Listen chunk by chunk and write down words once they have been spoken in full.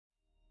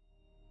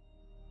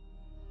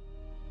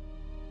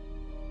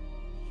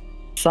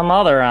Some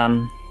other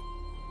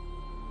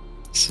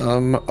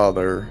Some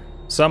other.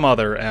 Some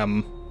other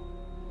M.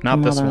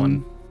 Not this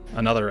one.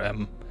 Another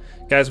M.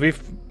 Guys,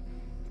 we've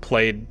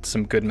played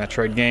some good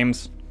Metroid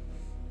games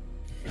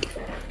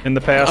in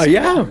the past.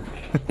 Yeah.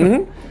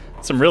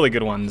 Some really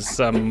good ones.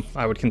 Some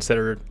I would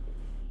consider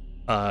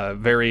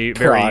very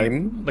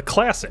Prime. the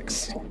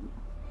classics.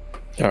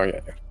 Oh yeah,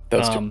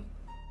 those two.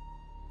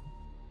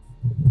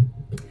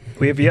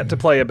 We have yet to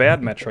play a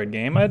bad Metroid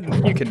game.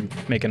 You could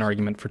make an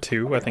argument for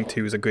 2. I think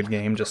 2 is a good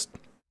game, just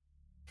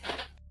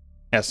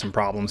has some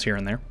problems here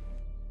and there.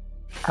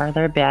 Are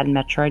there bad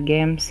Metroid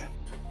games?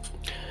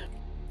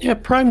 Yeah,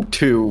 Prime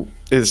 2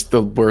 is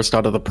the worst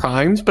out of the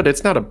Primes, but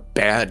it's not a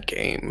bad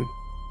game.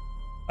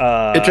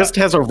 It just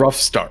has a rough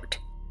start.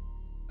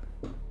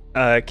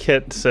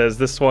 Kit says,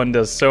 this one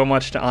does so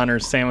much to honor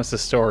Samus'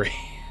 story.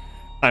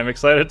 I'm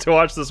excited to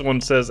watch this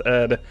one, says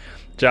Ed.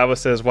 Java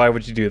says, why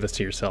would you do this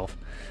to yourself?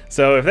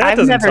 So if that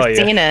doesn't tell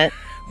you... I've never seen it.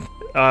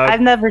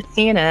 I've never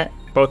seen it.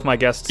 Both my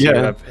guests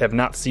here have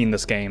not seen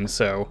this game,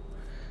 so...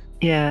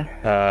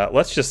 Yeah.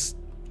 Let's just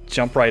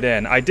jump right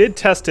in. I did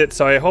test it,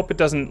 so I hope it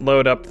doesn't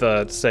load up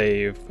the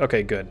save.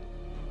 Okay, good.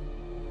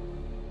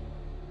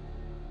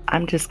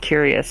 I'm just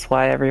curious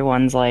why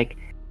everyone's like,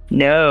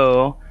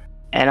 no.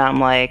 And I'm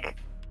like,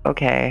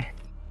 okay.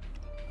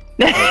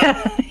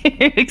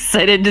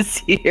 Excited to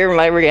hear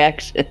my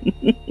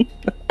reaction.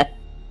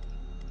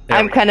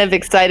 I'm kind of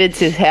excited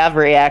to have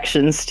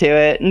reactions to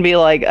it and be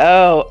like,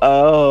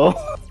 oh.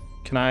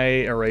 Can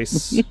I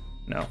erase?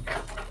 No.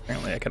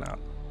 Apparently I cannot.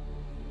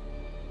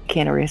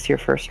 Can't erase your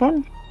first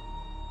one?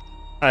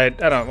 I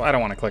don't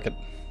want to click it.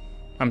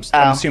 I'm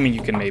assuming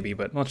you can maybe,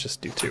 but let's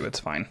just do 2. It's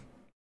fine.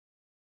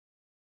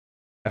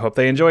 I hope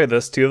they enjoy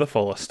this to the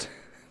fullest.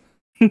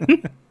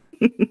 For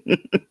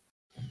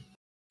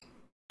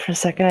a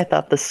second, I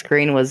thought the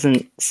screen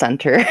wasn't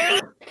centered.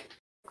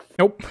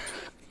 Nope.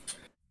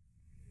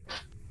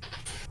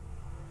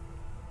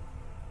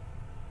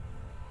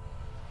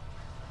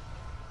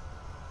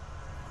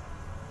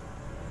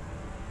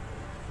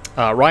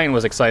 Ryan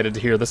was excited to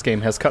hear this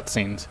game has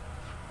cutscenes.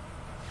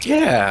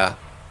 Yeah.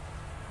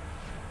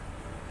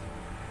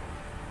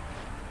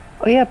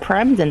 Oh yeah,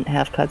 Prime didn't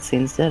have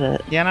cutscenes, did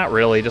it? Yeah, not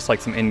really. Just like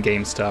some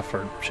in-game stuff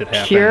or shit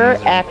happens. Pure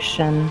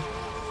action.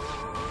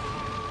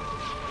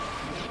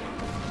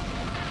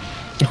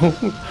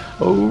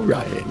 Oh,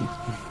 Ryan.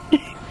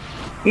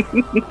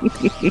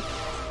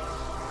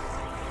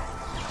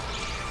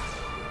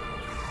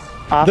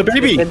 The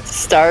baby. Good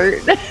start.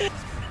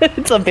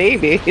 It's a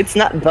baby. It's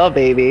not the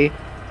baby.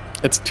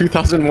 It's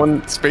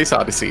 2001 Space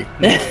Odyssey.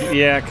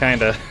 Yeah,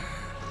 kinda.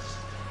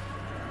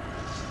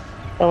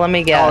 Well, let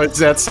me guess. Oh, it's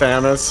that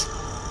Samus.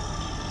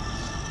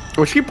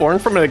 Was she born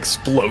from an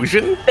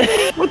explosion?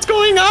 What's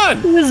going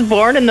on? He was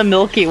born in the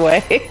Milky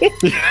Way.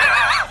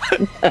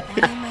 Why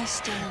am I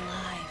still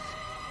alive?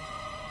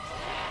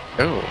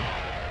 Oh.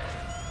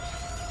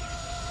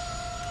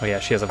 Oh yeah,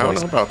 she has a I don't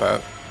voice. know about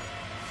that.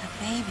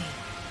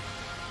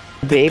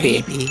 The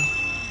baby. Baby.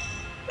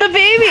 The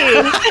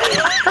baby!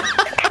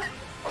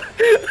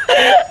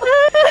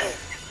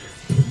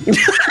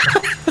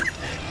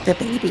 The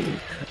baby.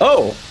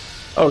 Oh.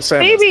 Oh, Samus.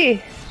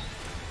 Baby!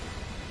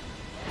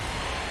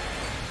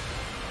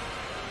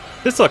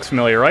 This looks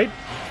familiar, right?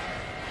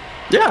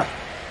 Yeah.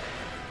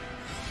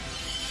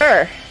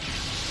 Sure.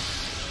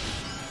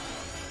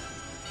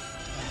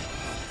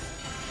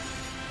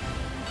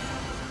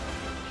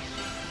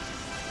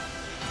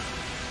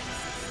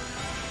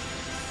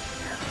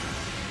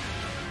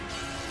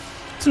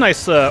 It's a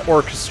nice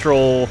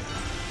orchestral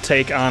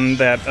take on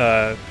that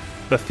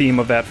the theme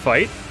of that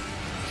fight.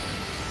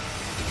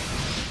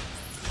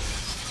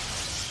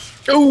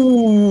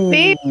 Ooh.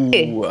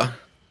 Baby.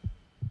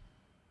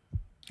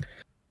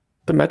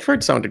 The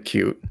Metroid sounded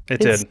cute.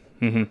 It did.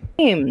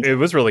 Mm-hmm. It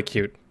was really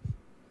cute.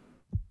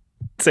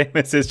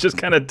 Samus is just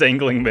kind of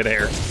dangling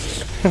midair.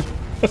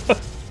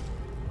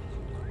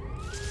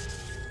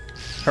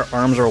 Her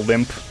arms are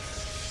limp.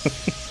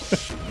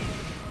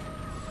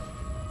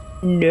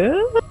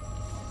 No.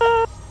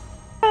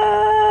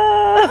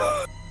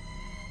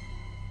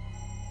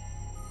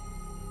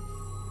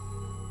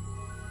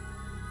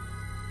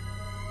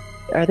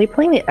 Are they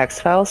playing the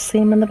X-Files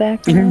theme in the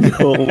background?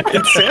 No,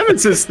 it's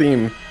Samus's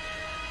theme.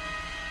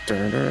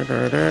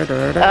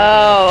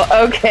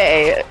 Oh,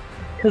 okay.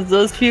 Because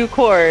those few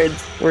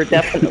chords were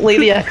definitely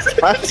the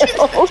X-Files.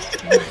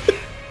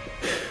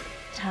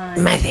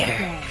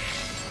 Mother.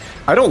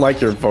 I don't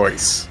like your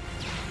voice.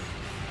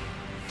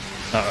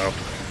 Uh-oh.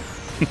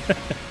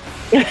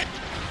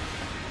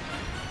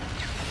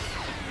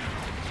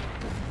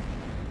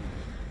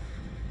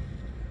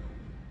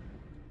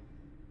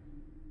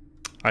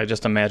 I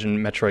just imagine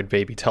Metroid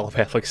Baby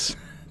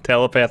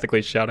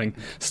telepathically shouting,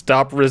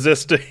 "Stop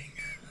resisting!"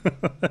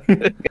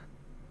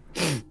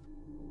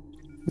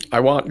 I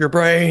want your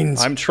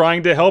brains. I'm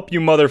trying to help you,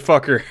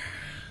 motherfucker.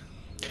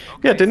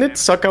 Yeah, didn't it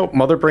suck out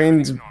Mother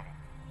Brain's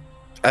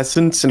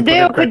essence and put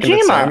Hideo it back into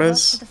Kojima.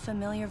 Samus? The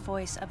familiar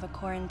voice of a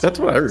quarantine That's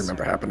what I officer.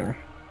 remember happening.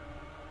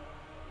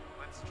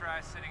 Let's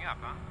try sitting up,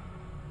 huh?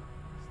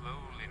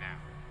 Slowly now.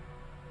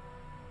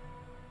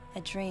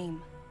 A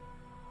dream.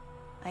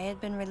 I had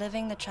been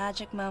reliving the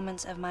tragic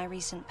moments of my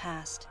recent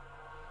past.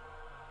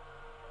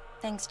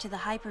 Thanks to the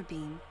hyper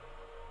beam,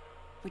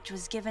 which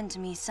was given to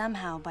me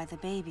somehow by the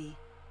baby,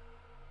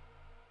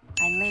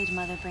 I laid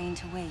Mother Brain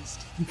to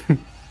waste. And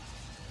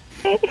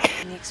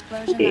the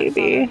explosion that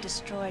followed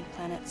destroyed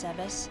planet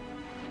Zebes.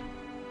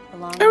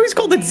 I always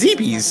called it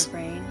Zeebies.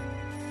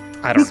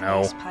 I don't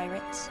know.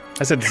 Pirates,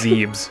 I said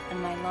Zeebs.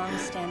 and my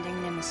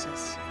long-standing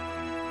nemesis,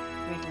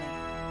 Ridley.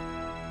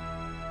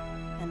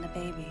 And the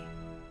baby.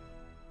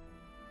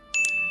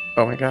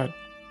 Oh my god.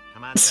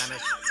 Come on,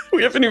 Samus.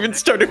 We haven't even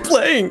started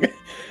playing.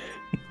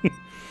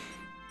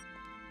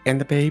 And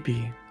the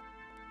baby.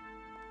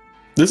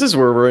 This is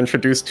where we're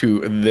introduced to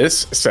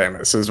this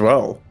Samus as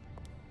well.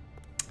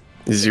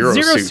 Zero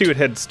Suit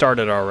had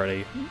started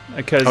already.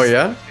 Because, oh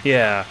yeah?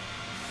 Yeah.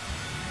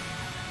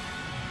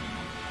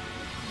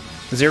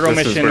 Zero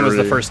This is Mission was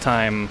the very- first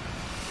time.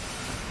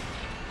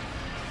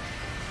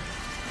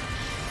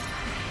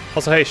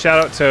 Also, hey,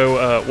 shout out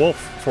to Wolf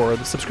for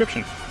the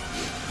subscription.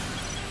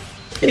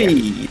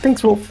 Hey,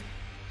 thanks, Wolf.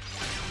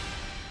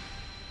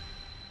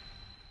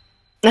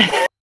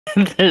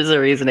 There's a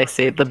reason I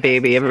saved the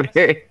baby every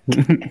very.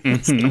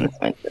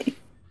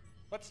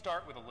 Let's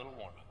start with a little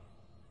warm-up.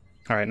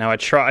 All right, now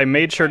I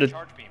made sure to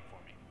Charge beam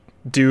for me.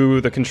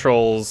 do the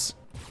controls.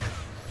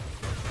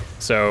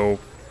 So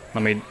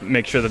let me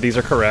make sure that these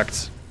are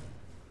correct.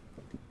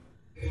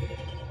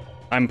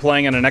 I'm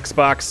playing on an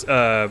Xbox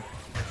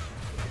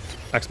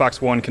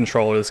One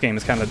controller. This game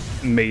is kind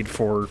of made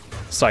for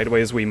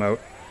sideways Wiimote.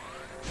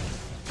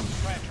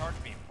 Try a charge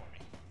beam for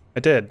me.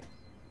 I did.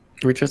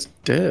 We just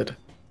did.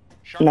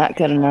 Sharp Not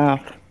good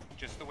enough.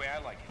 Just the way I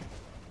like it.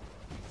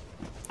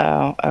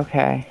 Oh,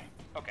 okay.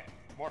 Okay,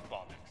 morph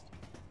ball next.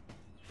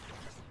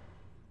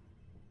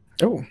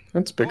 Oh,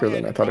 that's bigger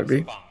than I thought it'd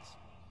be.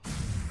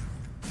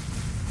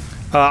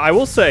 I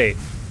will say,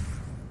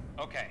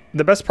 Okay.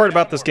 the best part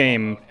about this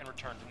game And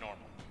return to normal.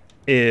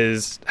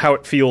 is how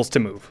it feels to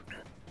move.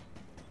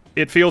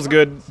 It feels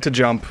good to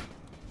jump.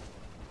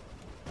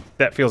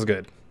 That feels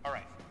good. All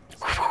right.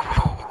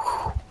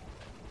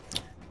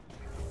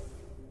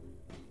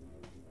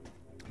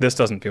 This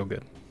doesn't feel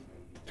good.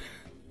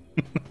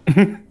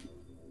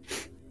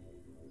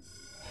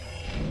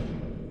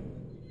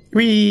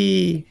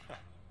 Wee.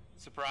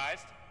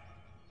 Surprised?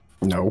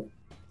 No.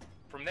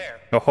 From there,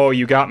 Oh,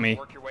 you got me.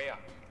 work your way up.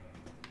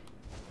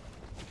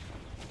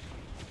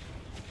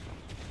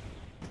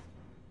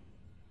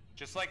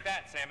 Just like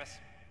that, Samus.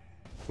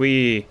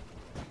 We.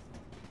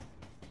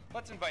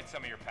 Let's invite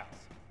some of your pals.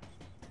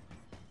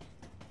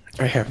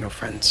 I have no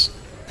friends.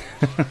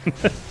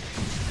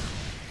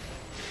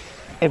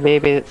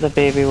 The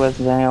baby was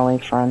my only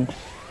friend.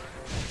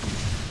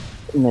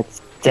 And it's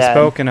He dead.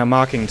 spoke in a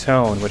mocking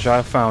tone, which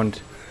I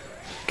found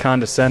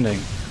condescending.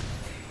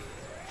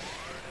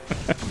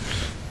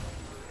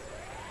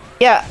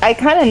 Yeah, I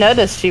kind of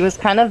noticed she was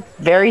kind of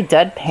very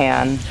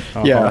deadpan.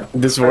 Yeah,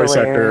 this voice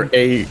Earlier. actor,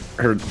 A,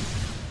 her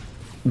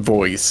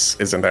voice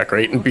isn't that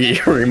great, and B,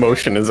 her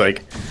emotion is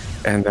like,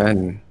 and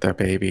then the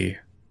baby.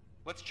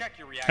 Let's check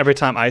your reaction. Every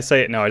time I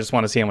say it, no, I just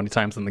want to see how many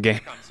times in the game.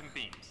 on some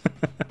beams.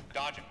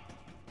 Dodge 'em.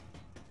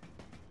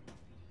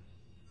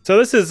 So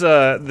this is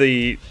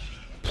the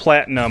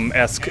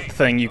platinum-esque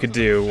thing you could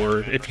do, where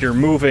if you're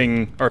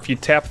moving, or if you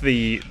tap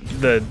the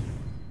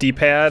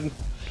D-pad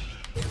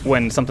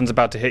when something's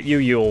about to hit you,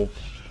 you'll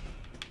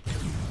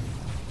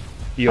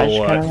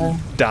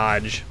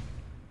dodge.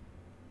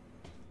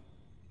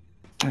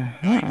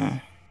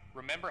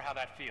 Remember how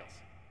that feels.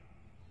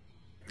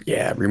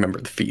 Yeah,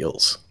 remember the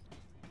feels.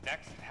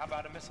 Next, how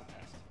about a missile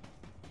test?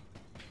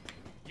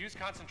 Use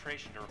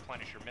concentration to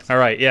replenish your missile. All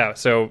right, yeah.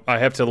 So I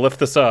have to lift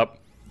this up.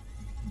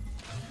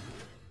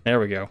 There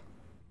we go.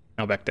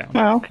 Now back down.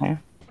 Oh, okay. One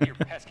of your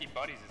pesky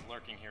buddies is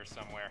lurking here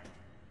somewhere.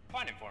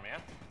 Find him for me, huh?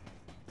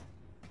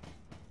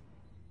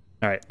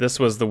 All right, this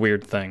was the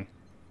weird thing.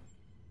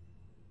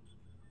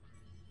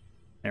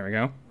 There we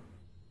go.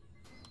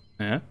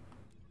 Yeah.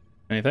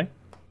 Anything?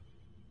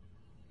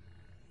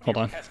 Hold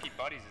Your on. pesky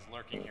buddies is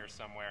lurking here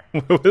somewhere.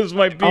 This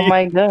might be. Oh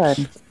my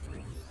god.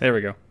 There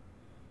we go.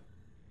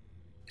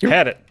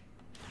 Had it.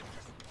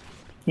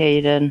 Yeah,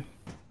 you did.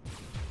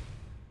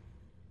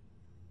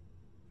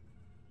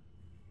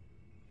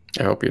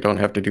 I hope you don't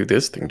have to do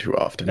this thing too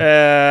often.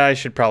 I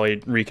should probably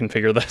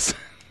reconfigure this.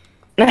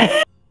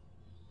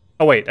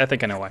 Oh wait, I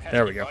think I know why.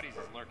 There we Pesky go. buddies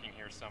is lurking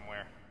here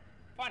somewhere.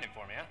 Find him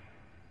for me,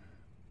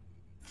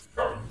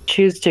 huh?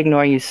 Choose to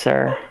ignore you,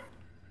 sir.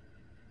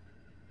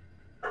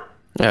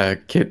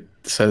 Kit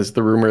says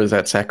the rumor is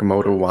that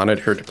Sakamoto wanted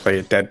her to play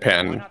a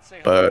deadpan,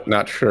 but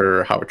not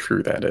sure how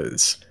true that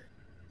is.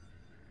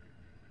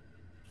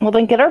 Well,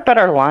 then get her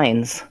better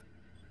lines.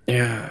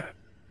 Yeah.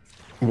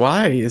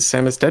 Why is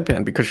Samus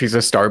deadpan? Because she's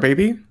a star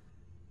baby?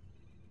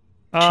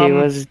 She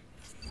was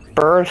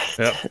birthed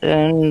Yep.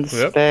 in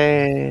Yep.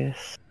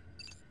 space.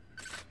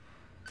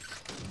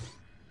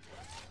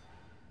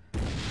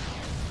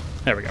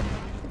 There we go.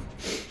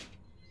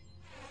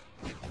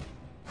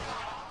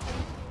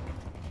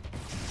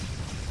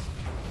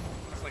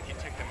 Looks like you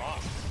ticked him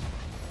off.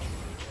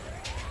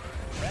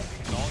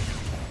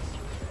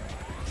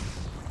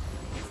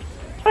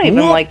 don't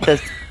even like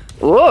this.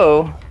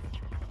 Whoa.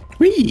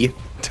 Wee.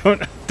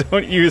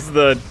 Don't use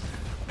the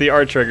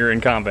R trigger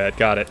in combat.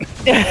 Got it.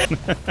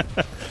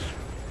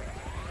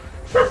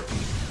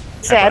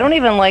 See, I don't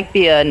even like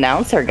the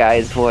announcer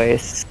guy's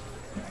voice.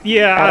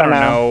 Yeah, I don't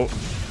know.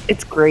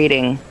 It's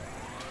grating.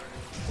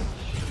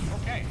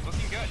 Okay,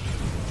 looking good.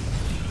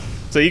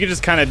 So you could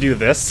just kind of do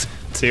this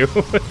too,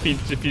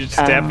 if you just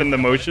tap in the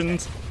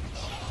motions.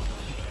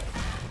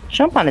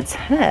 Jump on its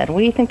head. What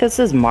do you think this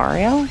is,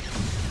 Mario?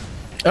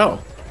 Oh.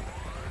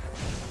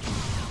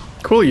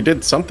 Cool, you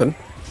did something.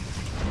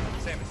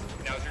 Samus,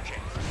 now's your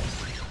chance.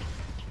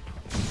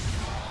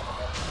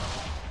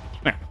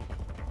 There.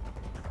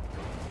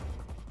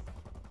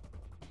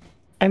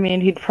 I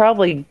mean, he'd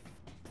probably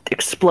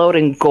explode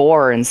in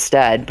gore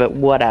instead, but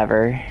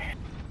whatever.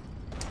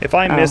 If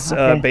I miss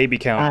okay. baby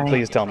count,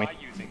 please tell me. Try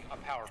using a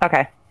power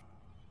Okay.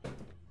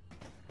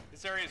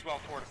 This area is well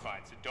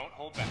fortified, so don't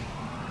hold back.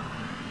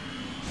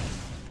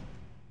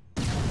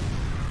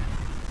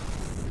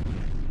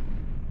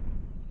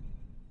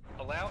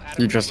 Allow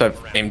You just have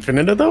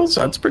infinite of those?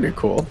 That's pretty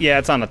cool. Yeah,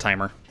 it's on a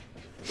timer.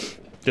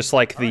 Just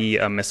like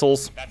the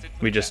missiles,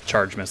 we just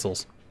charge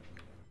missiles.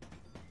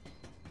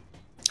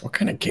 What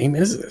kind of game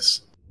is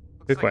this?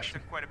 Good question.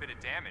 Took quite a bit of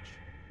damage.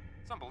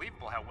 It's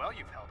unbelievable how well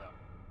you've held up.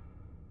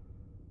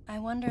 I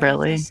wonder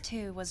Really? if this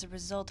too was a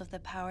result of the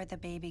power the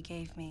baby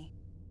gave me.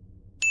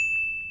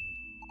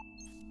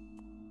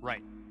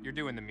 Right, you're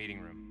doing the meeting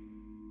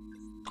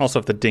room. Also,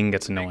 if the ding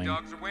gets annoying,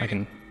 dogs are I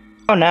can...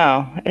 Oh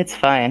no, it's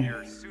fine.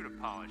 Your suit of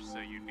polish, so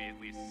you'd be at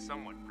least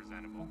somewhat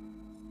presentable.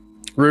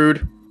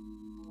 Rude.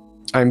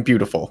 I'm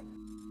beautiful.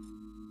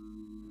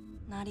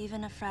 Not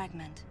even a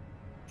fragment.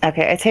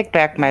 Okay, I take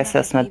back my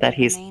assessment that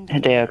he's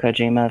Hideo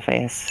Kojima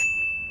face.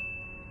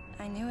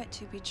 I knew it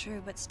to be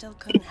true, but still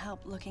couldn't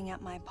help looking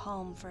at my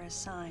palm for a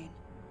sign.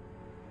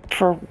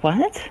 For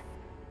what?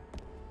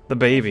 The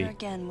baby. Never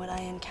again would I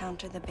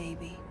encounter the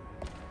baby.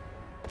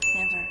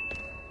 Never.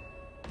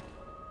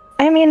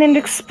 I mean, it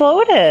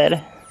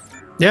exploded.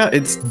 Yeah,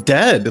 it's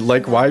dead.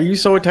 Like, why are you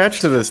so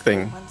attached to this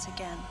thing? Once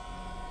again.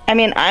 I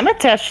mean, I'm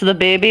attached to the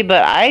baby,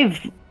 but I've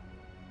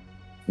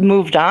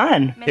moved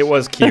on. It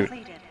was cute.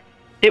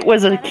 It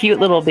was a cute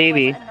little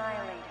baby. And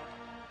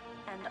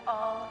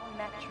all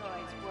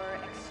Metroids were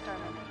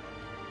exterminated.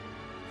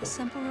 A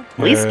simple report.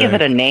 At least give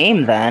it a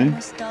name then.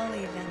 Almost dull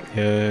even.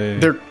 Yay.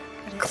 They're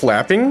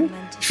clapping?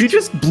 She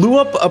just blew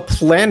up a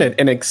planet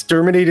and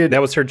exterminated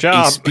That was her a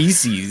job.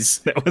 species.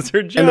 That was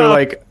her job. And they're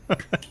like,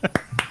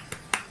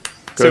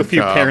 so good few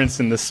job. parents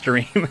in the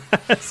stream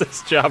has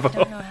this job. I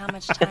don't know how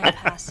much time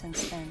passed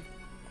since then.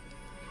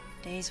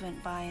 Days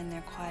went by in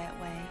their quiet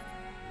way,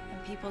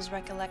 and people's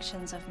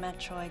recollections of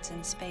Metroids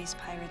and space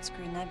pirates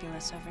grew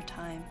nebulous over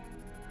time,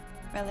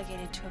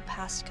 relegated to a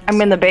past. I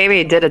mean, the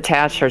baby did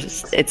attach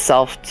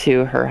itself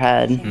to her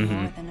head.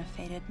 More than a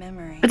faded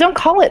memory. But don't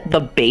call it the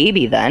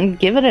baby then.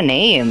 Give it a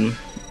name.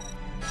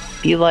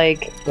 Be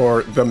like,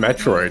 or the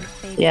Metroid.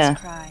 Baby's Yeah.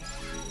 cry.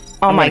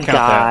 oh I'm my gonna count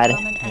that. god.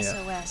 Common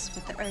SOS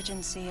with the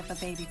urgency of a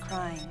baby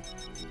crying.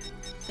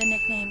 The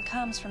nickname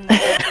comes from the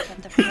fact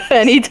that the purpose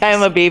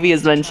Anytime a of baby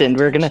is to draw mentioned,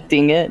 we're gonna attention.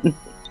 sing it.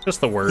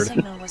 Just the The word.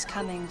 signal was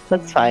coming from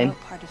That's a fine.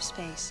 remote part of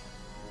space.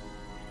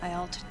 I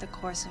altered the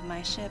course of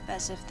my ship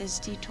as if this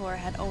detour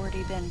had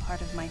already been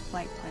part of my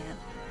flight plan.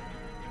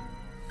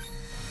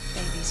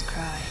 Baby's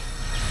cry.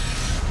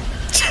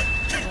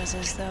 It was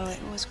as though it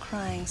was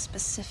crying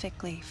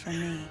specifically for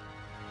me.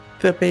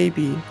 The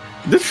baby.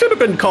 This should have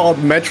been called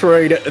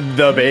Metroid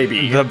the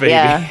Baby. The baby.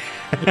 Yeah.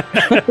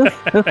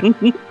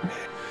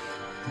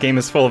 Game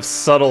is full of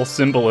subtle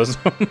symbolism.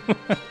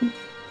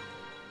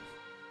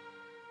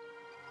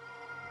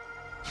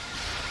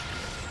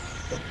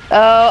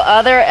 Oh,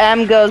 other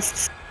M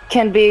ghosts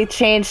can be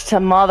changed to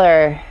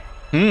mother.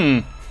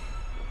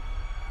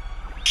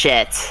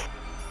 Shit.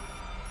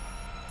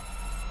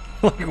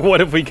 Like, what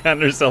have we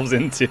gotten ourselves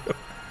into?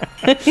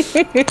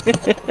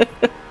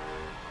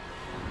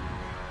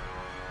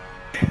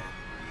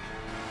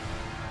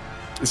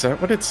 Is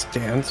that what it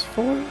stands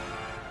for?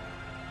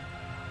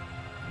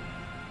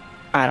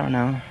 I don't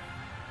know.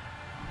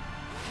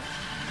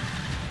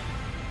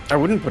 I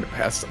wouldn't put it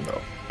past them,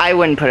 though. I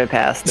wouldn't put it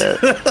past it.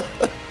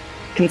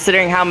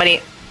 Considering how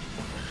many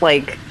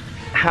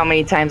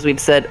times we've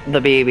said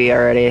the baby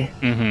already.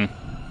 Mm-hmm.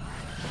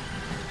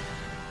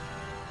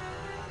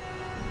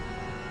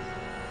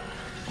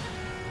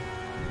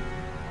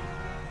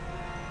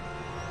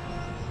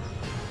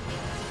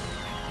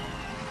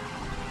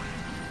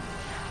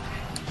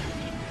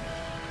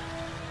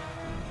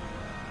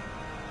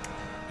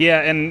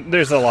 Yeah, and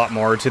there's a lot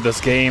more to this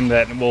game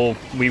that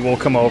we will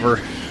come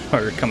over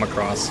or come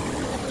across.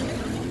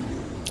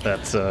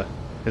 That's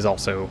is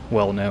also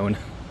well known.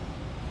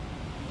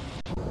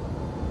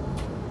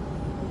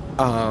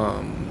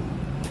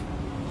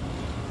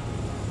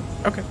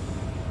 Okay.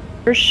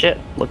 Her shit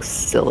looks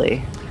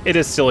silly. It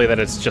is silly that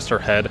it's just her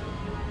head.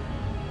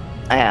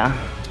 Yeah.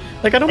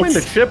 Like, I don't mind the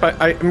It's- ship.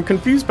 I'm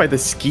confused by the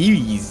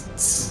ski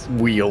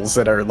wheels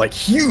that are, like,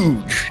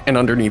 huge and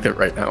underneath it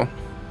right now.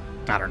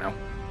 I don't know.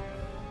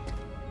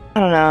 I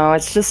don't know,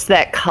 it's just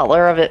that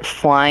color of it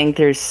flying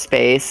through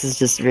space is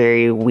just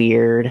very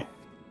weird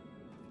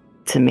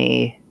to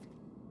me.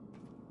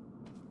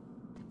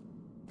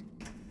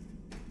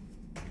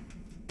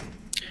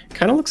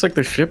 Kind of looks like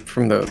the ship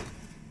from the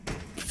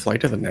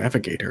Flight of the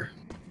Navigator,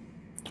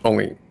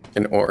 only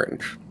in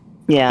orange.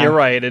 Yeah. You're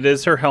right, it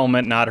is her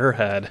helmet, not her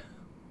head.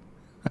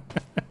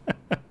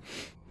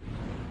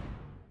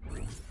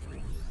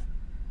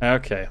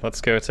 Okay,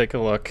 let's go take a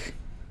look.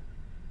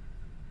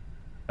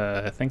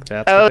 I think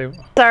that's what they...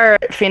 it's our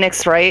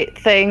Phoenix Wright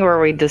thing where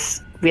we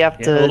have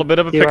to a little bit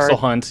of a do pixel our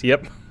hunt,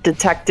 yep.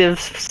 detective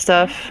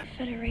stuff.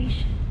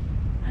 Federation.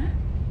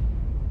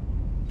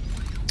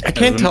 I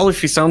can't tell if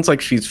she sounds like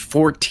she's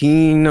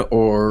 14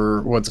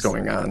 or what's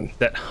going on.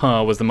 That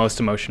was the most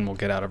emotion we'll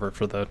get out of her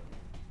for the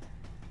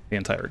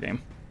entire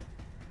game.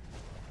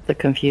 The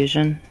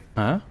confusion.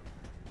 Huh?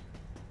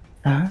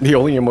 The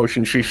only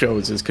emotion she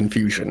shows is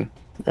confusion.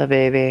 The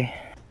baby.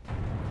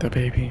 The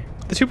baby.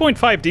 The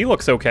 2.5D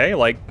looks okay,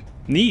 like,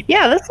 neat.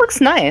 Yeah, this looks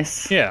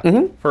nice. Yeah,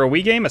 for a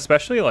Wii game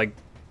especially, like,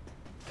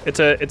 it's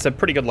a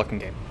pretty good looking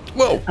game.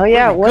 Whoa! Oh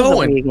yeah, it was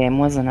going? a Wii game,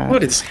 wasn't it?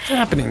 What is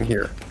happening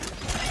here?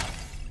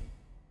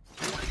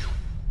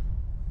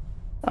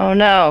 Oh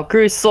no,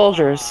 Gru's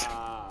soldiers.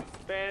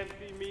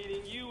 Fancy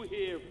meeting you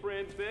here,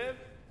 princess.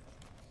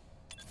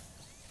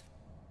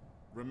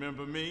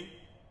 Remember me?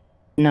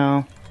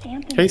 No.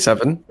 Hey,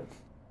 Seven.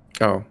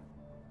 Oh.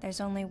 There's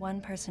only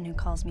one person who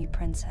calls me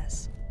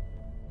princess.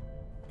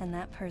 And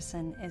that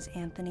person is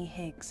Anthony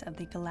Higgs of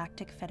the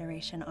Galactic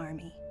Federation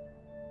Army.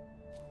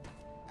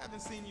 Haven't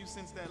seen you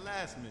since that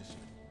last mission.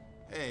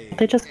 Hey.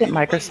 They just get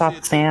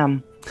Microsoft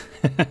Sam.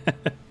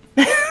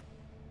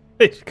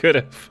 They could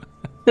have.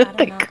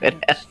 They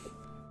could have.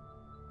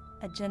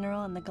 A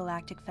general in the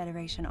Galactic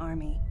Federation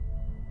Army.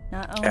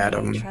 Not only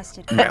Adam. a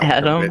trusted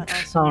Adam. but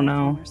also Oh a no.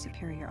 former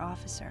superior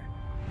officer.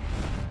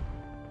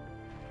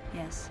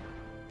 Yes,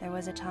 there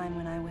was a time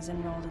when I was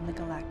enrolled in the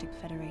Galactic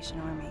Federation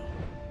Army.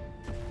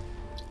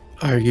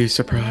 Are you And then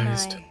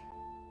surprised?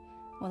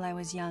 I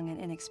was young and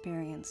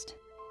inexperienced.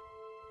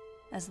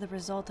 As the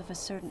result of a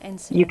certain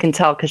incident, You can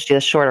tell because she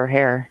has shorter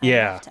hair. I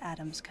Yeah. left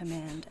Adam's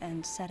command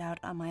and set out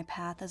on my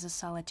path as a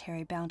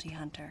solitary bounty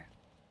hunter.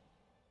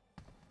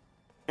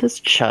 This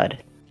chud.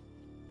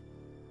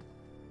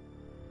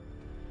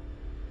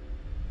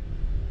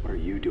 What are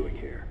you doing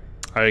here?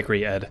 I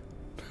agree, Ed.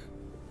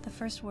 The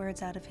first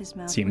words out of his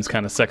mouth Seems were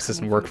kind of sexist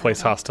coming and from workplace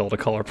Adam. hostile to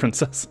call her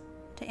princess.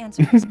 To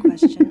answer his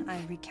question, I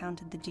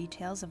recounted the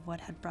details of what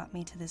had brought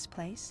me to this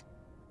place.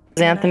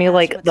 Is And I Anthony asked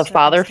like what the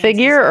father circumstances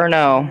figure or led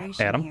the no?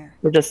 Federation Adam? here.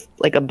 We're just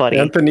like a buddy.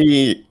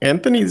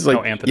 Anthony's like,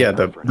 Oh, Anthony. yeah,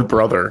 the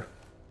brother.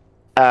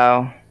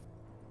 Oh.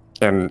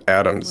 And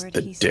Adam's word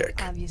the he so dick.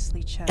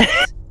 obviously chose.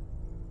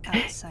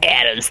 Outside.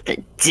 Adam's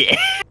the dick.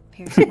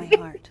 Pierced my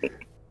heart.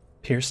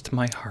 Pierced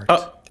my heart.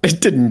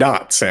 It did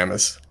not,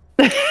 Samus.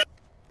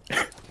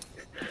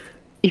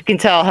 You can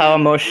tell how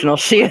emotional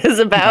she is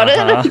about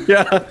it.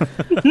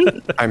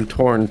 Yeah. I'm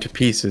torn to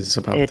pieces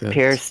about It this.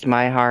 pierced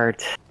my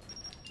heart.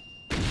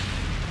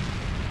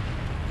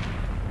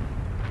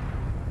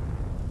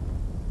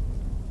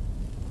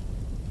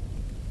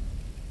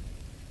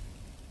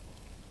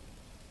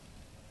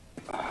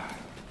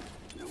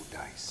 No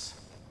dice.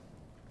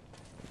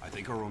 I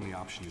think our only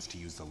option is to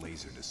use the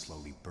laser to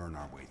slowly burn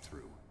our way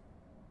through.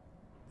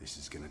 This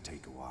is gonna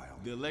take a while.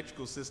 The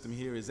electrical system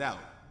here is out,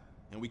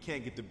 and we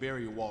can't get the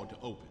barrier wall to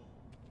open.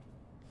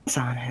 It's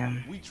on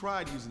him. We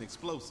tried using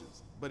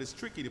explosives, but it's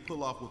tricky to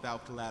pull off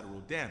without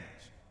collateral damage.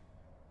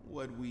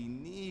 What we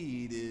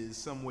need is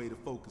some way to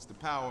focus the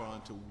power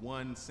onto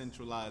one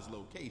centralized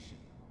location.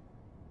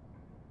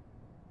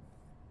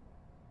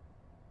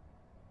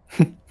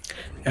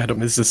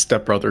 Adam is the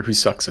stepbrother who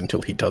sucks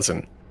until he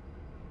doesn't.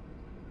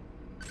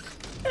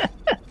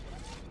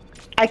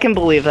 I can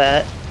believe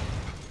that.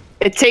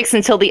 It takes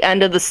until the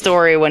end of the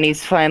story when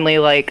he's finally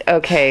like,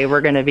 okay,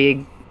 we're gonna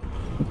be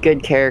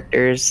good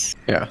characters.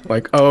 Yeah,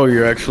 like, oh,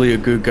 you're actually a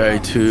good guy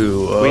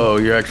too. Oh,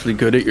 you're actually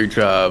good at your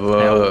job.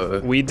 Now,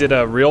 we did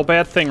a real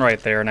bad thing right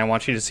there, and I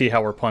want you to see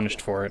how we're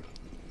punished for it.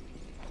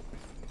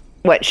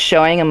 What,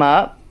 showing him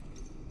up?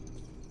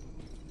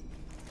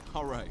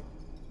 All right.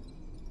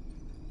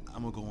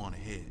 I'm gonna go on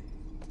ahead.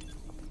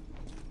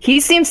 He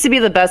seems to be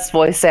the best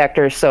voice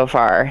actor so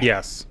far.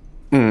 Yes.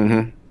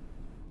 Mm-hmm.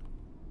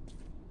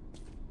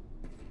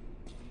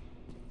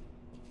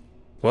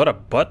 What a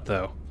butt,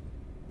 though.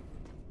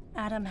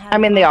 Adam had I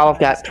mean, they all have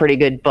got authorized pretty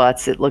good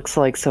butts, it looks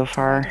like so I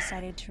far.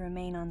 decided to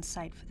remain on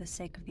site for the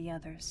sake of the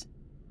others.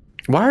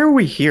 Why are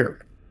we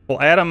here?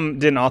 Well, Adam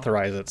didn't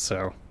authorize it,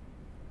 so...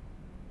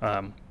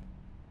 Samus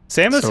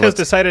So has it's-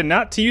 decided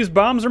not to use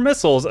bombs or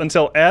missiles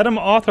until Adam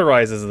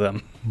authorizes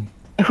them.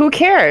 Who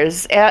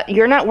cares?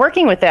 You're not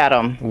working with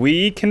Adam.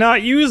 We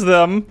cannot use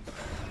them.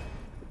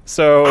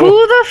 So... Who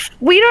the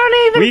we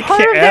don't even part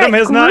of that Adam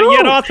has not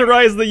yet group.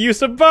 authorized the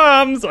use of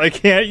bombs. I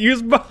can't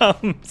use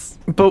bombs.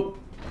 But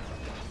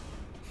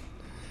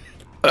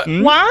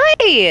Why?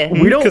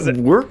 We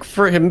don't work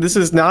for him. This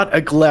is not a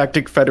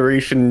Galactic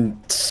Federation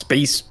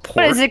spaceport.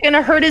 What, is it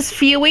gonna hurt his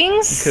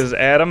feelings? Because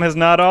Adam has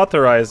not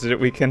authorized it.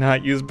 We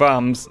cannot use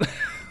bombs.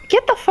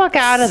 Get the fuck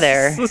out of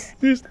there.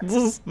 It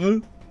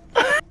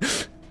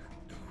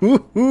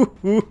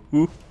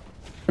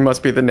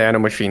must be the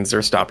nanomachines that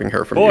are stopping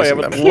her from Boy, using I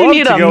would them. love You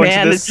need to a go man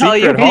into to this tell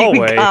you secret you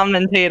hallway. can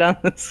commentate on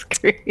the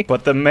screen.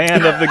 But the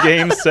man of the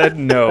game said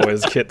no,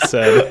 as Kit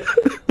said.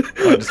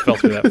 Oh, I just fell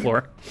through that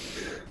floor.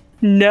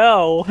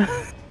 No.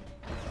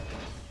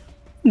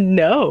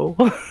 No.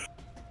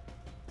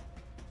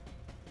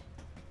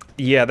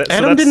 Yeah, so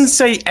Adam didn't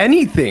say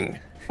anything.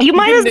 You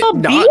might as well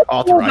didn't be not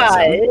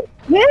authorize him.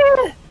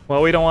 Yeah.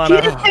 Well, we don't want He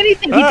didn't say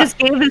anything. He just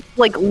gave this,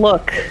 like,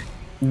 look.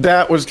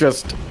 That was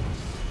just...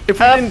 If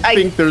we didn't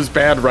think there's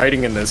bad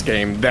writing in this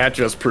game, that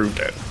just proved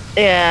it.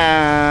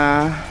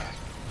 Yeah.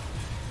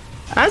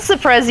 I'm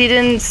surprised he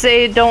didn't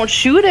say don't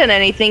shoot at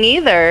anything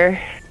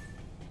either.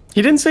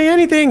 He didn't say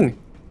anything.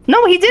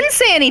 No, he didn't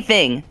say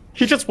anything.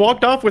 He just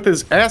walked off with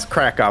his ass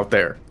crack out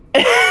there.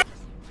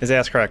 His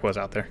ass crack was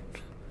out there.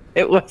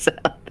 It was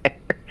out there.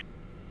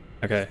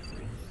 Okay.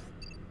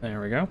 There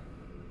we go.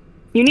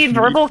 You need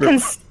verbal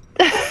consent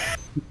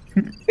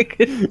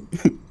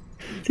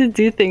to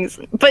do things.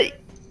 But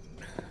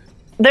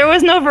there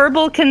was no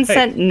verbal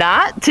consent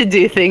not to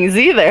do things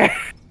either.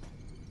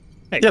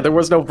 Hey. Yeah, there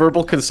was no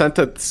verbal consent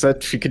that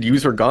said she could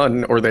use her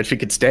gun, or that she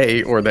could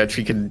stay, or that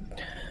she could...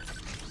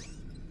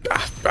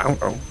 I don't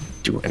know,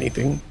 do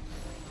anything.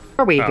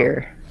 Are we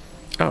here?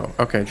 Oh,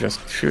 okay,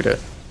 just shoot it.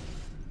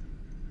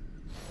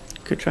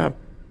 Good job.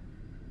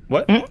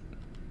 What?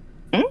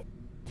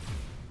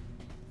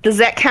 Does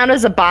that count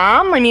as a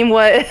bomb? I mean,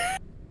 what?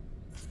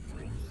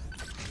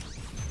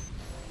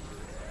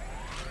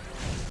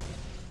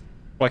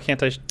 Why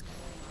can't I?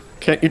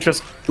 Can't you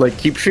just, like,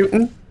 keep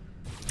shooting?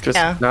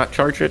 Just not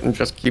charge it and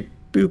just keep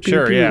boop,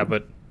 Sure, boop, yeah, boop.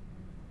 but...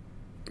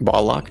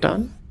 Ball locked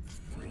on?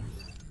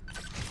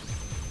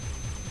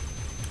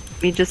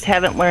 We just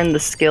haven't learned the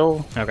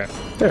skill. Okay.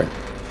 There.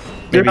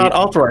 You're not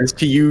authorized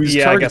to use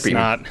Yeah, charge I guess beam.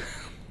 not.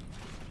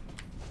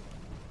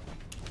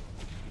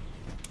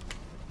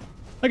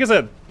 Like I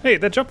said, hey,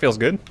 that jump feels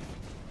good.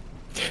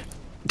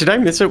 Did I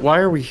miss it? Why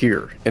are we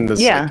here in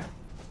this like,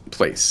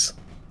 place?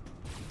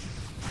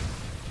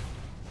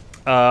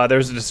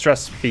 There's a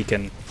distress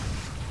beacon.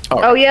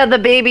 Oh yeah, the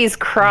babies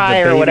cry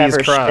or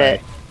whatever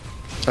shit.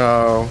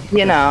 Oh.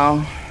 You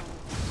know.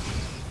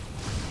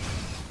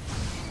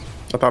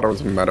 I thought it was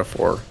a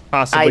metaphor.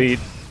 Possibly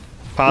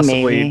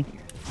maybe.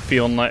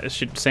 feeling like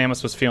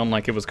Samus was feeling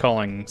like it was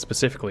calling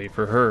specifically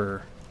for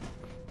her.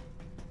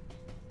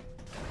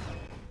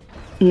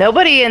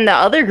 Nobody in the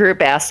other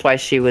group asked why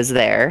she was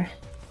there.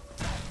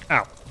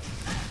 Ow.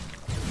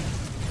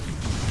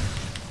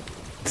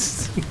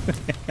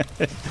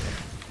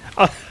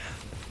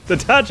 The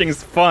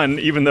dodging's fun,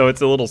 even though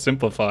it's a little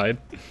simplified.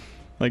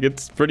 Like,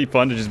 it's pretty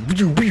fun to just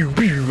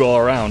all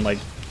around. Like,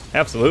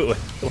 absolutely.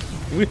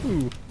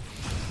 Woohoo.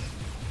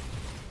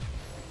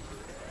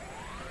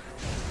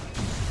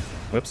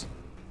 Whoops.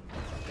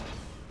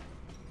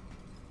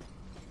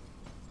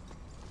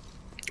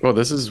 Oh,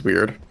 this is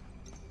weird.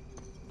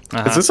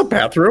 Is this a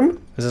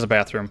bathroom? This is a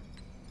bathroom.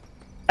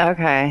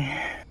 Okay.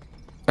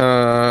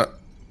 Oh,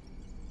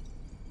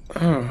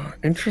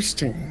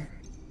 interesting.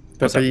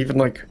 That they even,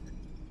 like,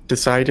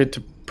 decided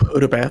to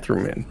put a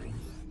bathroom in.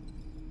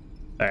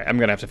 Alright, I'm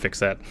gonna have to fix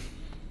that.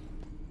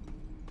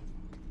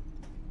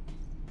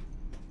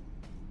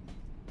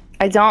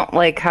 I don't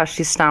like how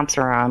she stomps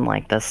around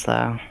like this,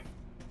 though.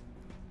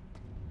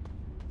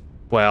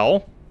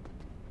 Well.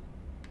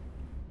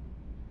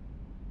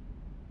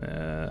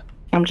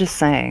 I'm just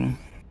saying.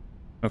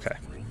 Okay.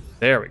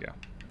 There we go.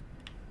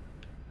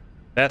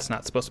 That's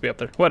not supposed to be up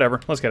there. Whatever.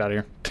 Let's get out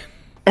of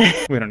here.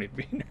 We don't need to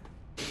be in here.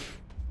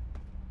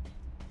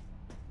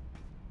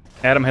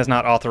 Adam has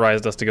not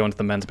authorized us to go into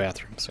the men's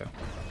bathroom, so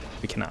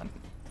we cannot.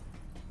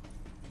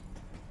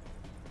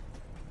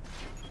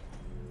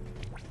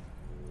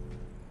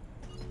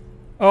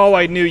 Oh,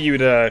 I knew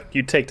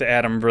you'd take to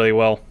Adam really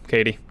well,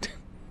 Katie.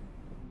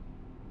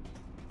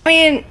 I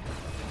mean,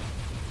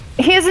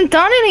 he hasn't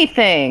done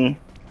anything.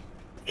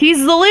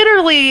 He's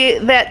literally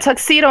that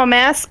tuxedo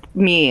mask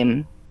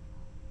meme.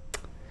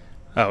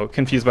 Oh,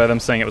 confused by them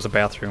saying it was a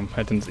bathroom.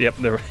 I didn't. Yep,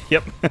 there were.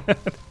 Yep,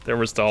 there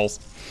were stalls.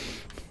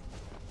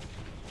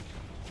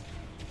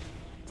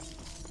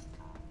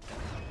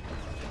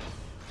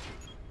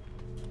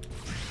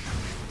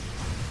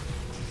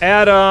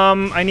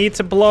 Adam, I need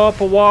to blow up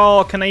a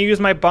wall. Can I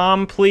use my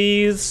bomb,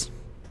 please?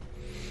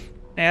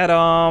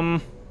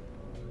 Adam.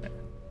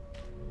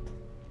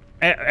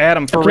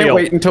 Adam, for I can't real.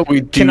 wait until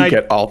we do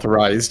get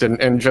authorized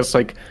and just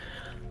like...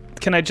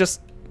 Can I just...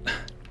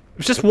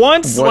 Just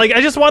once? What? Like, I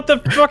just want the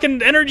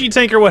fucking energy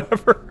tank or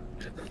whatever.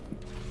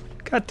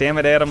 God damn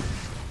it, Adam.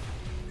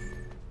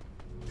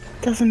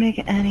 Doesn't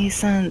make any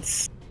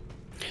sense.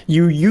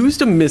 You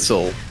used a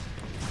missile...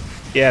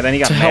 Yeah, then he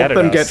got to mad help at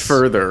them us. get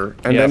further,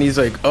 and then he's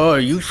like, "Oh,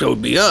 you showed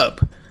me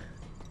up,"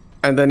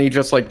 and then he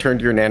just like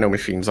turned your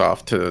nanomachines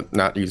off to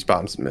not use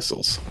bombs and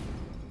missiles.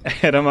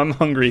 Adam, I'm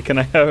hungry. Can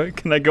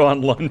I go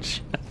on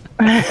lunch?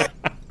 I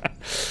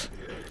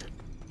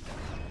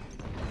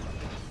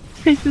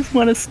just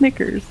want a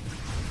Snickers.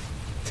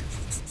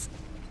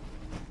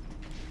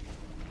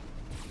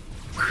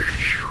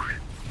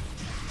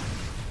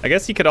 I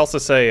guess you could also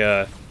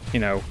say, we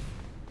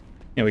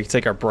could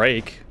take our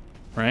break,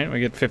 right? We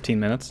get 15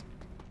 minutes.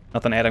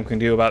 Nothing Adam can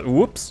do about.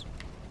 Whoops.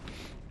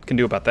 Can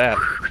do about that.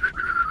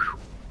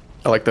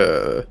 I like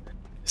the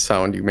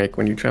sound you make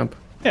when you jump.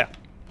 Yeah.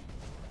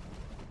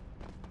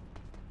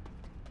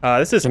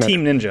 This is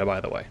Team Ninja,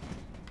 by the way.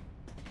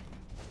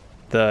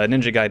 The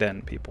Ninja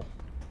Gaiden people.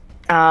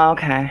 Oh,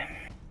 okay.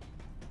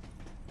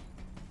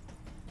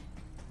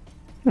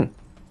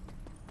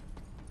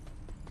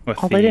 With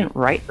They didn't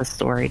write the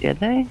story, did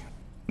they?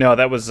 No,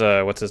 that was,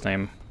 what's his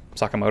name?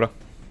 Sakamoto.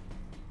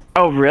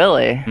 Oh,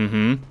 really?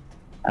 Mm-hmm.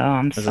 Oh,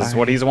 I'm sorry. This is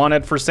what he's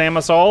wanted for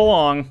Samus all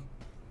along.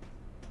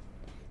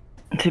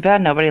 Too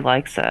bad nobody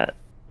likes it.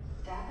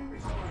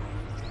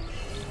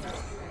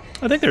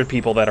 I think there are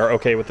people that are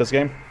okay with this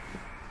game.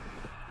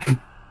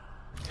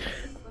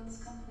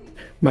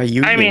 My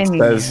union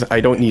says I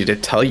don't need to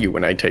tell you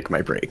when I take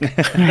my break.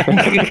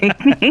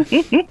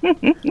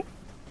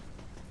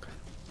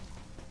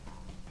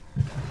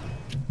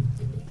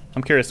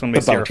 I'm curious when we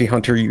the see Bounty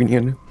Hunter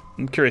Union.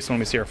 I'm curious when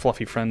we see our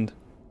fluffy friend.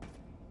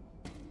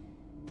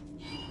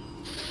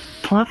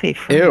 Fluffy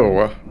friend?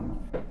 Ew.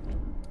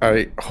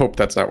 I hope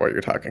that's not what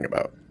you're talking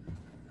about.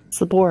 It's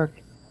the Borg.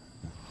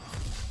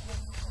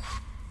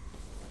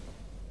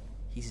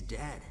 He's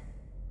dead.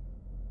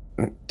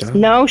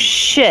 No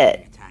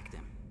shit. Attacked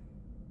him.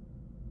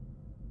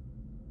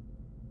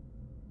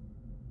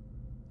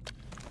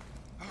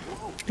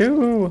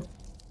 Ew.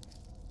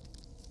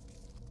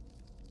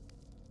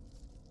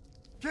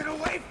 Get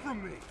away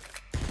from me!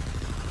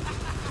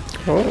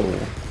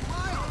 Oh.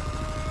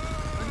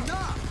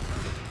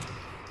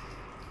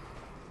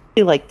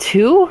 You like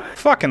 2?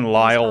 Fucking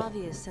Lyle. It's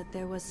obvious that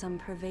there was some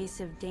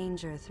pervasive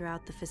danger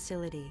throughout the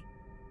facility.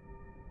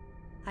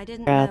 I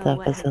didn't know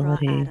what had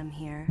brought Adam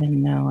here. I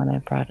didn't know what I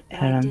brought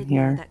Adam I did know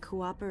here. that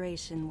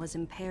cooperation was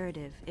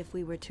imperative if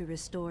we were to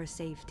restore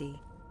safety.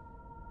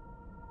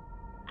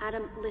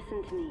 Adam,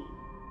 listen to me.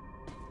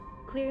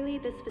 Clearly,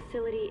 this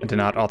facility I did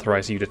not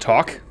authorize you to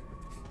talk.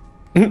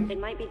 It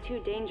might be too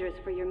dangerous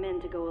for your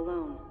men to go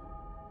alone.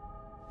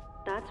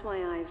 That's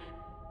why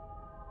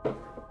I've...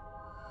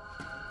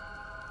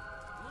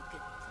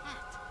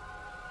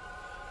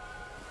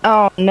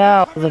 Oh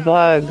no, the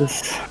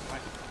bugs.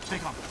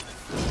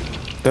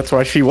 That's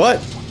why she what?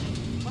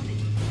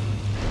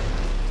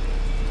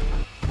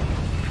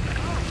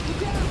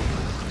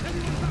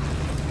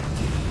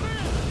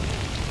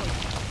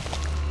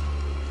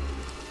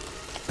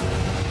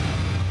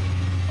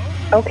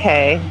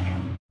 Okay.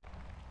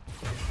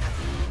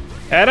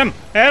 Adam,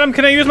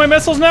 can I use my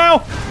missiles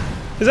now?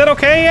 Is that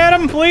okay,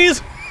 Adam?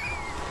 Please.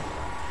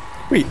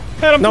 Wait.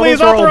 Adam, no, please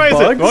those are all authorize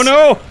it. bugs? Oh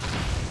no.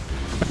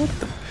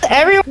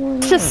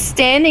 Everyone's just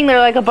standing there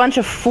like a bunch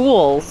of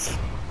fools.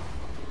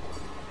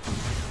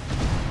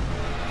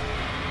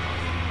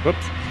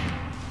 Whoops.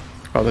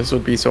 Oh, this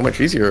would be so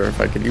much easier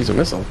if I could use a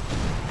missile.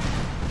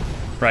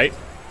 Right.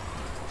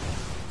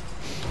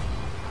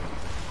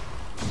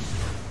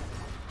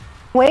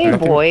 Wait,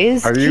 Nothing.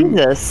 boys. Are you-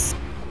 Jesus.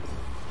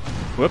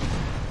 Whoop.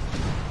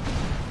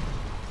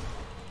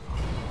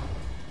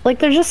 Like,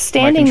 they're just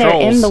standing there in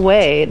controls. the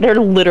way. They're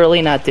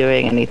literally not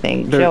doing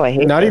anything. They're Joe, I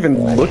hate not this.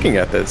 even looking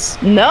at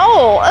this.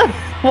 No!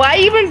 Why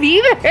even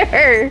be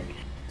there?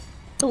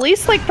 At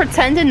least, like,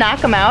 pretend to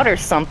knock them out or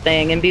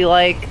something and be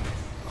like...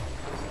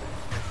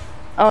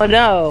 Oh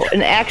no,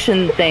 an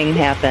action thing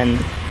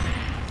happened.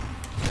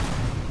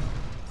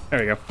 There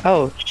we go.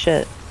 Oh,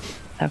 shit.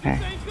 Okay.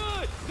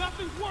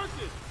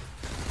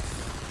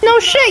 No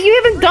shit,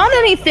 you haven't done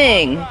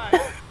anything!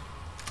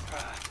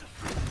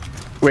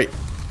 Wait.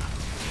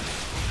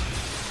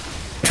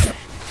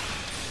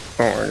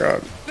 Oh my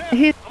god.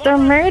 They're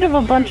married of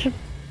a bunch of...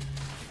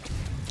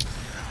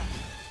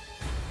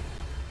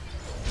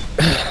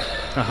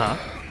 Uh-huh.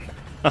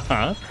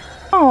 Uh-huh.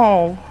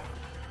 Oh.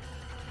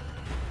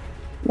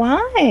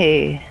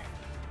 Why?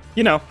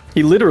 You know.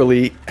 He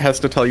literally has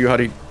to tell you how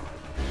to...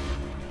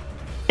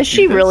 Is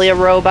she really a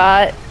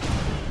robot?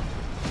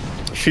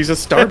 She's a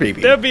star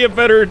baby. That'd be a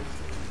better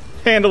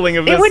handling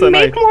of this It would than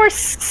make more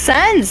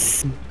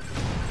sense.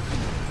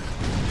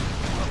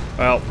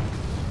 Well.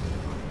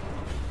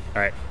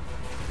 Alright.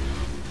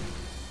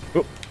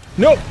 Oh,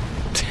 no!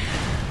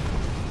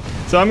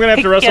 So I'm gonna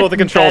have to wrestle with the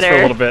controls for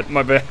a little bit.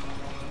 My bad.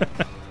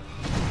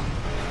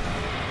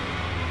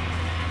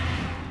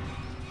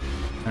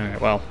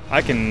 Alright, well,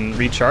 I can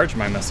recharge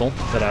my missile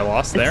that I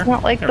lost there. It's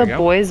not like There the we go.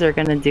 boys are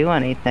gonna do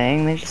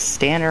anything. They just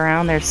stand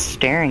around there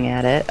staring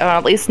at it. Oh,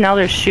 at least now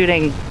they're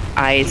shooting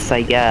ice,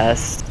 I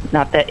guess.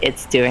 Not that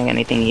it's doing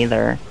anything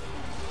either.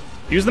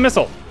 Use the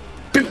missile.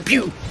 Pew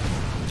pew.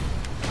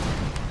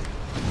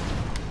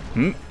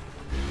 Hmm.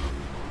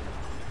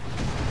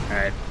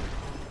 Alright.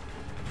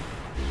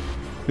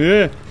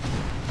 Yeah.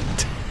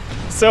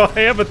 So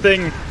I have a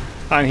thing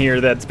on here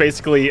that's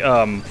basically,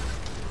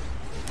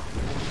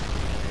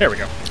 There we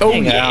go. Oh, There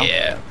you go.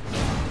 yeah.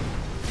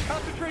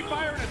 Concentrate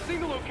fire in a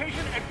single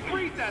location and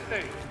freeze that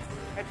thing.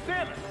 And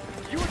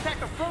Samus, you attack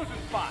the frozen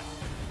spot.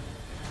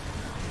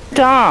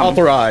 Dumb.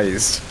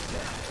 Authorized.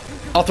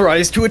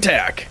 Authorized to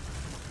attack.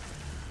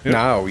 Yep.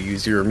 Now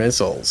use your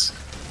missiles.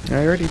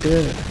 I already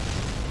did.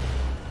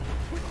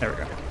 There we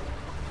go.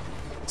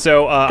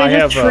 So They I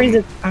have just freeze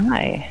its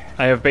eye.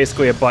 I have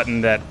basically a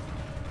button that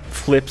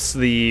flips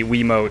the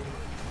Wiimote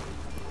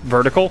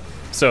vertical.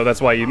 So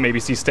that's why you maybe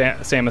see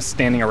Samus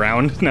standing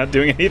around, not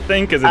doing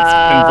anything, because it's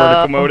in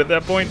vertical mode at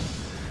that point.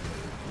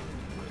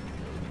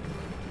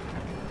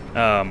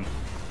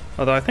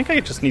 Although I think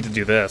I just need to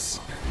do this.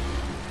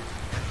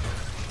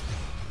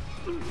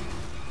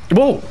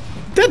 Whoa!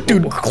 That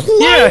dude climbed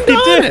Yeah, he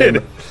on did!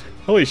 him.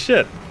 Holy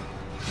shit.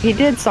 He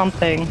did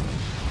something.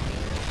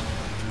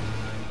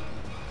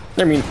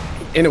 I mean,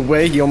 in a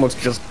way, he almost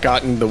just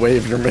got in the way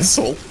of your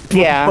missile.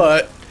 Yeah.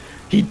 But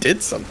he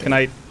did something. Can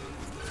I...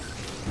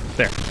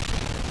 There.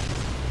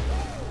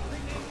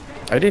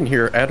 I didn't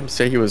hear Adam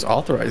say he was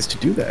authorized to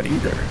do that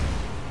either.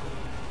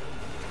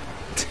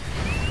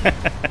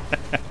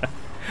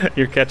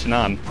 You're catching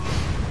on.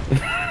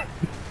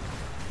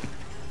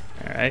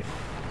 Alright.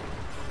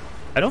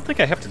 I don't think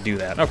I have to do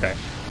that. Okay.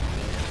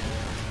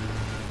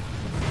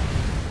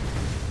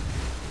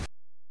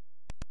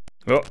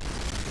 Oh.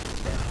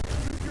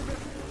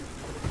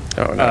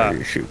 Oh, no,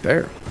 you shoot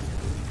there.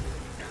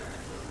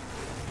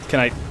 Can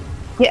I...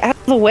 Get out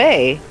of the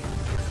way.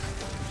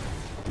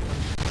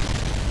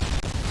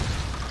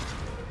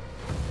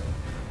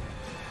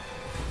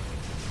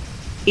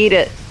 Eat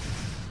it.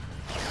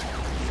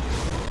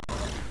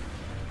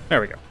 There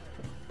we go.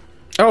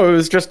 Oh, it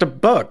was just a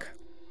bug.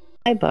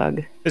 Hi,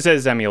 bug. This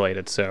is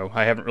emulated, so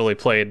I haven't really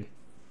played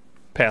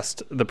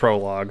past the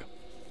prologue.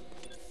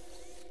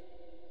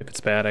 If it's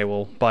bad, I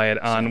will buy it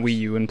on Wii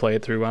U and play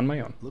it through on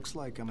my own. Looks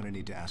like I'm gonna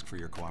need to ask for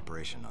your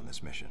cooperation on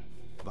this mission.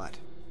 But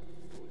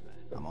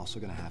I'm also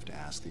gonna have to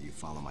ask that you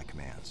follow my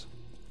commands.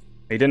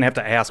 You didn't have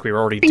to ask, we were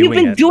already You've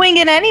doing been it. doing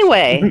it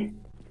anyway.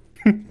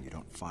 You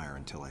don't fire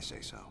until I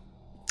say so.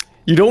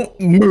 You don't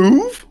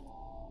move?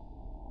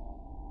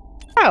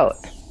 Out.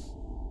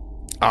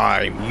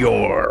 I'm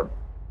your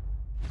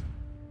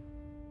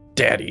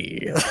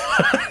daddy.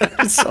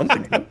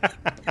 Something.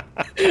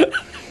 The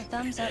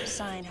thumbs up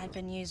sign had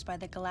been used by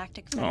the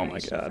Galactic Oh my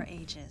Federation God. for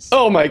ages.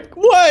 Oh my,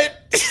 what?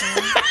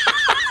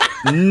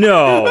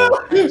 No!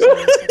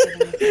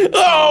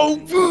 Oh,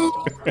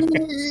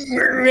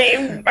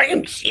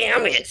 I'm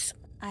Samus.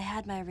 I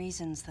had my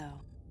reasons, though.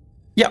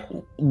 Yeah,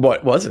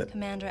 what was it?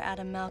 Commander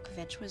Adam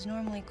Malkovich was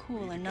normally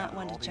cool and not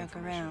one to joke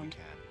around.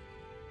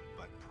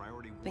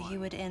 But he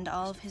would end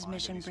all of his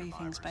mission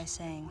briefings by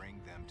saying,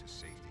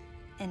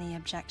 "Any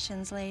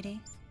objections, lady?"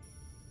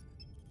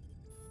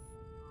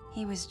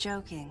 He was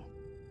joking,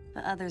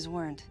 but others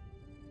weren't.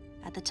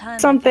 At the time,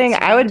 Something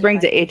I would bring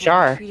to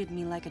HR. Treated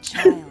me like a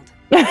child.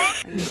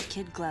 I used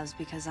kid gloves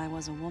because I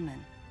was a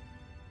woman.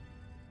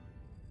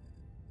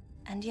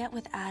 And yet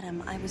with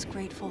Adam, I was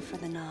grateful for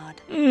the nod.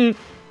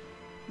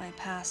 My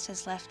past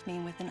has left me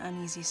with an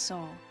uneasy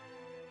soul.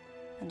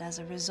 And as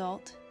a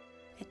result,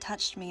 it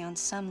touched me on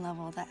some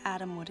level that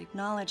Adam would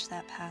acknowledge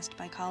that past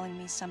by calling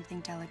me something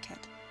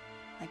delicate,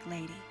 like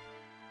lady.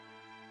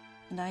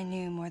 And I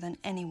knew more than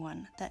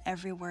anyone that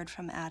every word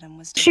from Adam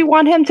was She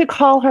want him to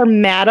call her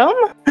madam?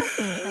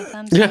 My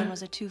thumbs down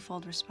was a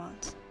twofold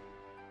response.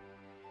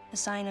 A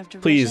sign of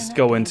derision Please of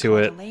go being into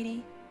called it. a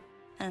lady,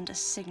 and a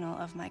signal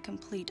of my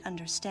complete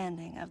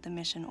understanding of the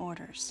mission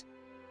orders.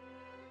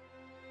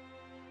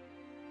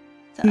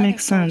 The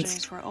Makes other sense.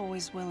 soldiers were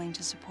always willing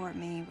to support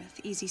me with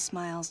easy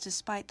smiles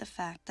despite the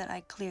fact that I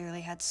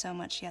clearly had so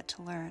much yet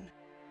to learn.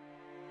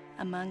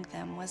 Among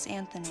them was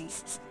Anthony.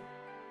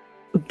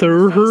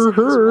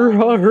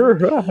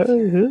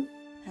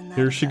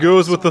 Here she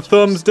goes with the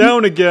thumbs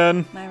down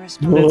again. My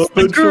It's response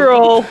the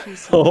girl.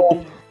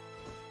 Oh.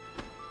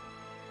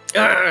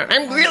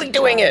 I'm really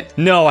doing it.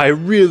 No, I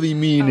really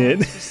mean it.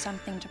 was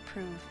something to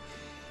prove.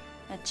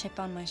 A chip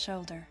on my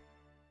shoulder.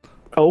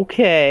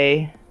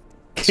 Okay.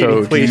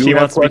 So, Please, do she you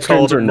wants have to be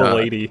called questions or not?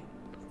 Milady.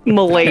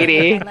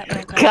 Milady. I let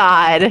my guard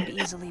God. down and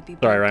easily be Sorry,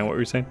 broken. Ryan, what were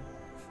you saying?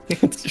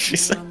 She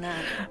said, Beyond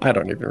that, I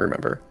don't even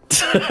remember.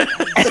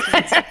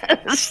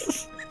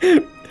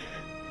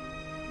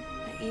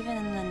 But even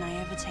in the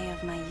naivete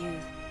of my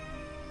youth,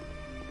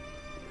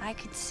 I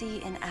could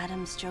see in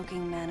Adam's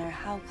joking manner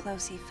how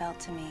close he felt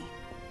to me.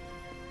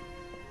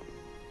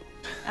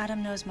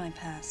 Adam knows my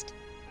past,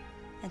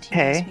 and he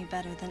knows Okay. me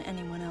better than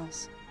anyone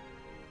else.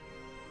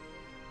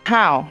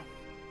 How?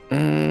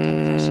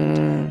 Confession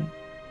time.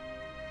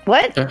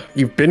 What?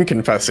 You've been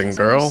confessing, Since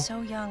I girl. was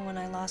so young when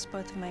I lost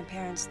both of my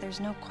parents, there's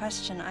no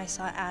question I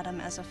saw Adam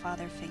as a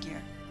father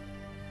figure.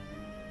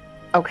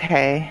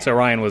 Okay. So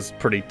Ryan was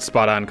pretty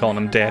spot on calling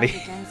him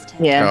daddy.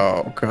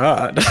 Yeah. Oh,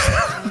 God.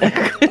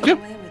 Oh,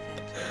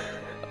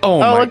 Oh, Oh,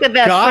 my look at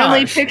that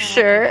friendly gosh.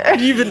 picture.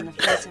 Even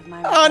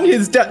on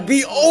his desk,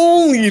 the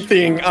only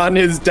thing on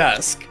his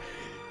desk.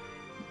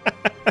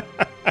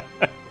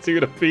 It's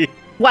gonna be.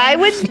 Why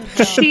would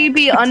she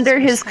be under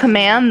his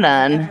command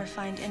then? Never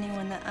find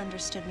anyone that that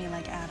understood me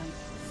like Adam.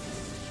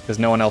 Because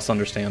no one else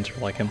understands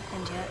her like him.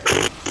 And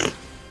yet,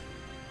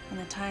 when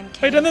the time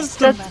came, Wait, isn't I this,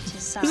 still left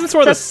his side. isn't this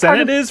where the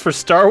Senate is for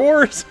Star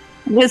Wars?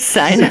 This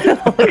sign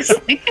looks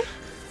like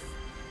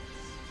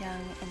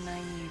Young and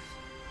naive.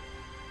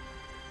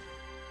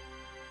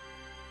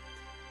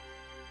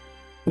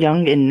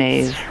 young and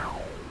naive.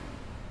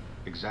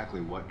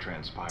 Exactly what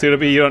transpired.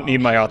 Dude, you don't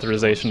need my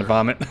authorization to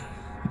vomit.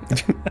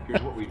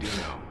 Here's what we do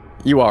know.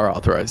 You are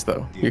authorized,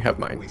 though. You have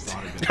mine. We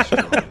thought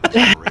had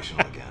been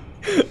operational again.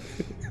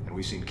 And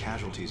we've seen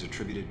casualties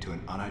attributed to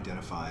an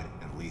unidentified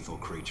and lethal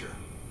creature.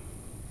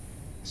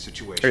 The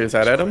situation Wait, is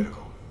that Adam?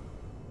 critical.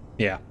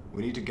 Yeah.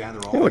 We need to gather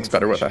all He the looks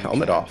better with a information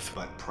we helmet can, off.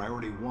 But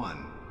priority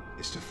one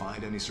is to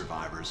find any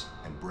survivors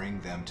and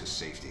bring them to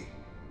safety.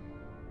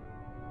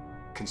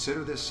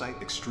 Consider this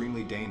site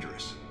extremely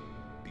dangerous.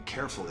 Be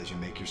careful as you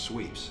make your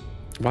sweeps.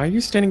 Why are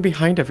you standing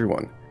behind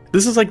everyone?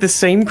 This is like the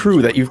same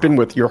crew that you've been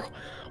with your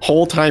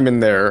whole time in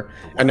there,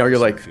 and now you're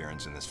like,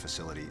 interference in this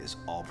facility is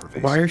all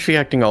pervasive. why is she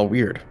acting all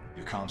weird?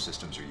 Your comm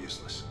systems are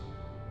useless.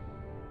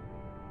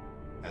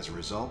 As a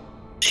result,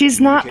 She's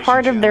not communication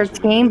part of their channels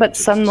will be team, limited but to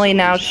the suddenly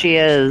now facilities she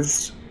and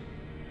is.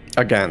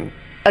 Again.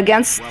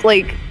 Against,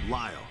 like,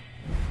 Lyle.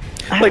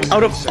 Like,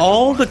 out of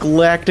all the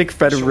Galactic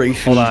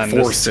Federation Hold on.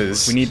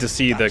 forces... We need to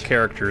see the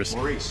characters.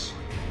 Maurice.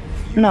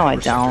 no, I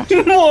don't.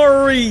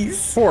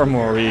 Maurice! Poor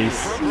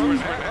Maurice.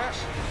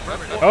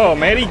 Oh,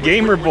 Maddie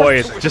Gamer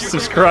Boy just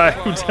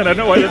subscribed, and I don't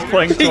know why that's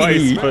playing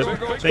twice,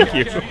 but thank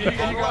you.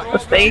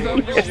 Thank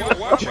you.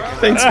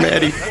 Thanks,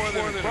 Maddie.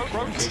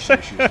 Communication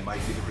issues might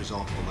be the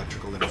result of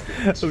electrical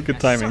interference. That was good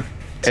timing.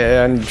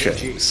 And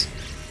James.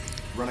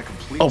 Run a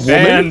complete A woman?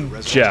 And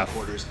residential Jeff.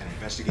 quarters and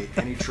investigate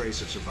any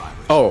trace of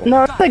survivors. Oh.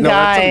 No, it's a No,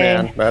 guy. that's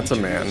a man. That's a Each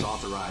of you man. is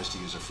authorized to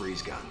use a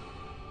freeze gun.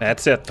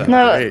 That's it, though.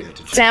 No, Right.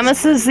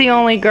 Samus is the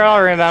only girl,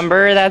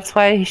 remember? That's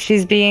why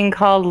she's being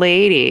called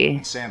Lady.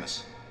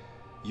 Samus,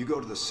 you go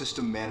to the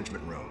system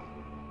management room.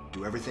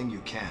 Do everything you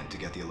can to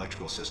get the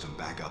electrical system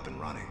back up and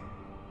running.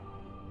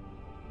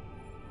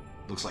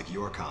 Looks like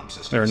your comm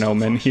system. There are is no still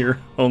men functional.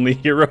 here, only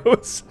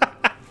heroes.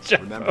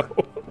 Remember,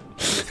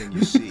 everything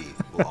you see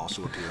will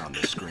also appear on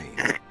this screen.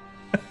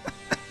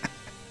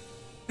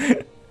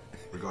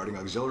 Regarding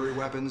auxiliary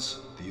weapons,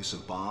 the use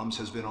of bombs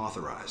has been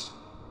authorized.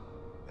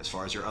 As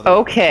far as your other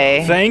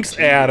Okay. Thanks,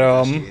 continue to Adam.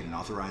 investigate and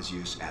authorize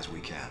use as we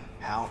can.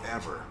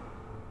 However,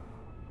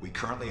 we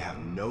currently have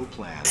no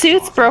plans.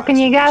 Suit's broken,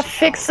 you gotta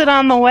fix it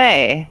on the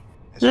way.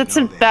 That's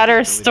a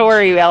better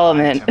story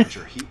element.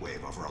 Temperature heat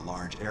wave over a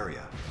large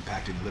area,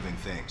 impacting living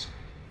things,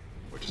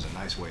 which is a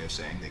nice way of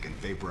saying they can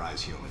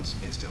vaporize humans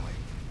instantly.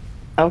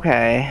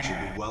 Okay. You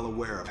should be well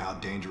aware of how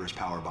dangerous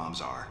power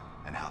bombs are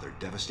and how their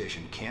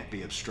devastation can't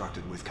be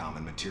obstructed with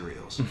common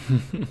materials.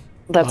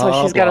 That's why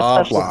Blah, she's got blah,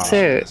 a special blah. The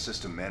suit.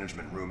 system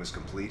management room is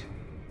complete.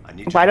 I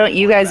need Why don't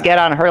you guys get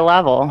on her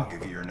level? I'll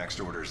give you your next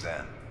orders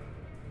then.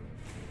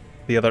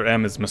 The other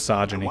M is I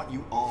misogyny. want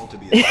you all to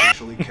be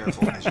especially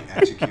careful as you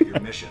execute your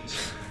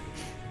missions.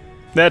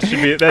 That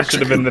should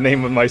have been the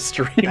name of my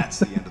stream. That's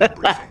the end of the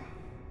briefing.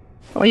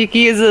 Well, you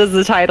can use it as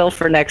the title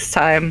for next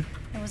time.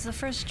 It was the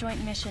first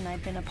joint mission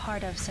I'd been a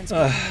part of since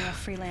becoming a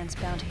freelance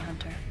bounty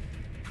hunter.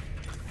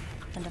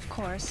 And of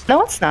course,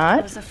 No, it's it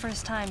not. was the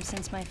first time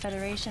since my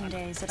Federation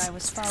days that I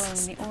was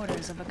following the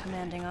orders of a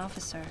commanding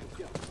officer.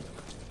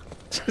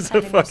 She's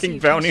a fucking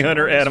bounty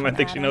hunter, Adam. I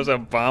think she knows how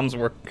bombs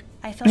work.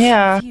 I felt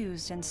Yeah.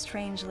 confused and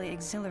strangely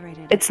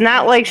exhilarated. It's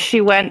not like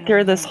she went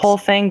through this whole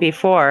thing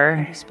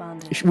before.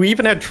 Responded. We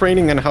even had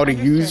training on how to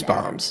use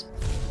bombs.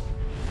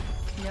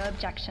 No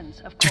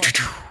objections, of course.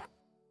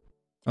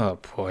 Oh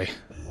boy.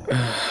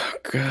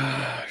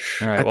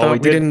 Gosh. All right, I well, thought we we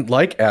did- didn't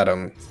like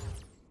Adam.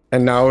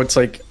 And now it's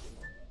like,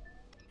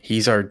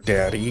 he's our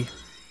daddy.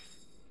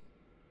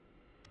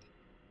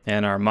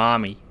 And our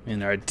mommy,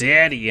 and our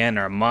daddy, and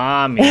our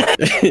mommy.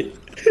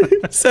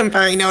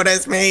 Senpai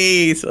noticed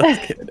me. So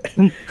that's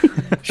good.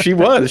 She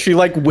was. She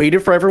like waited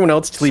for everyone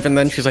else to leave, and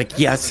then she's like,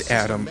 "Yes,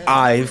 Adam,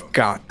 I've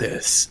got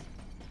this."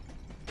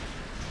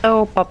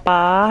 Oh,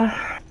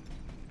 Papa.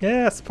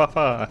 Yes,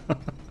 Papa.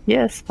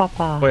 Yes,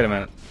 Papa. Wait a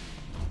minute.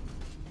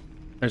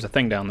 There's a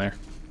thing down there.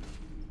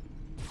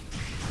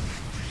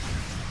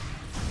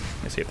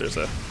 Let's see if there's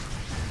a...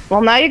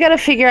 Well, now you gotta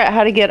figure out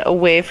how to get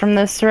away from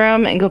this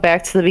room and go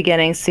back to the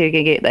beginning so you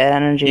can get that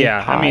energy.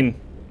 Yeah, pod. I mean,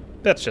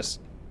 that's just...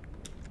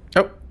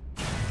 Oh.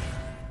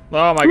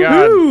 Oh my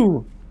god.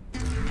 Woohoo!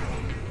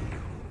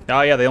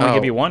 Oh yeah, they only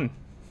give Oh. you one.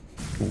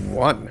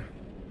 One.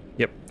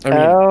 Yep. I mean,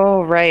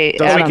 Oh, right.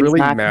 does it Adam's really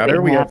not matter?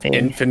 getting We have happy.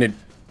 infinite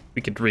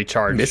We could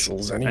recharge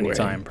missiles anyway.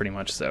 anytime, pretty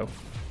much, so...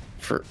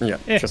 For yeah,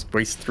 Eh. just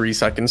waste 3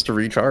 seconds to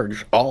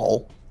recharge.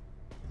 All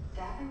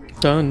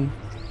done.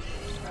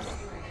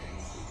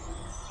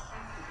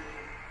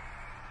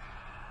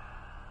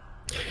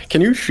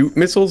 Can you shoot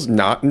missiles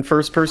not in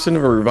first person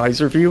or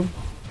visor view?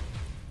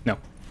 No.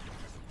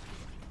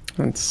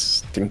 That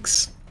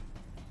stinks.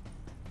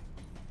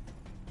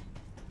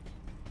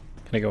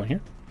 Can I go in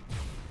here?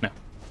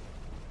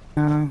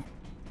 No.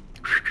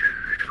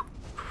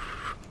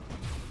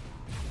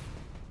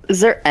 Is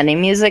there any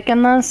music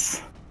in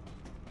this?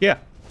 Yeah.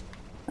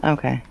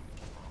 Okay.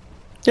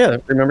 Yeah,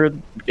 remember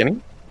the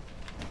beginning?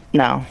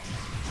 No.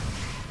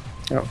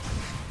 Oh.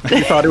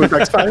 You thought it was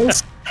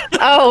X-Files?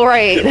 Oh,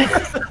 right.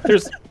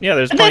 There's plenty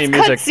That's of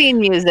music. cutscene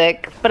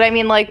music, but I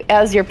mean, like,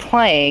 as you're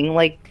playing,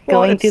 like,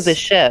 Well, going through the it's-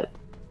 ship.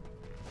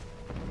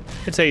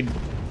 It's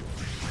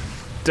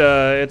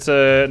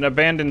an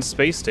abandoned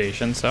space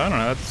station, so I don't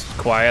know. It's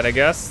quiet, I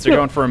guess. They're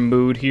going for a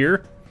mood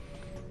here.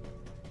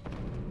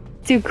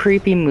 Do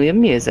creepy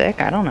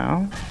music. I don't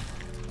know.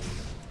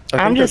 I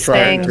I'm think just they're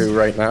trying saying- to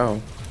right now.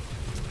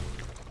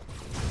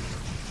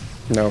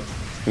 No.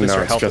 least No,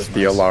 your it's health just is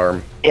the nice.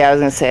 alarm. Yeah, I was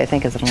gonna say, I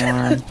think it's an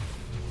alarm.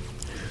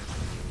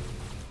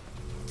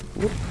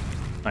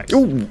 Nice.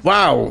 Ooh,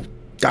 wow.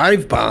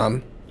 Dive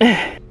bomb.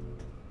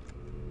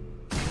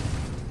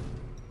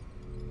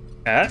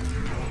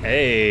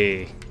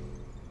 Hey.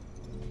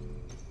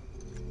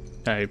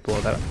 I blow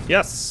that up.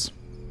 Yes.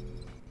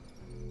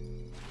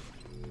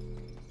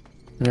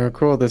 Oh,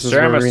 cool. This is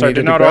where we Samus, needed I did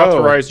to not go.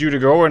 authorize you to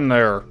go in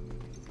there.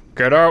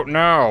 Get out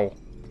now.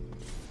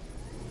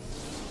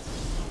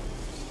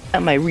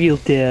 Not my real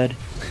dad.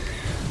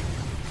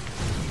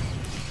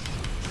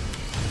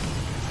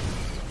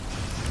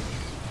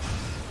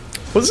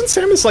 Wasn't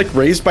Samus, like,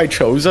 raised by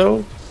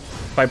Chozo?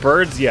 By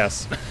birds,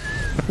 yes.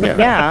 Yeah.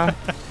 Yeah.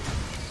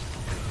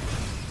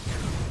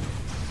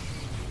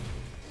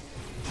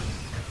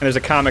 And there's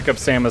a comic of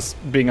Samus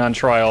being on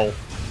trial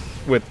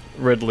with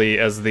Ridley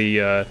as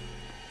the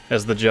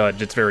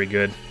judge. It's very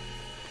good.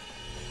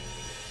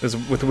 It's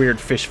with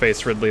weird fish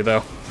face Ridley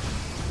though.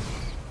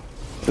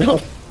 No.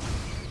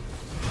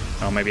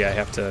 Oh, maybe I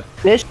have to.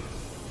 Fish.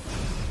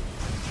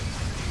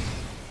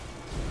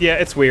 Yeah,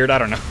 it's weird. I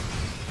don't know.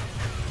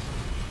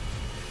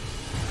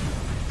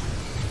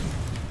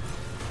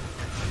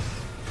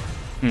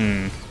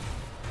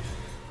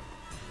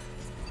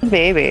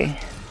 Baby.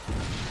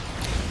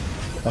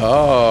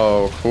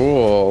 Oh,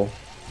 cool.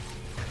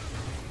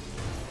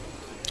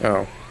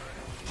 Oh.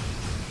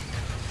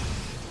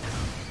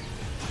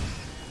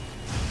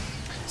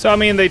 So I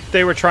mean,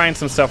 they were trying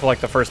some stuff like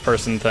the first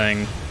person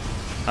thing.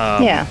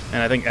 Yeah.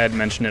 And I think Ed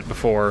mentioned it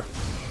before.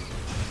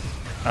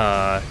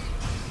 That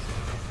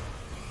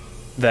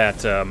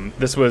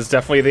this was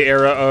definitely the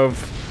era of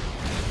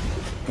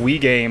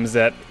Wii games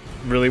that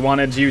really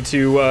wanted you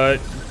to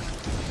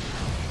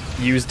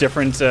use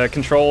different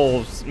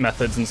control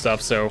methods and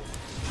stuff. So,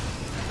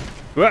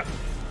 I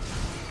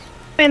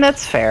mean,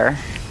 that's fair.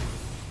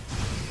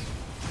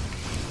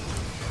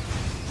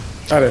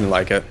 I didn't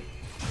like it.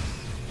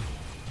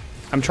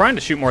 I'm trying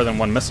to shoot more than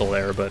one missile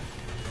there, but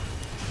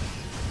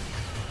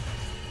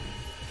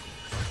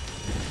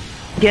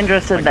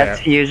Gendra said Like that's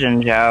that.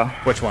 fusion, Joe.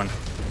 which one?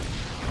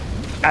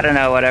 I don't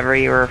know, whatever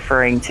you were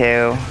referring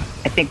to.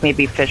 I think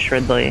maybe Fish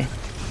Ridley.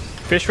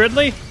 Fish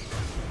Ridley?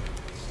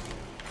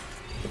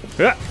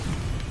 Ah!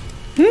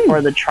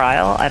 Or the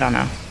trial? I don't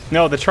know.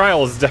 No, the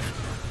trial is definitely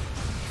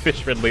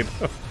Fish Ridley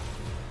though.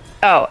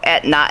 Oh,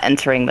 at not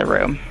entering the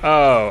room.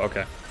 Oh,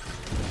 okay.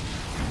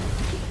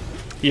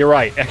 You're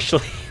right,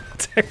 actually.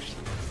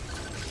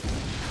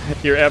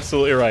 You're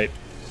absolutely right.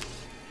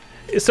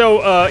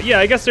 So, yeah,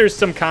 I guess there's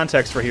some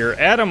context for here.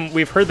 Adam,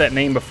 we've heard that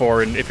name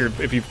before, and if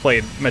you've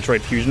played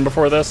Metroid Fusion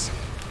before this,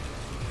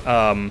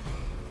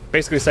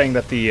 basically saying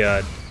that the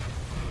I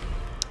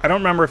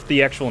don't remember if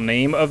the actual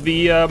name of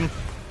the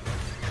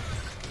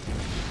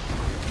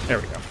there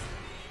we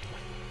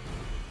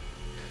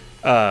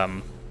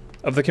go.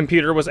 Of the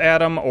computer was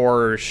Adam,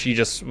 or she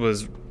just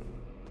was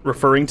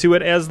referring to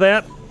it as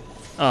that.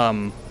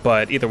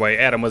 But either way,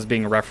 Adam was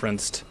being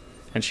referenced,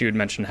 and she would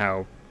mention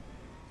how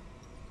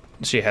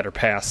she had her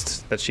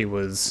past, that she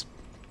was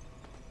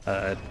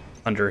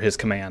under his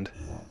command.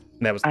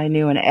 And that was I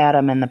knew an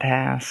Adam in the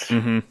past.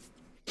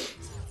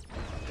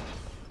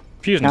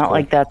 Fusion's Not cool.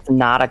 like that's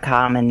not a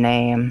common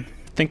name.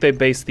 I think they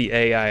based the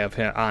AI of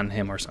him on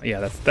him or something.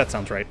 Yeah, that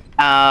sounds right.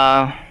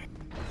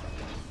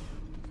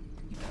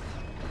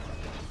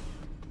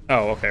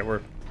 Oh, okay,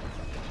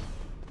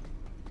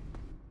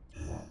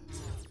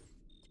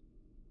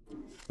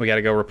 we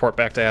gotta go report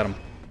back to Adam.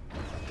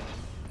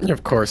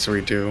 Of course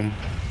we do.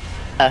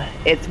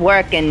 It's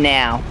working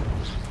now.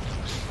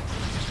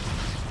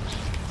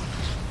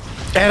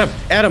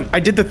 Adam, I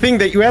did the thing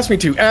that you asked me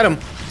to. Adam.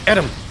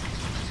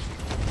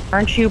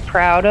 Aren't you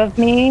proud of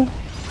me?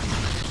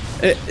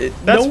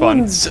 That's no fun.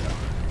 one's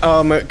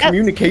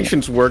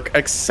communications work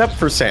except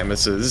for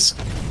Samus's,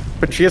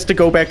 but she has to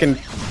go back and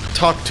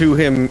talk to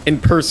him in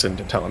person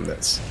to tell him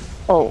this.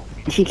 Oh,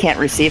 he can't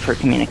receive her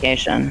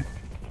communication.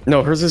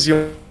 No, hers is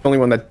the only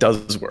one that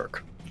does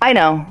work. I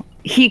know.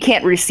 He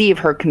can't receive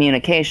her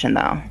communication,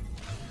 though.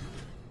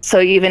 So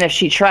even if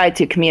she tried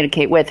to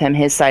communicate with him,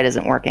 his side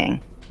isn't working.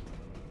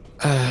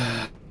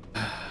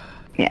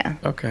 Yeah.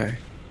 Okay.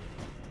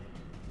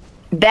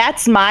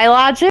 That's my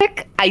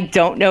logic. I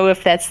don't know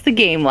if that's the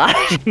game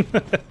logic.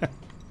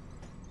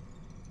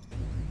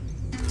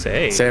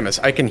 Say, Samus,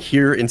 I can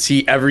hear and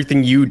see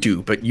everything you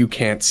do, but you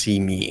can't see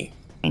me.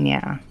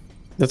 Yeah.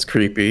 That's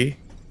creepy.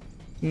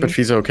 But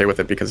she's okay with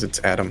it because it's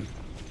Adam.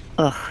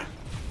 Ugh.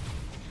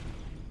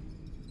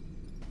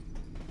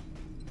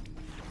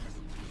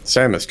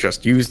 Samus,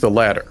 just use the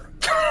ladder.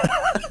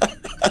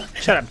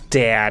 Shut up,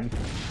 Dad.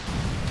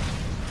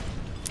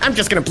 I'm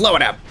just gonna blow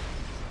it up.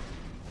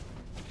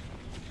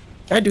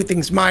 I do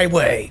things my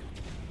way.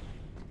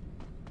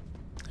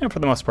 And for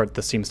the most part,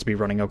 this seems to be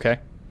running okay.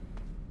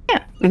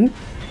 Yeah.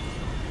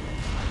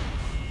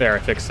 There, I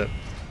fixed it.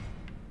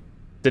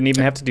 Didn't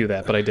even have to do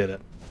that, but I did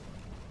it.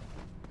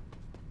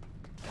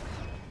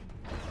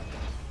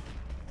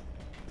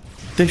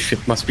 This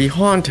ship must be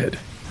haunted.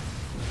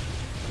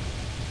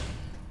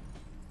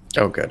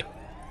 Oh, good.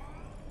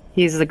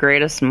 He's the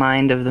greatest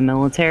mind of the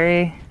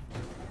military.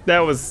 That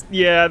was,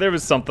 yeah, there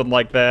was something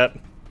like that.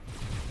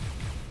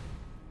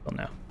 Well,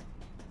 no.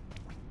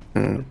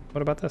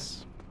 What about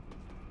this?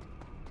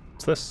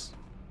 What's this?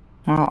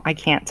 Well, I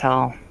can't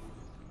tell.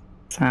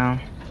 So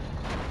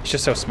He's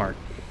just so smart.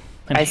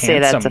 And I say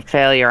that's a handsome.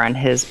 failure on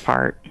his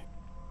part.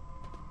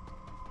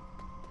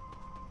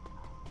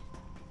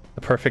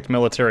 The perfect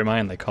military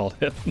mind, they called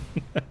it.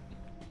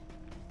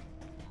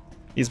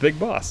 He's big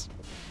boss.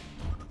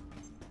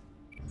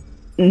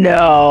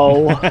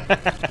 No.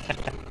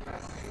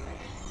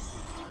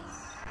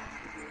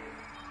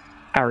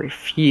 I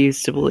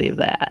refuse to believe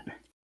that.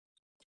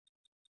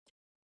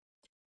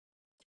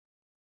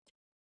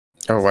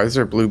 Oh, why is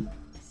there blue?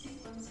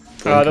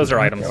 Those are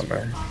items. down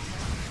there?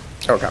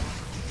 Okay.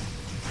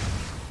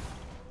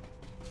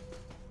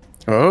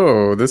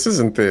 Oh, this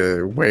isn't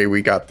the way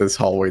we got this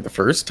hallway the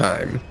first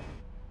time.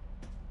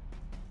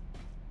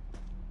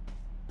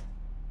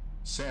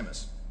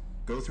 Samus,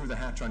 go through the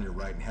hatch on your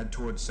right and head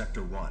towards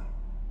Sector 1.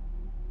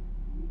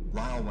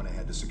 Lyle went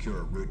ahead to secure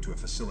a route to a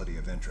facility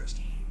of interest.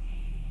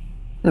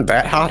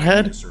 That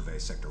hothead? Survey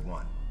Sector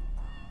 1.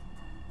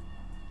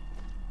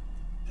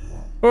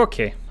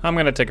 Okay, I'm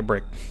gonna take a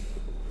break.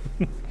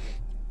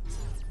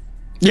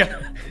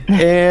 Yeah.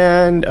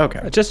 And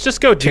okay.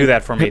 Just go do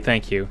that for me,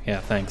 thank you.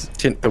 Yeah, thanks.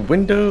 Tint the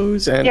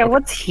windows and Yeah,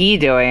 what's he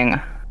doing?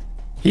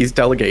 he's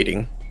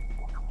delegating.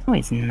 No,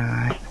 he's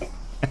not.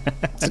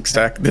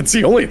 That's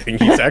the only thing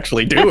he's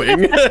actually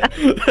doing.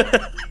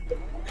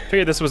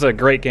 Figured this was a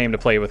great game to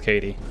play with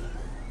Katie.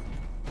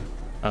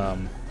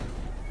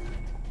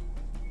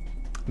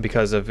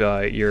 Because of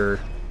your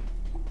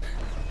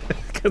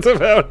because of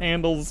how it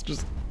handles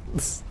just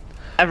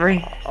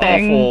Everything.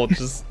 awful.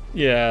 Just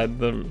yeah,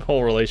 the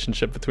whole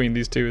relationship between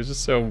these two is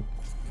just so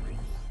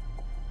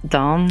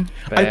Dumb.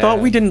 I thought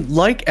we bad. didn't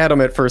like Adam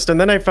at first,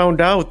 and then I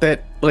found out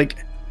that we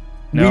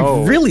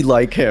really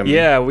like him.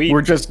 Yeah,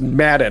 we're just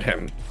mad at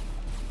him,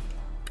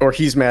 or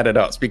he's mad at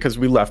us because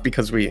we left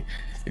because we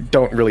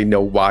don't really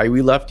know why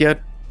we left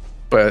yet.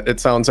 But it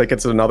sounds like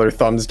it's another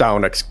thumbs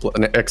down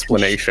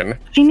explanation.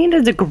 She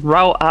needed to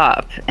grow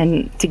up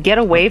and to get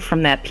away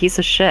from that piece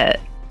of shit.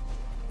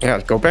 Yeah,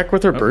 go back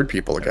with her bird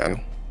people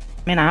again.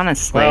 I mean,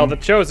 honestly. Well, the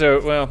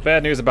Chozo. Well,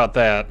 bad news about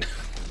that.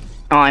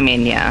 Oh, I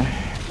mean, yeah.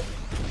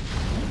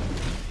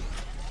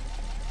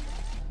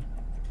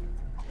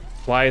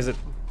 Why is it?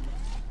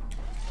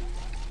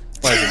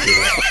 Why does it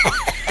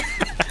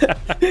do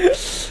that?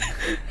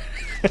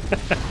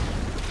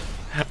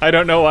 I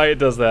don't know why it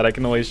does that. I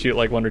can only shoot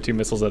like 1 or 2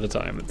 missiles at a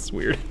time. It's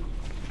weird.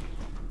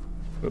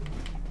 Oop.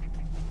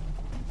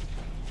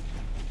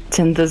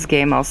 Didn't this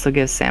game also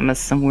give Samus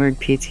some weird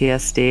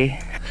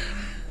PTSD?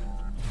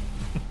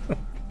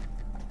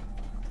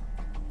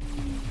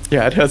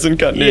 Yeah, it hasn't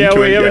gotten Yeah,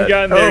 into we it haven't yet.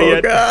 gotten there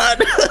yet.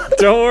 God.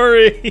 Don't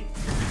worry.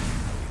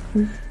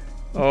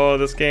 Oh,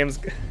 this game's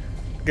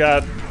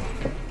got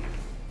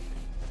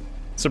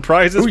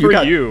surprises Ooh, for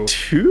got you.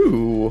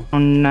 2 Oh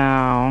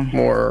no.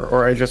 more,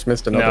 or I just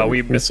missed another. No,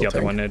 we missed the missile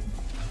other tank. one.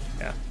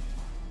 Yeah.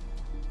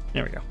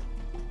 There we go.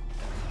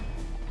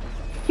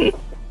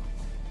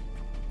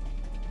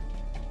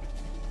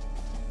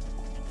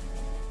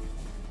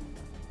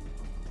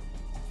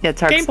 Yeah,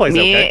 Tarks, Gameplay's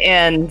okay.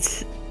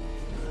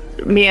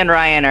 Me and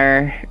Ryan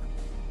are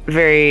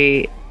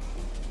very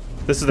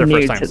This is their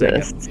new first time to seeing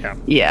this. it. Yeah.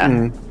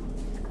 Yeah.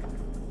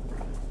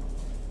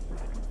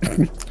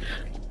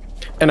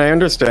 And I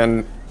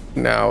understand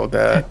now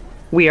that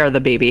We are the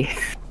baby.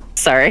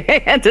 Sorry, I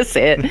had to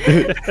say it.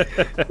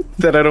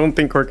 that I don't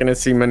think we're gonna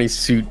see many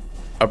suit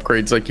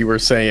upgrades like you were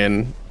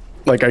saying.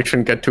 Like I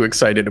shouldn't get too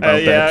excited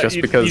about yeah, that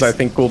just because I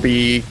think we'll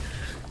be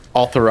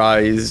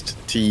authorized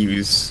to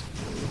use.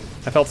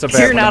 I felt so bad.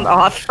 You're when not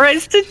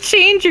authorized to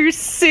change your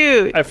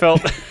suit. I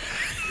felt.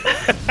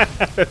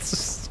 It's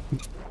just...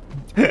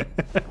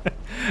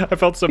 I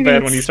felt so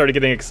bad when you started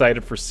getting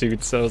excited for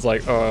suits. I was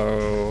like,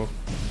 oh,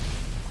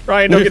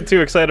 Ryan, don't get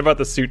too excited about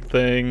the suit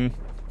thing.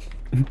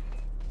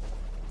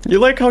 You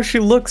like how she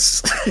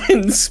looks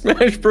in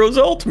Smash Bros.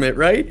 Ultimate,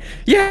 right?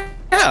 Yeah.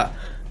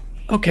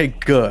 Okay,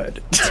 good.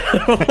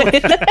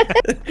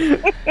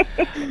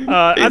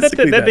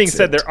 That being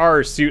said, there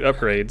are suit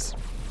upgrades.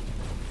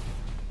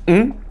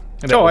 Hmm?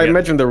 And Oh, I we'll get-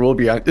 imagine there will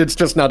be. It's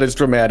just not as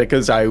dramatic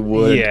as I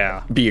would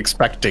Yeah. be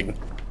expecting.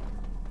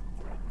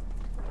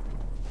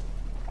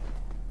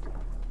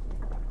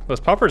 Those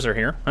poppers are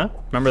here, huh?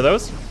 Remember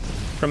those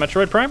from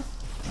Metroid Prime?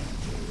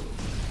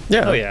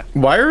 Yeah. Oh, yeah.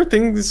 Why are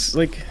things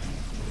like...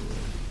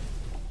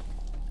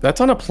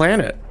 That's on a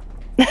planet.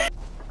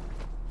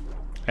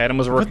 Adam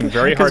was What working the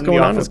very heck hard is in the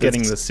going on office with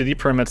getting this? the city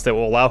permits that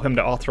will allow him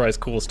to authorize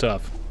cool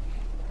stuff.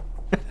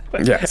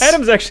 Yes.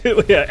 Adam's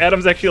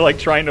actually like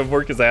trying to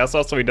work his ass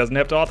off so he doesn't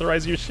have to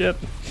authorize your shit.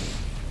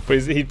 But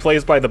he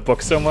plays by the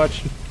book so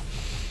much.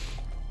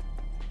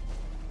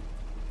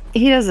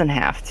 He doesn't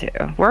have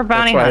to. We're a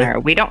bounty That's why- hunter.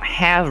 We don't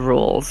have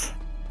rules.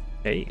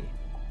 Hey.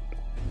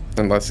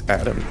 Unless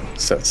Adam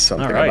says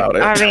something All right. about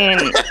it.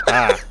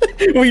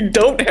 I mean, We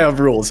don't have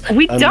rules.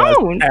 We unless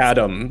don't.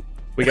 Adam.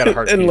 We got a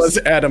heart Unless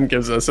piece. Adam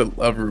gives us a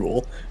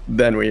rule,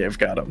 then we have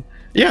got him.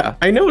 Yeah,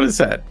 I noticed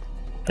that.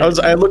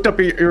 I looked up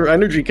your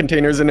energy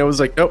containers and it was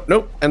like, nope,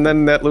 nope. And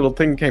then that little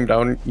thing came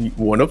down,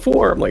 1 of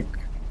 4. I'm like,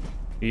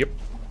 Yep.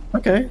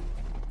 okay.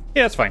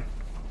 Yeah, it's fine.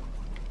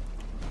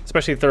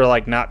 Especially if they're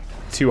like not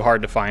too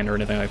hard to find or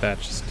anything like that.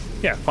 Just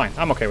yeah, fine.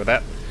 I'm okay with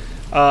that.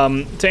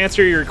 To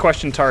answer your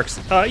question, Tarks,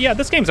 yeah,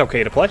 this game's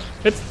okay to play.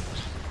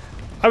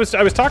 I was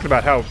talking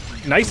about how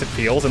nice it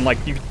feels and like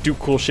you do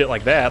cool shit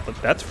like that.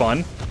 That's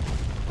fun.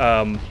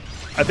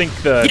 I think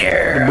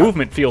the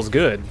movement feels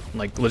good,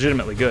 like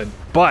legitimately good,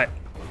 but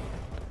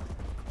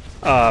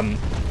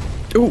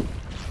Ooh.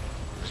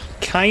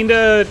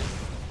 kinda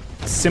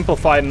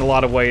simplified in a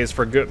lot of ways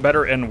for good,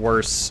 better and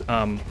worse.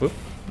 Whoop,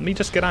 let me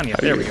just get on you.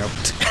 There we go.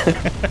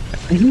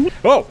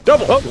 Oh,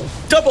 double! Oh,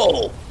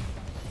 double!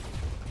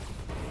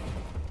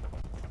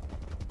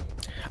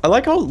 I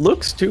like how it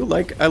looks too.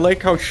 Like I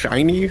like how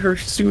shiny her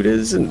suit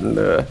is, and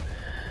the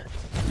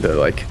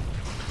like.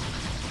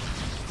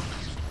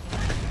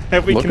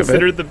 Have we look of it.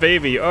 considered the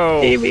baby?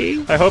 Oh,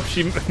 Baby. I hope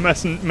she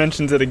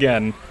mentions it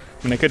again.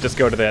 I mean, I could just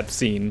go to that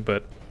scene,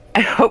 but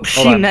I hope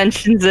Hold she on.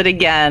 mentions it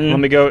again. let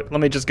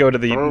me just go to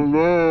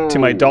to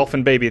my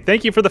dolphin baby.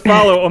 Thank you for the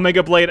follow,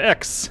 Omega Blade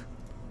X.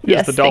 Here's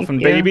Yes, the dolphin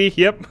thank you. baby.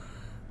 Yep,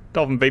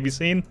 dolphin baby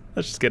scene.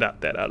 Let's just get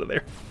that out of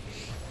there.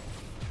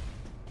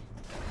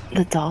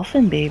 The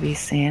dolphin baby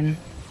scene.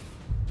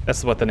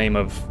 That's what the name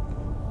of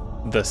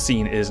the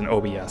scene is in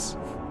OBS.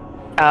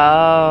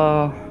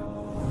 Oh.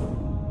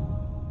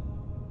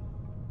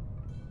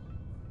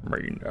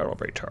 Marine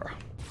elevator.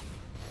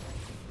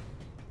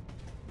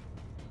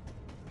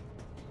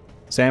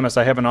 Samus,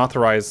 I haven't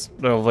authorized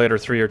elevator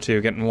 3 or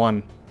 2, getting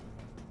 1.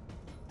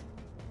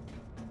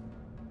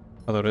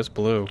 Although it is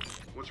blue.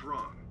 What's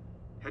wrong?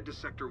 Head to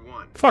Sector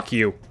 1. Fuck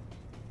you.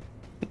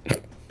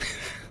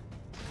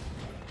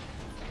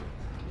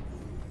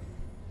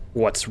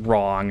 What's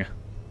wrong?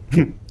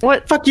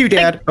 What? Fuck you,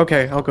 Dad.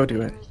 Okay, I'll go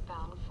do it.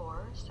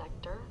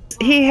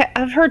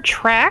 Have her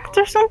tracked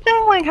or something?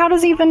 Like, how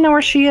does he even know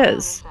where she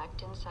is?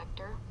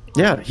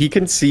 Yeah, he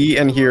can see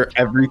and hear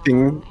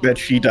everything that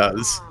she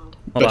does, Hold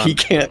but he on.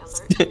 can't.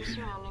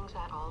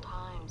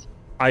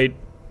 I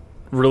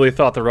really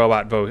thought the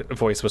robot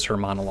voice was her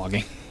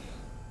monologuing.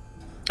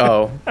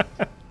 Oh,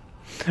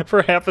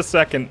 For half a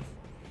second.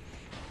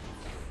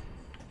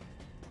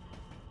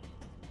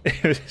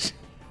 It was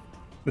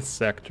the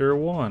Sector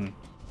 1.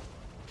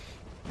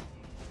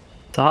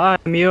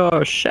 I'm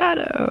your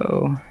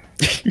shadow.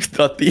 you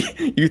thought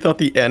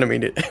the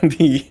animated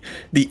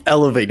the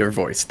elevator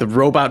voice, the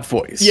robot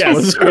voice, Yes,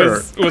 was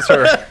her. was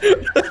her.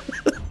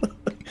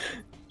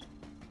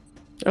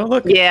 Oh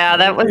look. Yeah,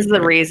 that was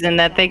the reason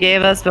that they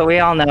gave us, but we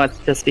all know it's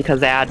just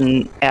because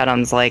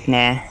Adam's like,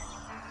 nah.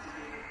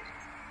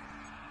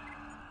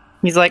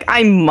 He's like,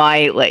 I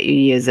might let you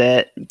use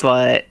it,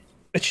 but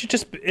It should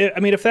just I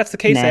mean, if that's the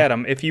case, Nah.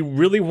 Adam, if you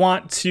really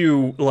want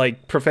to,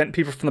 like, prevent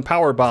people from the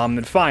power bomb,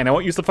 then fine, I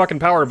won't use the fucking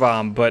power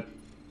bomb, but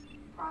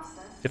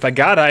if I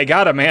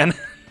gotta, man.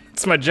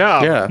 It's my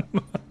job. Yeah.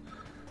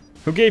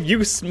 Who gave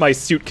you my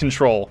suit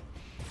control?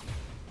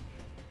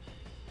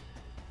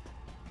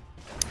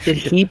 did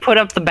he put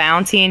up the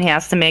bounty and he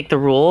has to make the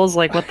rules?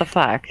 Like, what the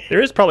fuck?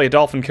 There is probably a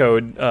dolphin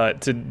code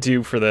to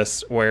do for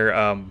this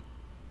where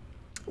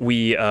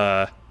we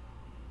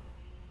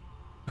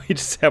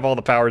just have all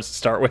the powers to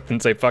start with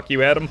and say fuck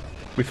you, Adam.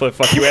 We play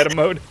fuck you, Adam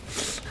mode.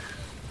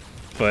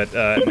 But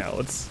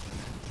no,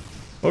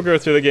 we'll go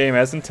through the game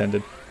as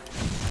intended.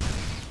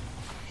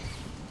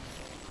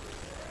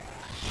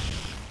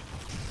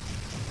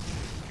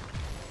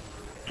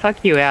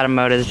 Fuck you, Adam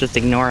mode is just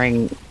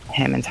ignoring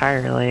him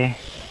entirely.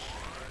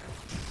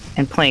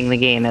 And playing the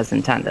game as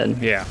intended.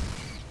 Yeah.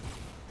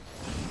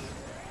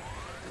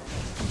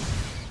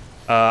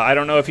 I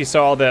don't know if you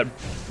saw all that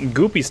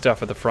goopy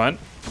stuff at the front.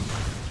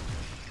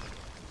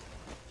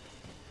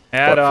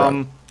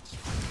 Adam.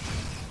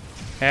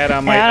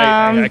 Adam,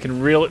 I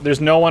can really.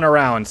 There's no one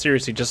around.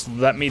 Seriously, just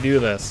let me do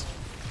this.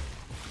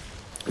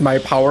 My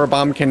power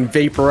bomb can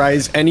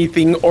vaporize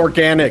anything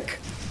organic.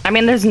 I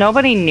mean, there's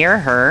nobody near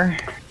her.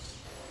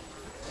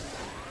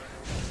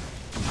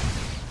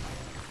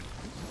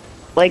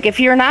 Like, if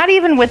you're not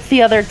even with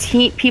the other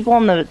people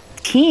on the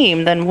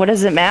team, then what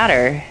does it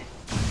matter?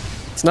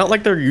 It's not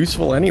like they're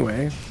useful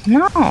anyway.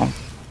 No.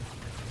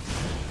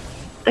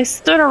 They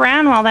stood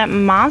around while that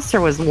monster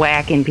was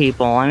whacking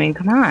people. I mean,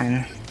 come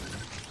on.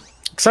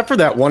 Except for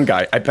that one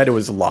guy. I bet it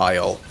was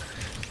Lyle.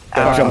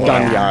 That jumped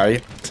on the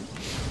eye.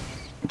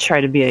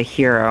 Try to be a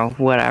hero,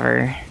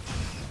 whatever.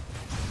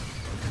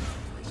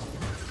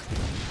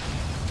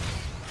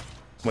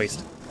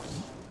 Waste.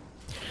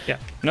 Yeah.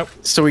 Nope.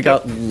 So we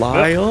got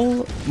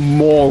Lyle,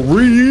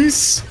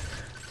 Maurice,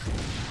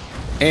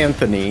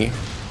 Anthony,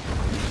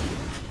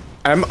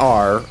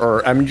 MR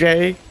or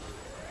MJ,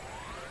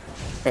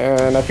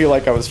 and I feel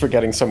like I was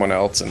forgetting someone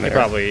else in there.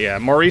 Probably, yeah.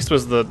 Maurice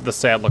was the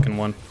sad-looking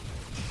one.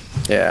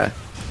 Yeah.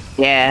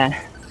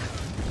 Yeah.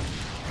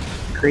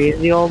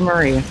 Crazy old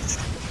Maurice.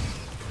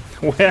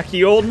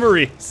 Wacky old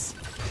Maurice.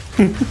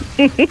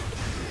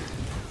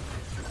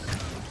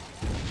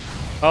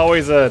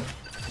 always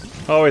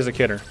a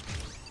kidder.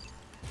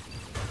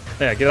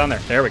 Yeah, get on there.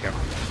 There we go.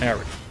 There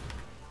we go.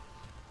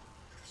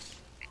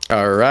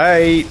 All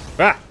right.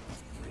 Ah!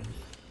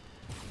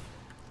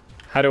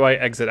 How do I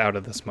exit out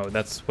of this mode?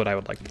 That's what I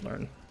would like to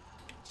learn.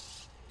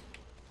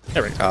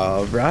 There we go.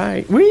 All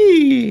right.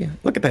 Whee!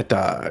 Look at that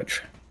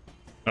dodge.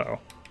 Uh-oh.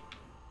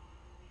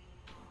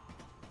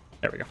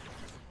 There we go.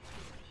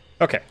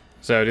 Okay,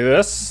 so do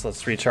this.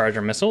 Let's recharge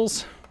our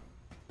missiles.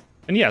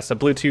 And yes, a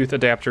Bluetooth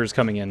adapter is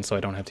coming in, so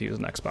I don't have to use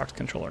an Xbox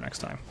controller next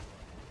time.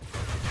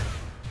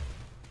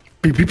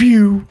 Pew pew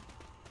pew.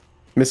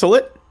 Missile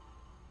it.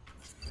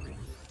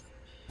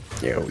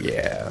 Oh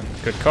yeah.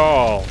 Good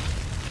call.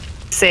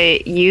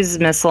 Say, use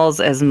missiles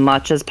as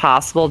much as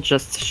possible.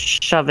 Just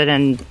shove it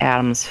in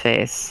Adam's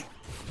face.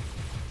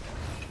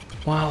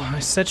 Well, I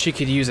said she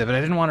could use it, but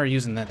I didn't want her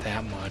using that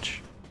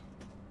much.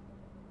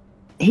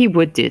 He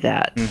would do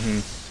that. Mm-hmm.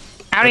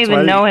 I don't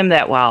even know him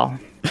that well.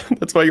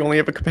 That's why you only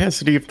have a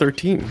capacity of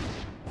 13.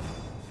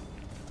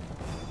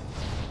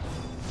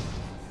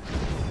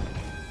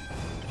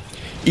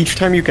 Each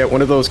time you get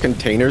one of those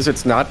containers,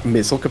 it's not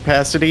missile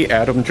capacity.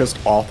 Adam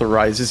just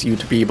authorizes you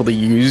to be able to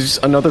use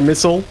another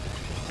missile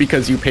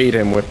because you paid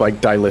him with, like,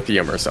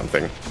 dilithium or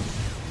something.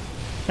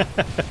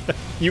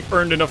 You've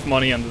earned enough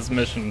money on this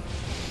mission.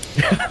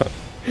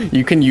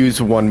 You can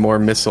use one more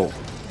missile.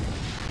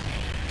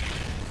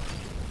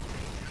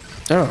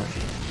 Oh.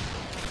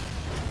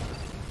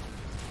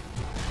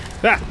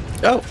 Ah!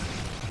 Oh.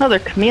 Oh, they're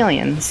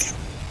chameleons.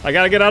 I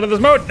gotta get out of this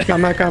mode!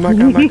 Come on,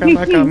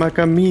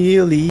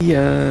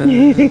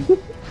 chameleon.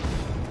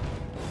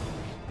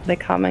 They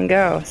come and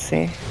go,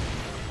 see?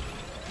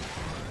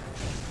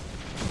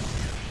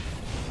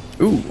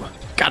 Ooh,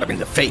 got him in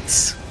the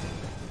face.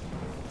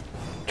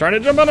 Trying to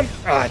jump on him!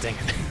 Ah, dang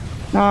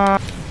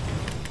it.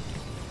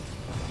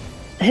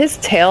 His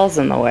tail's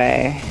in the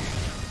way.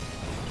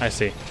 I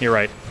see. You're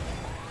right.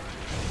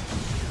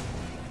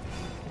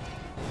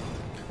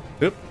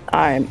 Oop.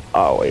 I'm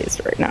always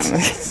right now.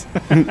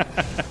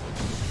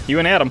 You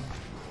and Adam.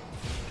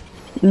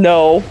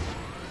 No.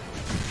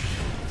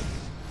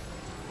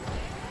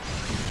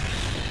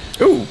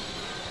 Ooh. I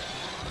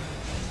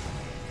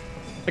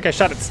think I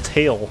shot its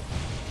tail.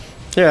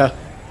 Yeah.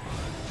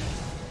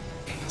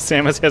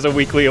 Samus has a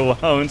weekly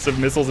allowance of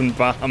missiles and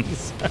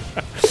bombs.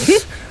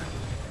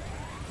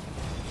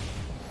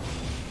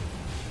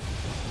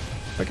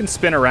 I can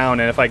spin around,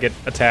 and if I get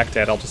attacked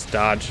at, I'll just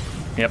dodge.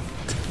 Yep.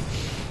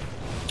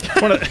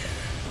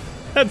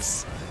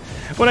 That's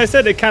when I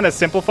said it kind of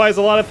simplifies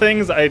a lot of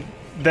things.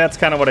 That's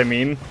kind of what I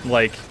mean.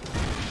 Like,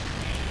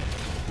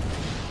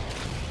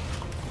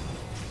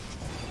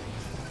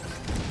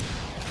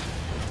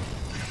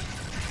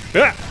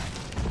 ah!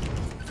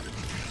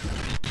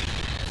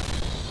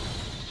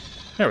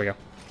 There we go.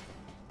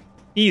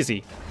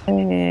 Easy.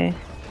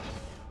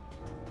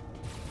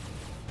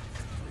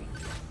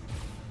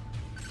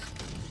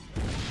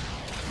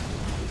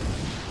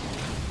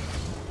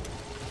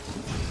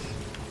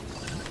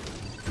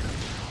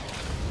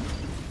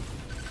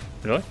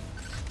 Really?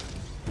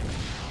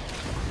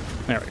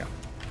 There we go.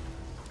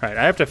 Alright,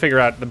 I have to figure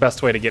out the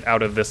best way to get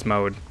out of this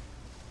mode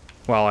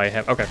while I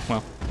have... Okay,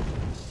 well.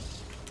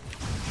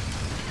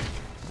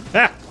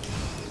 Ah!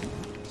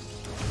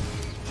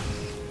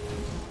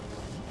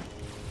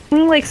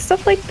 Like,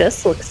 stuff like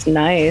this looks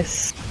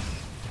nice.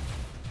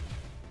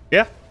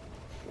 Yeah.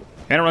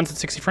 And it runs at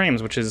 60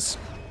 frames, which is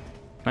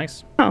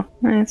nice. Oh,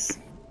 nice.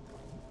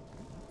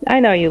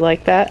 I know you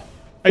like that.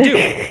 I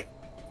do.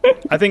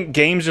 I think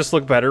games just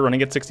look better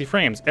running at 60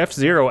 frames.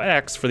 F-Zero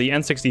X for the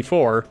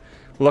N64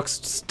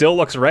 still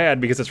looks rad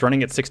because it's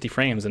running at 60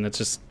 frames and it's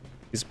just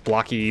these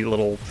blocky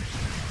little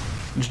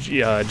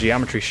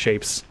geometry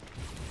shapes.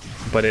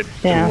 But it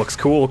looks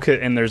cool,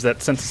 and there's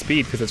that sense of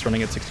speed because it's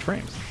running at 60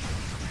 frames.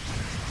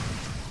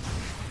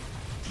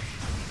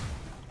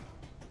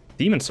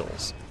 Demon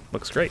Souls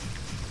looks great.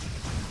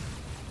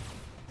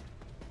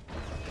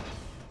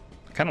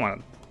 I kind of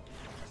want to...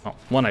 Well,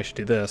 one, I should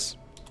do this.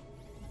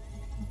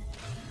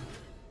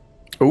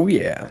 Oh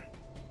yeah.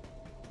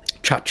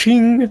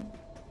 Cha-ching.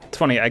 It's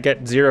funny, I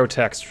get 0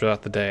 text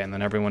throughout the day, and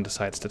then everyone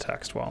decides to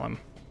text while I'm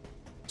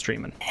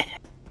streaming.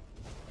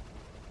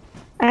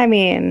 I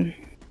mean,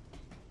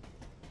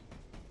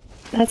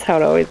 that's how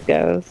it always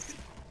goes.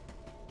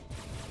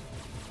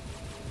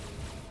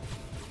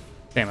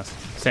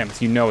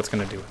 Samus, you know it's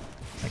gonna do it.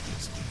 Like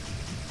this.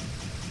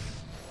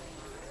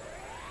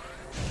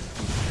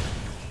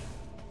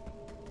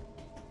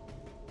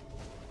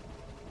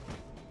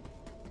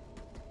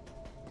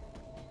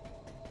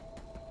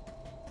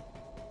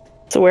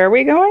 So where are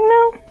we going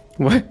now?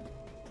 What?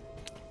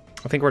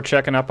 think we're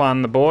checking up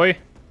on the boy.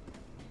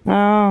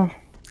 Oh.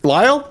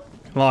 Lyle?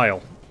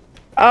 Lyle.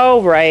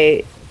 Oh,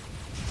 right.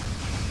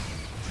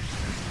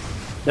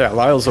 Yeah,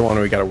 Lyle's the one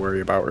we gotta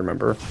worry about,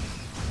 remember?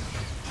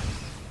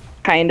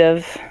 Kind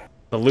of.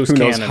 The loose Who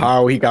cannon. knows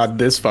how he got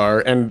this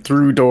far and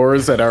through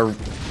doors that are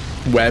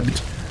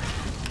webbed.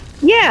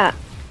 Yeah.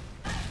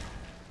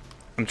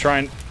 I'm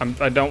trying.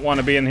 I don't want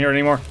to be in here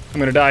anymore. I'm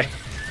gonna die.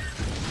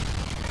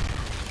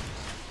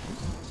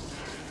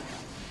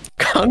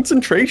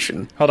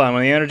 Concentration. Hold on.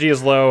 When the energy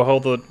is low,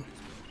 hold the...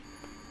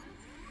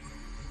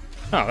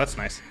 Oh, that's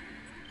nice.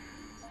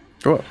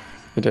 Oh,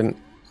 it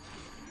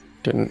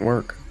didn't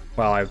work.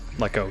 Well, I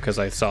let go because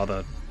I saw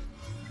the...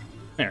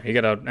 There, you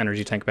got an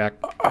energy tank back.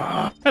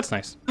 That's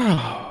nice.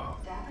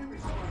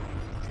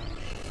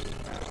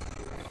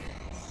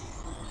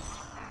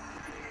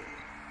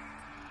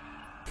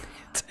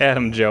 It's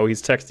Adam Joe.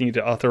 He's texting you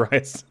to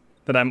authorize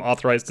that I'm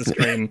authorized to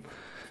stream.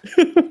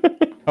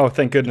 Oh,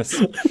 thank goodness.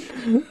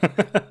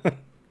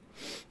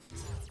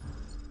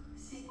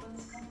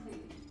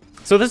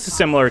 So this is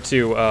similar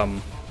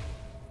to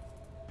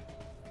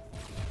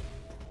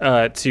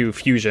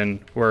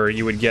Fusion, where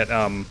you would get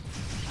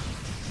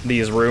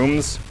these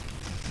rooms,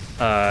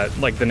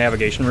 like the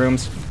navigation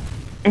rooms.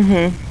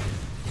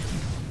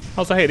 Mm-hmm.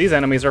 Also, hey, these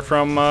enemies are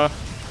from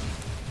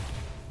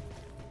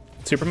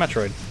Super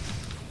Metroid.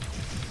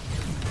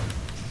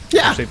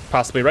 Yeah. Actually,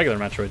 possibly regular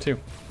Metroid too.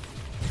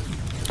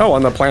 Oh,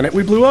 on the planet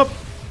we blew up?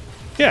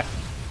 Yeah.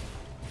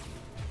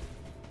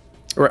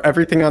 Or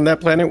everything on that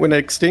planet went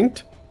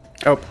extinct?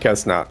 Oh,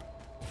 guess not.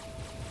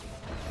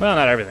 Well,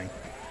 not everything.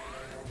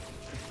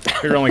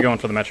 You're only going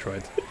for the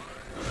Metroids.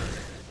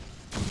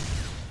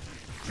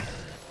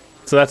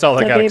 So that's all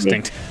that got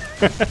extinct.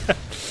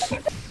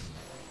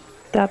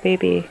 That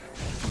baby.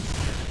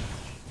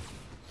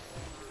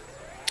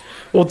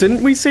 Well,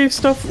 didn't we save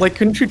stuff? Like,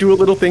 couldn't you do a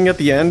little thing at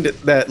the end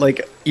that,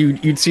 like,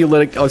 you'd see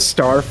like a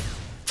star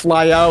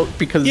fly out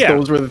because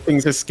those were the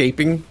things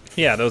escaping?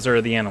 Yeah, those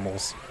are the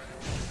animals.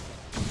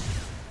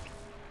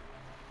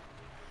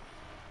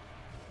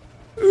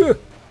 Ugh.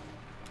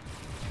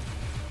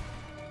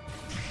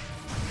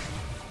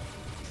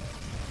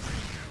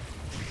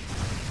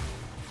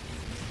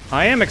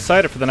 I am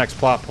excited for the next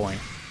plot point.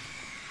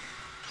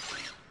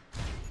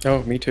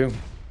 Oh, me too.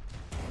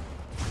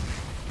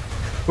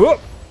 Whoop!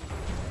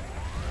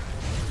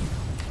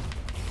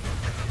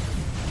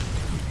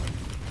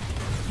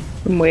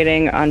 I'm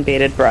waiting on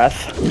bated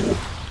breath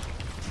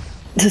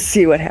to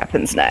see what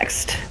happens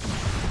next.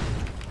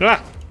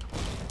 Ah!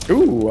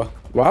 Ooh,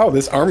 wow,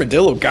 this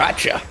armadillo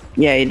gotcha.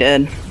 Yeah, he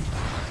did.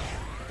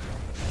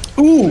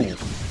 Ooh.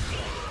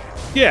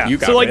 Yeah, You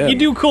got so like in. you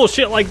do cool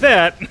shit like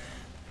that,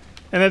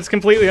 and it's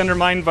completely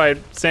undermined by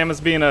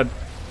Samus being a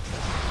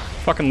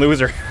fucking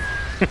loser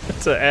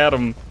to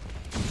Adam.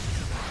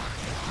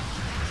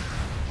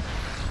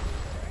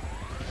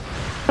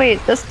 Wait,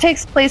 this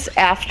takes place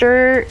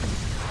after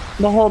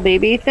the whole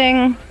baby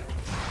thing?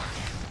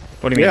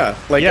 What do you mean? Yeah,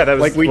 like, yeah, that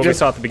was like we what just we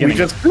saw at the beginning.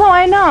 No,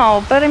 I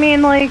know, but I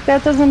mean, like,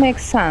 that doesn't make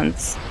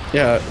sense.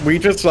 Yeah, we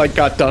just like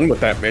got done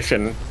with that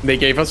mission. They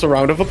gave us a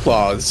round of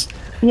applause.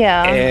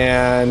 Yeah.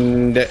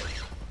 And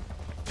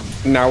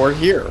now we're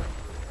here.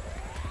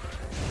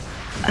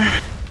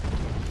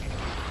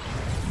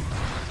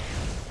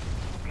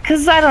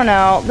 Because, I don't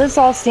know, this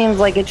all seems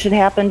like it should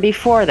happen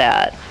before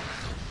that.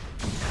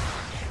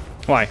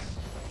 Why?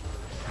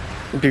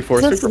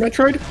 Before This- Super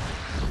Metroid?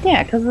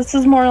 Yeah, because this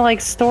is more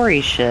like story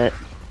shit.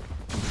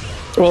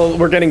 Well,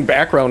 we're getting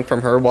background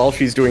from her while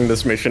she's doing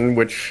this mission,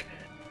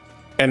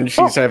 and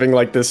she's having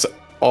like this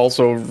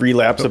also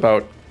relapse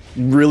about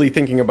really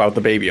thinking about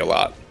the baby a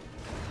lot.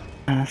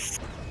 Yes.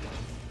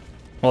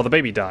 Well, the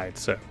baby died,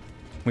 so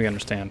we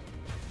understand.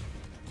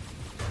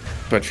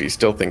 But she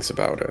still thinks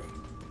about it.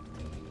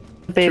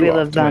 The baby Too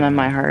lives often. on in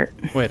my heart.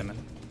 Wait a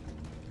minute.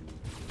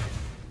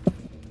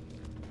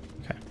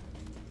 Okay.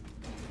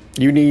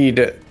 You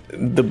need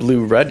the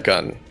blue-red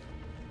gun.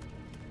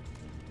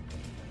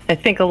 I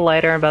think a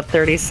lighter in about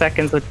 30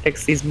 seconds would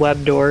fix these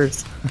web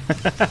doors.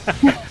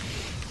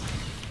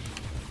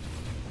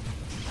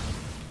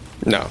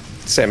 No,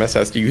 Samus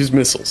has to use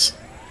missiles.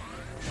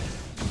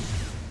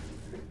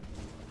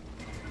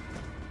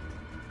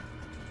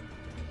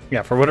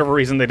 Yeah, for whatever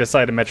reason, they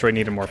decided Metroid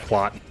needed more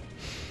plot.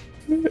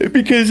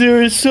 Because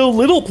there is so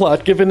little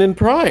plot given in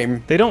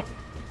Prime. They don't...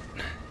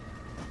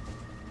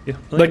 Yeah,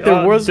 Like,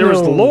 there was no-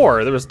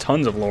 lore. There was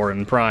tons of lore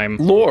in Prime.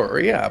 Lore,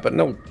 yeah, but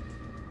no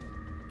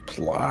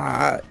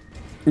plot.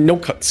 No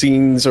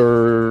cutscenes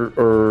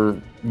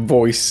or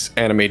voice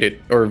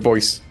animated or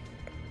voiced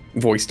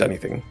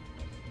anything.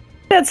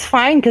 That's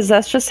fine, because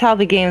that's just how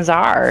the games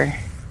are.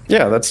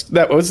 Yeah,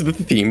 that was the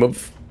theme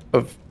of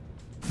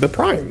the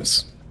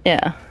Primes.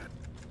 Yeah.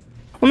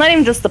 Well, not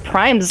even just the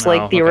primes, No, like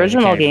the okay, you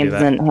original can't do games that.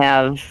 didn't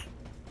have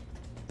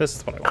This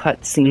is what I want. You can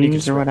cutscenes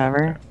just or roll.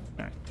 whatever.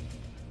 Alright.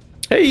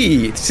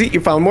 Hey, see,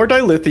 you found more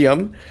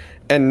dilithium,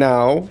 and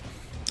now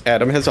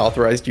Adam has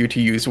authorized you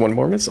to use one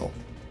more missile.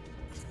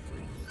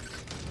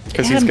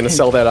 Because he's Adam going to can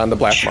sell that on the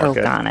black Choke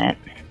market. on it.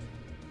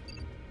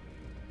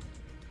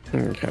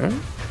 Okay.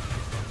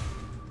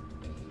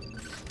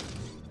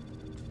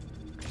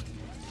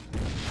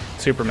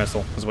 Super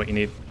missile is what you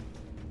need.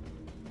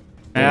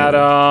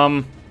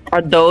 Adam.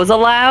 Are those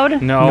allowed?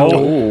 No.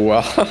 No.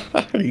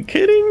 Are you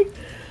kidding?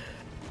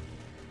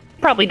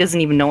 Probably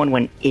doesn't even know when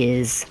one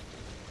is.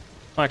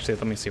 Well, actually,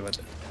 let me see what.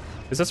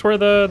 Is this where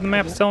the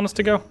map's telling us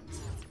to go?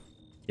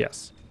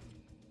 Yes.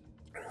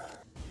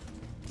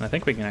 I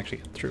think we can actually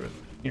get through it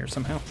here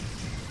somehow.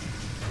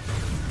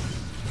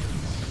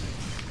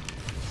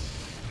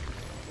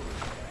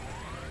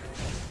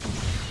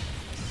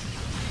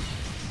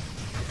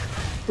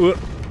 Ooh.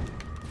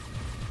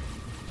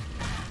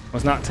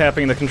 Was not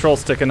tapping the control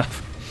stick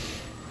enough.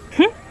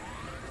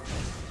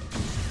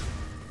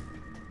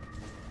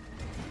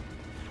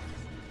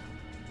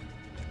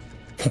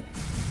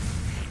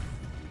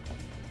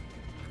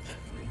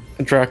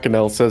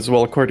 Drakenel says,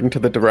 well, according to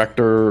the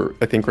director,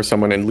 I think, or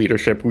someone in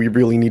leadership, we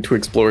really need to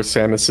explore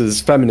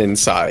Samus's feminine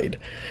side.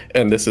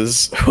 And this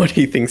is what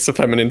he thinks the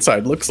feminine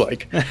side looks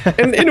like.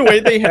 And in a way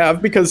they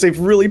have, because they've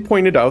really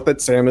pointed out that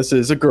Samus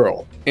is a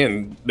girl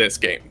in this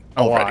game.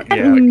 A lot, What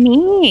yeah. do you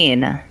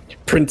mean?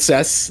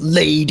 Princess,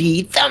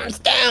 lady, thumbs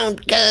down,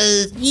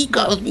 because he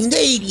calls me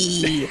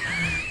lady.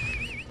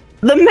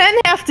 The men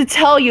have to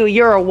tell you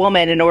you're a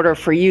woman in order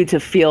for you to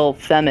feel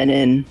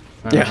feminine.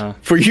 Yeah,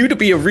 for you to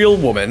be a real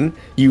woman,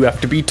 you have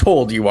to be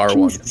told you are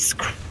one. Jesus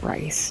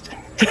Christ.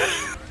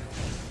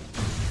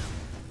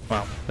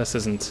 Wow, this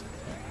isn't...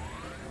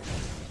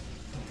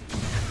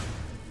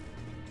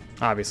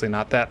 Obviously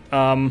not that.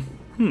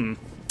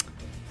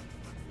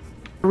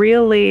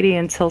 Real lady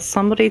until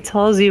somebody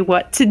tells you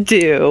what to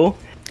do.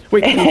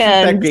 Wait, can you shoot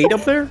that gate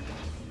up there?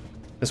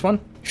 This one?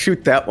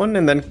 Shoot that one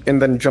and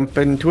then jump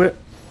into it?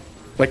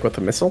 Like with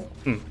a missile?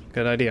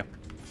 Good idea.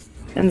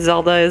 And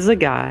Zelda is a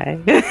guy.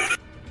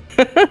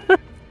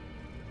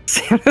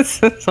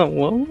 Samus is a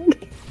woman?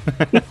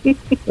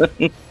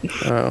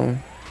 Oh.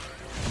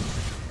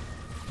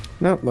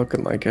 Not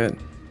looking like it.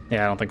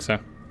 Yeah, I don't think so.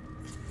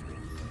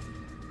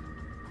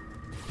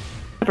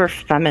 Never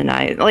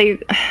feminized.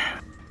 Like,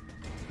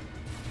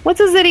 what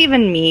does it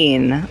even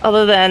mean?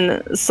 Other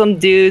than some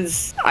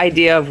dude's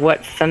idea of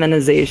what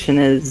feminization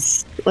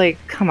is. Like,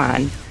 come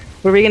on.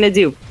 What are we gonna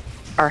do?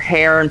 Our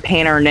hair and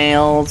paint our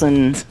nails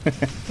and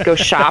go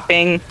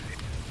shopping?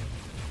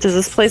 Does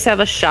this place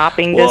have a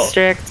shopping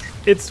district?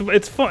 It's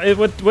fun.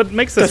 What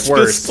makes this worse?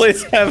 Does this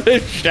place have a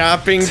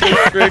shopping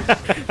district?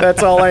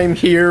 That's all I'm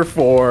here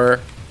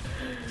for.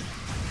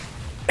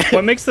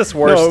 What makes this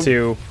worse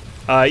too?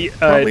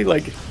 Probably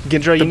like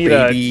Gindra,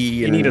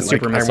 you need a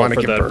super missile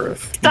for the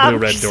birth. Stop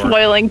blue-red door.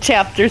 spoiling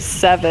chapter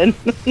 7.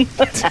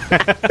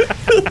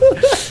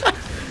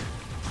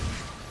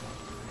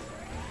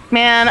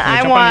 Man,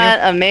 I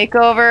want a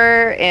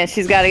makeover, and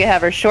she's got to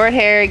have her short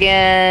hair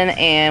again,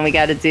 and we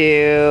got to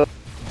do,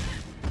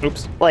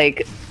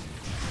 like,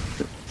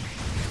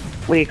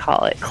 what do you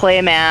call it? Clay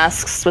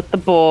masks with the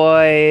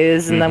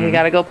boys, and then we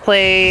got to go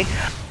play.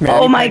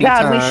 Oh my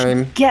God, we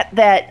should get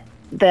that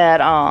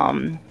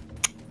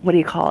what do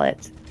you call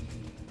it?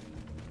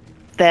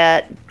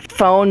 That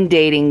phone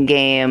dating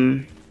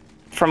game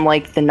from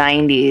like the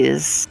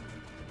 90s.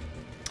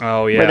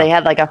 Oh yeah. Where they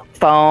had like a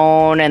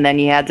phone and then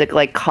you had to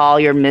like call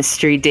your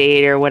mystery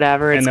date or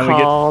whatever it's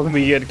called.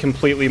 We get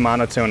completely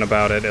monotone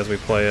about it as we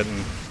play it.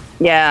 And...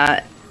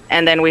 Yeah,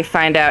 and then we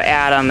find out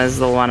Adam is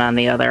the one on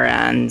the other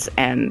end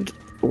and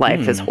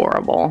life is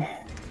horrible.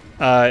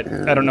 I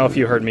don't know if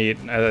you heard me.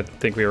 I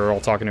think we were all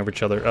talking over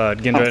each other.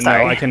 Gindra,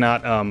 no, I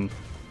cannot.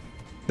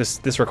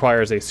 This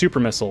requires a super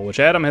missile, which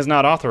Adam has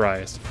not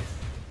authorized.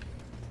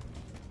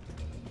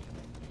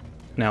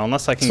 Now,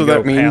 unless I can go So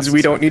that means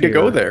we don't need to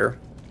go here. there.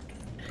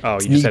 Oh,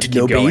 you just have to keep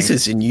know going.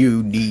 bases and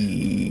you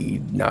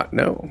need not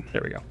know.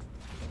 There we go.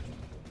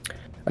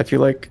 I feel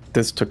like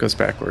this took us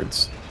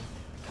backwards.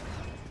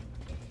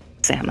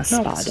 Samus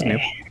Spa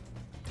Day.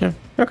 Yeah,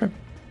 okay.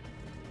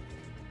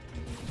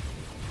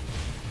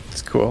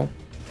 It's cool.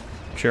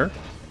 Sure.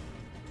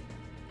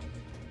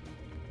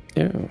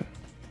 Yeah.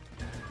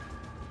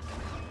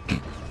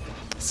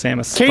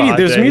 Samus Katie, Spa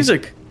there's Day.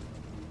 music.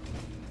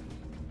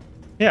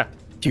 Yeah.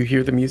 Do you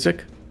hear the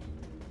music?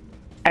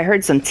 I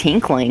heard some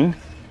tinkling.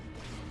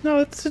 No,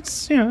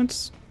 it's you know,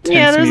 it's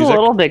Yeah, there's music. a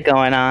little bit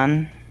going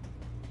on.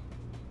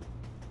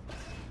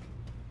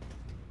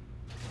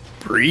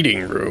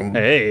 Breeding room.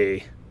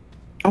 Hey.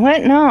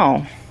 What?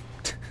 No.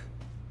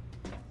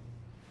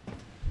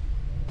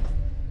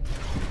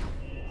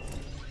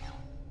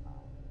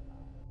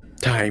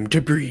 Time to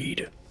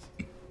breed.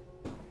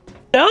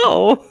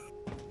 No.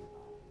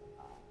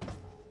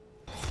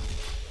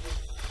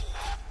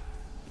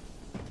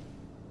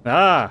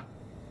 Ah.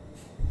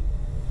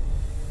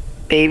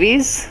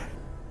 Babies?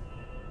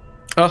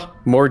 Oh,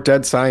 more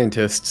dead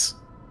scientists.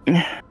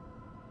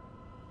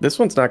 This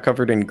one's not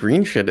covered in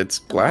green shit, it's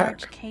The black.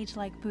 large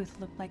cage-like booth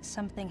looked like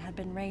something had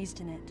been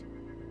raised in it.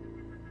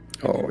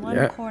 Oh, In one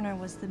yeah. corner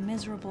was the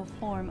miserable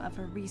form of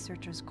a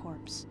researcher's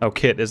corpse. Oh,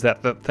 Kit, is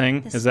that the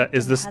thing? Is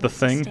this the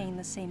thing? Sustained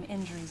the same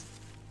injuries.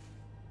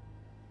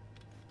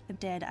 The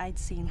dead I'd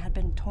seen had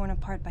been torn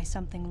apart by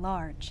something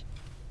large.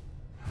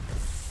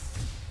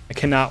 I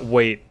cannot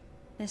wait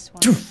This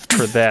one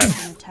for that,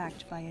 has been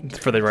attacked by a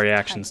for the different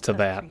reactions to type of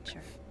that.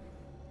 creature.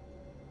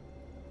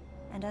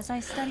 And as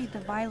I studied the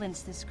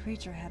violence this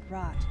creature had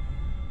wrought,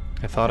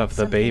 I thought of the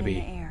something in baby.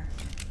 the air,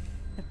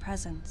 the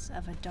presence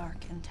of a dark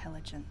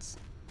intelligence.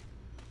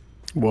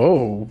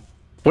 Whoa.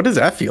 What does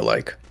that feel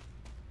like?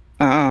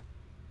 Yeah.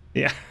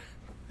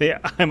 Yeah,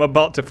 I'm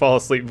about to fall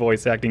asleep.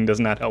 Voice acting does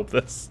not help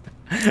this.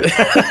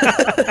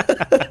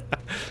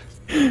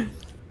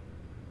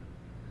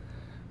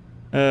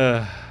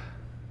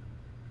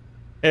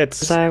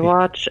 It's As I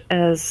watch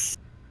as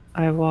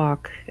I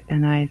walk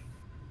and I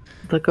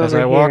look over as I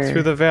here. walk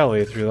through the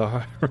valley through the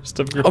harvest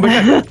of Oh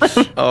my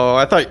god. Oh,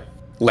 I thought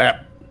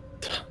lap.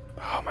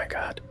 Oh my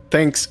god.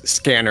 Thanks,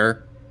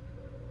 scanner.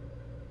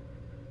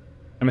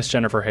 I miss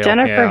Jennifer Hale.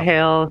 Jennifer yeah.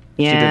 Hale,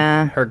 She did-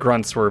 yeah. her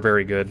grunts were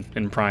very good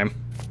in Prime.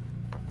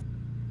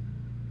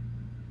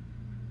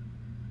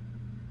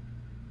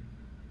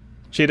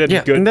 She did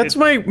Yeah, good. and that's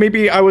why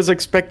maybe I was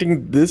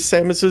expecting this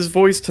Samus's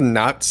voice to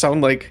not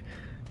sound like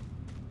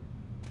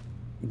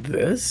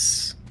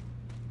this.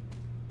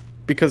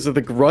 Because of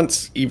the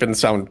grunts even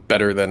sound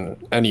better than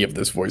any of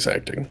this voice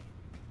acting.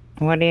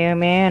 What do you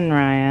mean,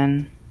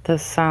 Ryan?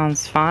 This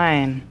sounds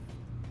fine.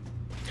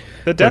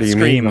 The death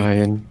scream.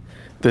 Ryan?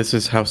 This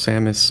is how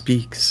Samus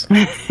speaks.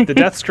 The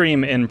death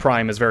scream in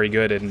Prime is very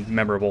good and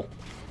memorable.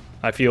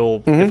 I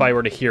feel if I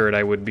were to hear it,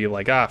 I would be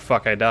like, ah,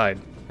 fuck, I died.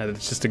 And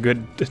it's just a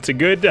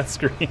good death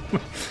scream.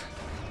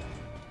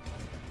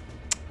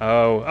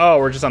 Oh,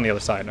 we're just on the other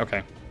side.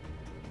 Okay.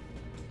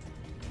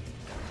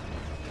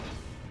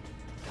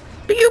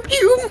 Pew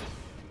pew.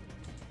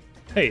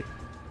 Hey,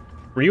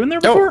 were you in there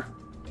before?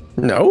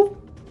 No?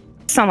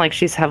 Sound like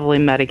she's heavily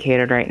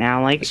medicated right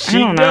now. Like, She I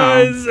don't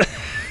know. does.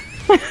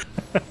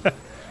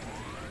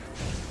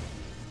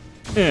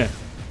 Yeah.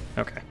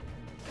 Okay.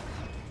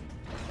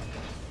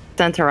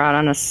 Sent her out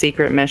on a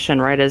secret mission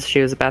right as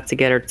she was about to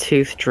get her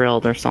tooth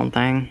drilled or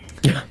something.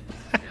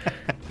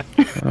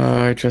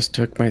 I just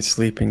took my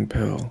sleeping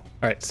pill. All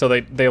right. So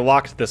they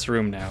locked this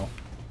room now.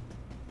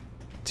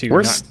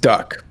 We're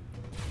stuck.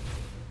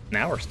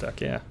 Now we're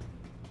stuck. Yeah.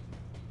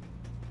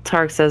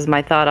 Tark says,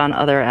 my thought on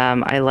Other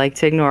M, I like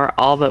to ignore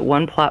all but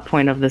one plot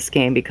point of this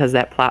game because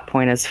that plot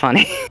point is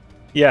funny.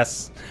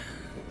 Yes.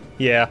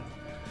 Yeah.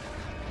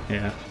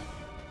 Yeah.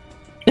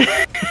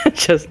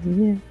 Just,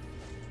 yeah.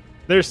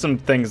 There's some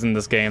things in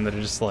this game that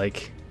are just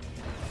like,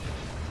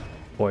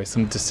 boy,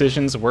 some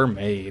decisions were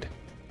made.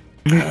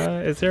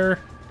 Is there,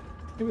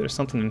 maybe there's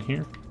something in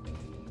here?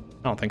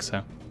 I don't think so.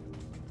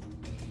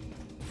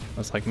 I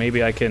was like,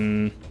 maybe I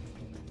can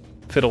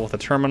fiddle with a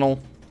terminal.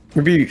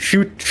 Maybe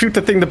shoot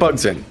the thing the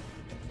bug's in.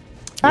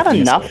 Not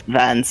enough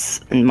vents,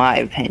 in my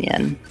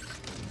opinion.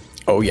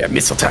 Oh yeah,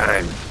 missile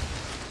time.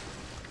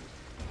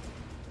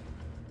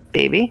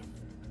 Baby?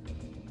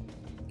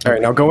 All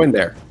right, now go in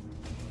there.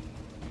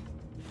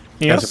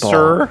 Yes, As a ball.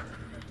 sir.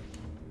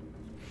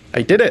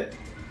 I did it.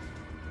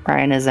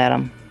 Ryan is at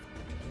him.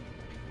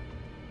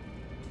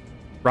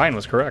 Ryan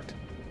was correct.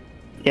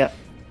 Yep.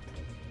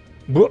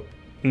 No.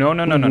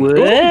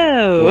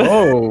 Whoa!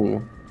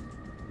 Whoa.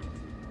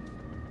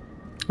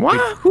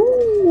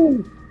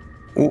 Wahoo!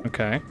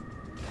 Okay.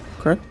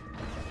 Okay.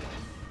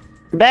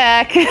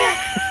 Back!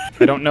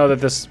 I don't know that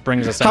this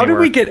brings us How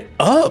anywhere. did we get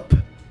up?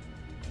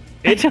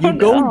 I don't You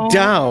go know.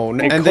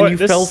 down, It and clo- then you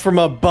this- fell from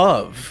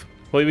above.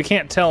 Well, we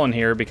can't tell in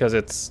here because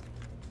it's...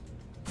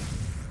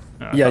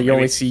 Yeah, you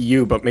only maybe- see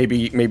you, but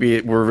maybe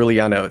we're really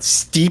on a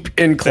steep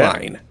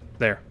incline.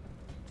 There.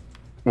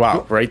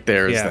 Wow, right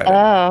there is Yeah. that.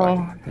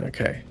 Oh.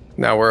 Okay,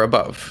 now we're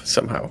above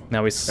somehow.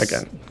 Now we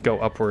Again. go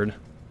upward.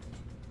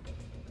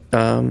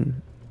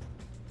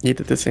 You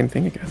did the same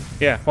thing again.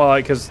 Yeah, well,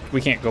 because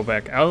we can't go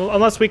back.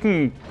 Unless we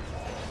can...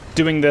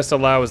 Doing this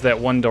allows that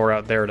one door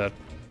out there to...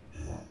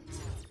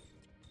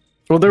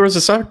 Well, there was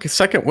a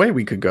second way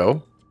we could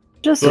go.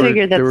 Just There-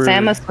 figured that there were-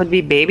 Samus would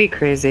be baby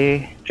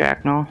crazy,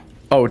 Jacknal.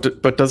 Oh,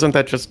 but doesn't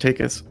that just take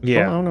us?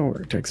 Yeah. Well, I don't know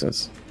where it takes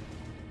us.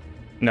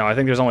 No, I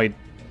think there's only...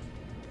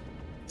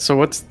 So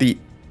what's the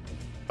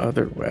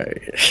other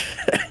way?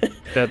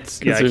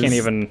 That's... Yeah, I there's- can't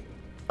even...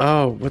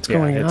 Oh, what's Yeah,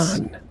 going it's-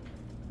 on?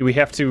 We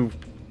have to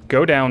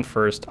go down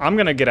first. I'm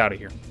going to get out of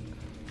here.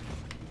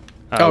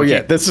 Oh we yeah,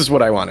 can't- this is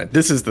what I wanted.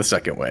 This is the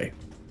second way.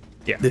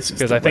 Yeah, this is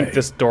because the I think way.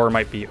 this door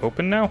might be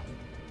open now.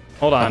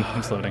 Hold on,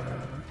 it's loading.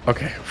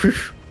 Okay. Whew.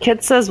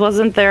 Kid says,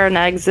 wasn't there an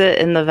exit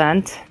in the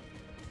vent?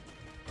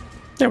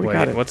 Yeah, we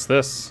got Wait, it. what's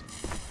this?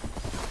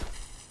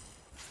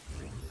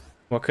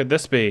 What could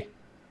this be?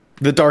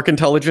 The dark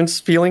intelligence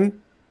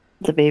feeling?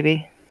 The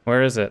baby.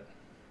 Where is it?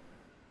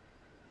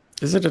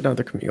 Is it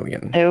another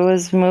chameleon? It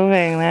was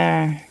moving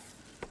there.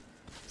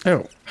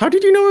 Oh, how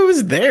did you know it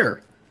was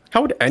there?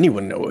 How would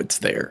anyone know it's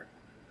there?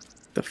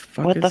 The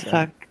fuck What is the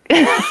that?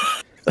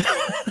 fuck?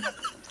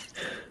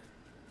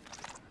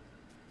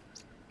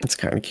 It's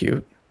kind of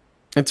cute.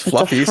 It's It's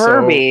fluffy. a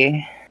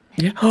Furby.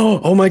 So... Yeah.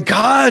 Oh my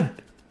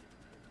god!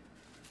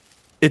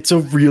 It's a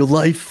real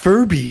life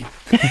Furby.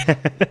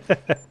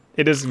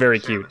 It is very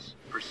cute.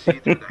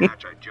 Proceed through the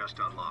hatch I just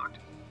unlocked.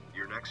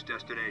 Your next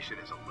destination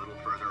is a little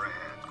further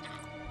ahead.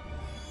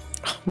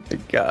 Oh my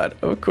god,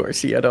 of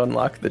course he had to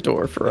unlock the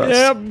door for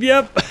us.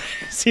 Yep.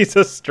 He's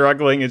just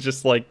struggling. It's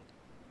just like,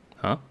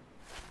 huh?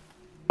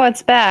 Oh,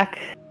 it's back.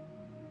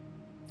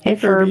 Hey,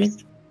 Furby.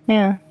 Furbs.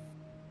 Yeah.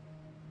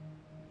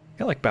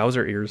 Got like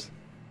Bowser ears.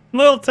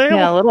 Little tail.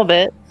 Yeah, a little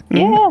bit.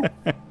 Yeah.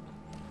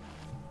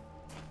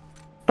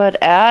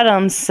 But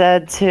Adam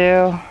said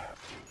to.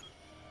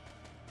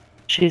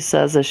 She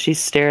says as she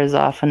stares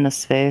off into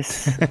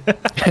space.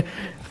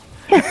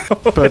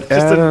 But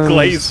just a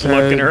glazed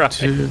look in her eye.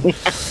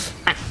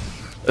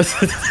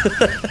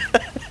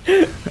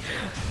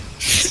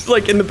 She's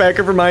like in the back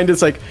of her mind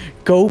is like,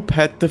 go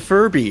pet the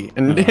Furby.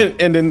 And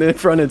in the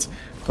front it's,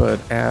 but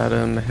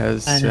Adam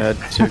has said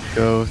to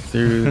go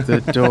through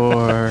the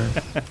door.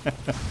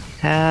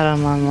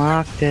 Adam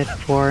unlocked it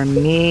for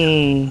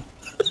me.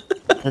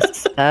 The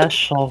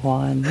special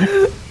one.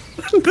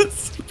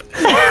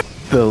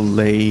 The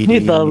lady.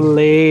 The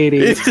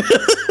lady.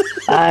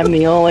 I'm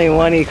the only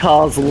one he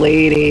calls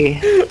lady.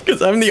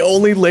 Because I'm the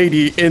only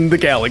lady in the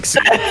galaxy.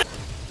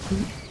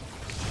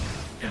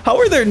 How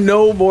are there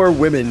no more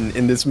women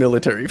in this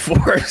military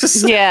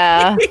force?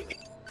 Yeah.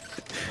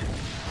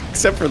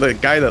 Except for the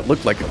guy that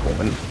looked like a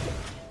woman.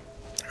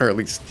 Or at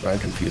least I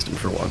confused him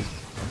for one.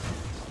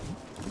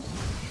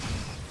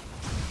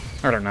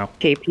 I don't know.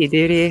 KP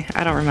Duty.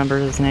 I don't remember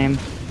his name.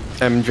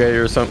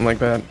 MJ or something like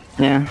that.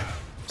 Yeah.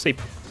 Say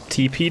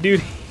TP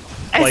duty?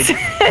 I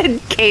said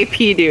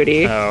KP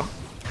Duty. Oh.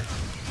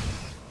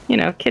 You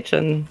know,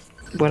 kitchen,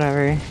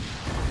 whatever.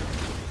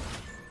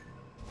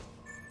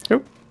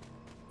 Nope.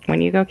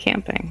 When you go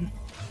camping.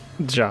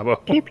 Jabbo.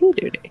 KP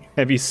Duty.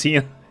 Have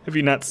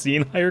you not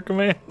seen Higher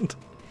Command?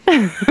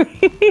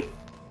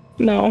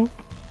 No.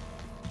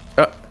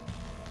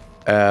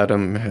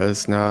 Adam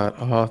has not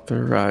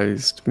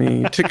authorized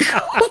me to go.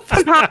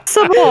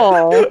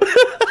 Possible.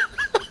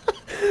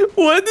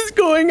 What is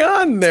going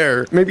on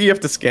there? Maybe you have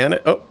to scan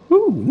it. Oh,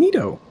 ooh,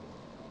 neato.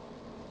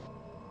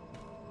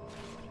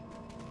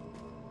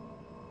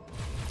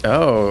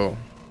 Oh.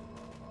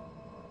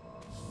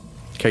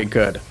 Okay,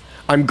 good.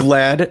 I'm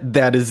glad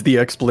that is the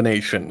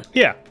explanation.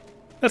 Yeah.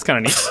 That's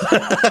kind of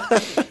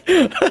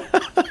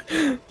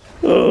neat.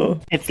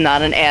 It's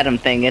not an Adam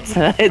thing. It's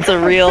a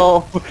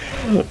real.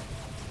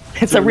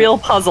 It's a real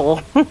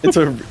puzzle. It's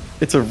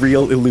a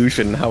real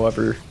illusion,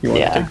 however you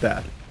want to take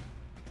that.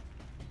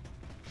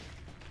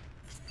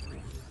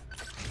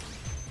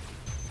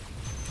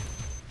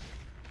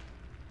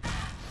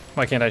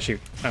 Why can't I shoot?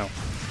 Oh.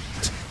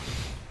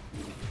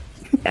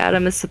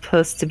 Adam is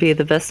supposed to be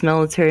the best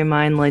military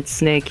mind like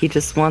Snake. He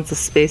just wants a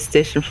space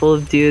station full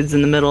of dudes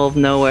in the middle of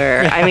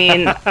nowhere. I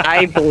mean,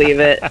 I believe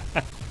it.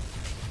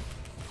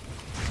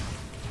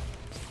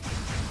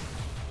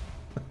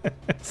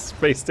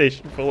 Space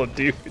station full of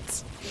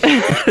dudes.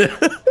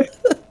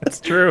 It's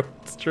true.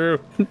 It's true.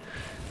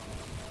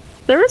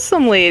 There were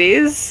some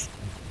ladies.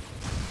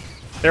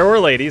 There were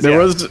ladies.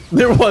 There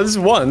yeah. was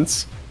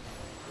once.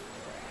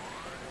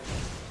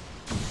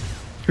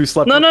 Who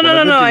slept No. with one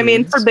of the I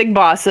mean, dudes. for Big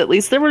Boss, at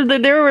least there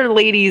were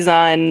ladies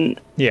on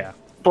Yeah.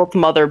 both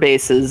mother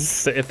bases.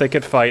 So if they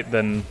could fight,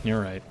 then you're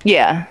right.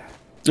 Yeah.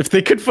 If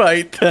they could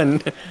fight,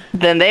 then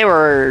They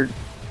were.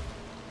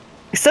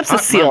 Except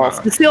Cecile.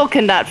 Cecile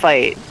cannot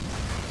fight.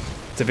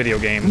 It's a video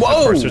game. Whoa!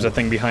 Of course, there's a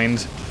thing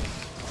behind.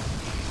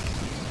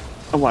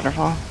 A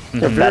waterfall. a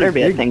There very better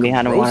be a big, thing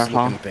behind a gross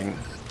waterfall. looking thing.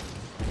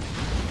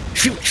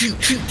 Shoot.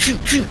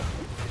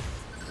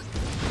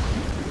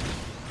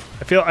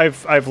 I feel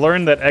I've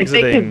learned that If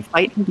they exiting. could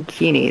fight in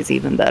bikinis,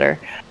 even better.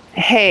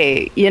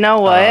 Hey, you know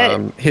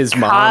what? His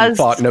mom Kaz-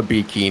 fought in a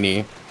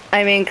bikini.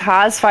 I mean,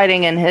 Kaz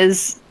fighting in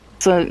his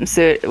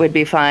swimsuit would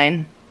be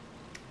fine.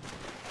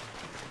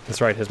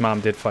 That's right. His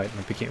mom did fight in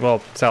a bikini.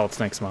 Well, Solid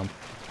Snake's mom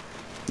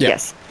Yeah.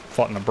 Yes.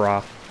 fought in a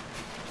bra.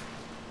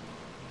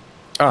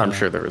 Oh, I'm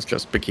sure there was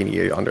just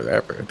bikini under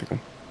there for everything.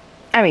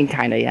 I mean,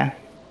 kind of, yeah.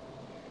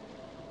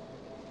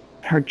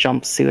 Her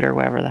jumpsuit or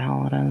whatever the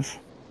hell it is.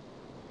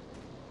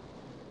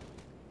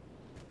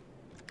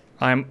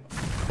 I'm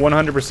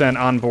 100%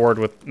 on board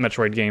with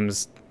Metroid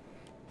games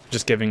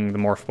just giving the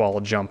Morph Ball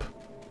a jump.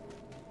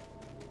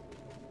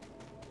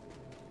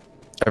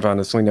 I've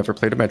honestly never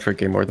played a Metroid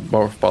game where the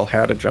Morph Ball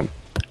had a jump.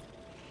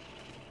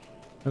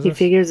 He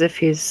figures if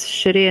he's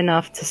shitty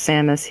enough to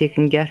Samus, he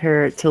can get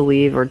her to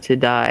leave or to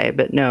die.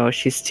 But no,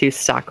 she's too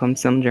Stockholm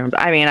Syndrome.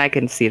 I mean, I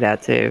can see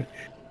that too.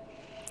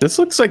 This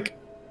looks like...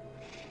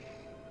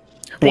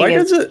 Why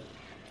does it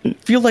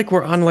feel like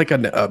we're on like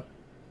a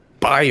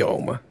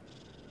biome?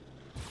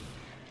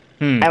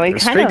 And we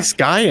There's kind fake of...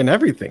 sky and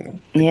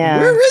everything. Yeah.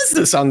 Where is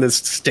this on this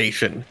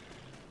station?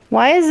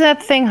 Why is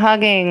that thing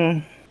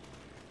hugging?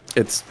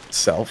 It's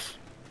self.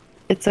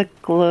 It's a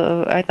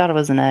glow. I thought it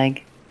was an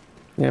egg.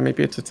 Yeah,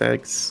 maybe it's its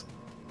eggs.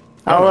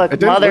 Oh, It look,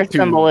 didn't mother look too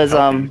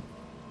symbolism.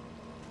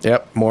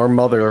 Yep, more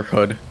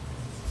motherhood.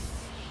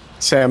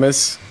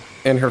 Samus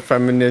and her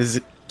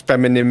femininity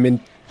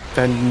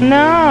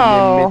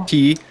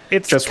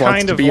It's just kind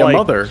wants to of be like, a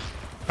mother.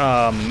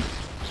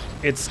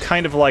 It's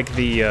kind of like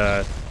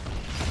the.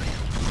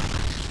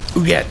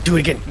 Ooh, yeah, do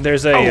it again.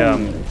 There's a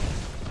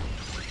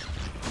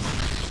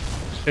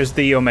There's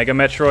the Omega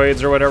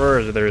Metroids or whatever,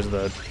 or there's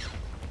the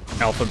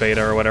Alpha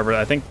Beta or whatever.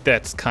 I think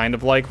that's kind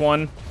of like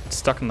one. It's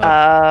stuck in the...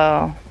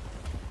 Oh.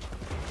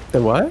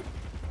 The what?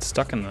 It's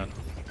stuck in the...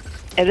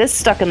 It is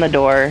stuck in the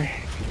door.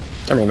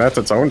 I mean, that's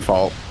its own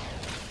fault.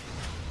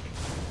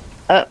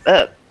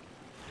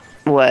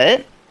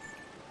 What?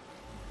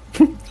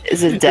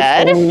 Is it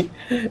dead?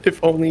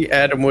 If only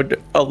Adam would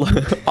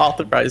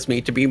authorize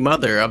me to be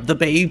mother of the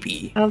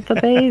baby. Of the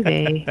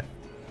baby.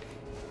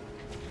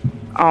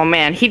 Oh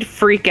man, he'd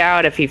freak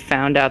out if he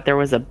found out there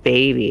was a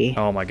baby.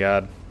 Oh my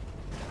god.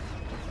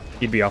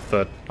 He'd be off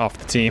the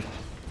team.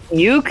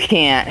 You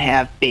can't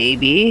have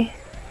baby.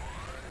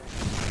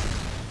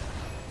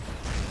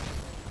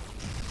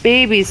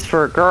 Babies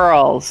for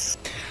girls.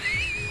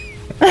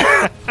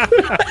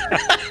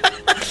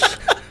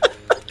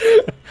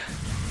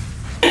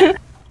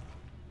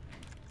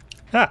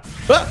 Ah.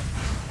 Ah!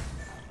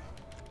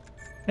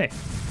 Hey.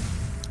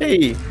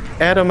 Hey,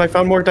 Adam, I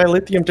found more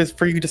dilithium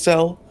for you to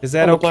sell. Is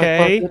that on the black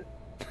okay? market.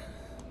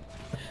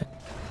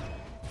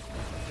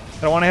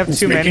 I don't want to have It's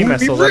too many making me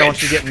missiles. I don't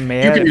want you rich. getting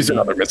mad. You can at use me.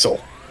 another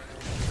missile.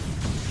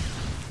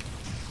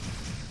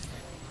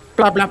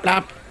 Blah blah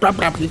blah blah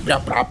blah blah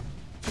blah.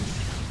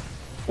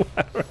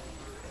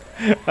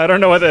 I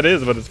don't know what that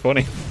is, but it's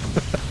funny.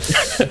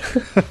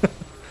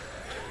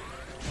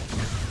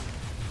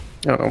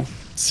 I don't know.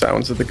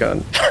 Sounds of the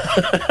gun.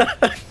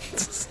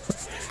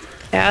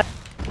 Yeah.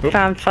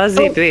 Found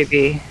fuzzy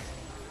baby.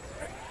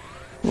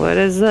 What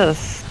is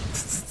this?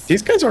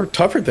 These guys are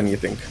tougher than you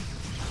think.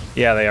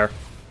 Yeah, they are.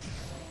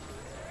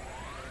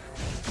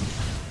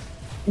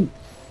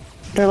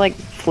 They're like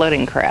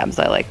floating crabs.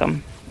 I like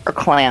them. Or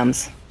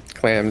clams.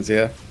 Clams,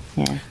 yeah.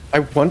 Yeah. I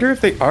wonder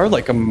if they are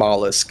like a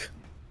mollusk.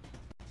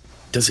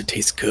 Does it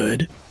taste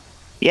good?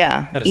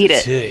 Yeah. How does Eat it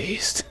it.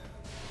 taste?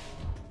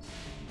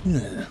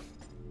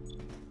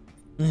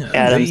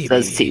 Adam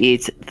says to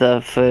eat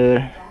the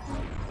food.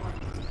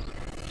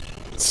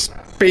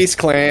 Space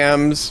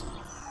clams.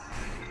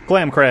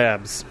 Glam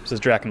crabs, says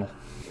Drakenel.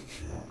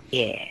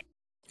 Yeah.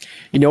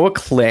 You know, a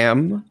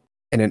clam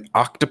and an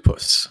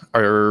octopus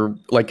are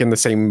like in the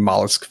same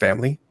mollusk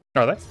family.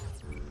 Are they?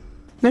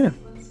 Yeah.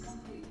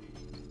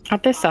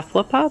 Aren't they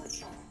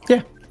cephalopods?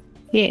 Yeah.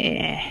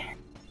 Yeah.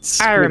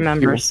 It's I really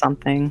remember cute.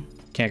 something.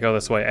 Can't go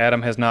this way.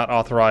 Adam has not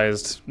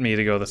authorized me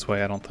to go this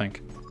way, I don't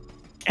think.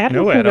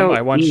 Adam No, can Adam, go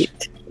I want you...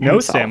 eat No,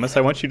 himself. Samus,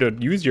 I want you to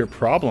use your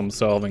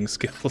problem-solving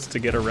skills to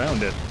get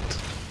around it.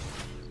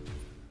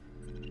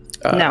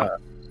 No.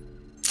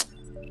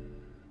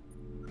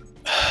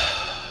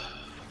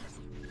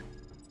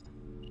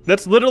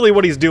 That's literally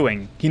what he's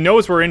doing. He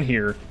knows we're in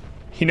here.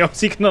 He knows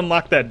he can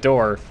unlock that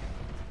door.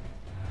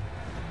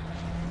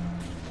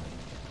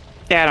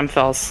 Adam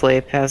fell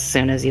asleep as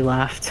soon as he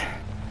left.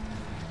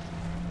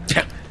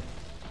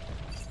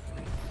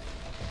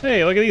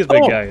 Hey, look at these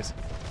big Oh. guys.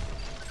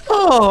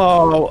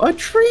 Oh, a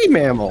tree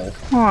mammal.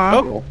 Aw.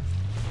 Oh.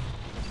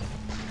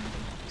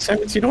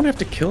 Samus, you don't have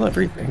to kill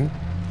everything.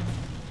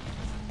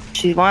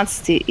 She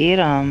wants to eat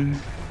them.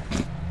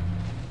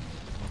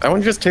 That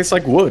one just tastes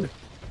like wood.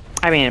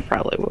 I mean, it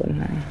probably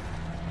wouldn't.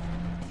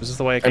 Is this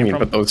the way I I came mean, from?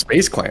 but those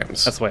space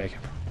clams. That's the way I came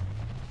from.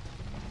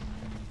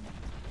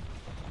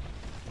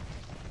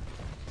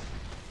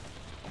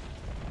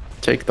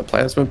 Take the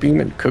plasma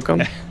beam and cook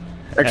them. Adam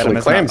Actually,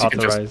 has clams you not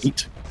can just authorized.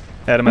 eat.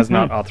 Adam has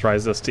not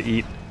authorized us to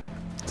eat.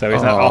 So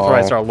he's not Oh.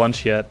 authorized our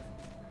lunch yet.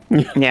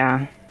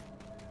 Yeah.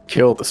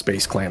 Kill the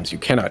space clams. You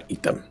cannot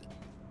eat them.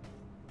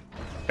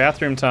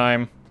 Bathroom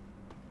time.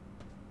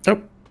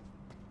 Nope.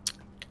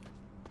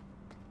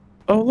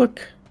 Oh,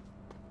 look.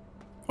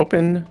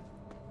 Open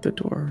the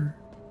door,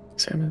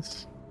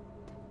 Samus.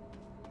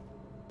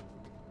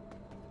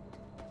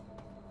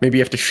 Maybe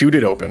you have to shoot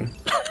it open.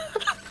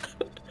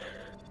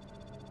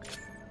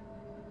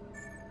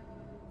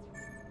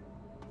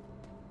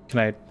 Can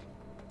I...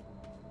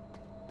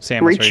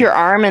 Samus, Reach are your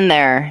arm in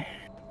there.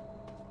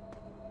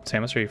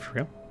 Samus, are you for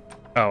real?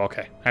 Oh,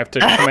 okay. I have to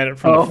come at it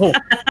from,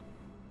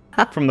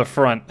 from the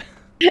front.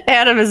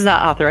 Adam has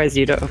not authorized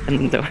you to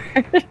open the door.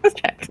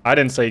 I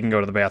didn't say you can go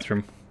to the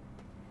bathroom.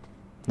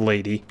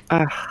 Lady.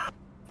 Oh,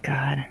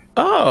 God.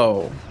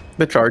 Oh,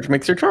 the charge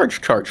makes your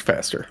charge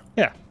faster.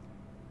 Yeah.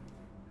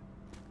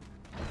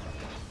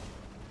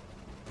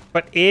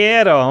 But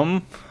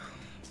Adam...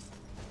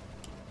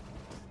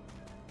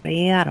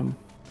 Adam.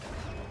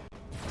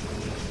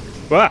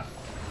 What?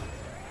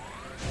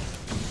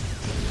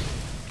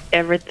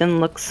 Everything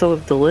looks so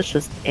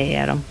delicious,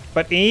 Adam.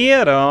 But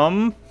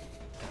Adam...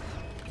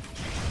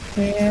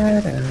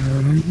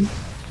 Adam.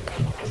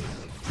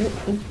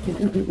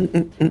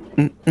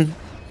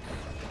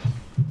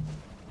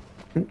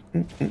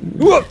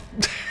 Whoop!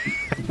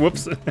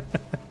 Whoops.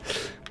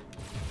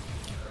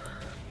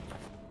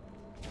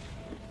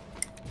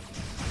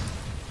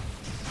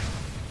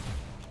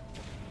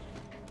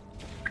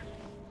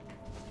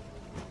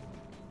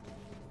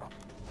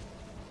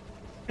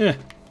 Eh.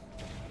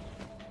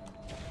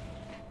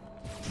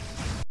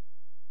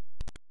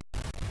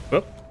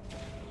 Whoop.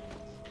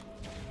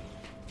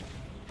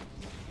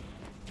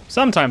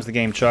 Sometimes the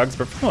game chugs,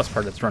 but for the most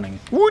part it's running.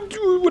 What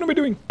am I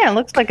doing? Yeah, it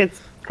looks like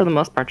it's, for the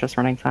most part, just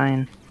running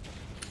fine.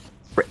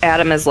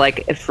 Adam is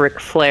like if Ric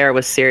Flair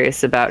was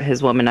serious about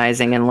his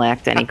womanizing and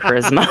lacked any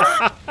charisma.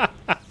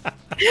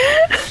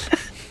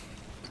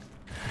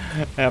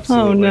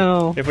 Absolutely. Oh,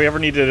 no. If we ever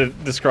need to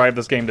describe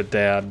this game to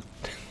Dad.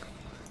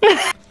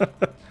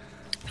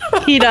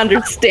 He'd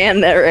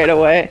understand that right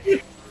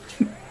away.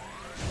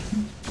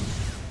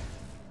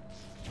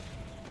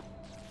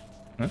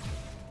 Huh?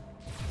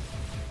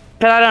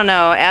 But I don't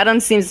know. Adam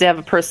seems to have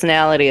a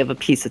personality of a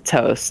piece of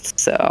toast,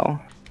 so...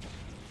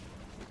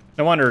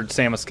 No wonder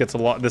Samus gets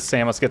along. This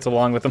Samus gets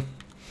along with him.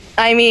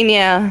 I mean,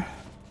 yeah.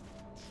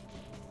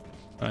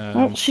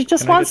 Well, she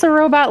just wants a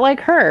robot like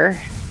her.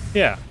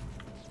 Yeah.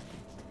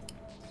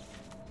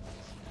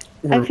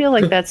 I feel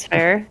like that's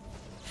fair.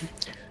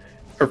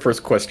 Her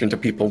first question to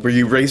people, were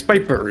you raised by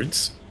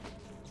birds?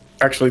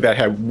 Actually, that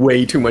had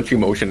way too much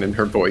emotion in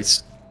her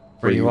voice.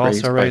 Were you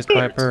also raised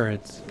by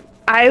birds?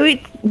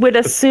 I would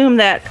assume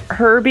that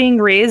her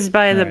being raised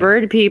by the Right.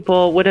 bird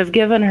people would have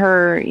given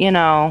her, you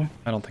know,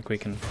 I don't think we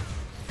can.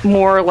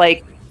 more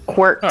like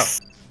quirks.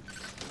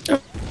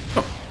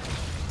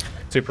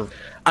 Super.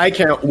 I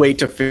can't wait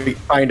to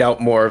find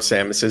out more of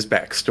Samus's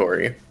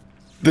backstory.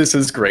 This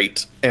is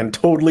great, and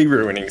totally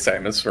ruining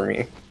Samus for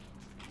me.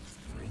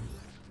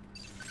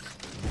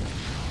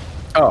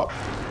 Oh,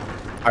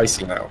 I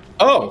see now.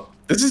 Oh,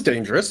 this is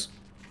dangerous.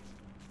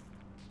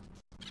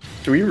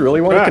 Do we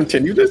really want to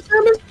continue this,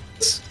 Samus?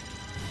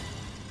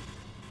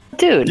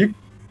 Dude.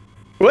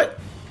 What?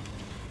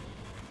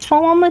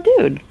 Fall on the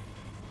dude.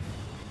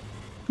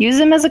 Use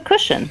him as a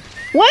cushion.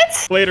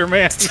 What? Later,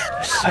 man.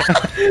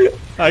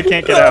 I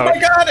can't get Oh out. my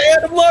god,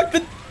 Adam, lock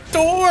the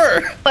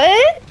door!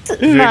 What?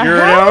 Figure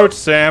it out,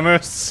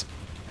 Samus.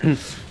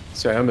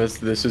 Samus,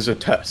 this is a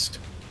test.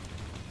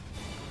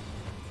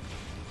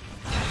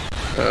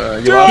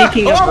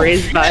 Speaking of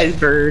raised by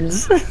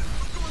birds.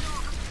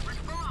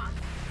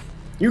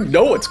 You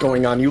know what's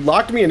going on. You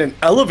locked me in an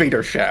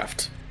elevator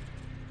shaft.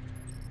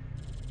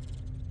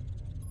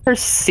 Her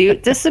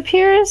suit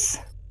disappears?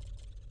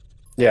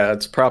 Yeah,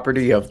 it's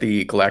property of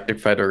the Galactic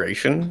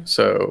Federation,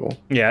 so...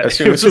 Yeah, as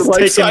soon it as was the life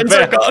taken signs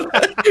are back.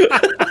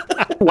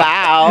 gone...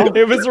 Wow.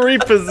 It was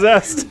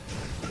repossessed.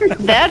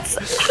 That's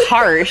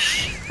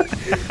harsh.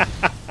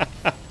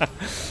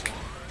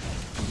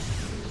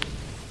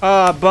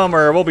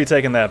 Bummer. We'll be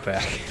taking that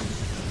back.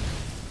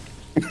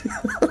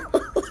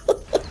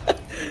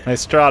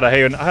 Nice Strata.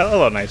 Hey,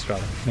 hello, Nice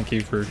Strata. Thank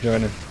you for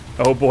joining.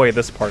 Oh boy,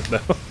 this part though.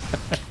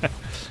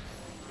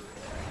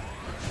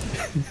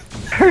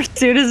 Her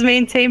suit is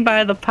maintained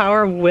by the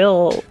power of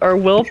will, or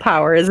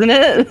willpower, isn't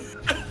it?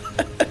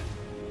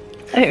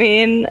 I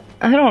mean,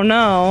 I don't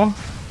know.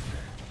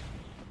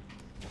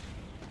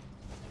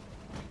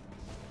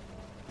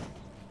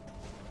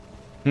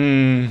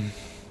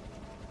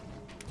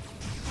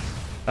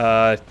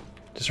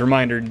 Just a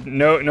reminder,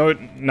 no,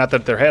 not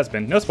that there has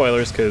been, no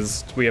spoilers,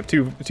 because we have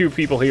two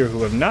people here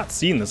who have not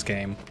seen this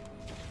game.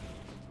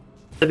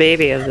 The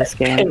baby of this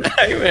game. And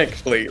I'm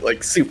actually,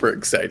 like, super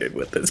excited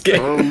with this game.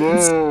 Oh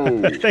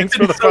no! Thanks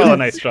for the follow,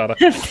 Nice Strata.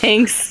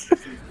 Thanks.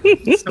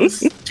 So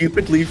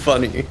stupidly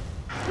funny.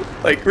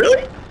 Like,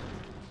 really?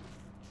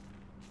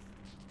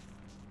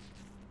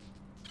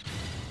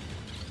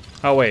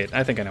 Oh wait,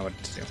 I think I know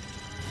what to do.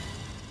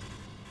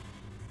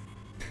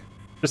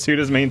 Pursuit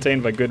is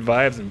maintained by good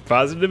vibes and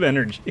positive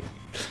energy.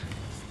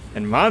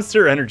 And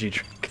Monster Energy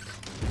Drink.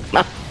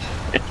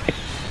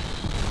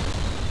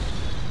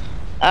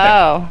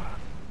 Oh.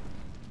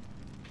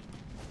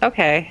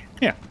 Okay.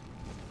 Yeah.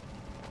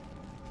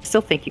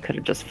 Still think you could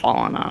have just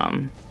fallen on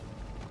him.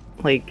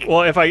 Like,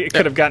 Well, if I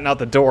could have gotten out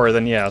the door,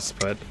 then yes,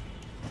 but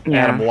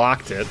yeah. Adam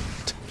locked it.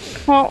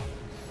 Well,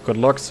 Good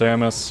luck,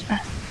 Samus.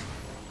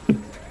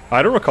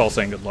 I don't recall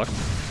saying good luck.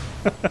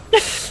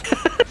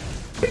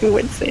 who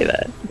would say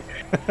that?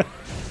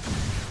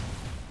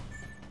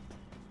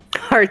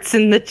 Hearts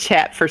in the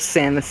chat for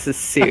Samus's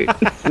suit.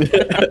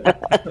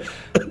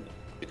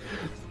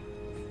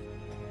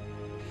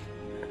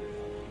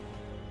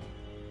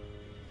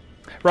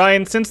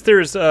 Ryan, since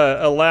there's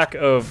a lack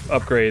of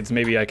upgrades,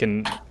 maybe I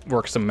can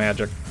work some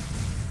magic.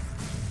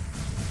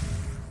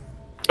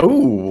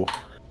 Ooh.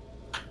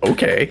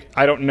 Okay.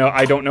 I don't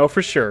know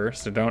for sure,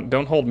 so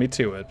don't hold me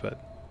to it, but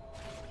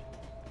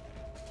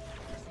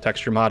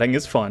texture modding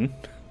is fun.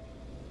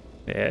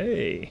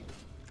 Hey.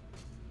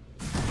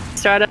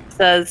 Strata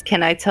says,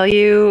 "Can I tell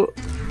you?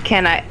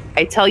 Can I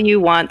tell you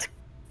want?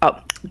 Oh,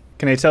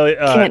 Can I tell you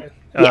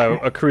yeah.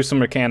 a gruesome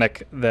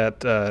mechanic that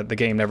the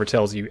game never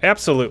tells you?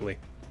 Absolutely.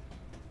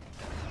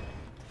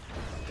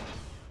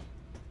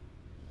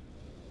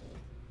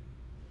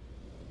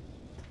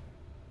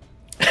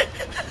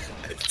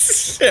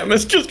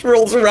 Samus just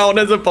rolls around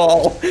as a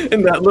ball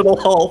in that little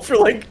hall for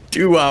like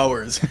 2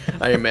 hours,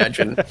 I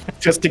imagine,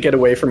 just to get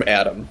away from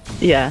Adam.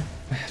 yeah.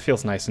 It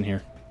feels nice in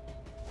here.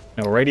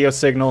 No radio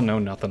signal, no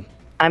nothing.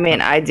 I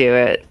mean, I do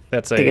it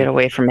That's to get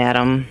away from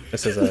Adam.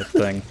 This is a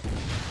thing.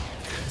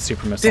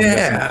 Super missile. I'm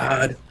guessing.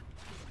 Dad.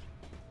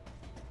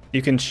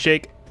 You can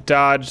shake,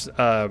 dodge,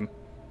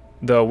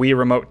 the Wii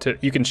remote to.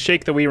 You can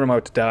shake the Wii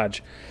remote to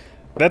dodge.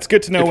 That's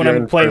good to know If when you're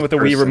I'm in playing first with the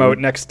Wii person. remote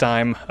next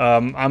time.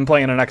 I'm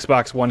playing an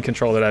Xbox One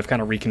controller that I've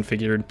kind of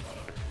reconfigured.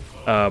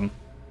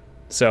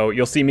 So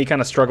you'll see me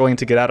kind of struggling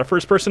to get out of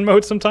first-person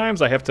mode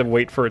sometimes. I have to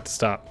wait for it to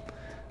stop.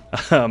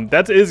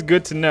 That is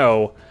good to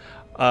know.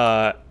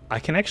 I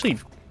can actually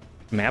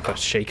map a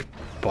shake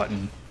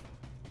button.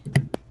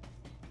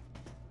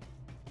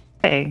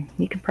 Hey,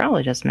 you can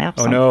probably just map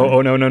Oh something. no,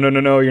 oh no, no, no, no,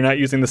 no, you're not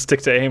using the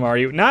stick to aim, are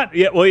you? Not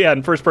yet, well yeah,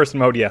 in first person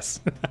mode, yes.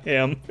 I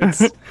am.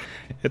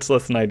 It's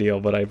less than ideal,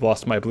 but I've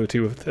lost my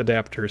Bluetooth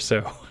adapter,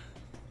 so...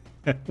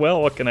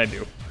 well, what can I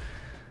do?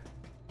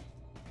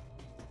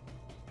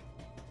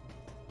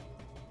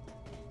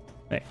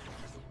 Hey.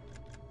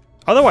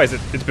 Otherwise,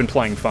 it's been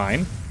playing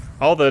fine.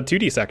 All the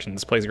 2D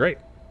sections plays great.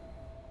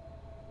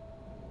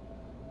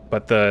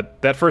 But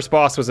that first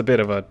boss was a bit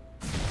of a...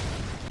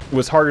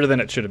 was harder than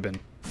it should have been.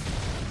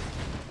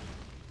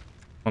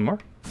 One more?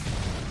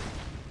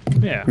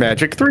 Yeah.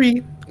 Magic 3.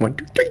 1,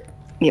 2, 3.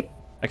 Yep.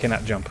 I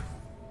cannot jump.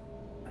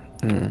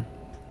 I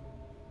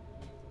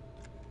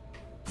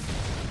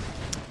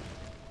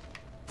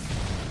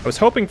was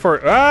hoping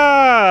for...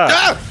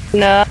 Ah!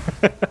 No.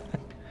 I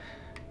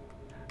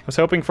was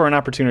hoping for an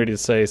opportunity to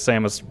say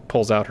Samus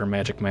pulls out her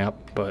magic map,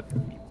 but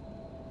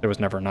there was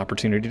never an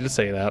opportunity to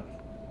say that.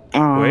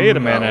 Wait a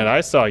minute,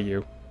 I saw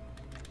you.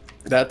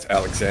 That's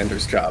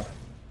Alexander's job.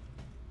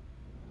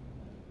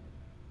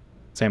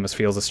 Samus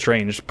feels a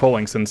strange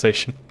pulling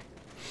sensation.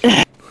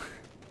 I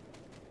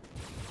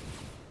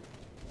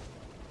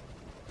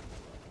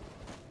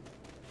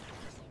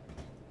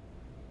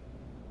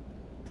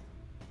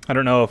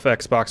don't know if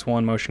Xbox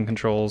One motion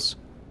controls...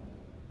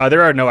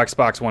 there are no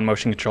Xbox One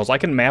motion controls. I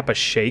can map a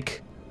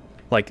shake.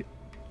 Like,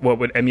 what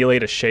would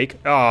emulate a shake.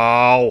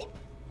 Oh!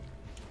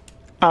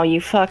 Oh, you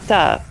fucked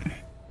up.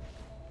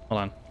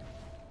 Hold on.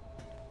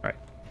 Alright.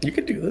 You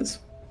could do this.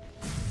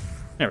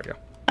 There we go.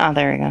 Oh,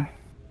 there we go.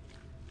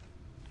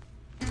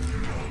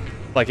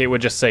 Like, it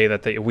would just say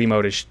that the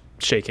Wiimote is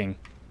shaking.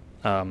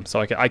 So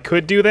I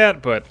could do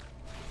that, but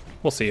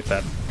we'll see if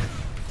that...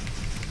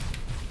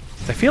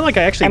 I feel like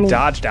I actually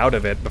dodged out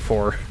of it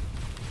before.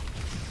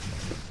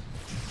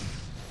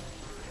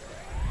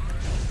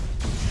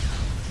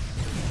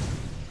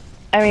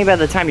 I mean, by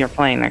the time you're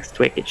playing next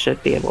week, it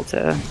should be able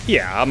to...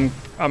 Yeah,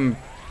 I'm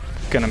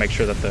gonna make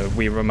sure that the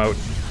Wii remote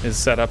is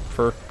set up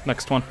for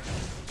next one.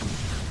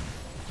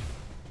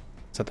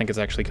 So I think it's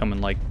actually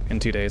coming, like, in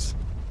 2 days.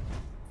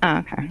 Oh,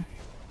 okay.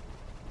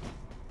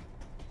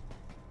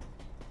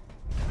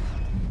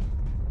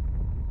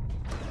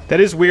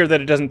 That is weird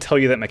that it doesn't tell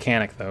you that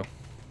mechanic, though.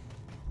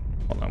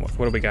 Hold on,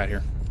 what do we got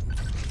here?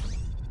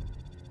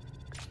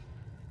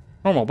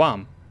 Normal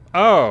bomb.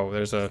 Oh,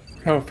 there's a...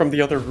 Oh, from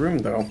the other room,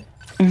 though.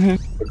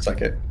 Mm-hmm. Looks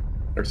like it.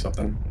 Or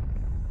something.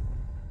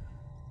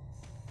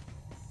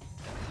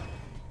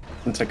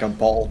 It's like a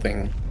ball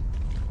thing.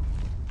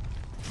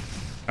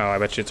 Oh, I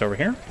bet you it's over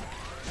here.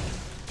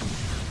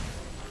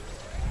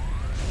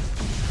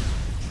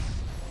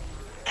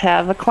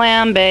 Have a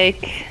clam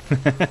bake.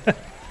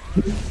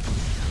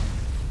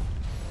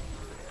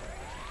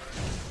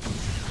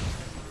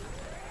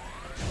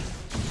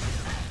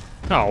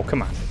 Oh,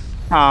 come on.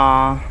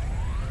 Aw.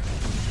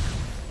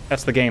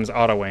 That's the game's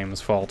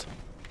auto-aim's fault.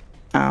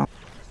 Oh.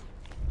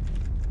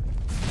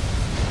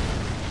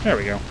 There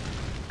we go.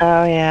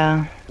 Oh,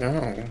 yeah.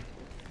 Oh.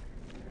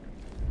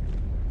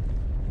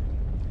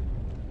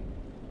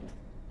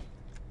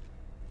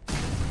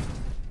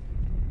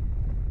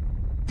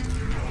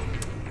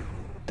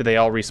 Did they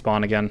all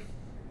respawn again?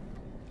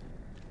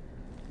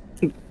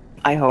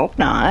 I hope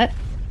not.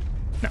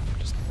 No,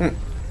 just...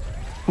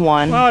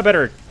 One. Well, I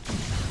better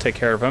take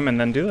care of him and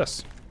then do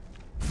this.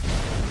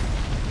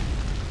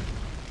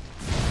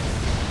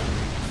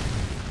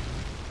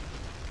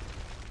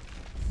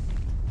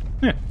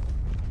 Yeah.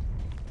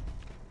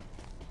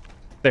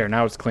 There,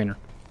 now it's cleaner.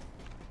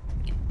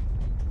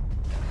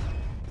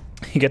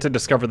 You get to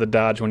discover the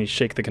dodge when you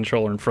shake the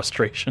controller in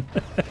frustration.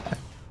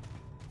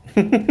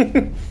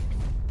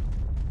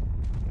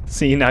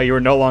 See, now you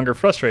are no longer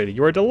frustrated.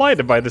 You are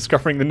delighted by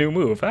discovering the new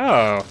move.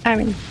 Oh. I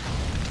mean...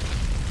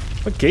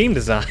 What game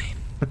design?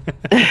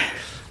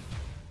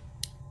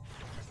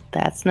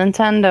 That's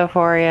Nintendo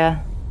for you.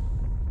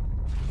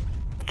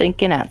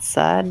 Thinking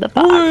outside the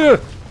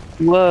box.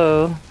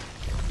 Whoa.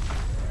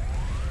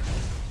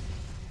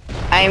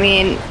 I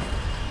mean...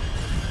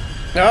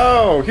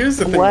 Oh, here's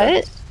the thing.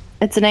 What?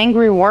 It's an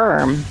angry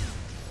worm.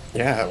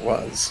 Yeah, it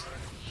was.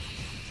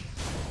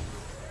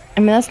 I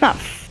mean, that's not,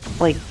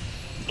 like,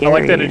 I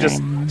like that it Gary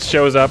just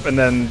shows up and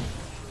then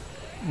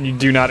you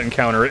do not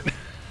encounter it.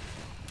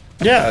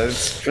 Yeah,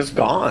 it's just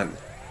gone.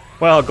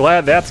 Well,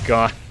 glad that's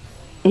gone.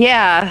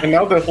 Yeah. And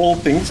now the whole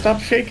thing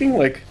stopped shaking?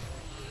 Like...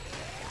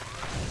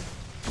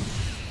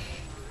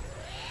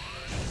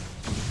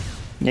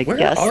 I Where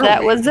guess are that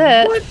we? was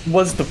it. What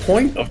was the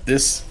point of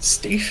this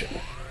station?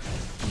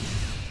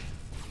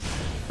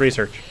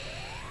 Research.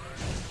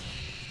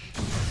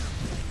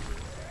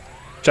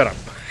 Shut up.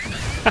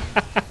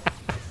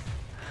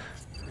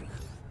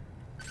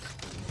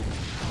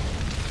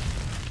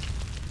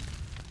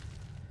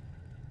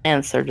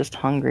 ants are just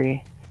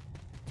hungry.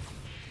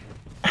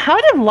 How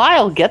did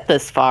Lyle get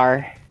this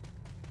far?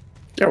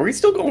 Yeah, are we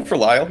still going for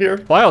Lyle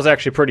here? Lyle's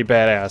actually pretty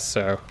badass,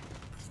 so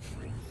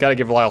gotta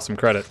give Lyle some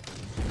credit.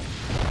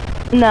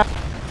 No.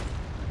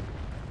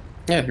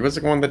 Yeah, he was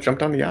the one that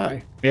jumped on the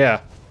eye. Yeah.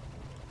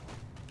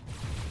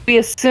 We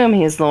assume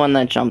he's the one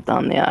that jumped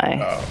on the eye.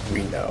 Oh,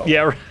 we know.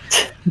 Yeah.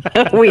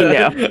 We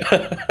know.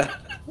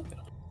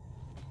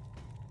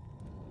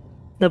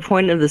 The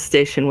point of the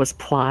station was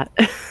plot.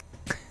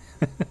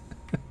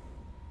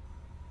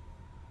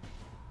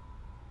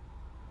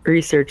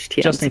 Research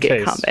TMs Just in to get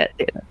case. combat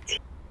data.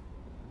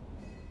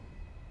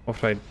 What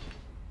if I...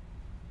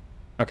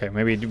 Okay,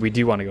 maybe we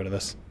do want to go to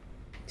this.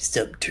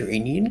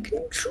 Subterranean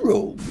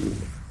control room.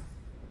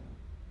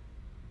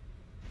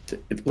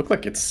 It looked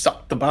like it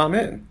sucked the bomb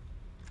in.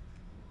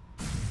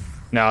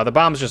 No, the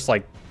bombs just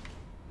like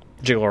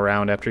jiggle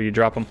around after you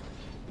drop them.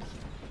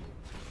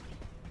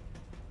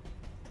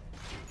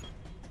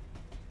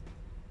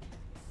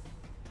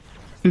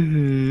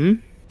 Mm-hmm.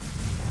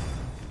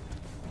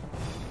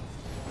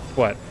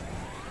 What?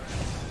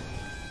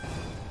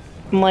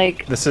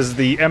 Like, This is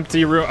the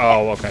empty room.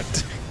 Oh, okay.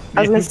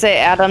 I was gonna say,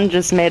 Adam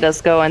just made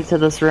us go into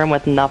this room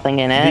with nothing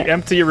in it. The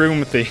empty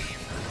room theme.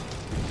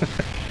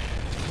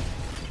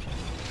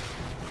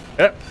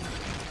 Yep.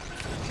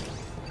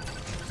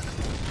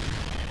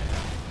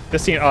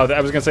 This scene. Oh, I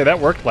was gonna say that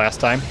worked last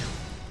time.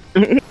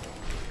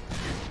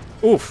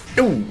 Oof.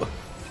 Ooh.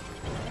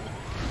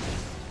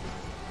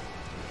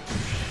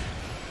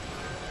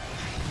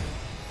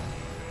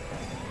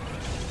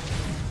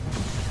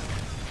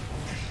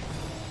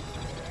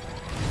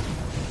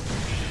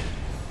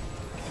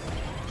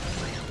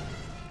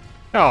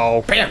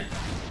 Oh, Bam!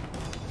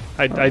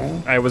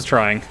 I was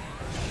trying.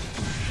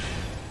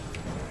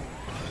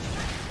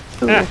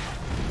 Ooh. Ah.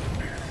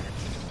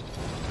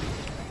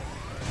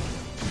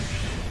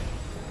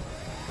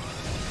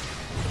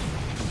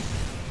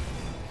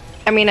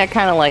 I mean, I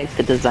kind of like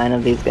the design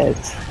of these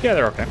guys. Yeah,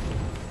 they're okay.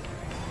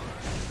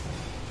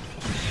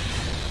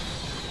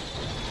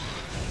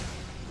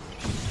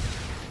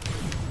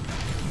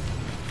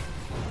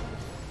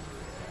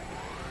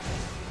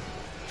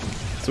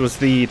 This was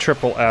the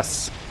Triple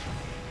S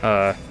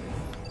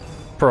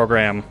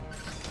program.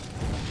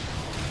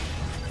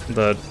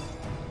 The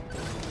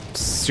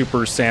Super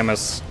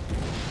Samus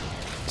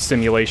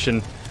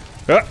simulation.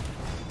 Ah!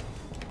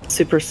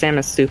 Super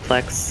Samus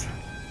suplex.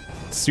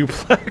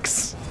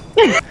 Suplex?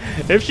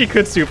 If she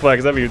could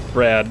suplex, that'd be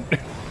rad.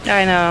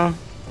 I know.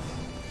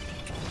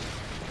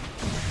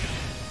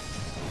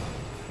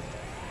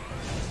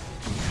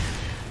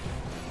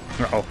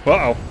 Uh-oh.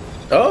 Uh-oh.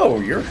 Oh,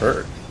 you're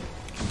hurt.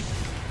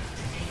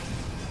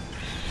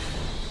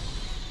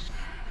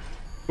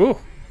 Ooh.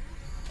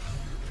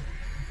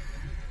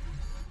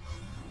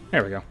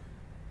 There we go.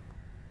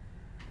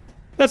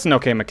 That's an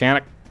okay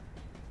mechanic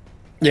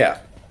Yeah.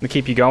 to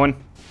keep you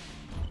going.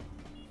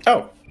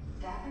 Oh.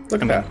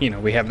 Look I at mean, that. you know,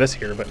 we have this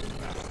here, but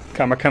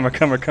come a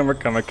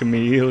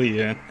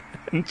chameleon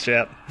in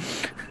chat.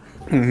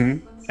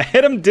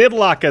 Adam did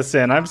lock us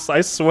in.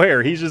 I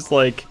swear. He's just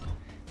like,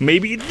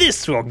 maybe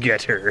this will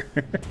get her.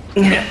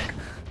 I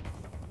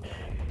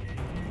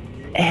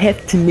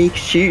have to make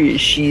sure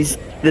she's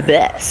the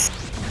best.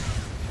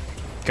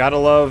 Gotta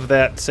love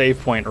that save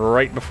point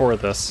right before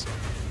this.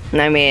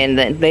 I mean,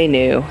 they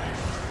knew.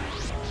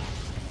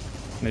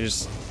 They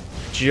just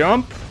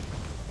jump.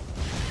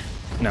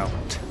 No.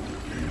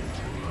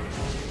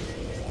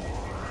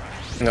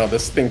 No,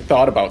 this thing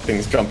thought about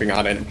things jumping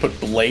on it and put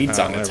blades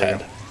Oh, on its there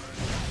we head.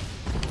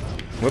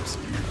 Whoops.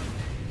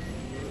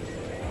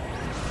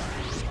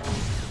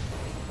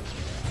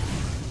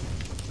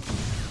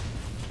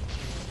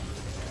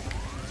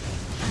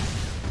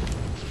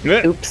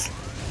 Oops.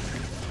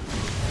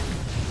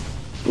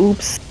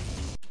 Oops.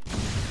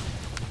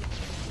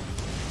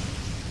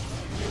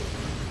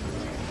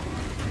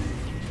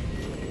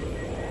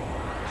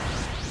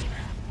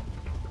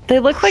 They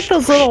look like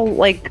those little,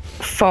 like,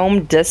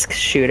 foam disc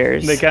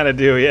shooters. They kind of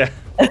do, yeah.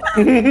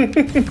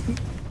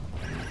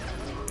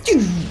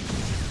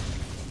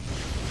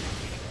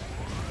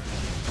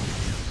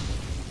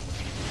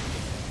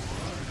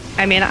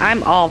 I mean,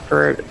 I'm all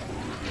for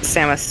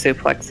Samus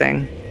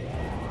suplexing.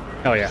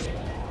 Hell yeah.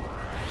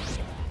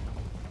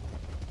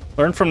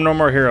 Learn from No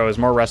More Heroes.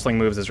 More wrestling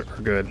moves are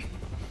good.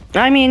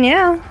 I mean,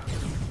 yeah.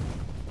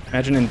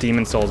 Imagine in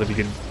Demon Souls if you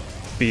could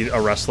be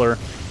a wrestler,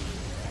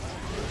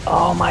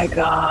 Oh my like a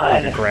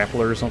god.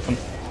 grappler or something.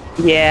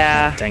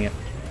 Yeah. Dang it.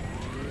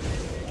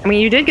 I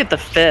mean, you did get the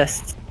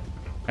fists.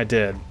 I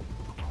did.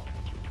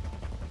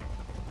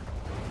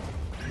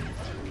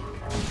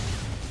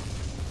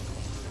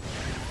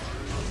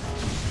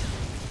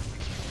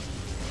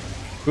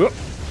 Whoop.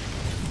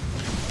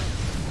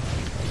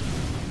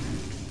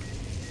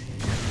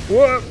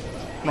 Whoop.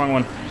 Wrong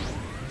one.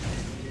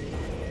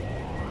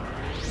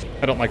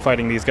 I don't like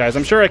fighting these guys.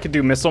 I'm sure I could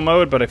do missile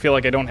mode, but I feel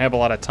like I don't have a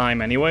lot of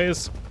time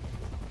anyways.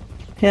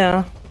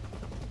 Yeah.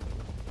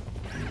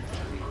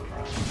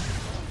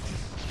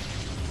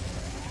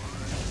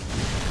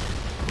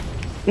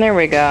 There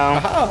we go.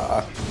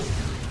 Aha!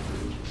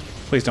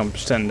 Please don't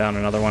send down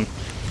another one.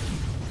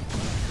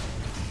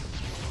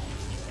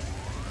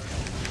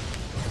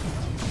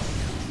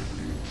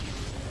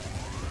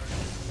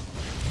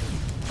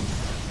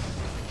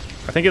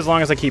 I think as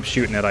long as I keep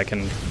shooting it, I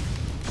can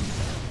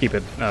keep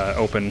it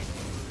open.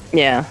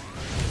 Yeah.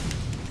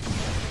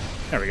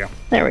 There we go.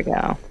 There we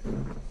go.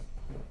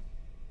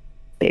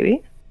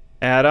 Baby?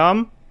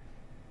 Adam?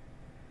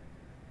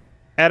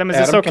 Adam, is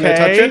this okay? Can I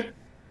touch it?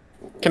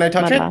 Can I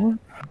touch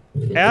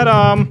it?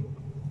 Adam!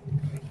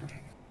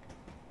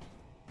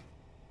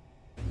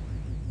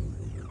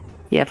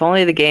 Yeah, if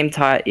only the game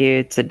taught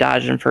you to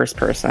dodge in first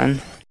person.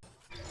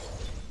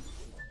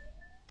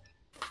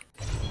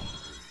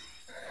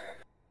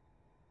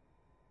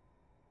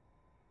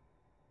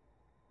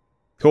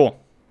 Cool.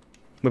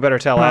 We better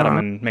tell Adam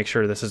and make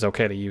sure this is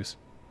okay to use.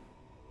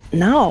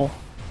 No.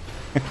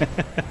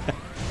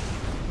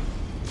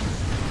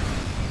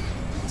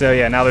 So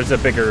yeah, now there's a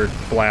bigger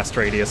blast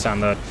radius on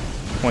the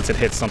once it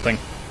hits something.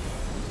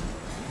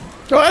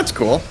 Oh, that's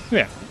cool.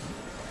 Yeah.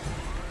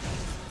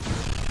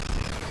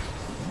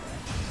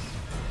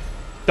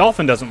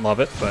 Dolphin doesn't love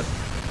it, but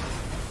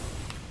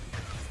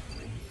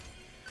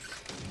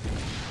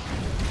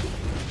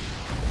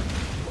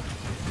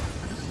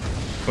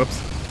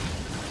whoops.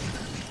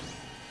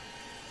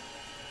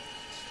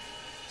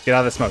 Get out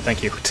of the smoke,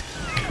 thank you.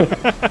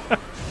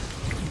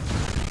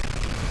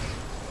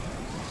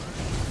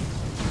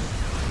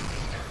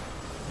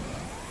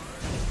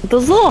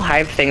 Those little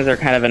hive things are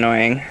kind of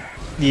annoying.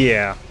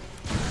 Yeah.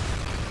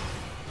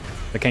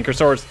 The canker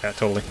swords? Yeah,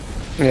 totally.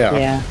 Yeah.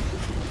 Yeah.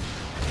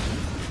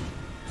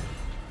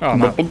 Oh,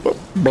 no.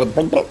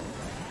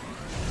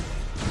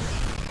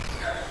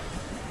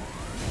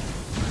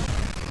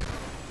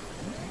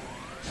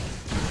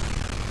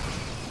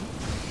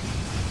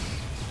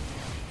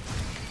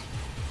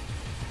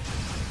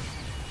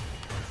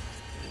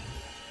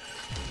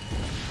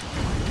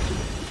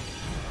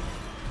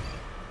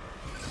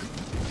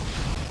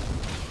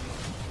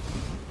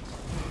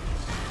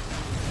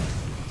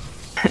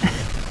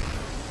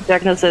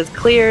 Techno says,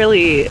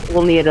 clearly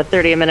we'll need a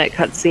 30-minute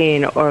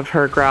cutscene of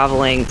her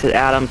groveling to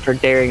Adam for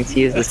daring to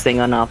use this thing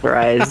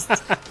unauthorized.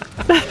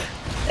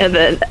 And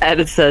then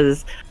Ed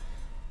says,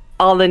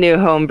 all the new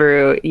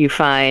homebrew you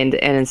find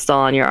and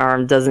install on your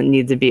arm doesn't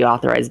need to be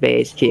authorized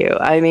by HQ.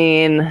 I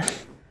mean,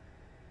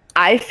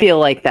 I feel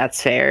like that's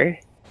fair.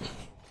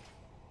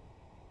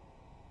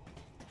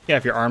 Yeah,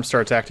 if your arm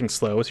starts acting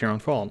slow, it's your own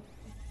fault.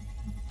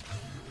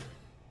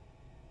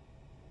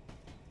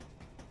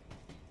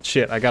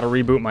 Shit, I gotta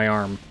reboot my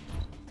arm.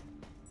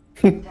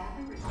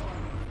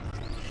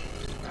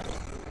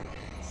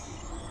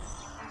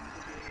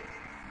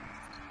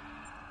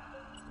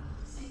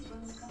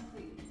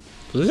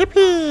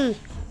 Yippee!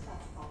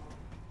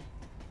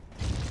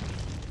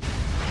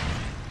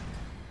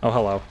 Oh,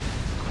 hello.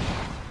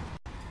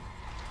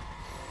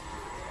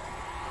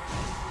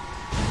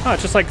 Oh,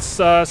 it's just like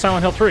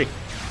Silent Hill 3.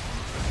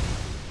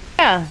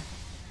 Yeah.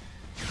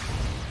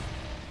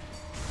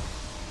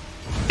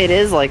 It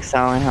is like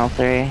Silent Hill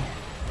 3.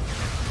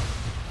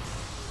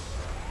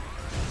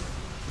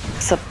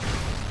 Except...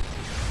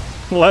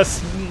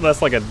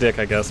 Less like a dick,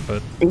 I guess,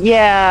 but...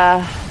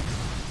 Yeah.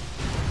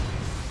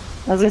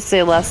 I was gonna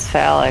say less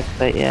phallic,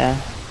 but yeah.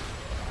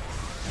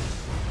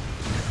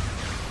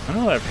 I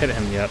don't know that I've hit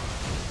him yet.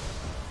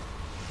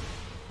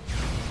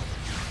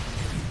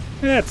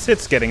 Yeah,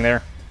 it's getting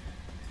there.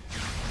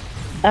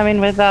 I mean,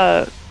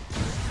 without...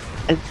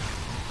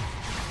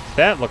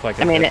 That looked like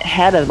I mean, it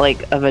had a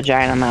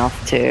vagina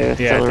mouth, too,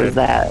 Yeah, so there was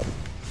that.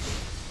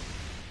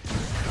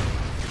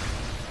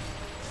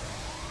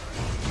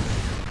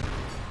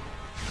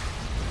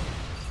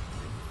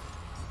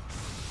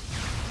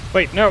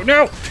 Wait,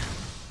 no!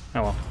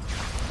 Oh, well.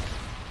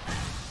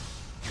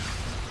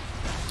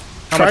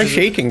 Try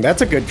shaking,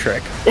 that's a good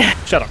trick.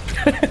 Shut up.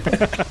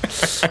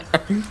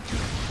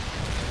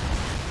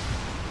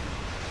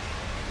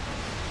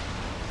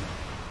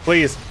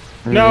 Please.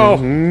 No!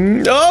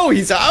 No,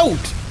 he's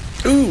out!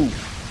 Ooh.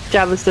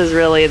 Java says,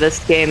 really,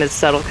 this game is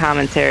subtle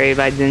commentary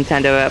by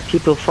Nintendo about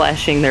people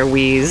flashing their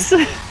Wiis.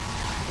 I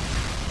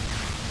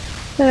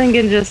think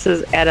it just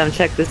says, Adam,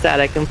 check this out,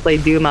 I can play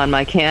Doom on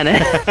my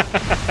Canon.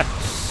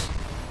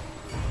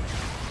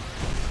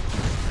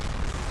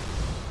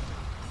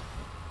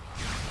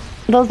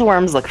 Those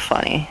worms look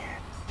funny.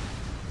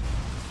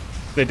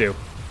 They do.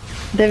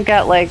 They've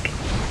got,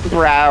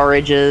 brow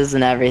ridges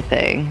and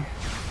everything.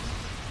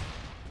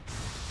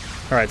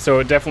 Alright, so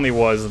it definitely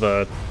was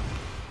the...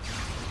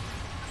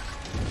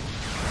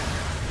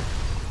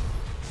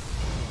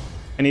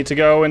 I need to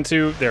go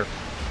into... There.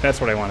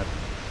 That's what I wanted.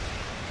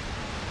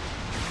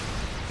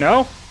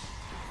 No?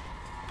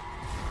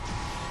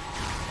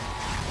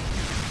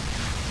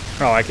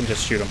 Oh, I can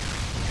just shoot him.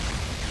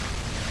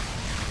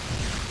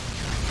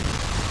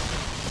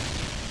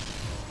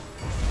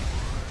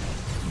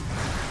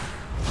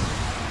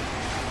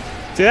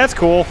 See, that's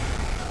cool.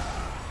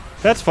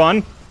 That's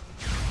fun.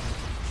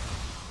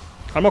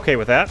 I'm okay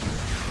with that.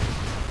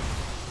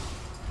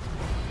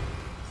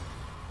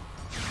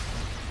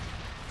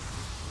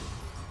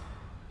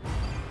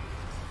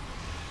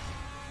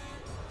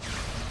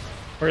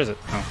 Where is it?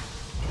 Oh.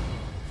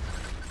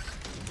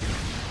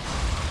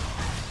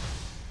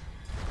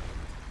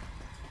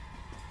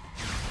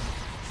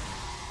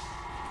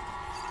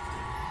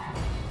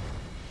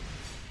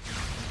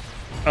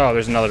 Oh,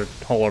 there's another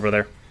hole over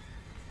there.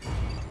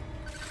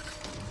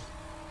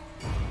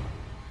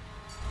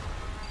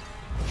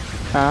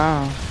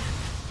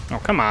 Oh. Oh,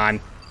 come on.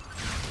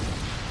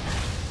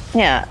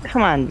 Yeah,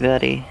 come on,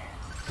 buddy.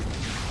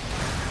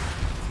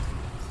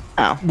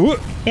 Oh. What?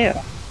 Ew.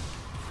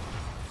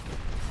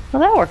 Well,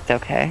 that worked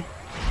okay.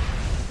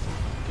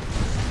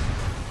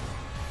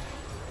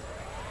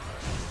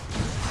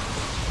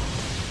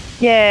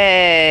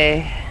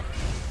 Yay!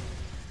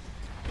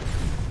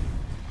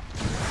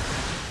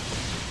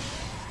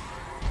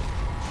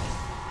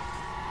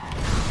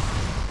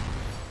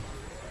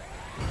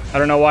 I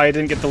don't know why I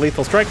didn't get the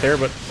lethal strike there,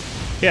 but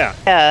yeah.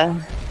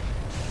 Yeah.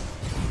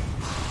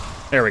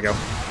 There we go.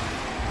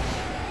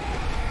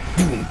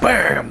 Boom,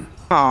 bam.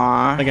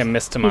 Aw. I think I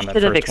missed him He on that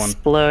should have first one.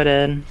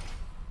 exploded.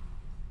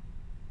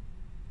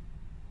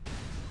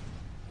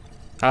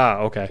 Ah,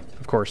 okay.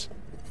 Of course.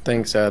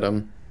 Thanks,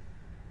 Adam.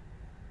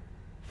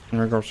 And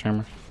there goes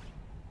Hammer.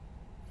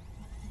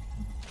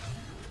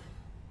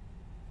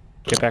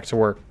 Get back to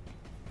work.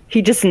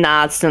 He just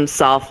nods to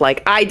himself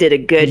like, I did a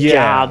good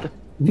job.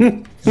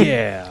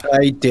 Yeah.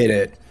 I did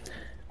it.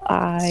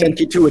 Sent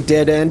you to a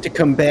dead end to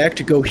come back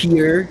to go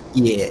here.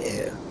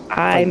 Yeah.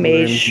 I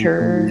made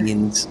sure.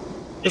 It's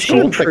She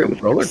cool. It's like a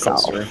improved roller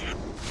herself. coaster.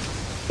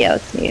 Yeah,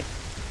 that's neat.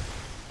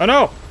 Oh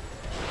no!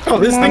 Oh,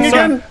 this thing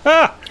again?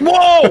 Ah!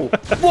 Whoa!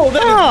 Whoa,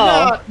 that is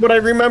not what I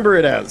remember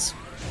it as.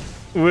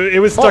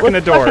 It was stuck in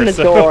the door. Stuck in the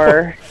so-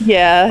 door.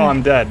 Yeah. Oh,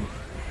 I'm dead.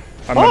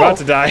 I'm Oh. about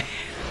to die.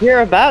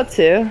 You're about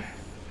to.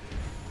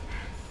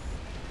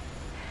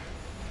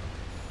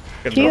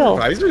 Good Heal.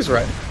 lord. Visor's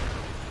right.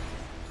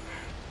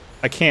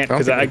 I can't I don't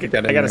because think I we could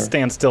get in gotta there.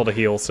 stand still to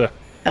heal, so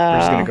we're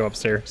just gonna go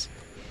upstairs.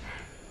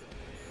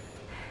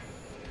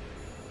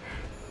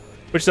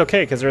 Which is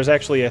okay, because there's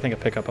actually, I think, a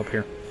pickup up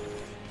here.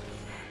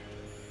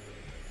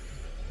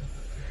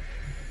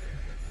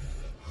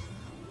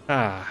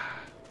 Ah.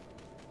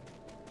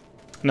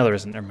 No, there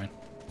isn't. Never mind.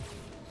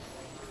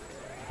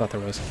 Thought there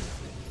was.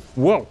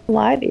 Whoa!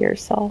 Lie to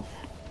yourself.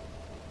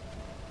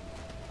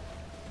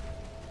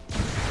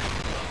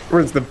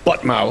 Where's the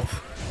butt mouth?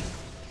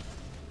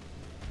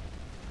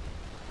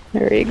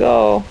 There you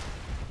go.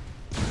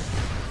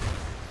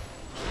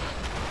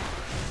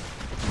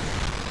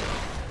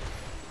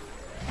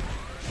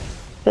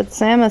 But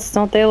Samus,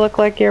 don't they look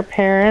like your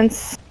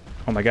parents?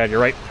 Oh my god, you're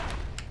right.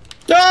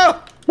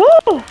 Ah!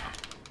 Woo!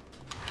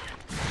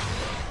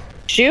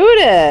 Shoot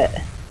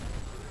it!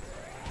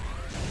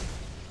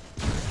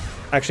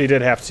 Actually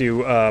did have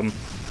to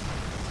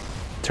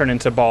turn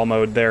into ball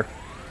mode there.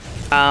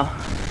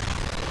 Oh.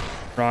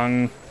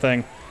 Wrong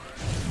thing.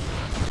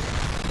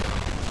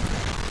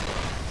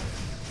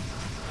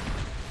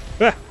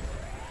 Ah!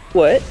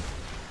 What?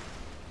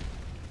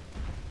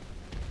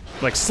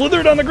 Like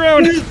slithered on the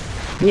ground!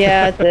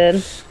 Yeah, it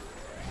did.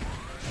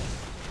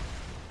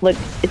 Look,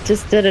 it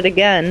just did it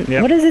again.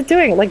 Yep. What is it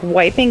doing? Like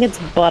wiping its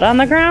butt on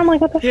the ground? Like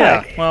what the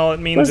Yeah, fuck? well,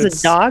 it means What is it's...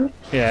 it, dog?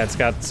 Yeah, it's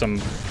got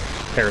some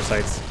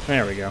parasites.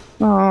 There we go.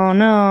 Oh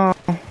no.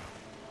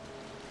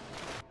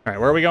 Alright,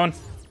 where are we going?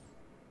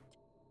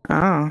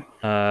 Oh.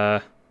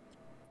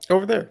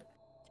 Over there.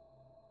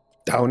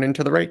 Down and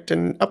to the right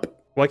and up.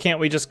 Why can't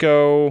we just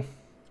go...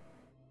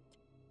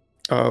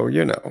 Oh,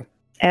 you know.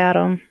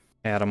 Adam.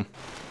 Adam.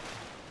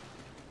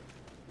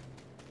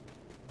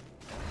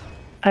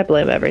 I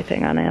blame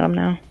everything on Adam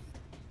now.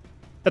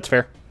 That's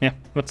fair. Yeah,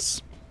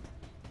 let's...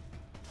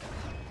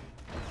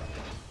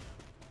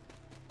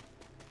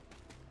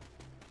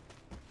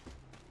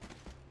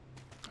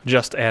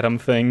 Just Adam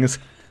things.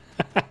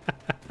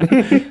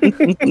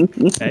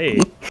 Hey.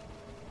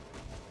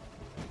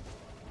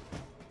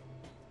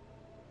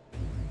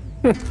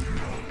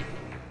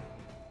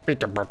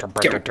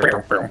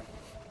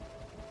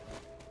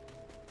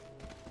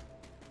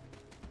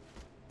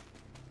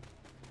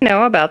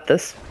 Know about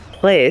this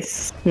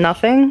place?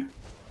 Nothing?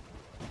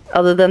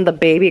 Other than the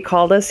baby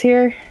called us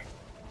here?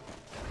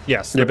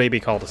 Yes, the baby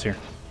called us here.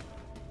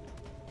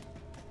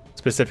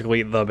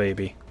 Specifically, the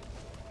baby.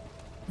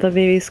 The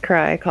baby's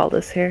cry called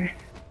us here.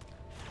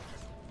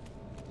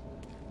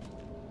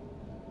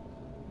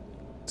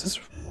 Is this...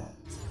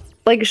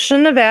 Like,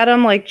 shouldn't have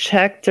Adam, like,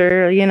 checked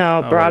or, you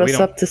know, brought we us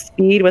don't- up to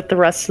speed with the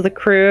rest of the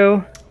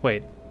crew?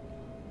 Wait.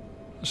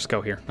 Let's just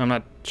go here. I'm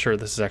not sure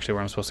this is actually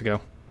where I'm supposed to go.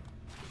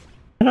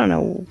 I don't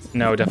know.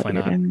 No, definitely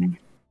what you're not. doing.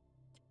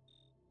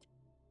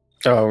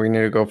 Oh, we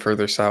need to go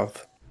further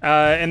south.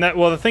 And that,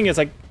 well, the thing is,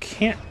 I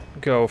can't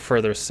go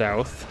further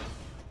south.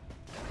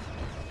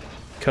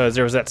 Because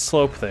there was that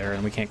slope there,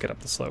 and we can't get up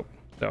the slope.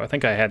 So I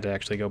think I had to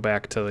actually go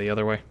back to the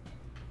other way.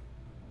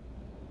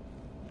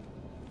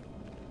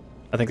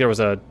 I think there was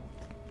a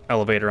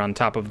elevator on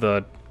top of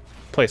the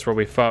place where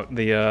we fought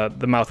the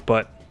mouth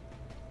butt.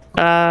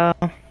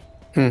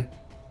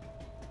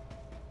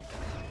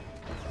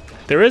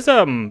 There is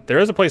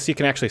a place you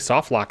can actually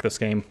soft lock this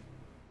game.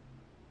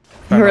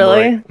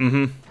 Really?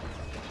 Mm-hmm.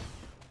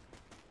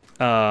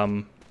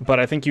 but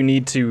I think you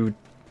need to...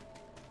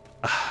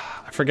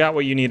 I forgot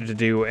what you needed to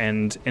do,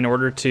 and in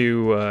order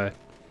to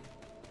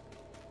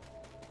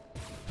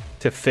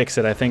fix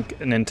it, I think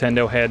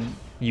Nintendo had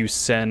you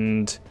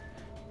send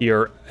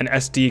an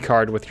SD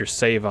card with your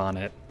save on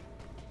it,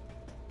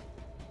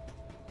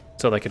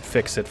 so they could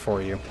fix it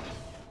for you.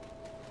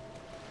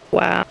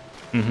 Wow.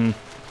 Mm-hmm.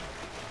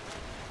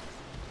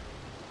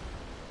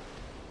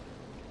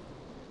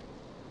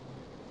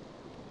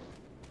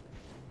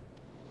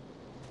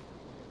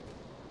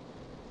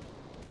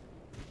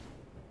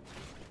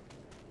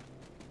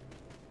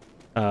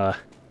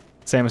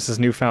 Samus's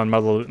newfound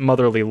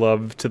motherly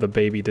love to the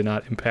baby did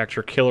not impact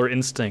her killer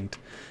instinct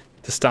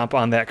to stomp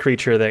on that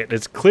creature that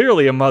is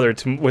clearly a mother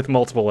with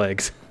multiple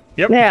eggs.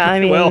 Yep. Yeah, I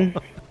mean... Well,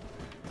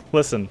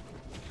 listen.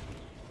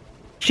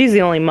 She's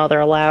the only mother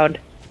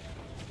allowed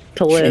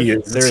to live. She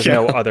is, There is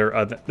no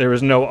other. There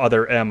is no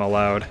other M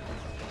allowed.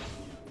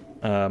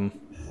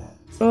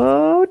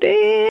 Oh,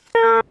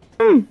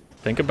 damn.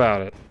 Think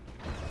about it.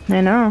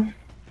 I know.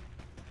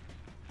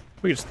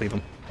 We can just leave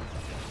them.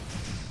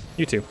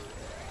 You too.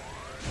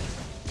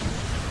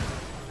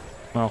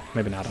 Well,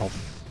 maybe not all.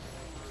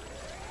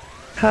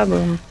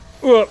 Kaboom.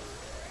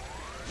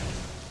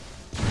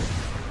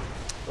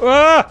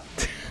 Ah!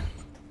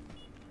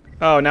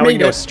 Oh, now we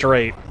can go it.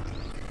 straight.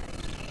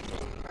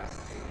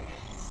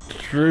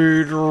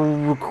 Straight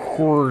recording.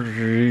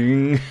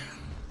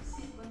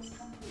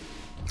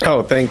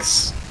 Oh,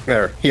 thanks.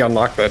 There, he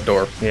unlocked that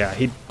door. Yeah,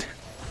 It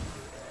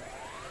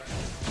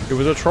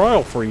was a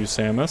trial for you,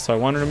 Samus. I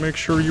wanted to make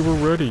sure you were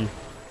ready.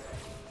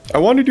 I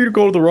wanted you to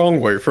go the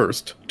wrong way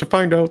first, to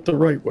find out the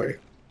right way.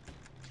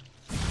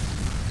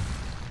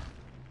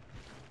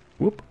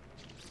 Whoop.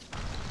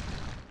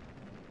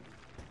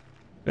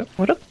 Yep.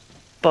 What a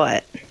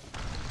butt.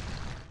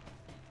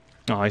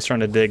 Oh, he's trying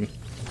to dig.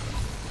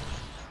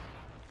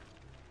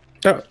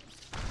 Oh,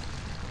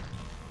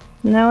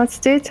 Now it's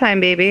daytime,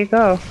 baby.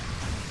 Go.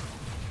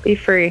 Be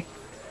free.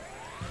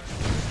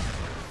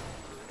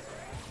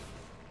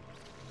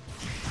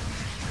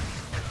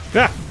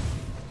 Ah!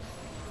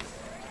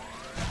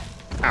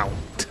 Ow.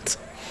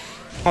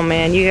 Oh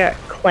man, you got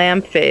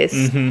clam face.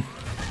 Mm-hmm.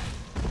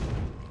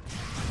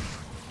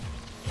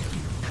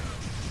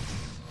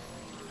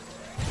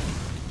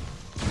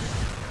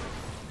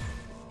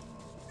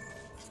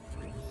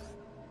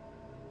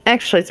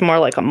 Actually, it's more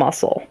like a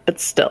muscle, but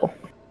still.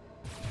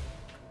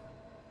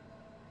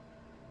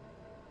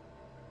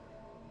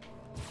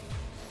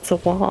 It's a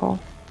wall.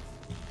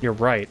 You're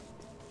right.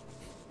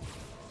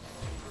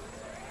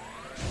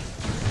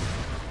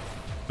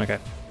 Okay.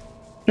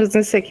 I was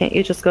gonna say, can't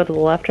you just go to the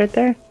left right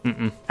there?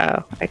 Mm-mm.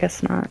 Oh, I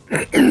guess not.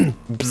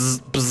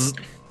 Bzz,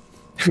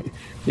 bzz.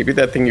 maybe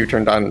that thing you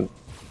turned on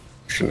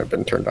shouldn't have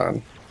been turned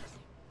on.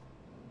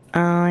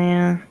 Oh,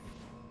 yeah.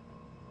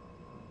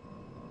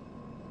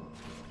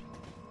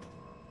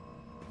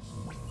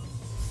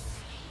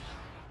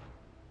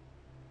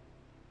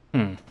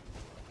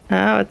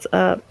 Oh, it's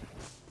up.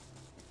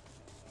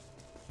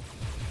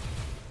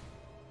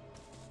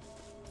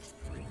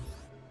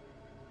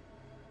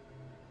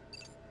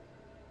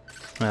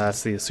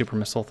 That's the super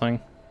missile thing.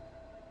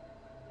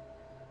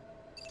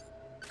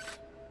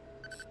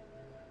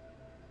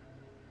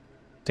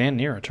 Stand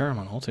near a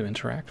terminal to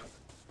interact with.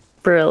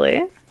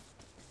 Really?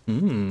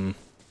 Hmm.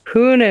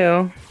 Who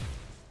knew?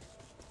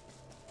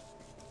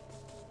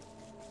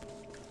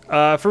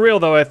 For real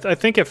though, I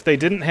think if they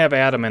didn't have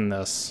Adam in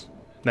this,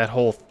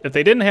 if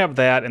they didn't have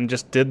that and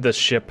just did the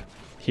ship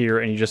here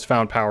and you just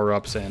found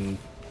power-ups and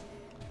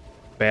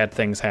bad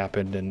things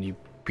happened and you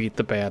beat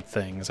the bad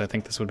things, I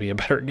think this would be a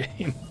better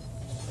game.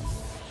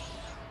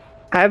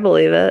 I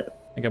believe it.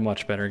 Like a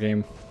much better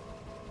game.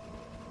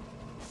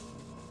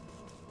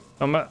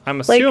 I'm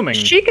assuming...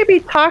 Like, she could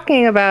be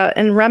talking about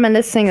and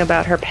reminiscing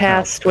about her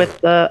past with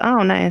the...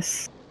 Oh,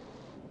 nice.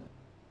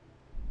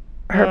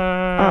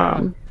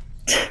 Her,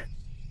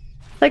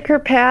 like her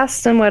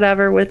past and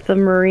whatever with the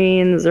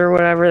Marines or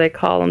whatever they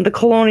call them. The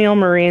colonial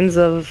Marines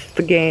of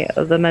the game,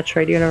 of the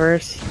Metroid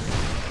universe.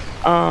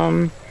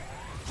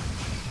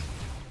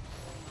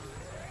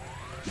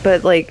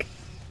 But, like,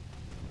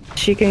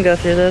 she can go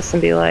through this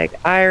and be like,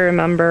 I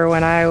remember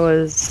when I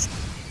was...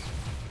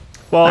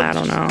 Well, I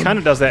don't know. She kind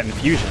of does that in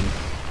Fusion.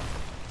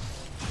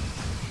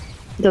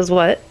 Does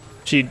what?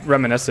 She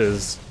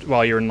reminisces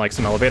while you're in like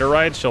some elevator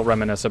rides. She'll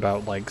reminisce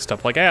about like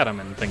stuff like Adam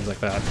and things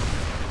like that.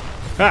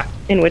 Ah,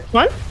 In which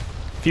one?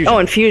 Fusion. Oh,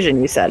 in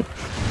Fusion, you said.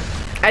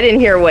 I didn't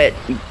hear what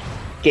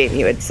game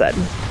you had said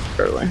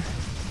earlier.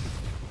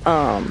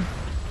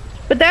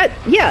 But that,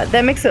 yeah,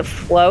 that makes it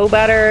flow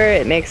better.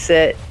 It makes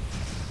it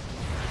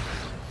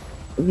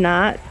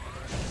not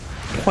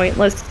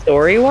pointless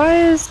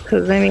story-wise.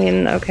 Because, I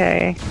mean,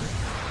 okay.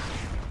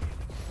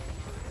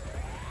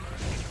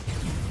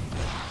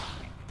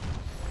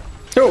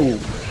 Oh,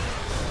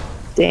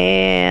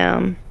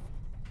 Damn.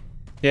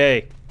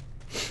 Yay.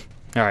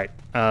 All right.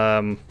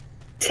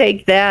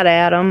 Take that,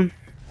 Adam.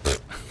 I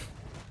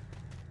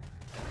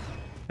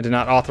did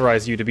not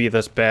authorize you to be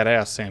this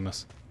badass,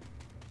 Samus.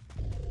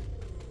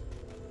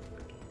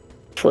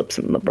 Flips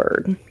him the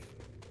bird.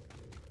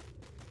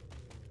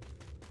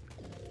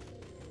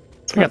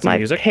 What my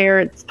music.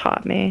 parents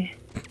taught me.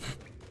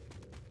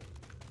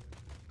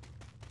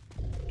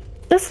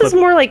 This is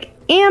more like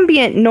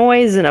ambient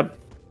noise in a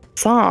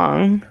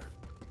song.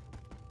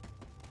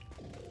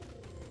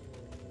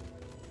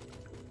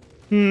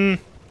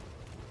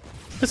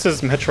 This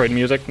is Metroid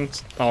music.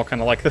 It's all kind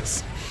of like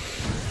this.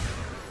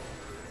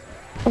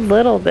 A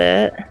little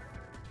bit.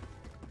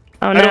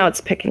 Oh, now it's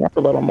picking up a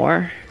little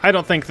more. I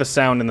don't think the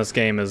sound in this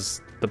game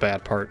is the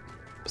bad part.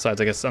 Besides,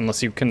 I guess,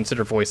 unless you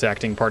consider voice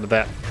acting part of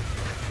that.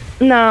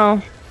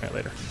 No. Right,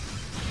 later.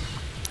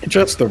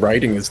 Just the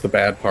writing is the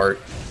bad part.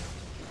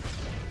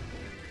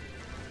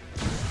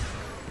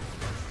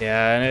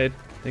 Yeah, and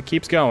it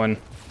keeps going.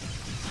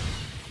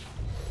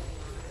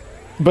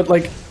 But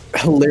like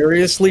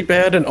hilariously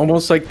bad and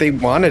almost like they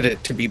wanted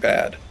it to be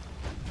bad.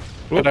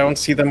 But I don't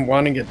see them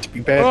wanting it to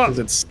be bad because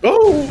it's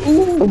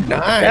ooh,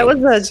 nice. That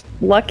was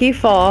a lucky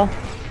fall.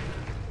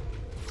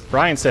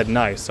 Ryan said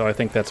nice, so I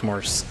think that's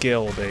more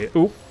skill based.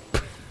 Oop.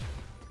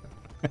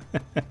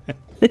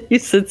 You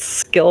said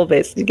skill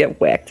based, you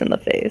get whacked in the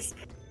face.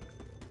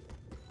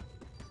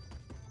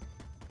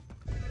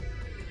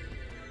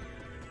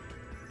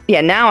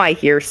 Yeah, now I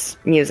hear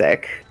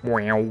music.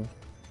 Wow.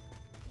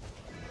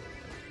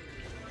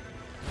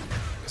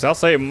 Because I'll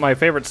say my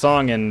favorite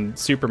song in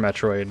Super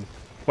Metroid,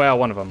 well,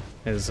 one of them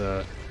is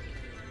I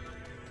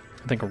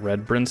think a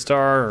Red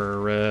Brinstar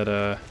or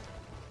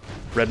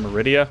Red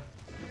Meridia.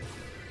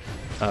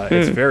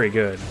 It's very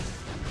good.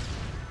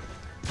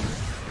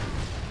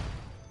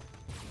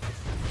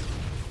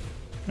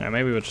 Yeah,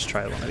 maybe we'll just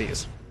try one of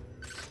these.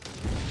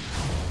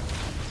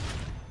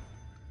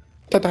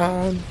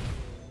 Ta-da!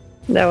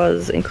 That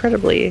was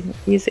incredibly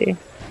easy.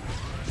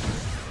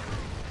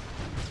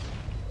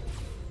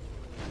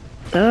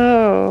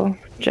 Oh,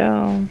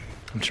 Joe.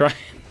 I'm trying.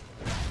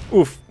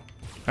 Oof.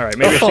 All right,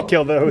 maybe I should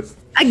kill those.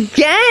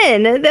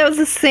 Again! That was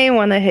the same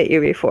one that hit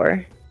you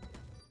before.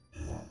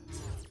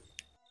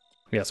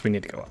 Yes, we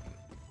need to go up.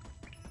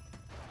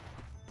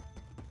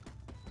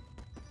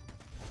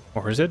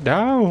 Or is it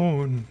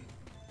down?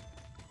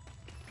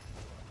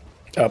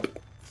 Up.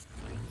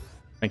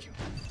 Thank you.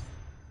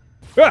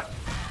 Ah!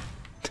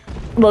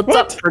 Well, it's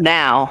up for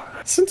now.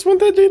 Since when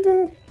they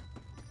didn't?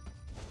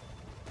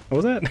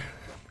 What was that?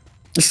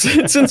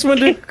 Since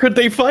when could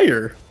they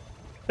fire?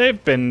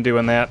 They've been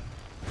doing that.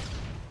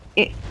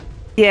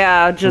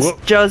 Yeah, just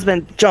Whoa. Joe's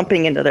been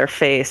jumping into their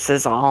face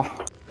is all.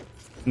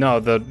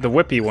 No, the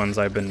whippy ones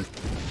I've been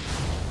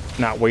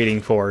not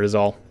waiting for is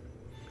all.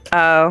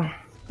 Oh.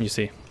 You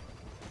see.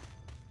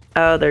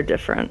 Oh, they're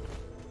different.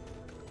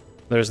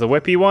 There's the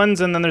whippy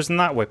ones, and then there's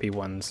not whippy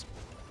ones.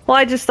 Well,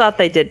 I just thought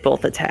they did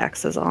both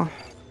attacks is all.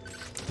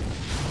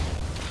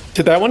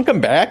 Did that one come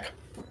back?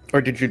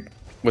 Or did you...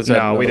 Was that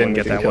No, we another didn't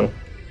get that kill? one.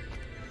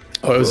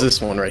 Oh, it was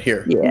this one right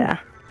here. Yeah.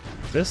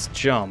 This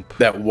jump.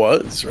 That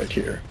was right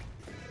here.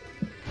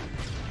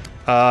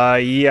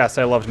 Yes,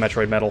 I loved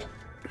Metroid Metal.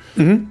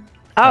 Mm-hmm.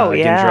 Oh,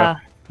 yeah.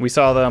 Gendra. We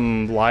saw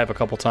them live a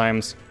couple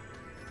times.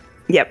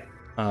 Yep.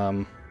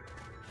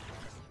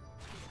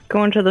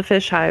 Going to the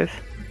fish hive.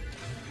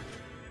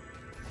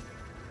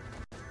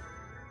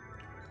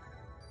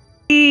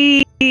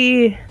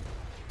 You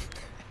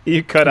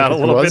cut out a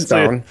little was bit, so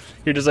down.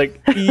 you're just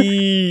like,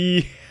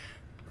 eee.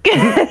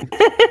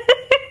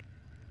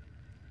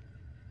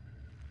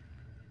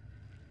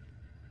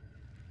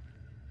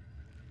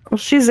 Well,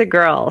 she's a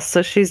girl,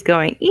 so she's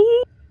going,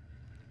 ee.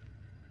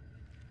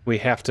 We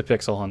have to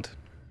pixel hunt.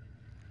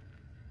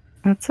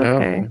 That's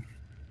okay.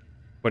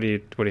 What do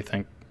you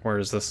think? Where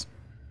is this?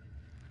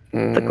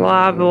 The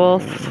globule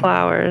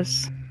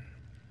flowers.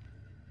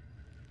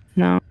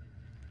 No.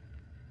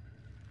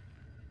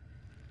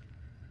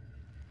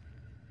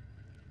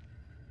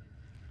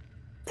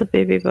 The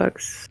baby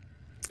bugs.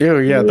 Oh,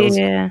 yeah, those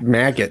Yeah.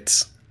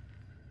 maggots.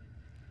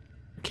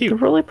 The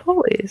Cute.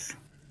 roly-polies.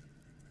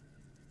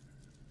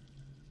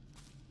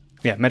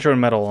 Yeah, Metroid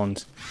Metal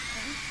ones.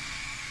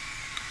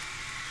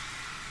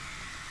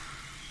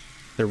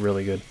 They're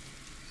really good.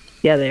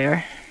 Yeah, they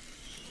are.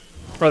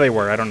 Or they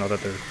were. I don't know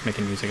that they're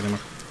making music anymore.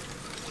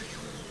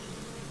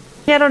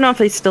 Yeah, I don't know if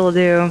they still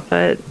do,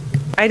 but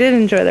I did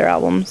enjoy their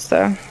albums,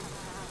 so.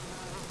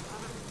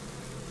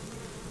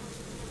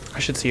 I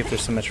should see if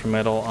there's some Metroid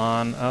Metal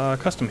on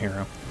Custom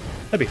Hero.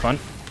 That'd be fun.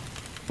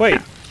 Wait,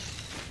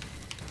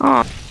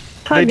 Oh,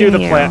 they do the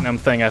platinum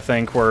thing, I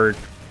think, where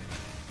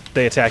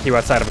they attack you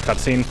outside of a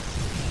cutscene.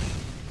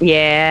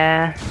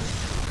 Yeah.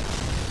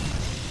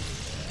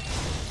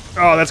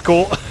 Oh, that's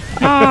cool.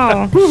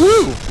 Oh.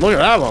 Woohoo! Look at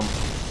that one.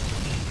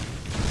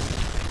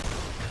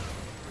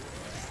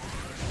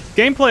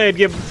 Gameplay, I'd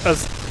give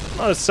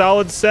a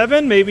solid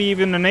 7, maybe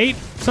even an 8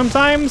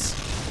 sometimes.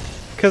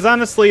 Because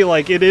honestly,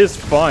 like, it is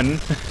fun.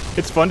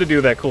 It's fun to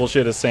do that cool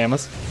shit as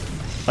Samus.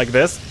 Like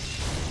this.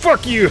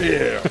 Fuck you!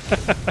 Yeah.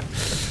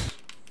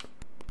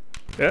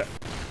 Yeah.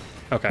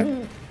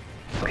 Okay.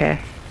 Okay.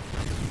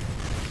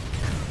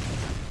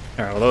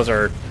 Alright, well those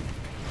are...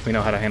 We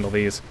know how to handle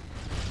these.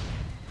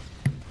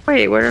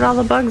 Wait, where did all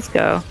the bugs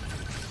go?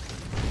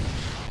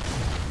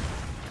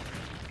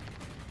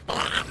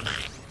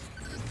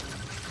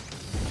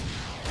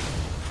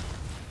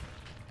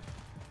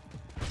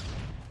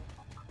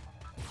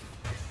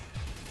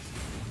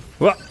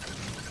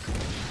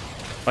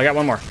 I got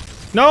one more.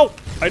 No!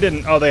 I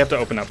didn't. Oh, they have to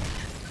open up.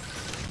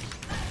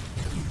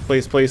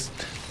 Please, please.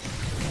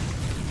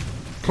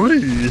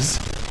 Please.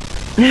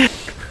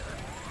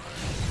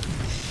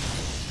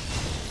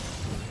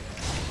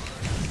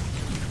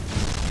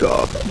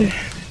 God.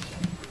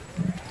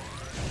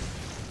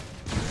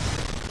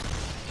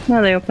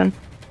 No, they open.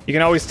 You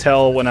can always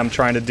tell when I'm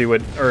trying to do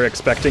it or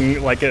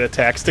expecting like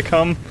attacks to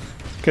come,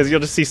 because you'll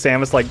just see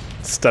Samus like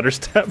stutter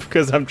step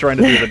because I'm trying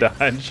to do the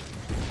dodge.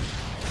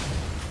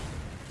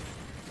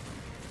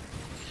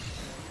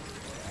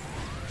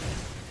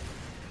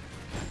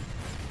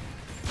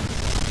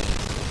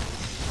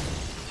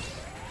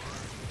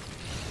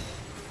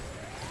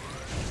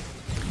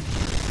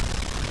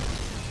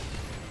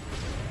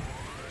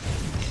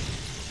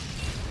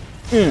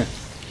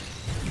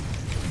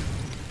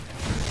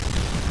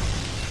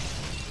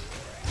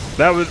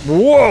 That was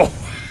whoa.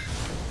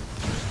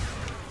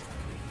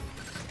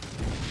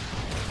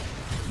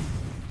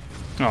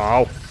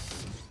 Oh,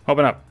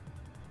 open up.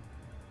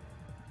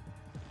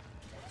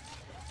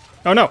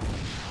 Oh no.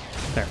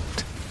 There.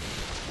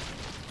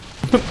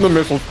 The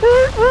missile.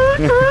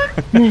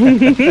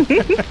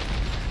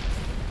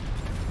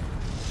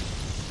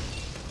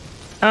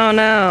 Oh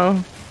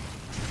no.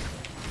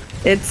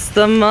 It's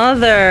the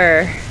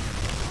mother.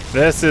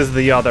 This is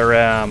the other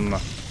M.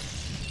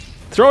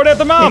 Throw it at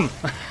the mom!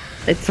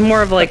 It's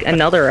more of like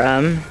another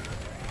M.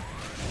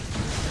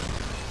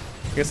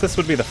 I guess this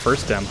would be the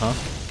first M, huh?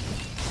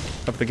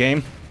 Of the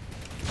game?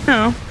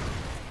 No.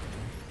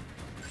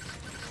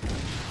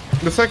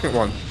 The second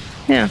one.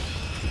 Yeah.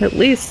 At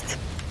least.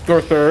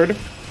 Or third.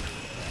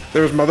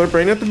 There was Mother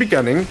Brain at the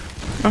beginning.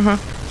 Uh-huh.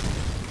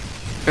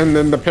 And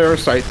then the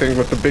parasite thing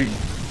with the big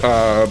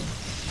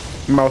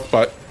mouth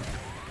butt.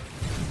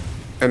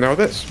 And now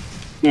this.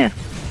 Yeah.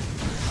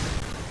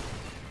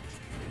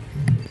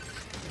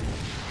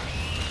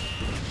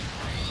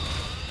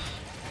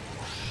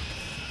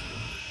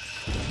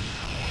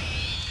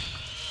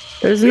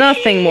 There's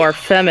nothing more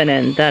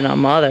feminine than a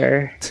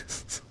mother.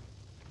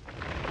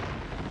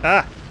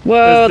 Ah!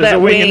 Whoa, there's that a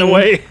wing in the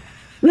way.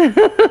 way.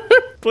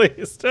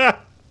 Please. Ah.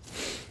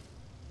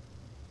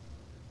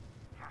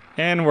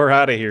 And we're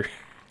out of here.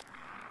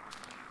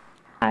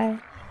 Hi.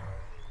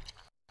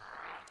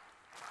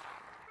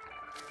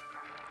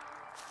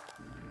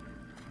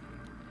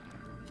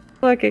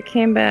 Look, it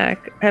came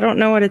back. I don't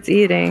know what it's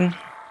eating.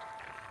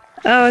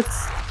 Oh, it's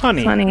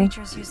honey. Honey.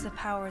 Creatures use the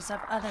powers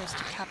of others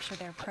to capture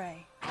their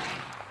prey.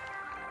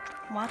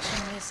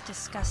 Watching this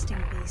disgusting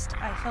beast,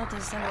 I felt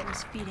as though it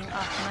was feeding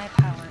off my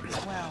power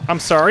as well. I'm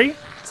sorry?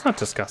 It's not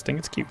disgusting,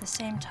 it's cute. At the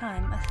same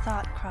time, a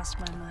thought crossed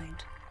my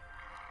mind.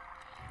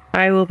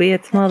 I will be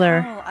its mother.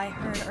 The howl I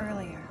heard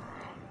earlier.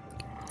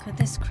 Could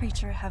this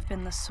creature have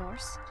been the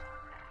source?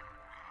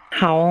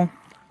 Howl.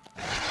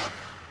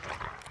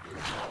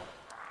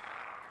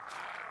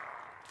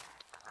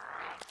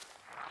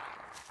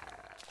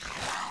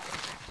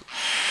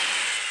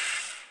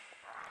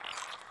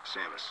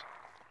 Samus,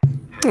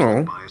 head Oh.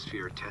 to the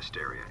biosphere test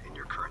area in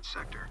your current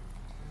sector.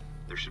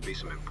 There should be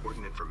some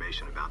important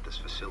information about this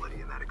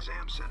facility in that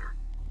exam center.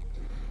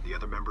 The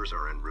other members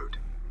are en route.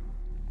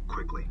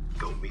 Quickly,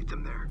 go meet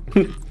them there.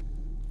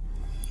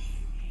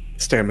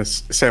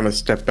 Samus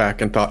stepped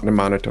back and thought in a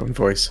monotone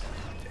voice,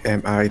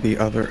 "Am I the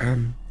other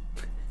M?"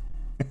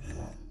 It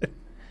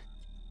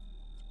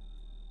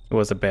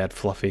was a bad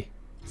Fluffy.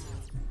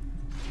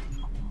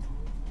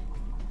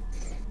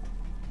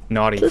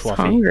 Naughty Just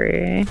Fluffy.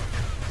 hungry.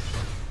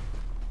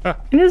 Ah.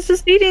 And it's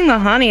just eating the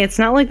honey. It's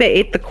not like they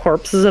ate the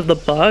corpses of the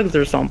bugs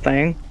or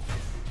something.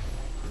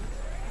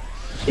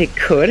 It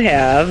could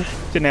have.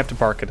 Didn't have to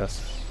bark at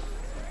us.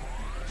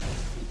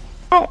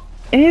 Oh,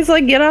 and he's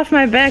like, get off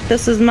my back.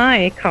 This is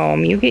my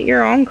comb. You get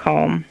your own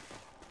comb.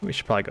 We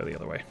should probably go the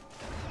other way.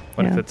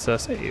 What if Yeah. it's a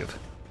save?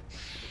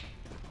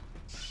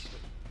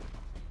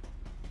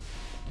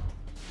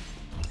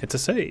 It's a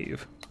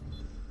save.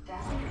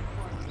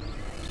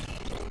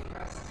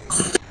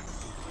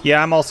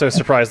 Yeah, I'm also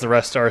surprised the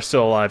rest are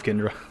still alive,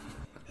 Kendra.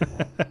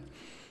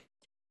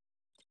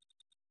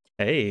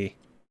 Hey.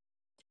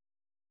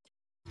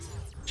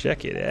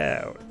 Check it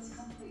out.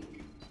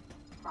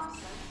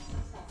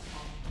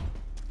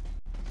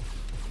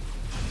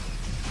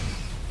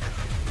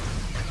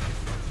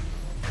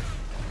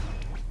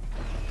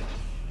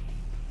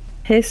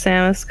 Hey,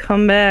 Samus,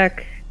 come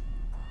back.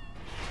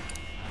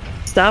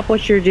 Stop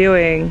what you're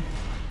doing.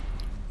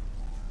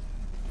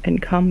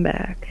 And come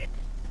back.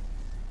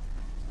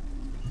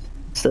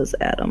 Says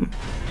Adam.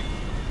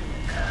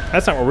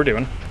 That's not what we're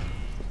doing.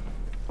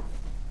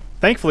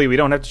 Thankfully, we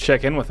don't have to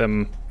check in with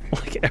him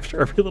like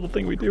after every little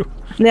thing we do.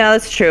 Yeah,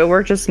 that's true.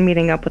 We're just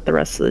meeting up with the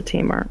rest of the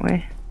team, aren't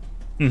we?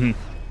 Mm-hmm.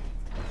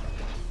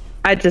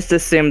 I just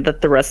assumed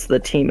that the rest of the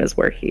team is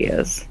where he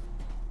is.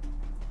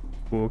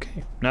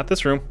 Okay, not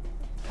this room.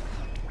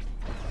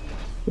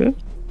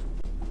 Oops.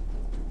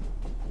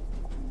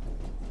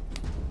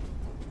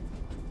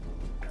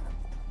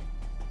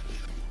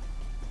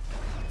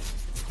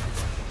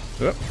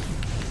 Oop.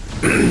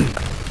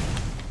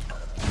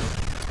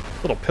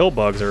 Little pill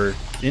bugs are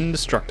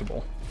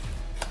indestructible.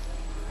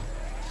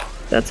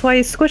 That's why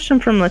you squished them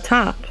from the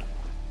top.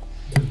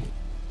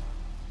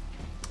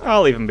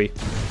 I'll leave them be.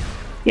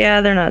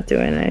 Yeah, they're not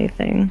doing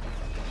anything.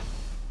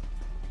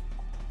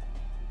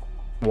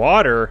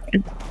 Water?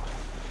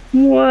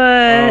 What?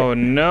 Oh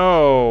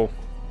no.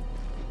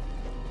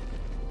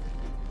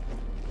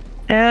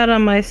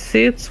 Adam, my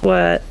suit's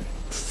wet.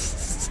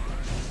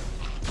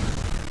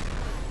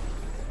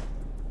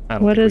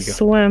 What is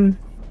swim?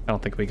 I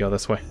don't think we go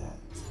this way.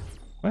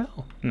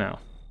 Well, no.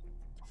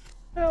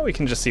 Well, we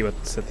can just see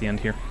what's at the end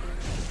here.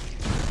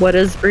 What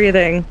is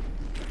breathing?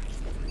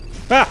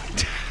 Ah!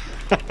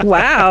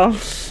 Wow.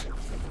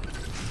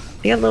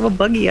 You got little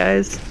buggy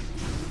eyes.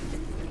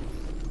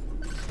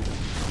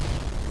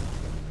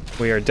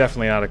 We are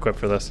definitely not equipped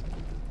for this.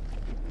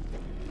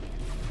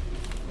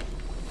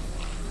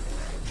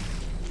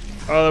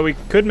 Although we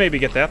could maybe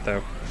get that,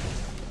 though.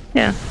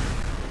 Yeah.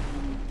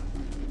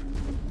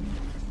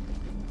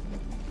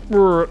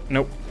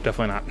 Nope,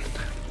 definitely not.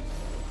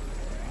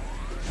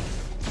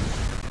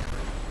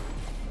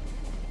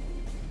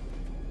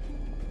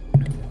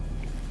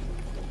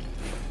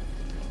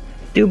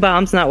 Do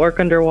bombs not work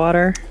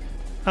underwater?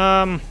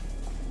 Yeah.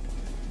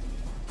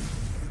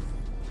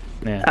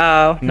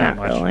 Oh, not not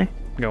much really.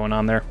 going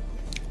on there.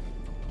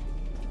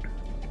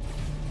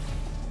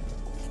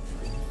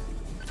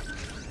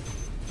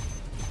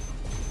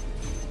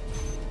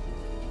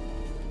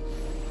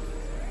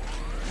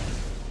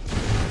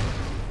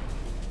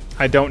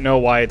 I don't know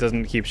why it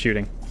doesn't keep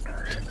shooting.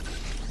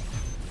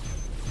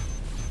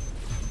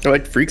 It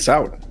like freaks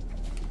out.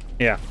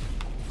 Yeah.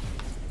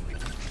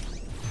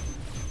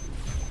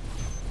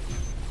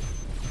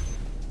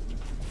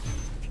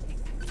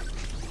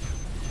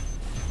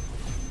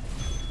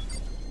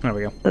 There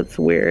we go. That's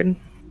weird.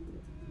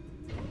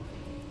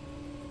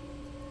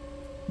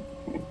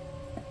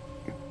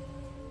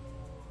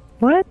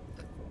 What?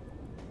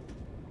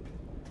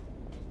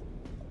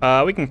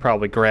 We can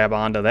probably grab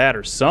onto that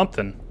or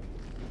something.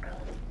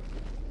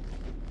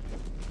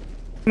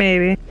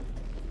 Maybe.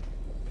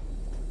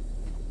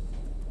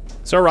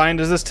 So Ryan,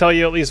 does this tell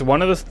you at least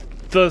one of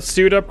the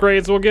suit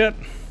upgrades we'll get?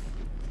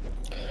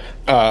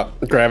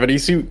 Gravity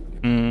suit.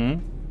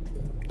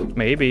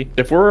 Maybe.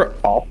 If we're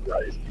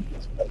authorized.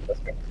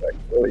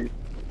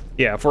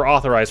 Yeah, if we're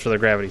authorized for the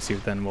gravity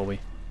suit, then will we?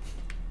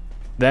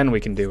 Then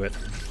we can do it.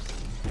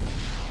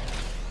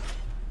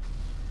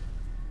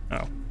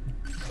 Oh.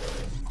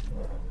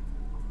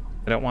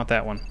 I don't want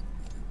that one.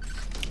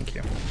 Thank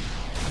you.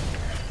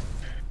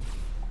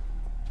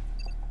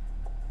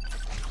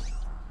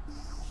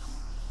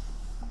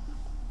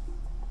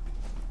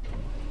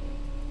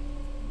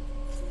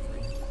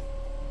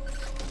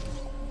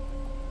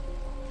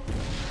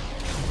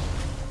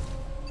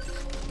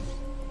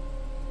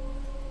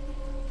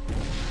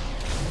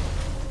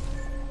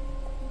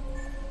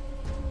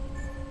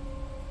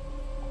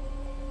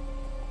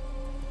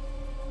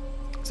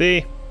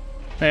 See?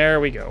 There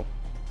we go.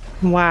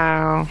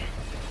 Wow.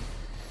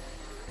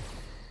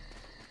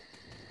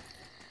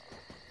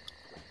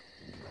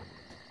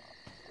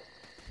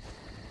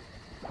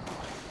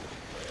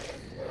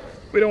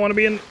 We don't want to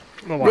be in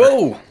the water.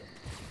 Whoa!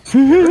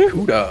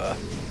 Barracuda.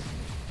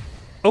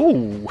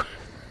 Oh!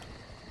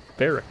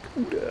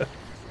 Barracuda.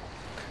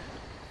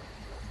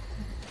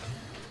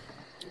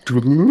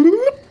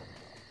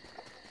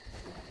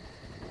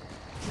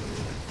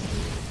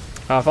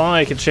 If only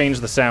I could change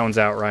the sounds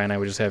out, Ryan, I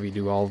would just have you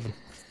do all of them.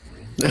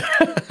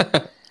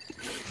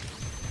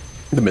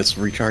 The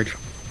missile recharge.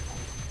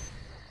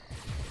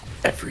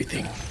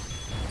 Everything.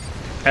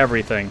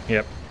 Everything,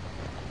 yep.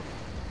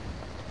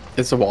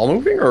 Is the wall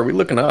moving, or are we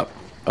looking up?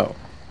 Oh,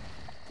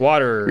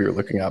 Water. we were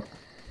looking up.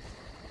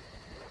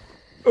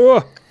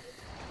 Ugh.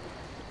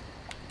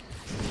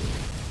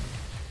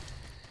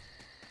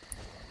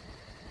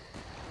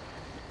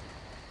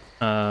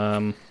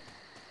 I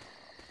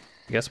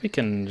guess we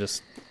can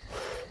just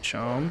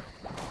jump.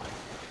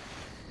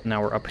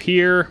 Now we're up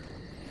here.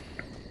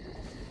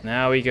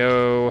 Now we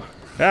go.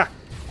 Ah!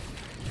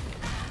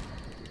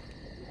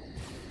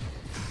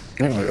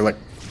 Oh, they're like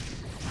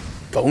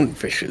bone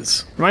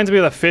fishes. Reminds me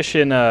of the fish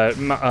in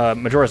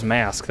Majora's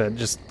Mask that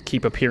just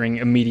keep appearing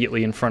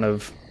immediately in front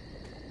of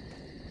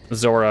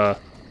Zora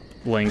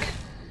Link.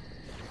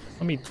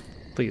 Let me,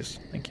 please.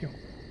 Thank you.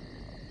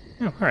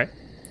 Oh, all right.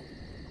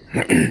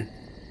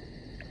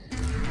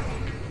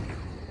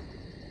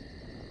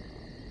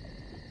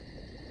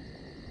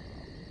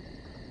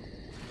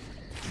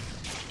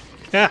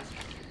 Ah!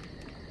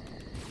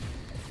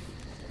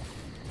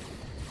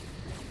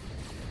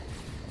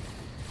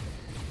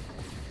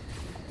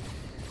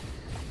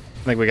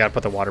 I think we gotta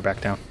put the water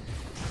back down.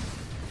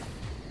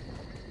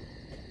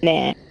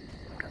 Nah.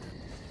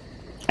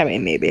 I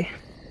mean, maybe.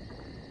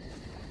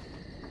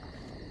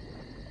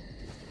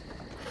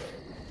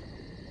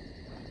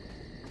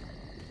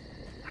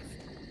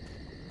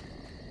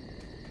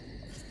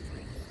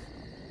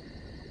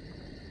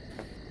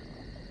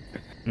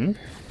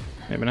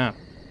 Maybe not.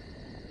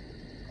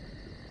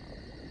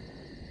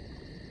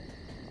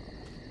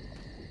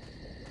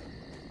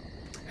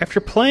 After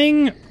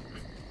playing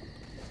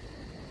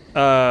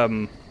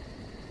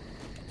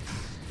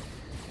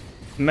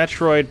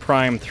Metroid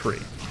Prime 3.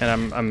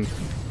 And I'm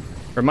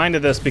reminded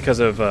of this because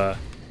of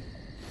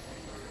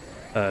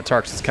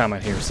Tarks'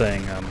 comment here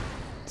saying,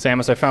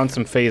 Samus, I found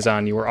some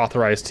Phazon. You were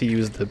authorized to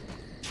use the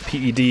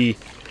PED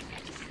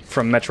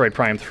from Metroid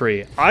Prime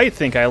 3. I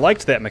think I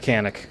liked that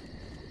mechanic.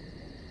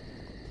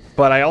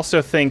 But I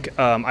also think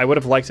I would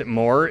have liked it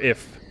more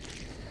if,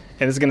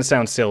 and this is going to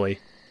sound silly,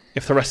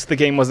 if the rest of the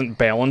game wasn't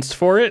balanced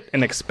for it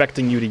and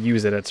expecting you to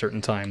use it at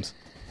certain times.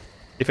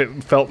 If it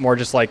felt more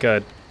just like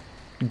a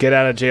get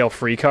out of jail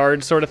free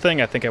card sort of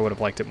thing, I think I would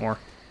have liked it more.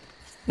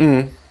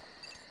 Mm.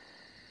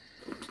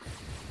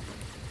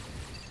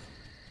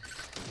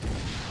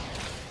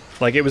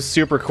 Like, it was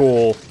super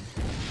cool.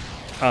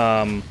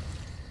 Although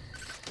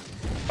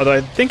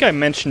I think I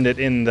mentioned it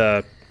in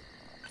the...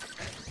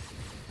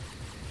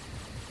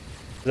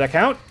 Does that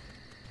count?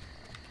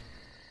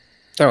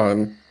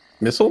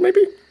 Missile,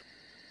 maybe?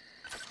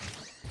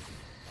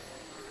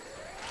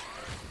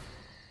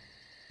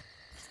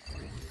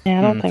 Yeah,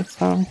 I don't think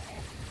so.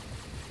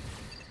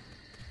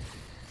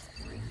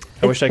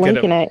 I wish I could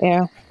have... Blinking at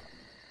you.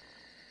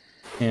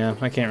 Yeah,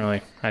 I can't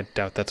really... I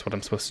doubt that's what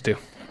I'm supposed to do.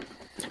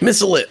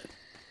 Missile it!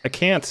 I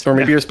can't. Or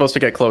maybe you're supposed to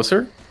get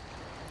closer?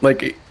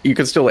 Like, you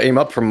could still aim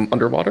up from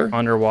underwater?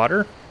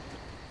 Underwater?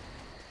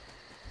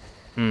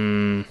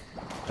 That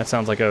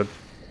sounds like a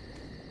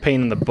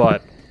pain in the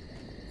butt.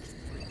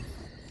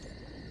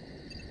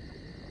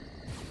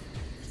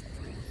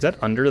 Is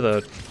that under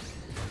the...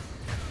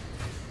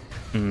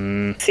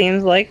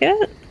 Seems like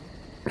it.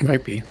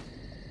 Might be.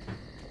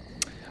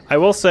 I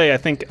will say, I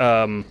think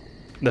the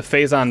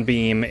Phazon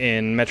beam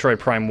in Metroid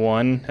Prime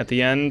 1 at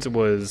the end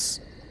was...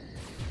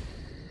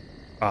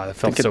 Ah, that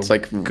felt so it's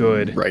like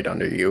good. Right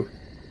under you.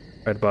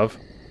 Right above?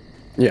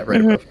 Yeah,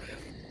 right above.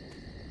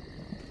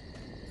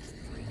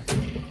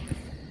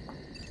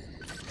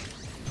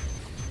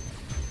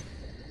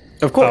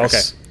 Of course. Oh,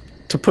 okay.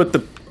 To put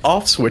the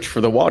off switch for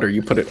the water,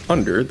 you put it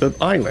under the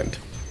island.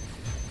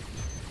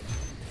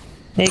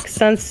 Makes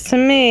sense to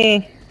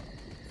me.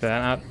 Did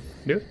that not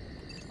do it?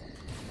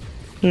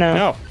 No.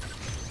 No.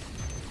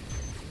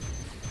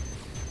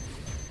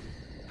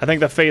 I think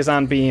the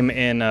Phazon beam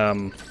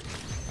in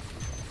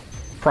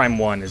Prime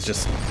 1 is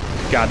just...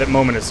 God, that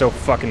moment is so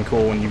fucking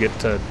cool when you get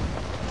to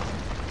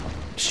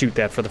shoot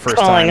that for the first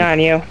Falling time. on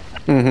you.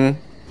 Mm-hmm.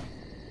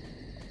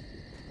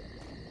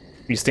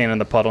 You stand in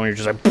the puddle and you're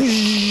just like...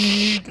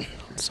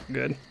 It's so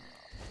good.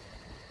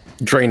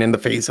 Draining the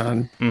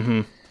Phazon.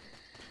 Mm-hmm.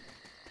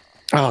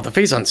 Oh, the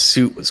Phazon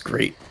suit was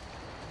great.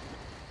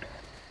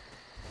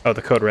 Oh,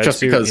 the Code Red Just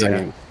suit? because, Yeah. I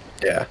mean,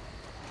 yeah.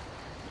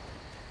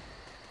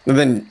 And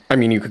then, I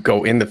mean, you could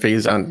go in the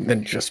Phazon and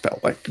then it just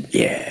felt like,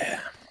 yeah.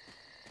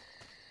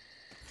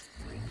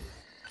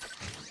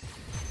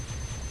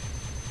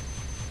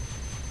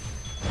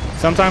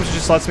 Sometimes it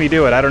just lets me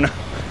do it. I don't know.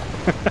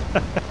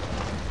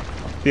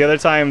 The other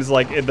times,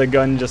 like, the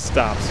gun just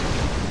stops.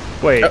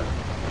 Wait.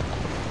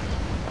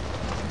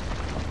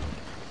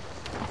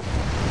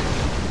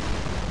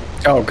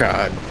 Oh,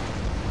 God.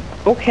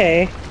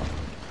 Okay.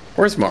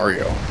 Where's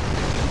Mario?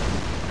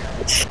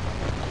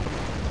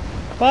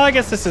 Well, I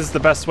guess this is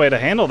the best way to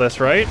handle this,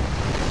 right?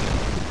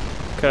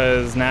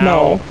 Because now...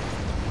 No.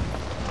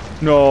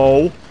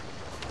 No.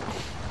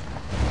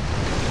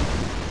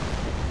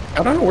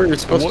 I don't know where you're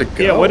supposed to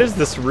go. Yeah, what is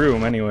this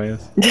room,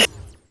 anyways?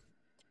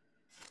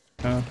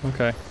 Oh,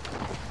 okay.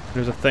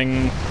 There's a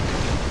thing...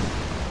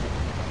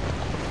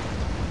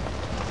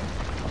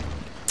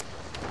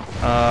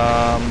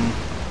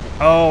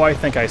 Oh, I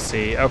think I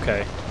see.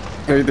 Okay.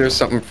 Maybe there's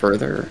something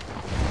further.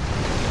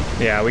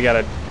 Yeah, we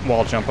gotta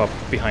wall jump up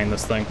behind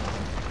this thing.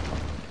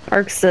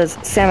 Ark says,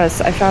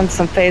 Samus, I found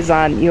some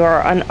Phazon. You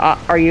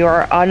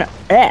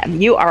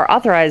are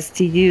authorized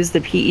to use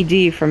the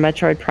PED from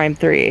Metroid Prime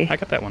 3. I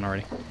got that one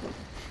already.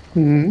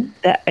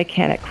 That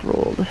mechanic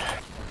ruled.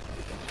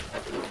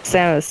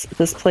 Samus,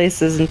 this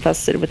place is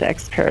infested with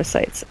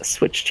X-parasites.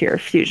 Switch to your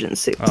fusion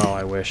suit. Oh,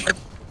 I wish.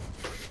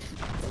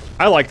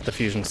 I liked the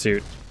fusion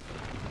suit.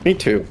 Me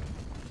too.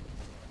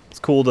 It's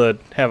cool to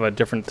have a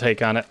different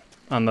take on it,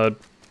 on the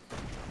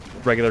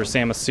regular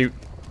Samus suit.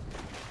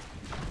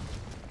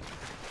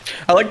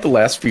 I like the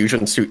last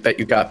fusion suit that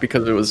you got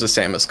because it was the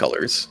Samus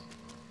colors.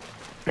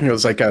 And it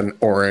was like an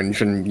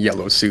orange and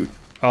yellow suit.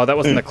 Oh, that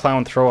wasn't the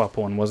clown throw-up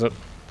one, was it?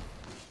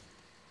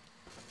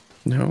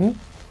 No?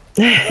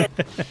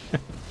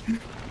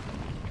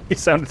 He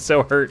sounded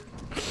so hurt.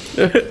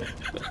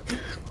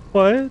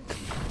 What?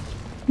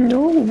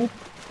 No.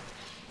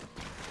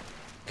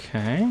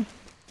 Okay.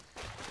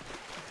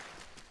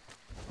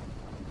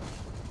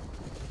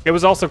 It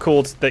was also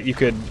cool that you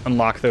could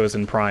unlock those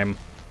in Prime.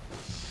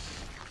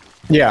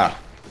 Yeah.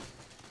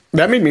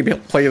 That made me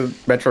play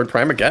Metroid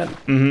Prime again.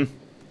 Mm-hmm.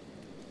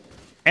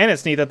 And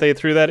it's neat that they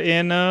threw that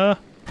in,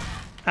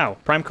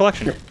 Prime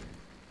Collection.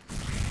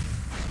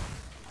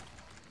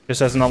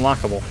 Just as an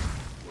unlockable.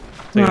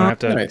 So you don't have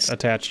to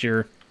attach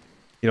your...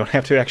 You don't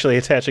have to actually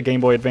attach a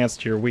Game Boy Advance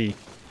to your Wii.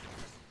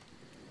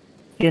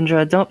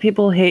 Indra, don't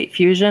people hate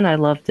Fusion? I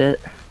loved it.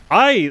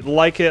 I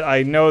like it.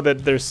 I know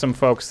that there's some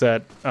folks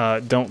that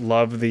don't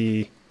love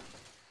the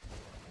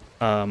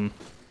I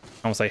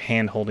won't say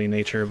hand-holding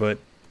nature, but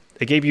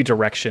it gave you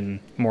direction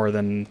more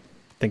than I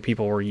think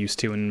people were used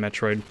to in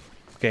Metroid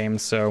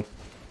games. So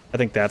I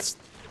think that's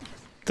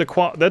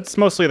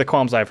mostly the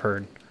qualms I've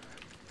heard.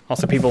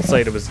 Also, people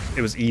say it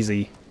was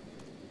easy,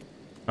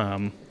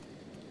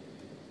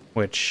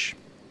 which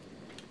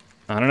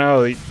I don't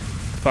know. The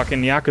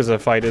fucking Yakuza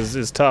fight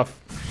is tough.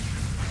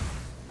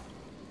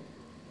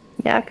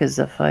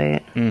 Yakuza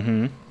fight.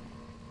 Mm-hmm.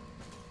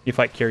 You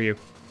fight Kiryu.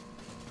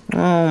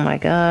 Oh my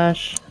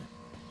gosh.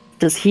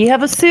 Does he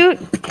have a suit?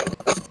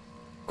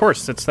 Of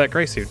course, it's that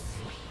gray suit.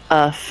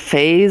 A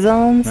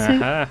Phazon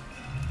suit? Uh-huh.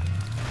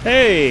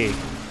 Hey!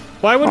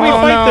 Why would we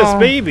fight this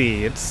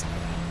baby? It's...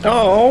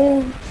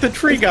 Oh, the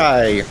tree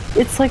guy.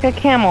 It's like a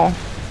camel.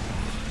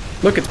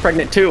 Look, it's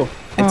pregnant too.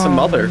 It's a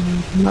mother.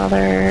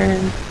 Mother.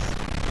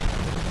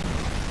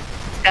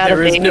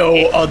 There is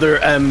no other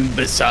M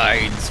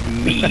besides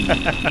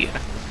me.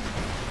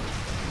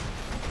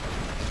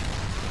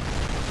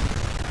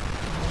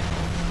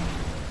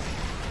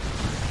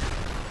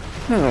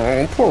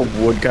 Oh, poor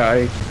wood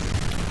guy. I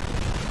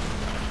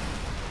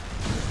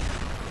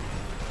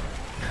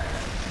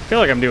feel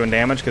like I'm doing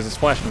damage because it's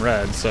flashing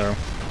red, so...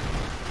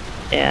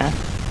 Yeah.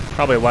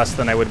 Probably less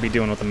than I would be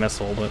doing with a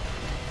missile, but...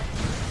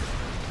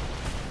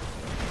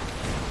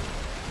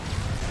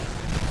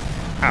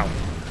 Ow.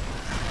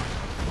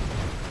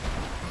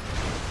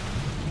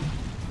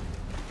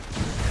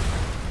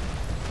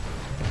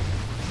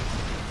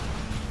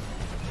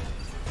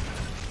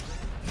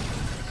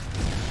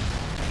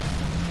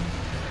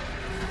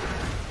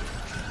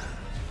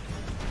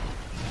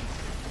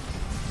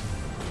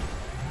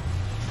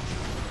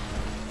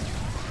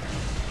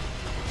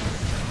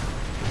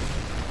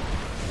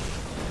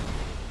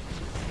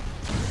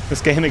 This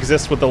game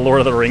exists with the Lord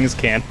of the Rings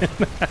canon.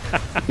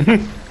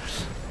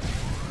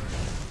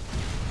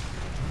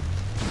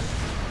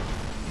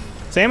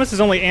 Samus is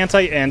only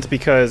anti-int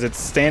because it's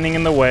standing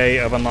in the way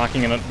of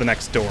unlocking the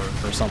next door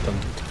or something.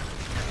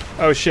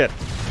 Oh shit.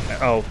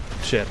 Oh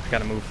shit, I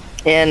gotta move.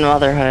 In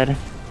motherhood.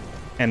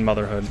 And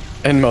motherhood.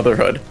 And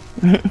motherhood.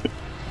 Oh,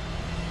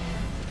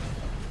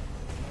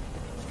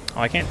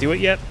 I can't do it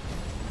yet?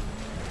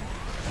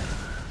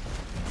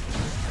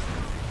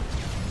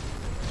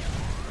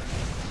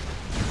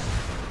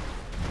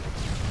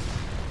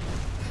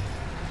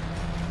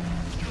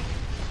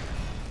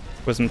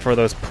 Wasn't for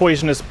those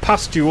poisonous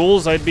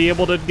pustules, I'd be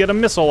able to get a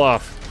missile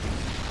off.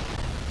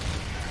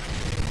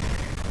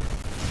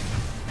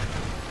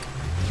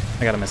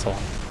 I got a missile.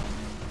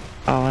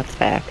 Oh, it's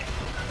back.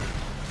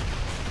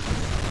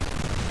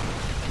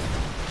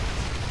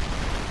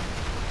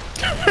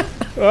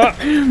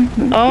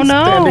 Oh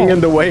no! Standing in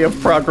the way of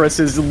progress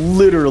is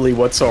literally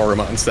what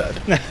Saruman said.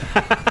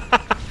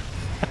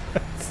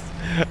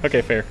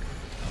 Okay, fair.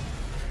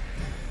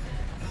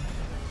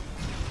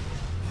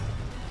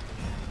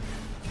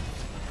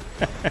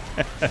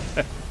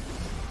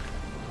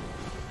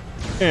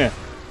 Yeah.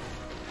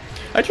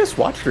 I just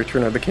watched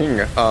Return of the King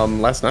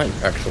last night,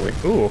 actually.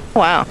 Ooh.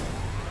 Wow.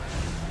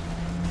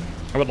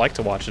 I would like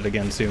to watch it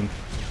again soon.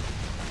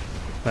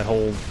 That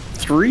whole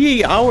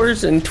 3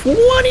 hours and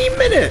 20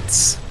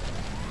 minutes.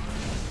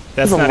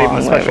 That's not even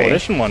the special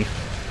edition one.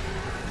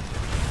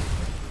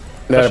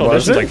 Special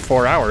edition's like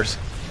 4 hours.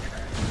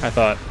 I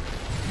thought.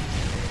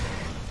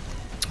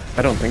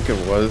 I don't think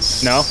it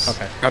was. No?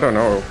 Okay. I don't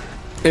know.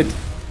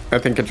 I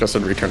think it just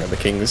said Return of the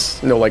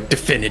Kings. No, like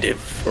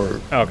definitive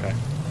or Okay.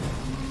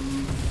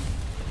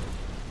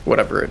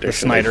 whatever The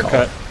edition. Snyder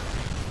cut.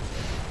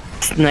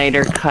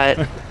 Snyder cut.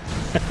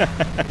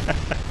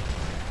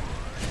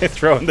 They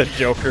throw in the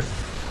Joker.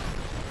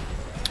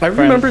 I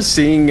remember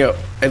seeing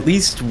at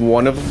least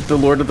one of the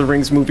Lord of the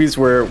Rings movies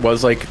where it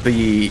was like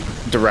the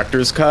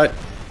director's cut,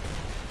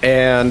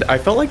 and I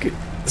felt like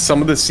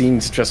some of the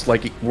scenes just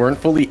like weren't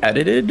fully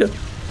edited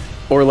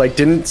or like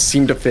didn't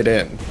seem to fit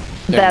in.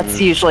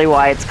 That's usually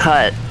why it's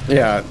cut.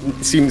 Yeah,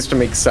 it seems to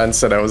make sense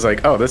that I was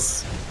like, oh,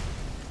 this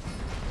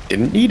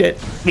didn't need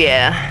it.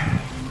 Yeah.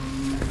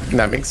 And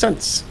that makes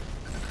sense.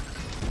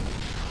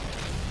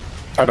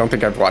 I don't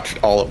think I've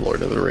watched all of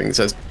Lord of the Rings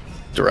as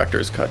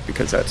director's cut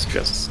because that's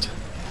just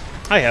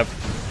I have.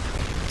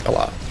 a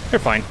lot. They're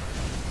fine.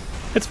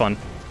 It's fun.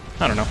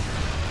 I don't know.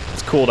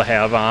 It's cool to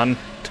have on.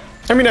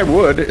 I mean, I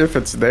would if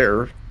it's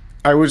there.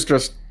 I was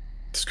just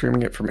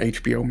streaming it from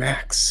HBO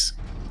Max.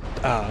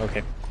 Ah,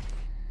 okay.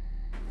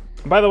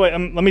 By the way,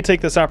 let me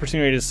take this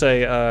opportunity to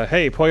say,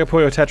 hey, Puyo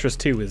Puyo Tetris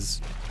 2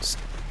 is...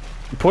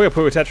 Puyo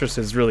Puyo Tetris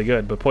is really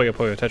good, but Puyo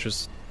Puyo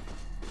Tetris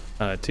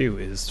 2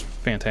 is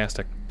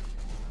fantastic.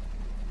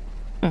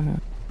 Mm-hmm.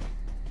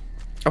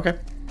 Okay.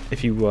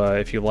 If you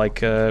like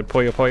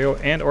Puyo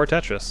Puyo and or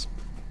Tetris.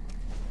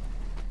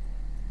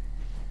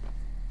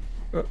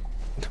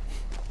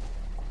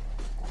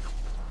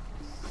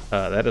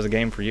 That is a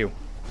game for you.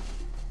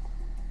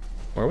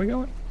 Where are we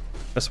going?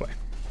 This way.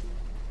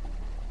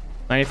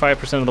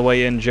 95% of the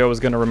way in, Joe is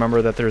going to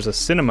remember that there's a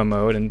cinema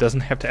mode and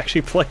doesn't have to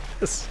actually play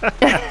this.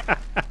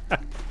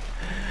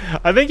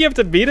 I think you have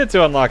to beat it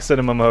to unlock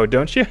cinema mode,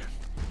 don't you?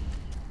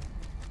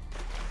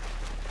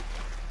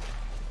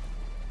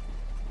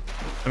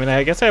 mean,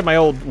 I guess I have my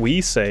old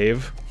Wii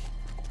save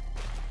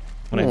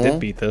when I did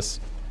beat this.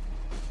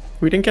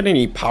 We didn't get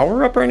any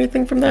power up or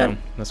anything from that? No,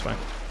 that's fine.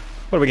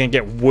 What, are we gonna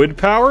get wood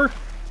power?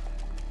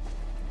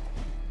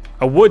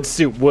 A wood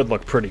suit would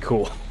look pretty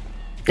cool.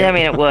 Yeah, I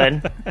mean, it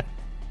would.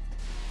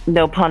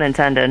 No pun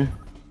intended.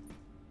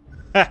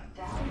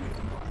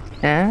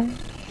 Yeah?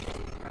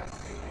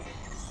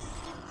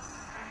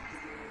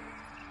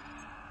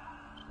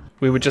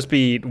 We would just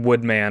be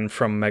Woodman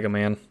from Mega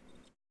Man.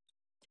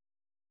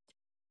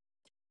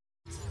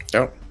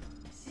 Oh.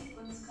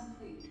 Sequence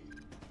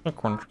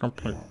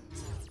complete.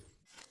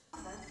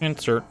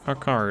 Insert a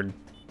card.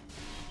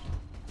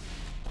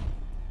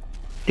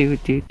 Do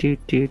do do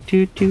do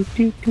do do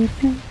do do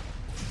do.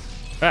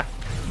 Ah.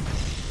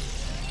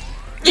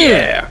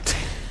 Yeah!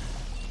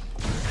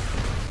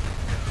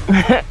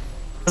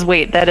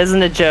 Wait, that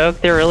isn't a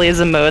joke. There really is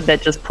a mode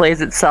that just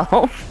plays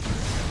itself.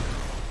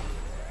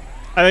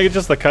 I think it's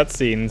just the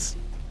cutscenes.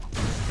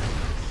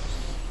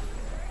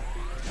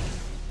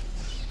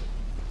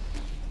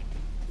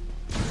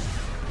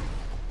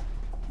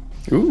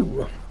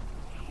 Ooh.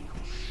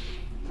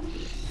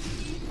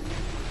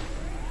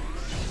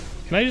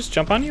 Can I just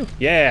jump on you?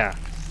 Yeah.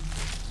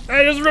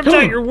 I just ripped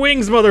out your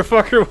wings,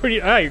 motherfucker. What are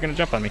you? Ah, you're gonna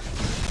jump on me.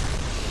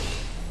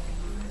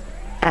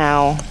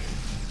 Ow.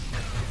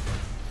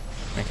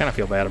 I kind of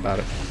feel bad about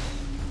it.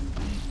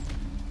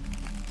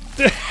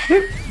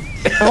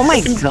 Oh my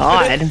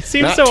god.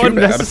 Seems Not so too bad.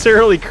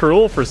 unnecessarily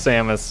cruel for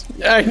Samus.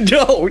 I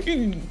know!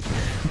 He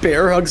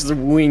bear hugs the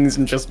wings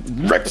and just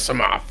rips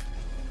them off.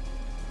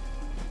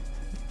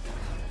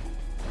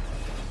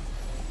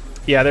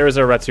 Yeah, there is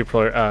a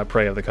Retsu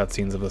Prey of the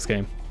cutscenes of this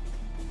game.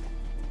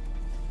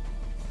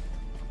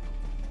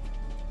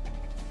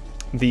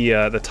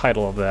 The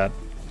title of that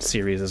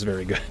series is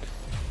very good.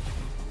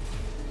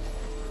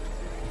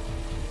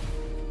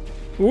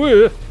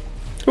 Woo!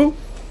 Ooh.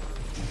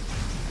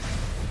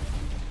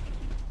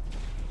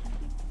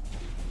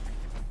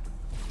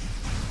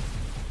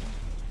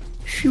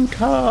 Shoot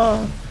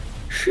her!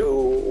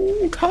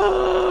 Shoot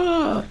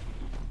her!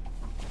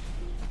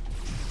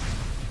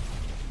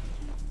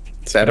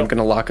 Is Adam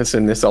gonna lock us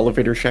in this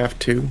elevator shaft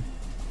too?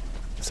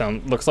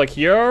 Looks like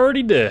you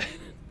already did.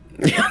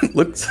 Yeah,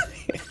 looks.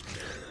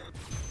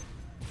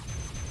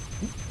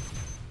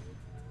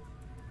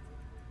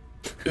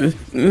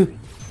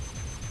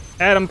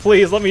 Adam,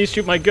 please let me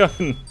shoot my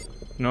gun.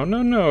 No,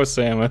 no, no,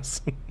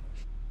 Samus.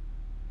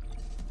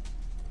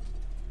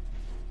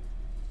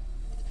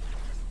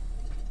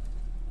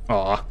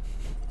 Aw.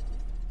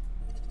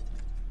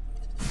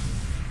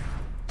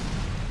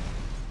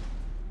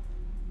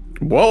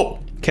 Whoa!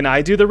 Can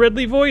I do the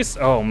Ridley voice?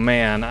 Oh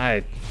man,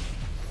 I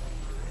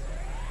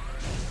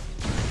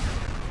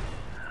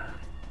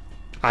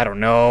don't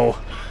know.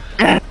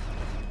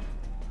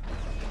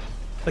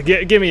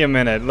 Give me a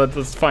minute.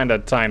 Let's find a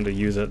time to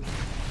use it.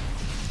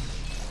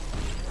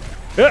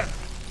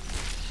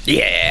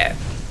 Yeah!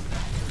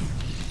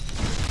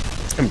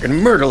 I'm gonna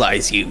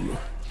myrtleize you.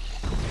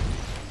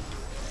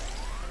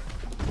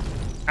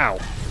 Ow.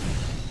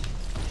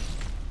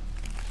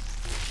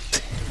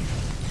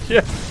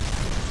 Yeah.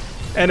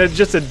 And it's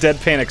just a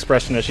deadpan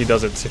expression as she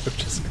does it too.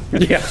 Just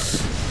Yeah.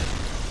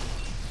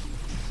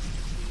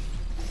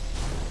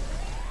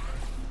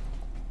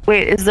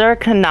 Wait, is there a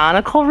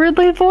canonical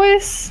Ridley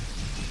voice?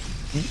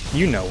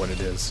 You know what it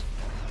is.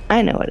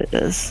 I know what it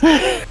is.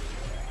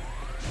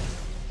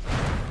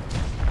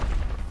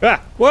 Ah!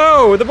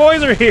 Whoa! The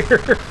boys are here!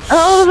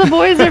 Oh, the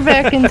boys are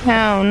back in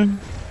town.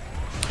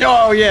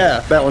 Oh yeah,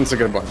 that one's a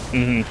good one.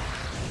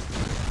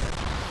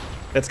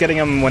 Mm-hmm. It's getting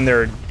them when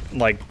they're,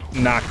 like,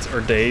 knocked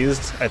or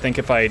dazed. I think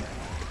if I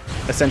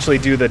essentially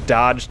do the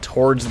dodge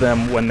towards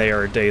them when they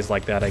are dazed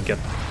like that, I get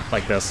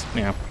like this,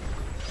 yeah.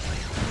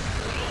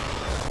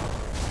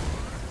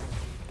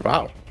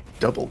 Wow,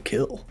 double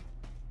kill.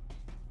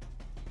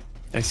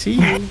 I see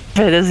you.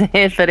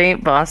 If it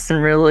ain't Boston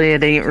Ridley,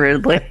 it ain't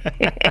Ridley.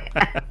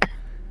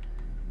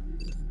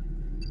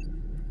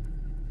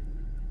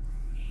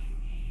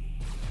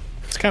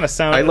 It's kind of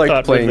sounded. I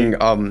like playing.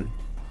 Ridley,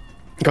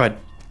 Go ahead.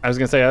 I was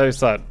gonna say I always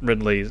thought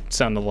Ridley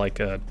sounded like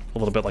a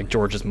little bit like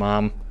George's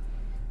mom.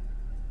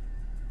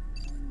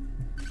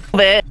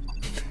 But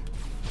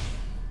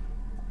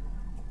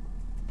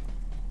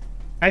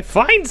I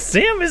find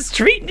Sam is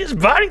treating his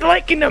body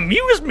like an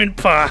amusement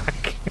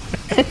park.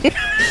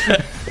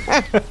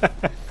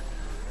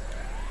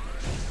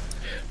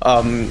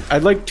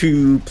 I'd like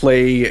to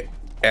play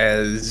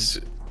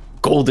as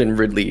Golden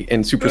Ridley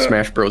in Super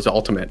Smash Bros.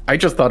 Ultimate. I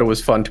just thought it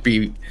was fun to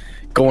be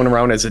going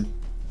around as a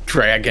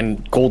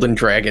dragon, golden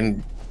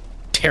dragon,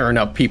 tearing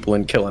up people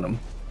and killing them.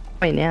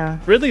 wait, yeah.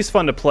 Ridley's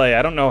fun to play.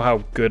 I don't know how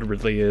good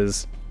Ridley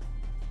is.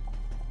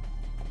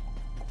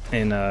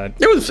 In It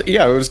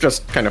was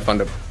just kind of fun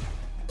to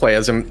play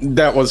as him.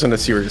 That wasn't a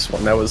serious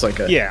one. That was like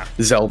a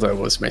Zelda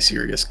was my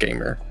serious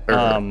gamer.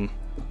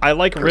 I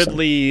like person.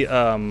 Ridley.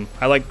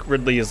 I like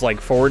Ridley's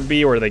like forward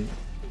B, where they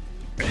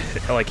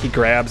like he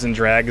grabs and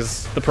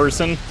drags the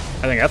person.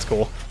 I think that's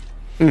cool.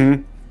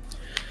 Mm-hmm.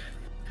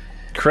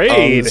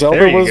 Kraid. Zelda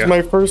there you was go.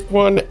 my first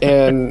one,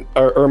 and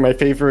or my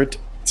favorite.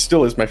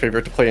 Still is my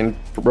favorite to play in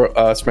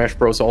Smash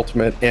Bros.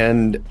 Ultimate,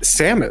 and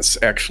Samus.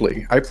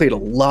 Actually, I played a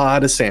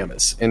lot of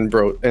Samus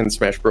in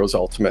Smash Bros.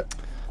 Ultimate.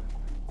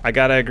 I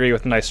gotta agree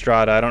with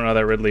Nystrada. I don't know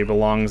that Ridley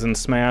belongs in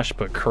Smash,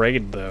 but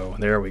Kraid though.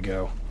 There we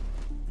go.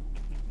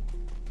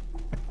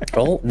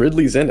 Well,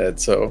 Ridley's in it,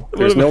 so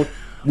there's no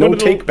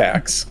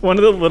takebacks. One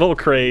of the little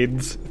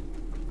Kraids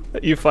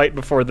that you fight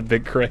before the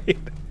big Kraid.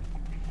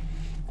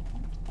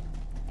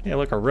 Yeah,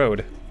 look, a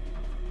road.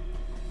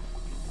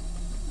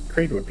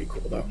 Kraid would be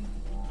cool though.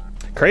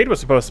 Kraid was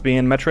supposed to be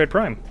in Metroid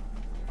Prime.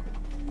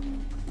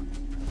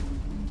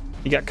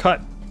 He got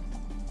cut.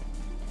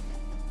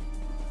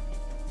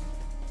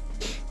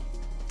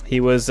 He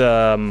was,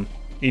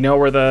 you know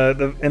where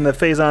in the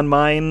Phazon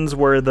mines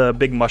where the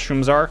big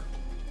mushrooms are?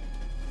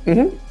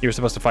 Mm-hmm. You were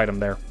supposed to fight him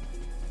there.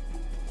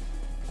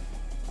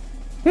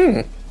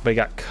 But he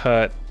got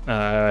cut,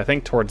 I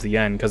think, towards the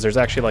end, because there's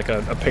actually like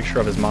a picture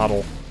of his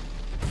model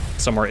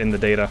somewhere in the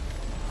data.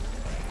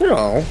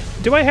 No.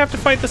 Do I have to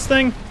fight this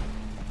thing?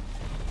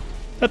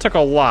 That took a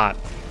lot.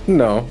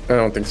 No, I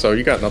don't think so.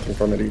 You got nothing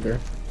from it either.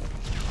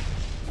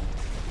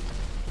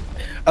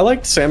 I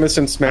liked Samus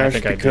in Smash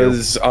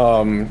because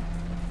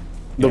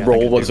the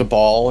roll was a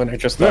ball, and I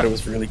just thought it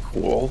was really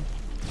cool.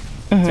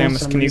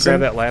 Samus, can you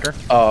grab that ladder?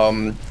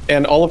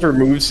 And all of her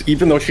moves,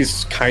 even though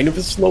she's kind of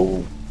a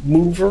slow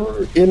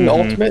mover in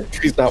Ultimate,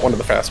 she's not one of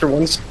the faster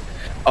ones.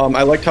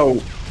 I liked how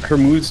her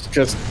moves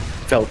just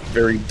felt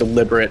very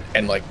deliberate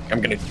and like, I'm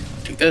gonna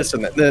do this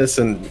and then this,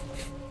 and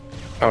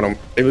I don't know.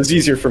 It was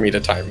easier for me to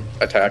time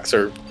attacks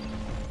or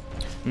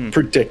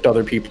predict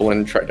other people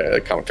and try to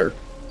counter.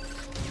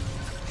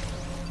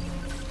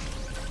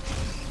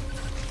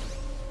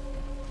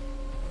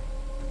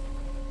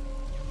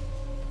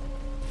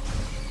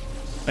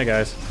 Hey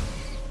guys.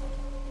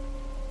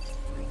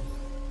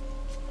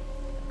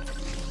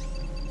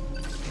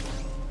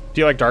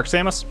 Do you like Dark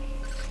Samus?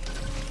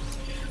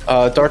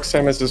 Dark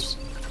Samus is,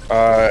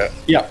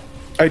 yeah,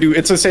 I do.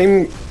 It's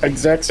the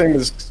exact same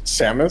as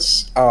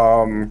Samus,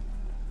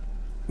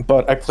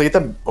 but I play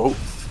them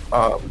both,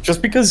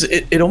 just because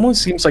it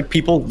almost seems like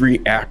people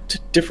react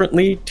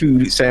differently to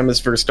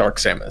Samus versus Dark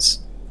Samus.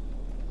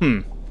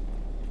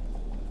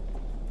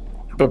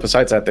 But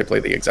besides that, they play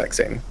the exact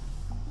same.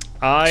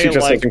 She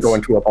just doesn't go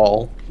into a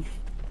ball.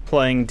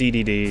 Playing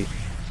DDD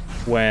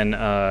when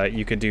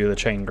you could do the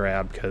chain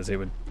grab, because it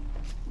would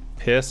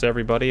piss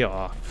everybody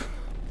off.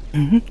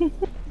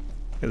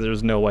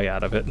 There's no way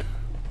out of it.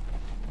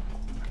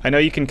 I know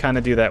you can kind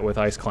of do that with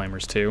Ice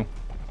Climbers too.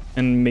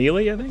 And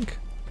Melee, I think?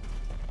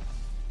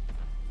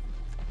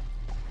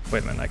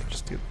 Wait a minute, I can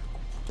just do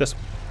this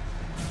one.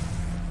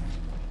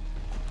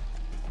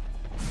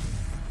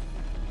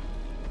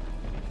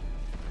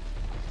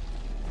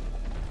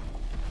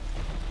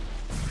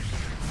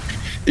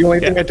 The only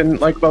thing I didn't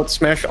like about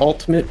Smash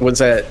Ultimate was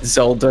that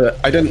Zelda...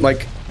 I didn't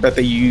like that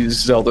they used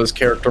Zelda's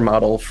character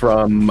model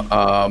from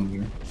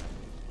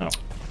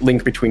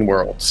Link Between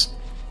Worlds.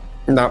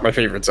 Not my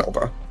favorite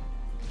Zelda.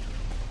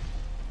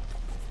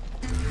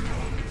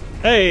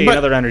 Hey,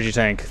 another energy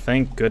tank.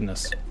 Thank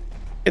goodness.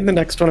 In the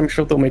next one, I'm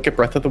sure they'll make it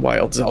Breath of the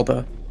Wild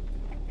Zelda.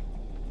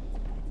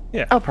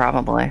 Yeah. Oh,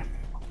 probably.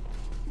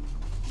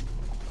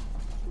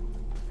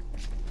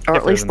 Or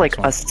at least like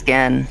a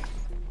skin.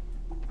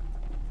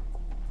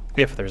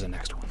 If there's a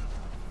next one.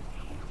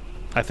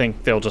 I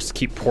think they'll just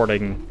keep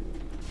porting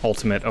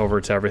Ultimate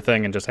over to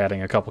everything and just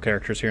adding a couple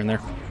characters here and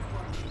there.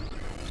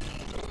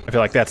 I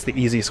feel like that's the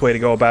easiest way to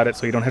go about it,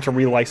 so you don't have to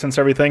relicense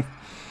everything.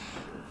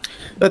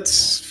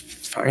 That's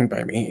fine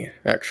by me,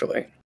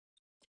 actually.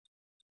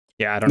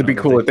 Yeah, I don't know. It'd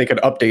be cool if they could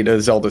update a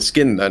Zelda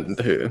skin then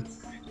to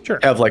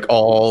have like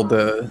all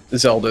the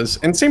Zeldas.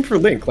 And same for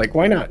Link, like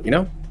why not, you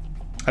know?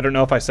 I don't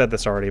know if I said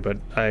this already, but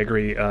I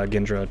agree,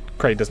 Gindra,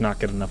 Kraid does not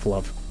get enough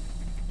love.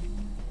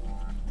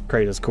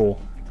 Kraid is cool.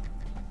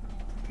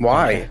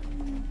 Why?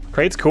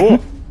 Kraid's cool.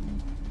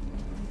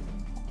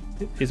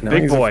 He's a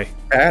big boy.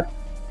 A fat,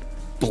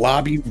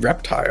 blobby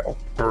reptile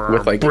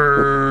with like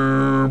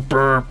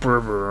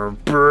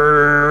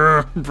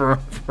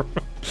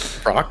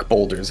rock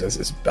boulders as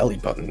his belly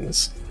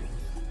buttons.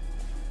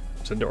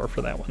 There's a door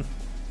for that one.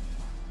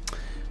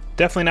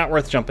 Definitely not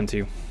worth jumping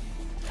to.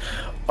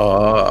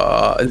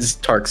 As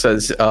Tark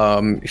says,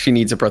 she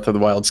needs a Breath of the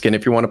Wild skin.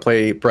 If you want to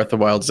play Breath of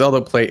the Wild Zelda,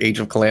 play Age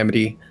of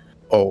Calamity.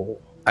 Oh,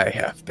 I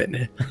have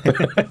been.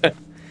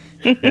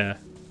 Yeah.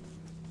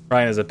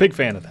 Ryan is a big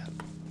fan of that.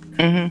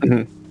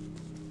 Mm-hmm.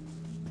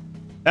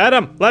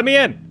 Adam, let me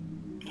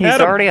in!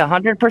 He's already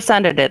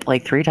 100%ed it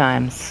like 3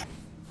 times.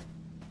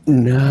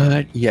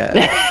 Not yet.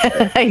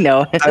 I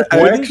know.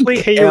 I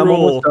actually am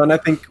almost done, I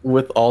think,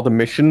 with all the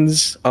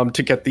missions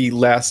to get the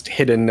last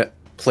hidden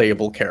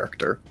playable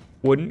character.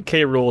 Wouldn't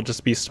K. Rool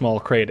just be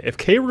small Kraid? If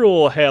K.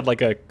 Rool had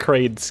like a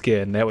Kraid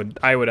skin,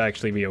 I would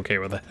actually be okay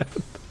with that.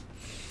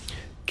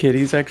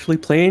 Kitty's actually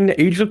playing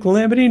Age of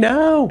Calamity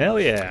now. Hell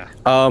yeah.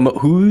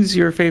 Who's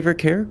your favorite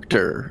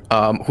character?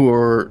 Who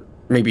are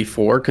maybe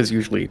 4? Because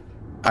usually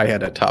I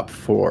had a top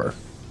 4.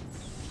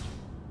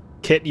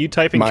 Kit, you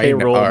typing Mine K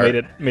roll are.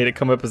 made it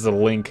come up as a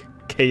link.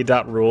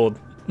 K.rolled.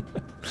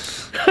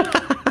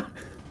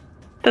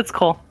 That's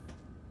cool.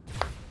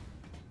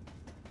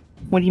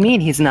 What do you mean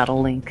he's not a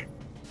Link?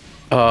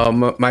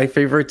 My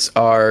favorites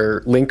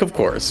are Link, of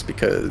course,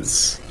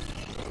 because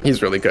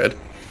he's really good.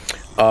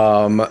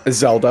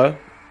 Zelda,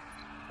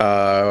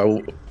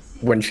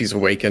 when she's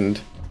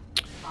awakened.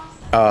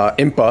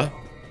 Impa,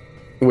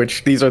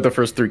 which these are the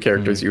first 3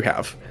 characters you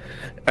have.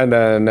 And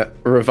then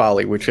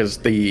Rivali, which is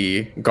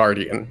the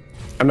Guardian.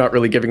 I'm not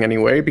really giving any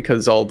away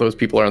because all those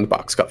people are on the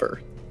box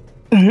cover.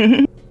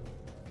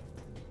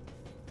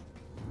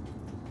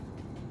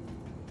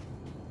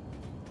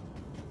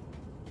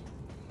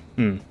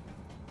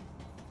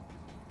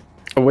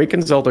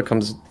 Awakened Zelda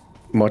comes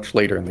much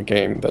later in the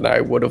game than I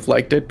would have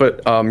liked it,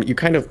 but you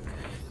kind of...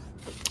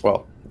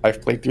 Well,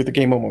 I've played through the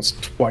game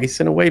almost twice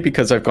in a way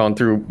because I've gone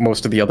through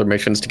most of the other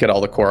missions to get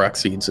all the Korok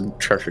seeds and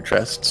treasure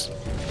chests.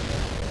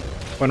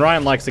 When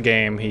Ryan likes a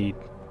game, he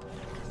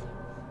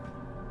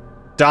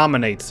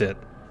dominates it.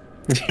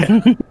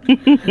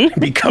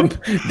 Become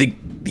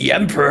the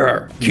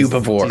Emperor,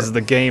 Cubivore. He's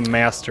the game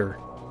master.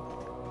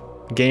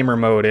 Gamer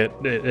mode, it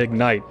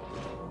ignite.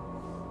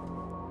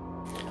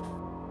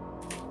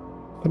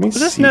 Let me Was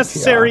this see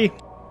necessary? here.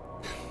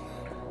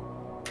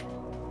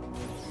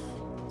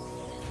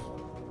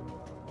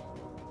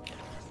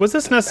 Was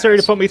this necessary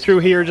to put me through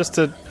here just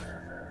to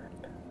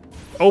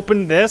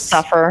open this?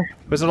 Suffer.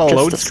 Was it a Just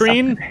load to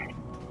screen? suffer.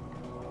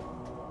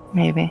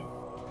 Maybe.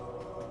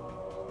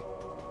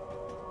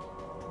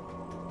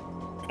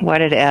 Why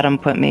did Adam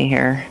put me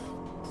here?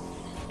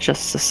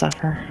 Just to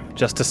suffer.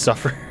 Just to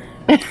suffer.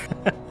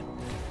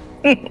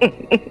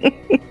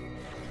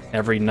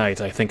 Every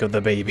night I think of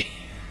the baby.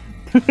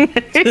 I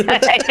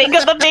think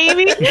of the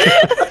baby.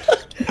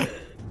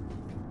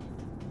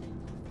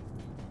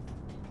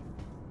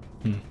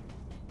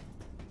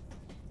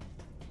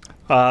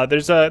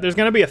 There's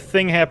gonna be a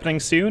thing happening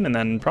soon, and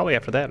then probably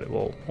after that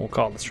we'll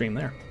call the stream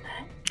there.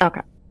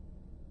 Okay.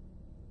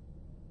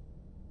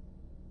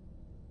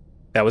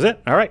 That was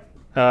it. All right.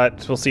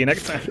 We'll see you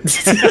next time.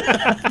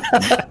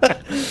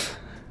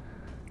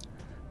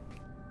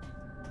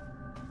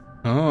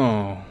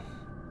 Oh,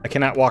 I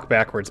cannot walk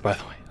backwards. By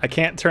the way, I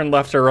can't turn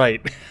left or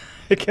right.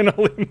 I can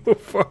only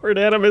move forward.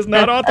 Adam has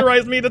not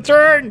authorized me to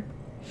turn.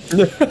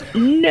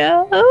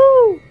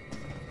 No.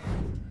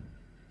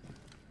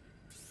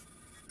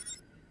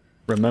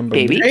 Remember,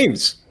 Baby?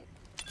 James.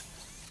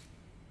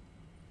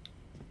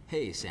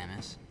 Hey,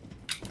 Samus.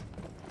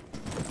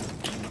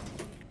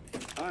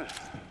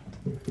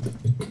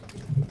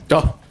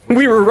 Oh,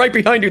 we were right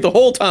behind you the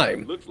whole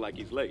time. Looks like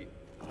he's late.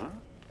 Huh?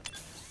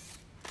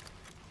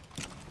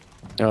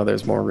 Oh,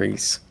 there's more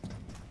Reese.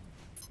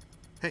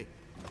 Hey.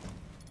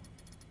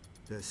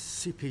 The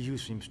CPU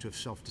seems to have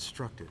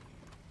self-destructed.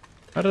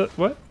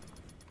 What?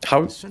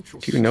 How The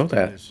central do you know system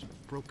that? is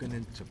broken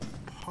into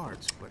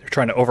parts, but They're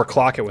trying to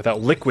overclock it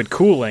without liquid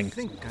cooling. I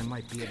think I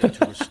might be able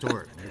to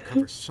restore it and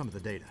recover some of the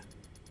data.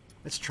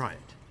 Let's try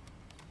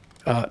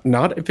it.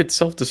 Not if it's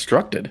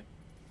self-destructed.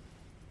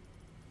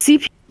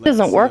 CPU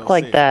doesn't work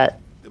like that.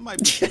 There might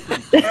be some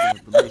pretty crucial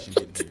information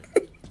hidden here.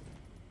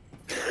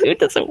 It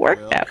doesn't work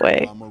Well, that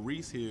way. while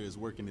Maurice here is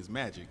working his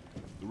magic,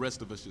 the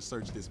rest of us should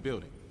search this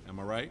building. Am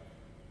I right?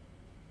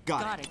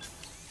 Got it.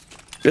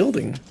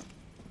 Building?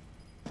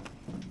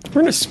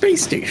 We're in a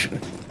space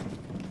station.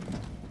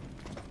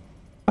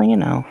 Well, you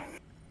know.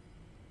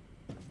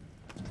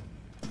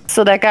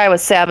 So that guy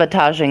was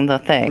sabotaging the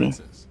thing.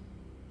 Princess.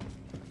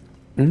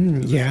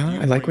 Yeah,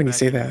 I like when you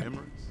say that.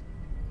 Memories?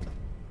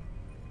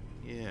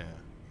 Yeah.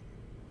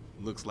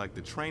 Looks like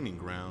the training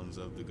grounds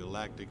of the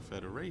Galactic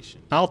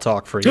Federation. I'll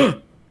talk for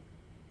you.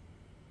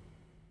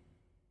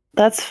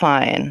 That's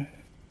fine.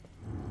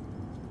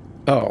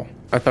 Oh,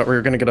 I thought we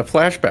were gonna get a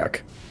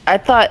flashback. I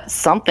thought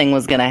something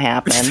was gonna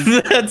happen.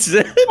 That's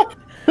it.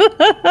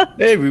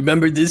 Hey,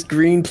 remember this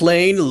green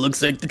plane? It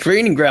looks like the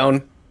training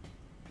ground.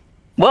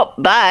 Well,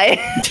 bye.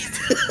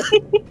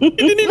 He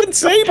didn't even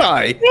say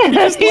bye. He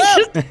just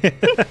left.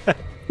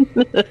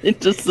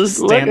 It just is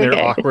Stand there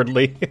okay.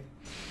 awkwardly.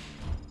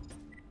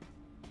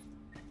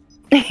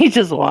 He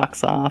just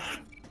walks off.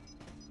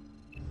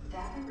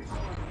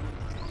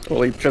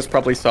 Well, he just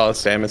probably saw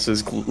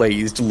Samus's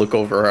glazed look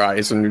over her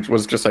eyes and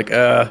was just like,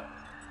 I'll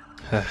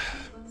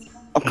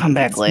come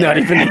back later. not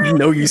even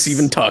no use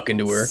even talking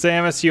to her.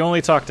 Samus, you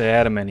only talk to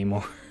Adam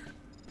anymore.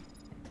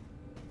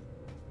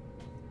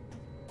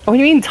 What do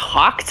you mean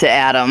talk to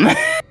Adam?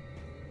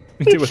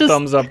 You do a just-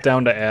 thumbs up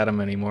down to Adam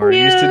anymore.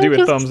 You used to Yeah, do a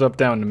just- thumbs up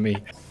down to me.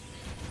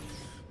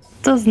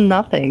 Does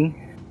nothing.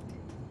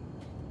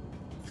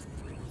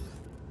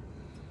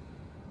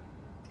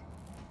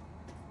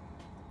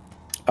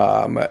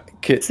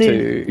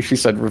 She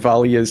said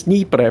Rivali is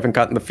neat, but I haven't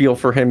gotten the feel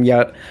for him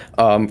yet.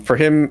 For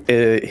him,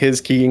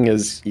 his keying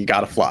is you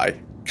gotta fly.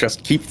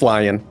 Just keep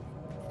flying.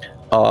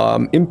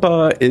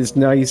 Impa is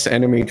nice,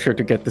 and I made sure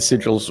to get the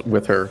sigils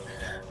with her.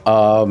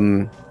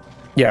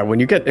 Yeah, when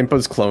you get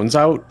Impa's clones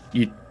out,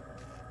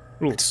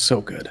 it's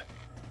so good.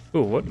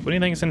 Ooh, what do you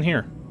think is in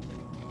here?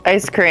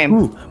 Ice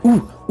cream.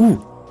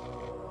 Ooh.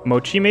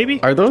 Mochi,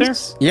 maybe? Are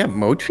those? Yeah,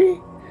 mochi?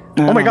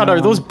 Oh my god,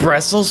 are those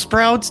Brussels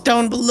sprouts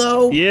down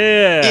below?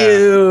 Yeah.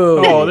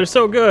 Ew. Oh, they're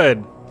so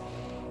good.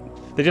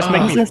 They just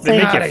make you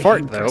God, I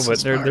fart hate though,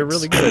 Brussels but they're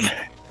really good.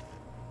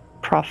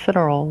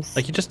 Profiteroles.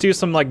 Like you just do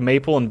some like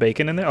maple and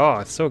bacon in there. Oh,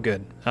 it's so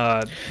good.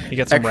 You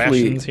got some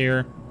rations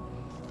here.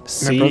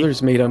 My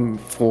brothers made them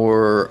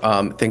for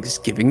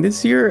Thanksgiving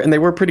this year, and they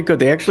were pretty good.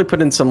 They actually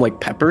put in some like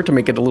pepper to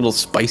make it a little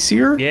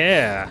spicier.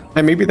 Yeah.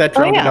 And maybe that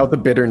drowned out the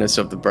bitterness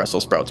of the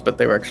Brussels sprouts, but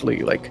they were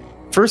actually like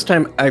first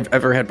time I've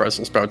ever had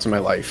Brussels sprouts in my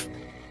life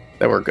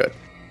that were good.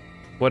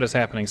 What is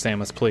happening,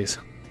 Samus? Please.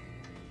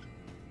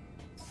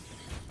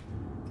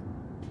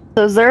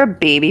 So is there a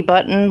baby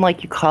button?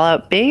 Like you call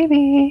out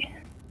baby?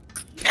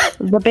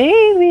 The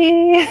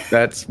baby.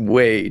 That's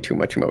way too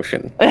much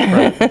emotion.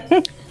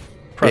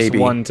 Press baby.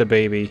 1 to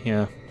baby,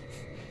 yeah.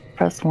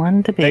 Press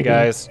 1 to baby. Hey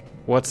guys,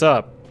 what's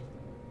up?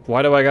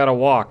 Why do I gotta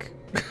walk?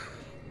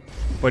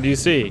 What do you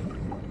see?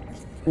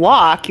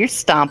 Walk? You're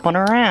stomping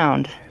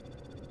around.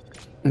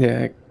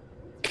 Yeah,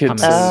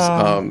 kids.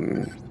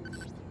 Oh.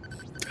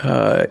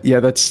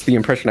 Yeah, that's the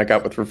impression I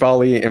got with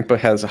Rivali. Impa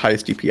has the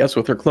highest DPS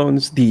with her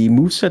clones. The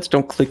movesets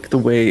don't click the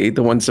way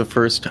the ones of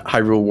first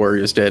Hyrule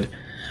Warriors did.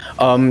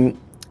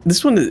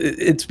 This one,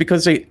 it's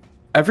because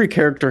every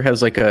character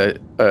has like a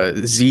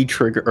Z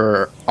trigger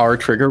or R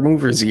trigger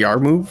move or ZR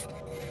move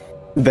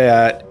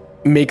that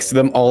makes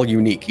them all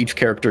unique, each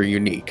character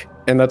unique.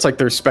 And that's like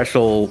their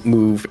special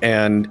move.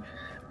 And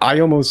I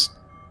almost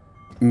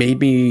made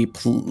me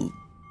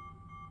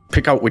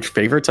pick out which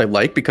favorites I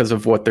like because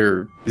of what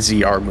their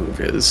ZR move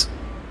is.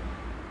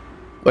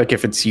 Like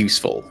if it's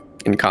useful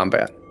in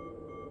combat.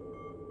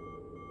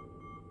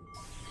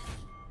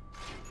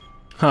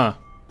 Huh.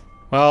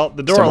 Well,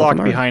 the door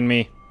locked behind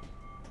me.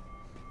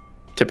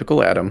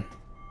 Typical Adam.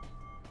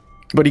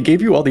 But he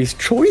gave you all these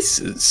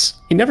choices.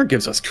 He never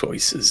gives us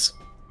choices.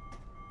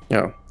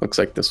 No, looks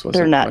like this wasn't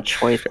They're not much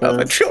choices. of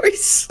a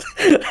choice.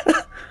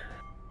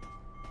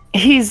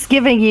 He's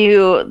giving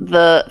you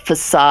the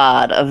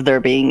facade of there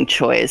being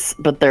choice,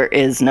 but there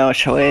is no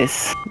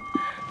choice.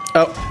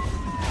 Oh.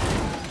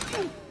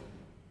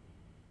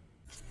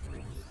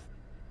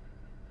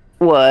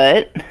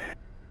 What?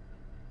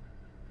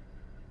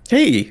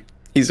 Hey,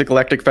 he's a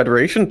Galactic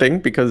Federation thing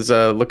because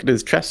look at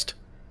his chest.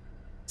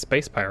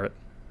 Space pirate.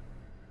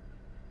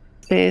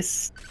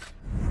 Space.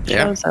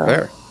 Yeah, Chozo.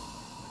 there.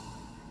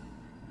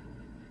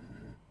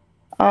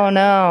 Oh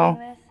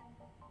no.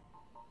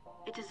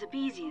 It is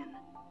Zabesian,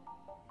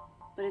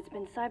 but it's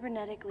been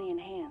cybernetically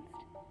enhanced.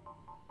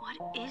 What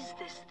is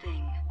this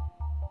thing?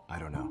 I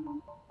don't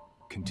know.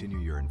 Continue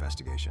your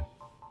investigation.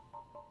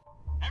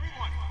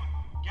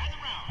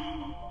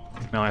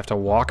 Now I have to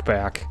walk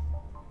back.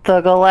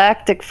 The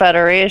Galactic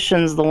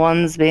Federation's the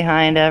ones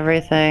behind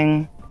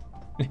everything.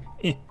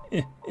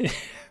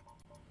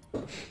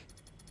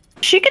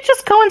 She could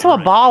just go into a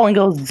ball and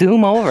go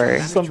zoom over.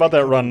 Something about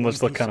that run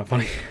just looked kind of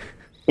funny.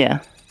 Yeah.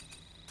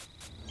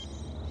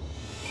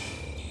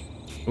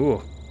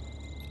 Ooh.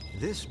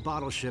 This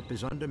bottle ship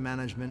is under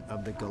management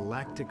of the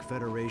Galactic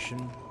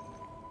Federation.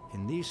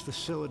 In these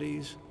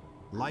facilities,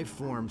 life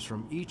forms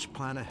from each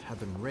planet have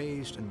been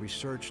raised and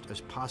researched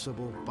as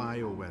possible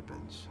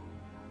bioweapons.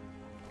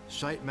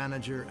 Site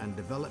manager and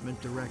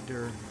development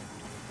director.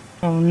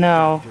 Oh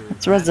no,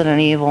 it's Resident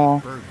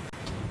Evil.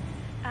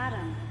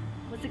 Adam,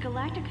 was the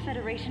Galactic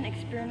Federation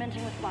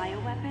experimenting with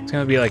bioweapons? It's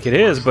gonna be like it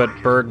is, but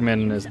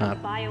Bergman is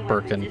not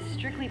Birkin. Is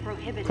strictly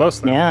prohibited. Close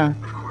though. Yeah.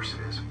 Of course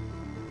it is.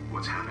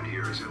 What's happened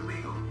here is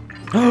illegal.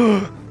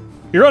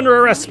 You're under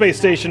arrest, space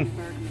station.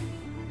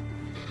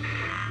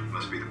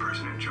 Must be the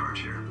person in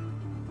charge here.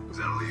 Is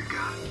that all you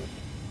got?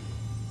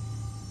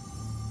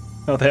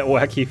 Oh, that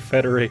wacky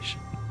federation.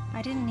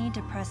 I didn't need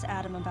to press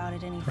Adam about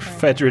it any Or further.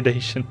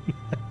 federation.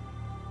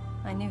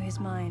 I knew his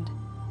mind.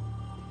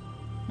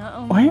 Not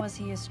only What? was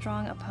he a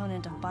strong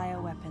opponent of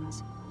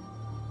bioweapons,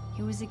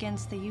 he was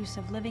against the use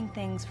of living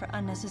things for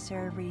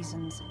unnecessary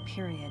reasons,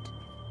 period.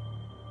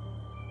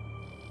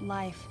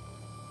 Life,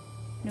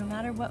 no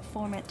matter what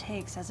form it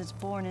takes as it's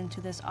born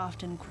into this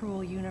often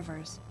cruel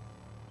universe,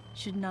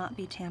 should not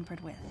be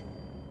tampered with.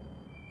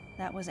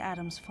 That was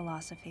Adam's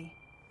philosophy.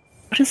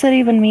 What does that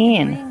even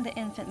mean? Bringing the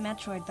infant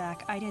Metroid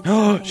back, I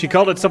did She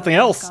called it something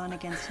else. Gone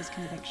against his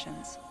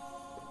convictions.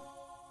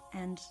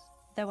 And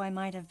though I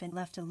might have been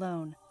left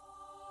alone,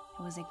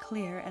 it was a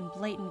clear and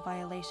blatant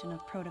violation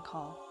of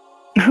protocol.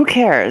 Who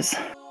cares?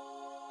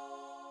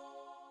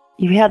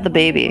 You had the What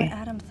baby.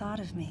 Adam thought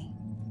of me.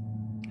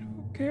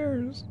 Who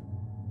cares?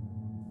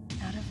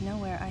 Out of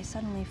nowhere, I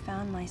suddenly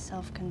found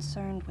myself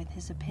concerned with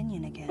his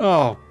opinion again.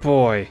 Oh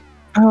boy.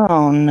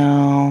 Oh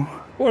no.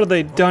 What have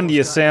they done to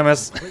you,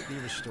 Samus? Completely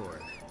restored.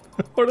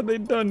 What have they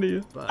done to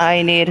you?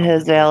 I need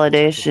his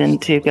validation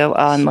to go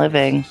on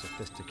living.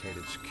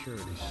 Sophisticated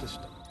security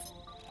system.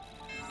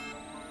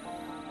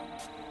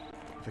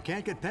 If I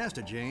can't get past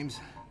it, James,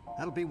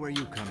 that'll be where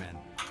you come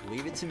in.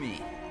 Leave it to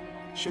me.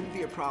 Shouldn't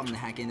be a problem to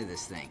hack into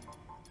this thing.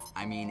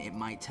 I mean, it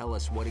might tell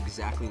us what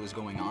exactly was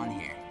going on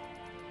here.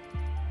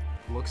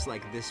 Looks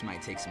like this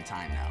might take some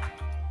time now.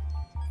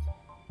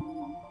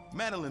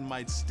 Madeline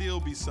might still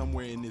be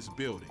somewhere in this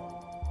building.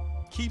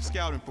 Keep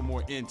scouting for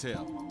more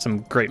intel.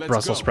 Some great Let's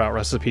Brussels go. sprout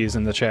recipes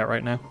in the chat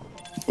right now.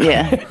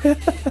 Yeah.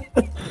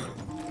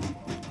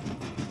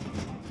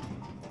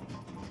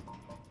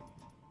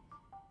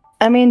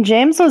 I mean,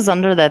 James was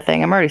under that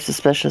thing. I'm already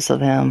suspicious of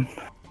him.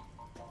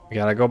 We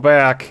gotta go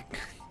back.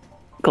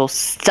 Go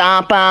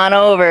stomp on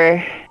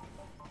over.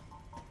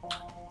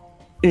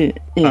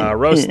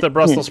 Roast the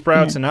Brussels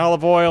sprouts in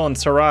olive oil and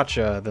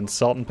sriracha, then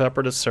salt and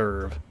pepper to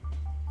serve.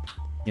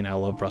 You know, I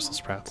love Brussels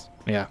sprouts.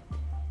 Yeah.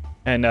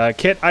 And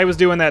Kit, I was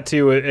doing that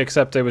too,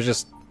 except it was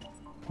just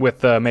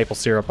with maple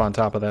syrup on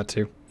top of that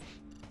too,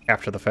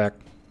 after the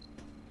fact.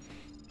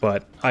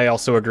 But I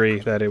also agree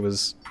that it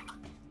was...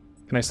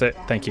 Can I say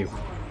thank you?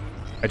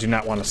 I do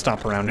not want to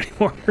stomp around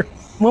anymore.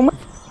 When we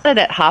had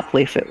it at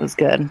Hopleaf, it was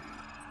good.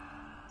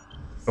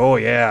 Oh,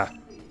 yeah.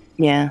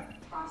 Yeah.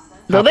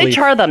 Though they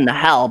char them to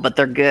hell, but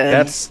they're good.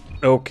 That's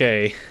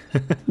okay.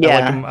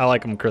 Yeah. I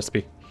like them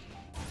crispy.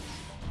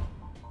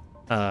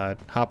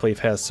 Hopleaf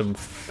has some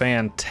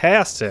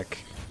fantastic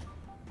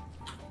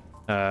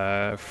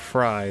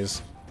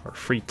fries or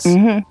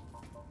frites.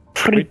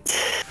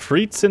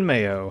 Frites and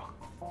mayo.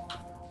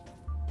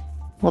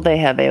 Well, they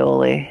have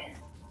aioli.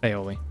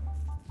 Aioli.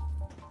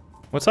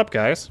 What's up,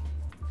 guys?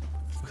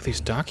 Look at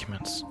these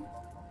documents.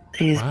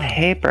 These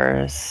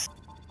papers.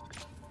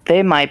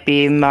 They might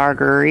be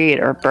Marguerite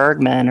or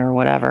Bergman or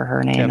whatever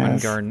her name Kevin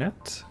is.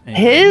 Garnett.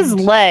 His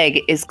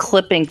leg is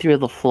clipping through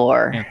the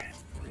floor. Yeah.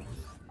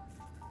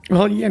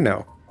 Well, you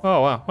know.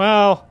 Oh, wow.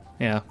 Well,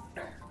 yeah.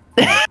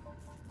 I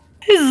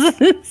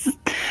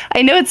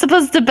know it's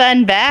supposed to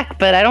bend back,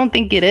 but I don't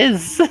think it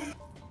is.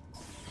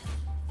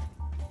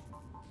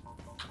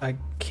 I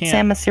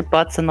can't. Samus, your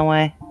butt's in the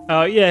way.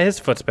 Oh, yeah, his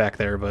foot's back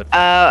there, but...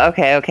 Oh,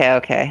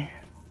 okay.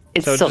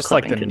 It's so still just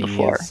like clipping the through the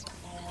floor. knees.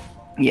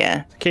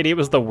 Yeah. Katie, it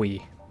was the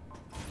Wii.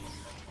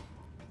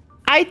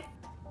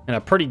 And a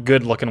pretty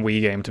good-looking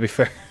Wii game, to be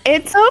fair.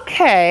 It's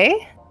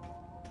okay.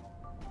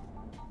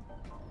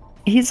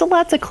 He's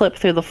allowed to clip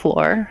through the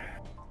floor.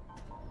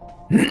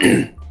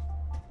 It's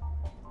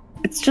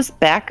just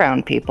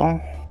background, people.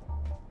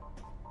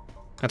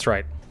 That's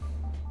right.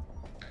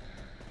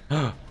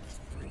 Must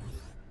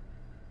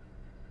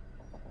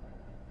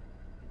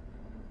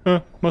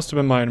have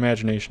been my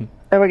imagination.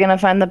 Are we gonna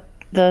find the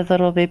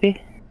little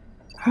baby?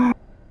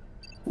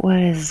 What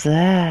is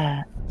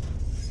that?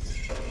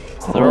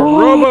 The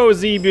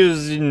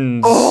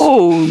Robo-Zebus.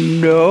 Oh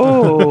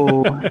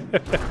no!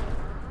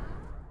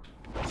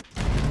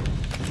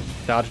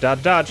 Dodge,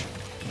 dodge, dodge.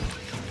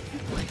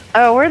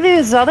 Oh, where did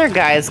these other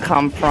guys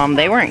come from?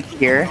 They weren't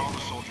here. All the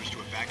soldiers to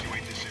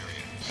evacuate this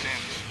area.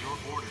 Samus, your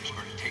orders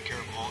are to take care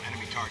of all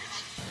enemy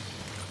targets.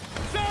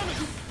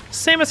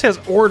 Samus has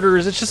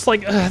orders. It's just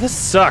like, this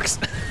sucks.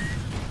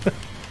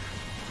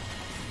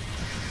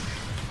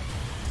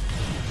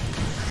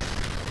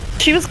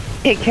 She was gonna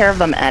take care of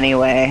them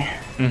anyway.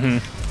 Mm-hmm.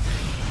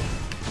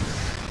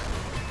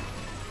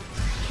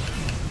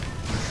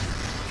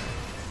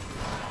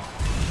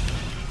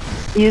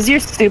 Use your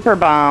super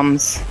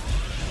bombs.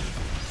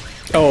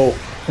 Oh,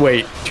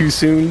 wait, too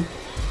soon?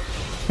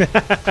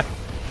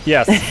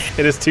 Yes,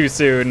 it is too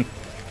soon.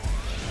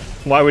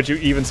 Why would you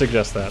even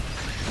suggest that?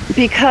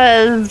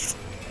 Because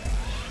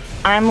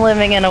I'm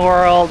living in a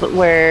world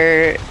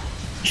where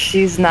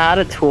she's not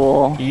a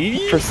tool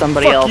for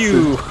somebody Fuck else's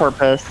you.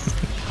 purpose.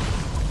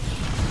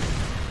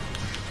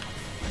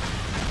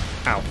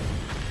 Ow.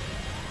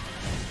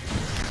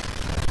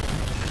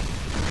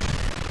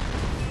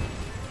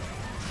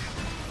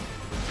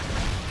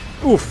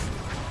 Oof.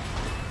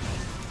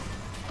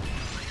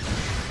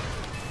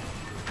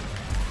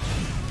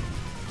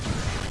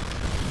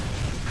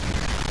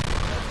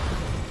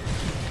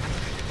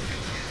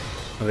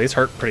 Oh, these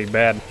hurt pretty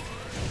bad.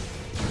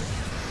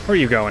 Where are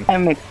you going? That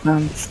makes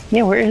sense.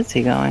 Yeah, where is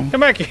he going? Come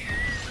back here.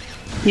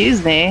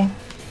 Use me.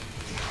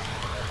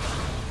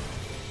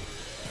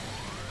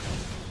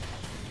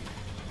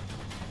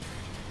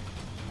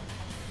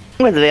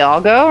 Where do they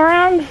all go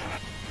around?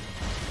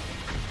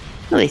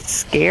 Are they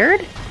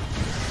scared?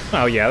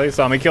 Oh yeah, they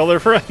saw me kill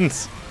their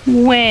friends.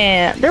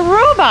 When? They're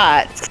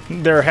robots!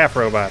 They're half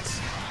robots.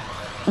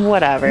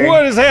 Whatever.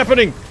 What is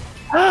happening?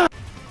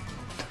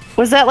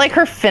 Was that like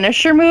her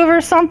finisher move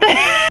or something?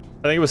 I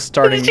think it was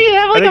starting. Did she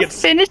have like a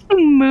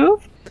finishing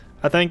move?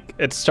 I think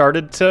it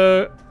started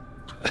to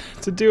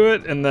do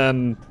it, and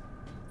then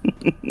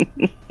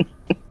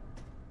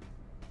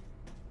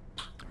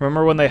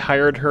remember when they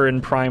hired her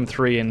in Prime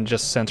 3 and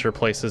just sent her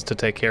places to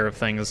take care of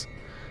things?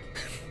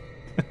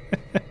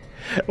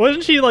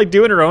 Wasn't she like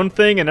doing her own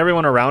thing, and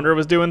everyone around her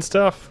was doing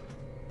stuff?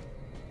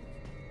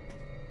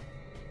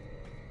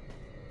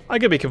 I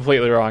could be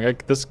completely wrong.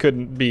 This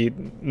couldn't be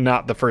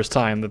not the first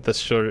time that this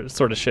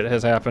sort of shit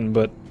has happened,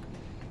 but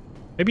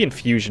maybe in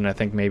Fusion, I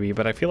think maybe,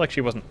 but I feel like she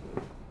wasn't.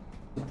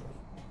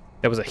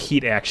 That was a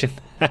heat action.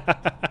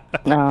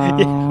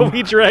 Yeah,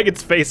 we drag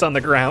its face on the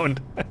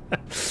ground.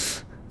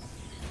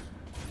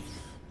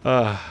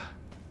 I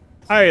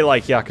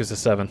like Yakuza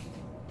 7.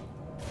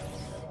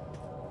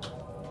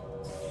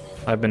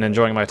 I've been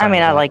enjoying my time. I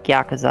mean, I like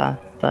Yakuza,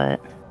 but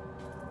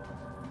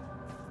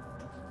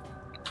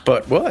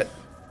what?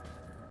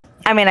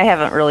 I mean, I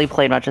haven't really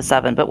played much of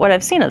 7, but what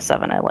I've seen of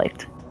 7, I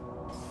liked.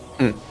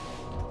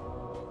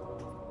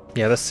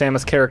 Yeah, this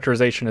Samus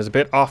characterization is a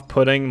bit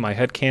off-putting. My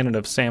headcanon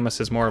of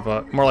Samus is more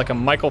like a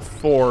Michael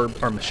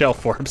Forbes or Michelle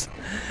Forbes.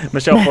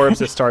 Michelle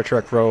Forbes is Star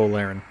Trek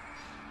Rolaren.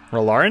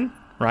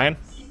 Ryan?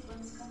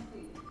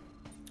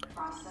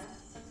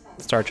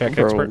 Star Trek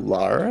expert.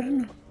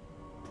 Rolaren?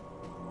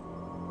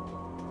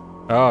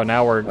 Oh,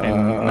 now we're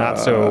in not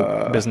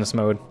so business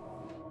mode.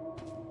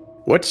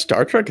 What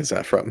Star Trek is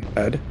that from,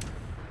 Ed?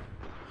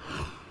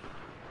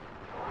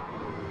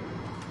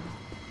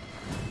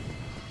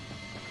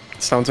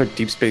 Sounds like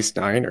Deep Space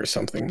Nine or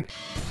something.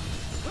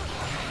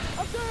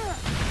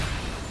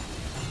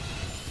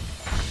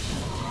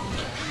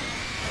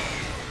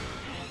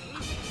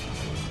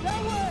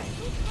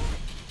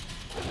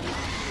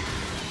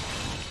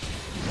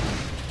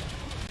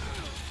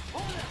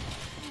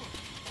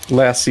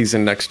 Last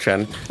season, Next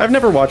Gen. I've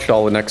never watched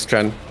all of Next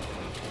Gen.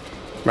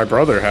 My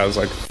brother has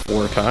like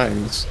 4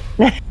 times.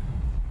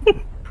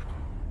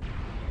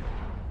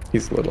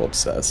 He's a little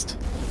obsessed.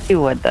 He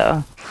would,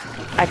 though.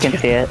 I can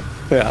see it.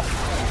 Yeah.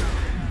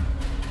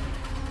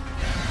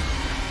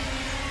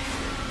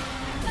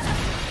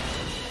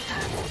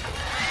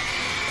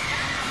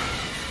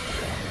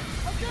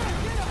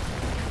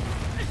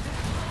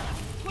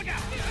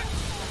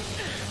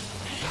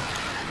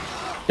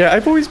 Yeah,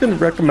 I've always been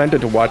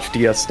recommended to watch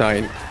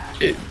DS9.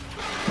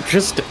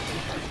 Just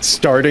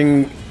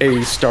starting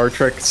a Star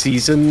Trek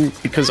season,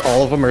 because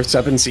all of them are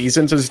 7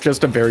 seasons, is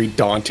just a very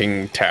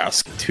daunting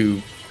task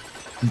to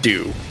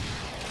do.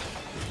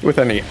 With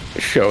any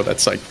show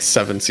that's like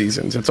 7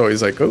 seasons, it's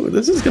always like, oh,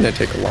 this is gonna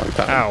take a long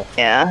time. Ow.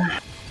 Yeah.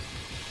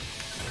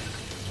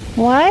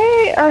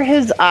 Why are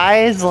his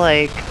eyes,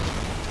 like,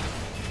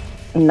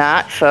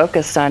 not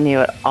focused on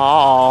you at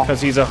all?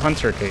 Because he's a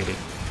hunter, Katie.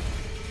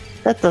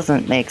 That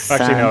doesn't make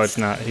sense. Actually, no, it's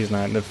not. He's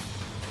not.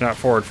 Not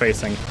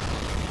forward-facing.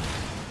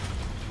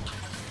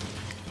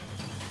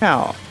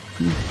 No.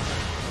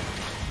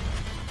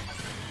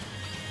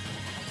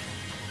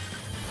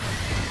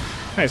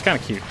 Hey, he's kind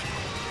of cute.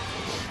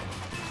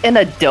 In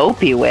a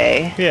dopey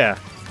way. Yeah.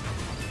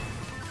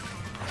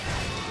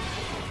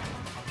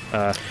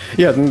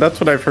 Yeah, and that's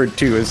what I've heard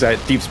too, is that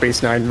Deep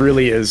Space Nine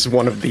really is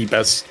one of the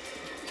best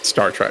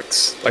Star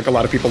Treks. Like, a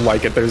lot of people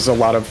like it. There's a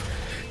lot of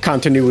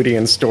continuity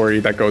and story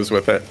that goes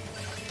with it.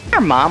 Our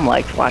mom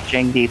liked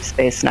watching Deep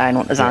Space Nine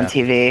when it was on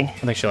TV. I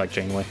think she liked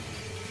Janeway.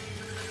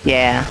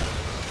 Yeah.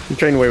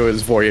 Janeway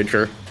was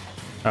Voyager.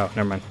 Oh,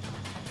 never mind.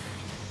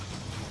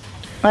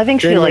 I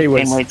think she liked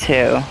Janeway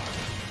too.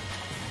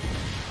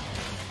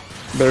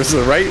 There's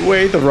the right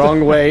way, the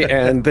wrong way,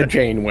 and the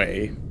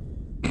Janeway.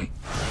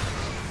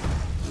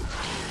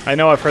 I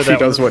know I've heard that. She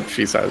does what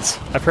she says.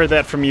 I've heard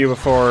that from you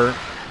before,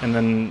 and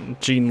then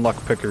Gene Luck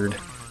Pickard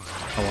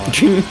a lot.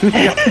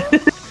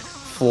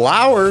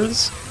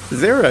 Flowers? Is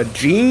there a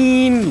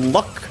Gene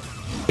Luck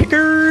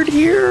Pickard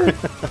here?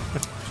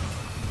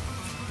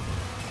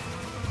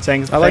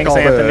 Thanks, like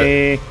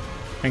Anthony.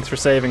 Thanks for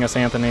saving us,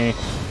 Anthony.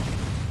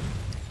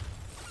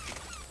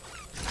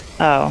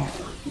 Oh.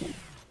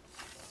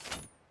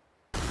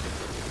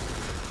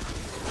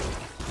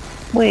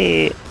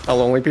 Wait.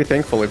 I'll only be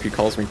thankful if he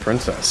calls me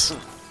princess.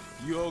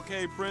 You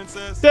okay,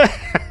 princess?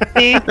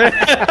 See?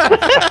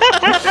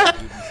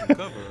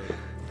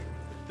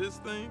 This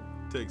thing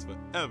takes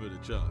forever to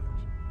charge.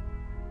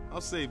 I'll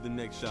save the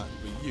next shot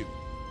for you.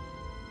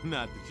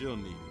 Not that you'll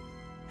need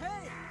it.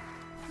 Hey,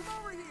 come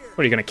over here. What,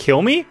 are you gonna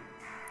kill me?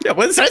 Yeah,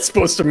 what's that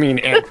supposed to mean,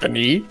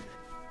 Anthony?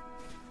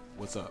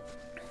 What's up?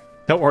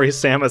 Don't worry,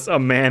 Samus, a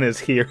man is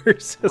here.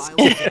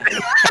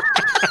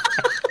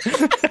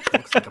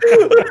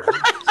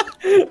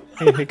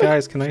 Hey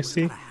guys, can I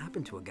see? What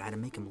happened to a guy to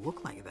make him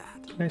look like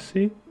that? Can I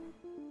see?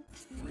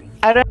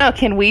 I don't know.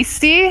 Can we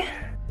see? What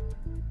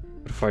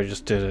if I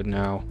just did it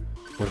now?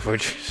 What if I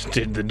just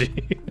did the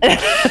deed?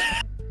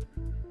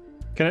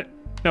 Can it?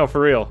 No,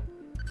 for real.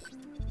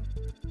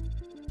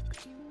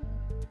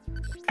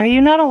 Are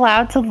you not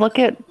allowed to look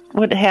at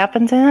what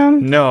happened to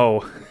him?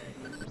 No.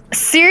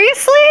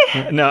 Seriously?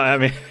 No, I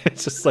mean,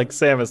 it's just like,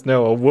 Samus,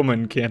 no, a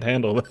woman can't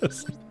handle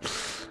this.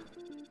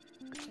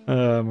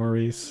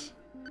 Maurice.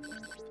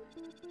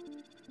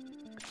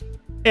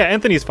 Yeah,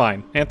 Anthony's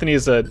fine.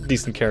 Anthony's a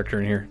decent character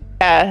in here.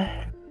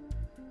 Yeah.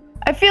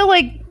 I feel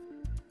like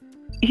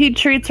he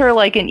treats her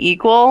like an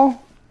equal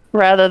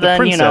rather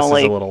than, you know,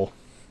 like... a little...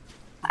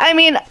 I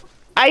mean,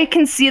 I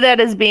can see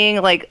that as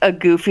being like a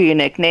goofy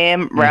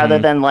nickname rather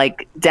than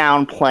like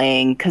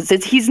downplaying, because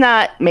he's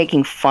not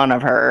making fun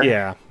of her.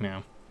 Yeah,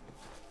 yeah.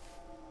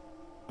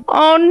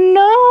 Oh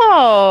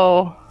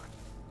no!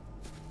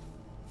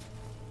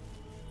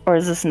 Or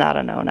is this not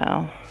a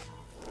no-no?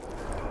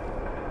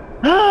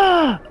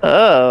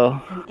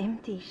 Oh. An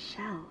empty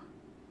shell.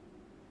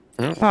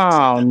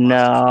 Oh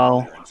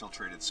no.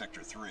 Infiltrated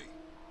Sector 3.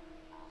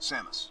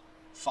 Samus,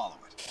 follow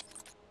it.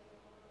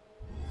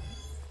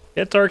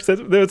 Yeah, Tark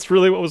said that's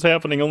really what was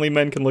happening. Only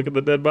men can look at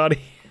the dead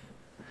body.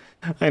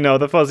 I know,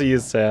 the fuzzy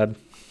is sad.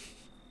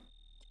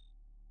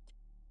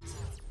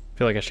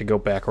 feel like I should go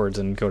backwards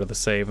and go to the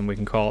save, and we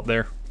can call it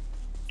there.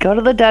 Go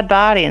to the dead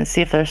body and see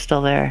if they're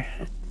still there.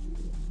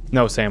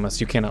 No, Samus,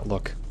 you cannot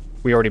look.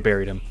 We already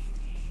buried him.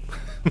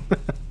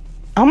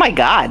 Oh my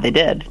god, they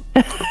did.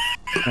 No,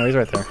 he's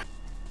right there.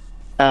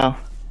 Oh.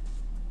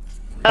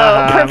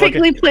 Oh,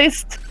 perfectly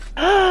placed.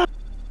 Oh,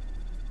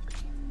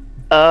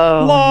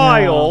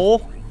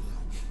 Lyle!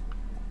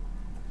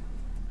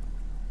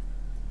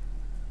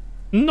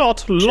 no.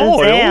 Not loyal.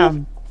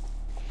 Shazam.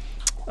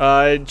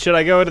 Should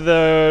I go to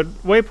the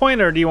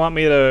waypoint, or do you want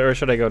me to, or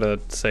should I go to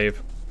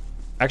save?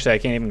 Actually, I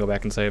can't even go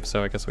back and save,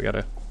 so I guess we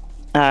gotta...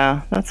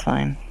 Oh, that's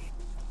fine.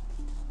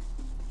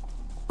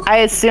 I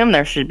assume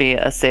there should be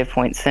a save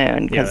point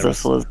soon, because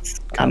this was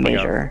a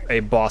major...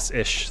 a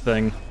boss-ish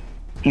thing.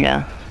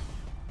 Yeah.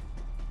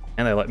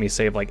 And they let me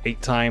save like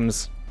 8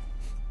 times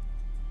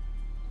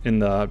in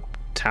the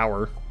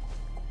tower.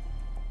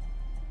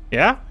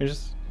 Yeah? You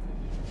just...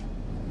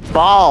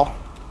 Ball.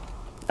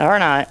 Or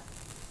not.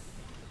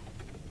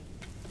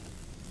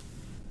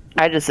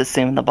 I just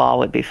assumed the ball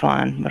would be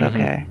fun, but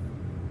okay.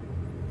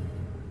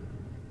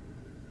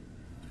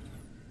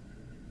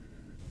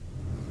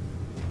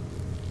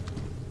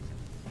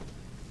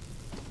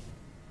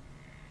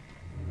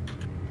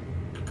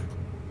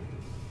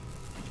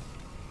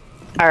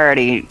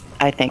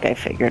 I think I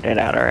figured it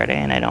out already,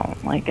 and I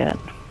don't like it.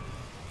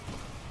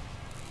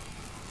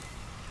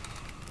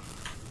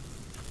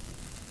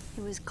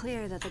 It was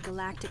clear that the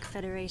Galactic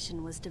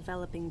Federation was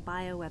developing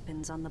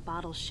bioweapons on the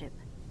bottle ship.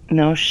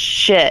 No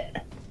shit.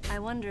 I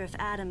wonder if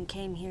Adam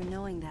came here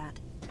knowing that.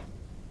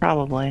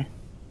 Probably.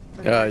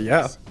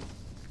 Yeah.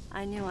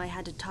 I knew I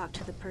had to talk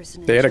to the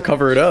person in They had to charge.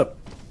 cover it up.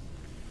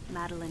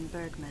 Madeline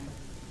Bergman.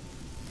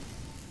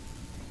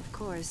 Of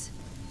course,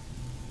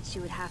 she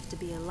would have to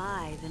be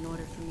alive in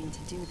order for me to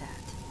do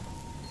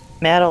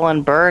that.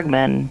 Madeline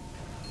Bergman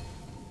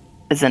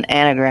is an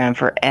anagram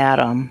for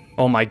Adam.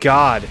 Oh my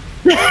god.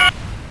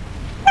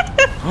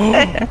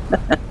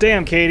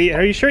 Damn, Katie.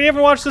 Are you sure you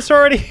haven't watched this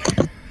already?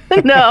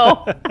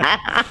 No.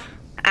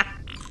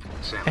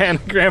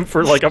 Anagram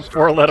for like a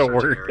 4-letter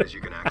word.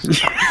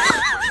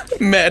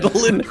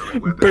 Madeline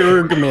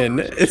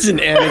Bergman is an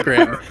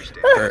anagram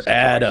for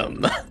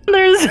Adam.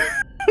 There's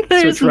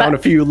Switch around a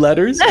few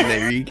letters, and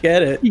there you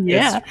get it.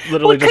 Yeah. It's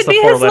literally just the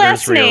 4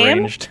 letters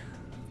rearranged.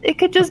 It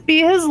could just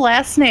be his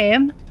last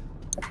name.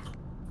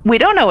 We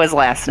don't know his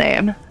last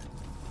name.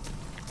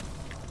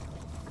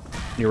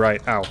 You're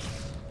right. Ow.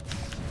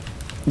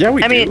 Yeah,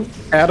 we do. mean-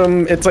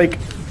 Adam, it's like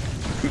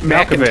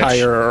Malkovich.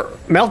 McIntyre.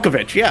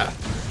 Malkovich, yeah.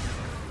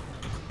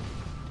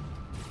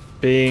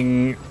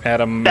 Being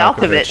Adam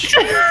Malkovich.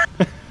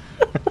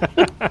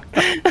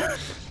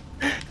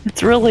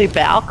 It's really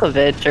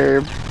Balkovich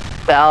or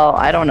Bal,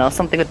 I don't know,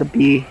 something with a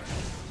B.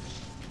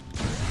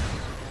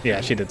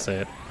 Yeah, she did say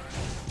it.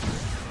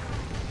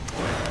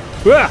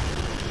 Ah!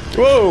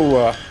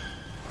 Whoa!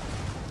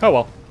 Oh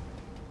well.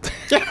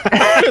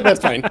 That's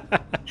fine.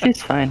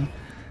 She's fine.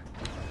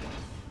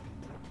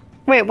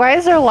 Wait, why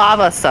is there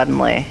lava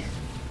suddenly?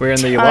 We're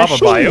in the lava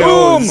she biome.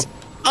 knows.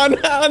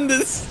 On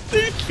this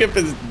ship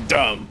is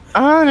dumb.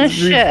 On a It's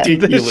ship.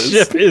 ridiculous.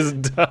 This ship is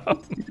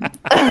dumb.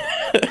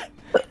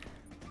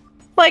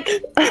 Like,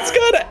 It's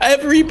got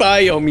every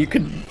biome you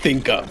could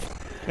think of.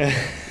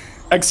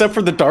 Except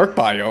for the dark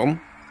biome.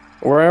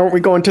 Why aren't we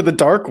going to the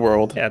dark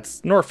world? Yeah,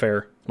 it's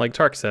Norfair, like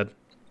Tark said.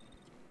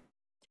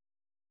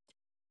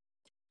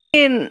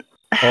 in,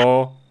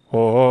 Oh, oh,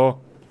 oh,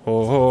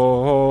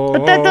 oh.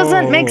 but that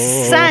doesn't make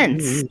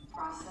sense.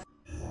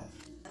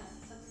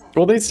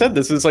 Well, they said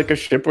this is like a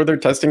ship where they're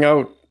testing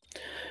out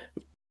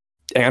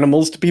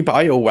animals to be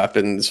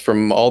bioweapons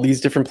from all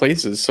these different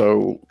places,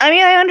 so... I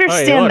mean, I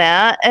understand look.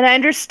 that, and I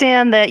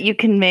understand that you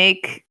can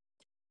make,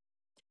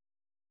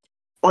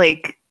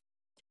 like,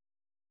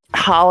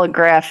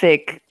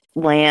 holographic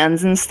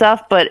lands and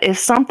stuff, but if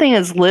something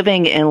is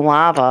living in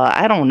lava,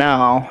 I don't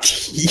know.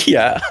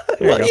 Yeah,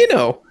 well, you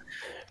know.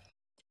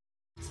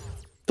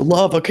 The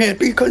lava can't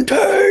be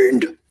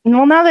contained!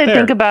 Well, now that I There.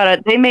 think about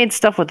it, they made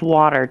stuff with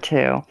water,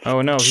 too.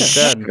 Oh no, he's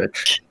dead. Good.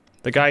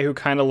 The guy who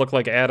kind of looked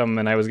like Adam,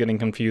 and I was getting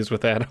confused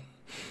with Adam.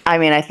 I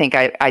mean, I think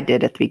I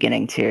did at the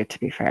beginning, too, to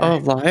be fair. Oh,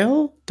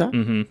 Lyle?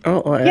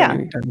 Mm-hmm. Yeah.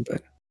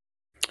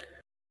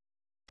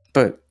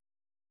 But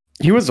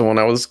he was the one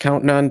I was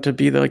counting on to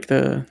be like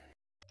the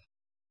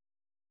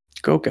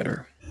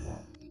go-getter.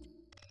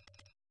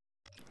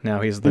 Now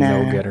he's the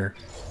Nah. no-getter.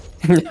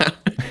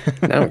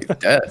 Now he's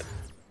dead.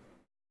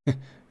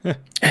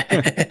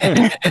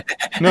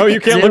 No,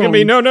 you can't look at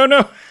me. No, no,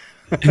 no.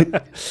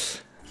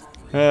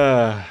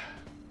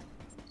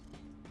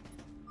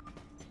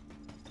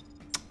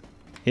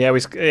 Yeah,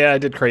 I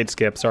did crate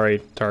skip. Sorry,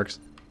 Tarks.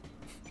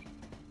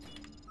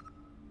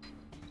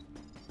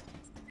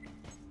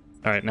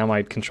 All right, now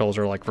my controls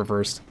are like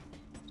reversed.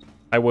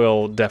 I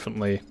will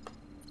definitely.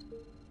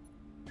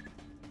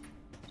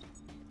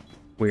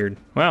 Weird.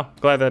 Well,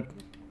 glad that.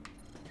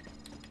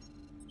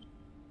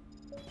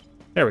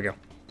 There we go.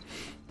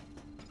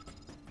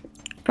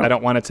 I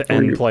don't want it to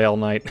end play all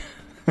night.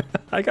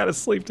 I gotta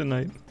sleep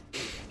tonight.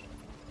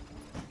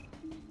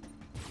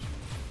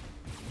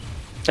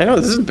 I know,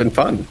 this has been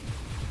fun.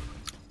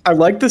 I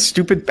like the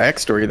stupid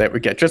backstory that we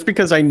get, just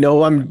because I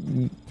know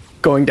I'm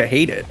going to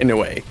hate it, in a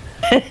way.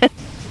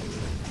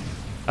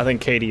 I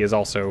think Katie is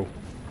also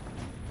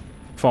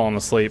falling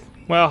asleep.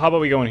 Well, how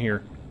about we go in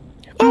here?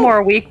 I'm more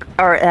awake,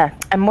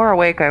 I'm more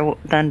awake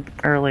than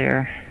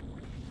earlier.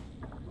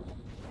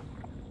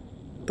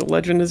 The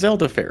Legend of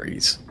Zelda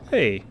fairies.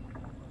 Hey.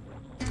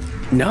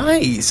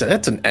 Nice!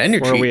 That's an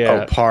energy Where are we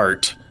at?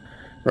 part.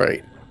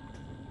 Right.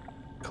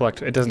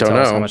 Collect. It doesn't Don't tell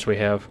us know. how much we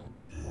have.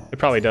 It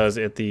probably does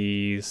at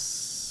the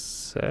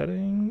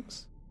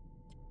settings.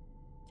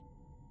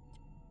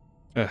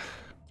 Ugh.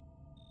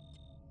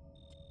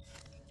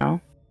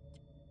 No.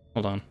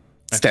 Hold on.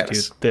 I have to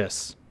Status. do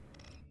this.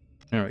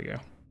 There we go.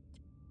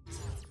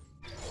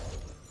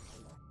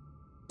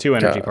 2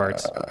 energy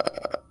parts.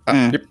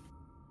 Yep.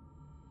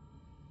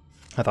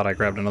 I thought I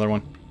grabbed another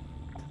one.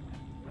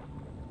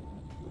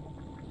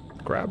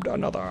 Grabbed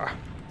another.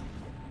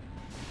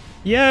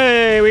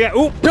 Yay! We got.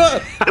 Ooh!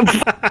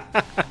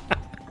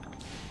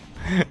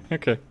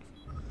 Okay.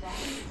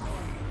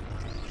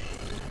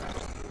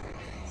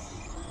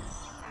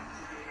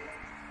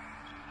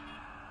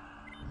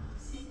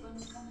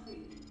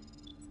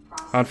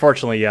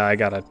 Unfortunately, yeah, I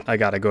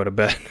gotta go to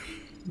bed.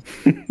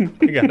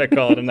 I gotta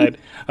call it a night.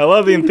 I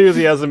love the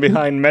enthusiasm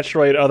behind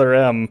Metroid Other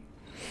M.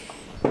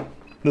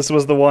 This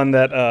was the one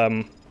that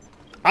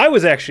I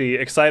was actually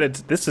excited.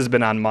 This has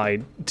been on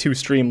my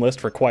to-stream list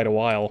for quite a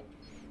while.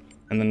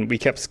 And then we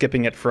kept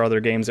skipping it for other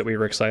games that we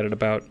were excited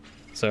about.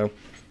 So,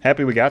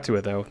 happy we got to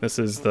it, though. This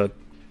is a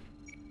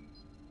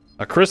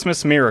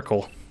Christmas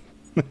miracle.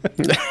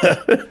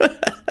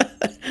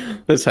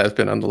 This has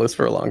been on the list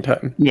for a long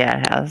time. Yeah,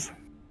 it has.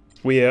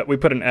 We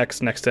put an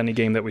X next to any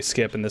game that we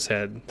skip, and this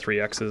had 3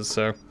 X's,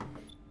 so...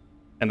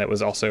 And that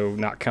was also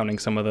not counting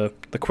some of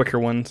the quicker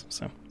ones,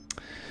 so...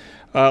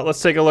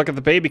 let's take a look at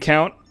the baby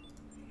count.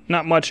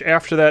 Not much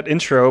after that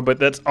intro, but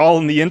that's all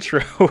in the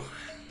intro.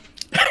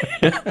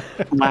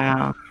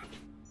 Wow.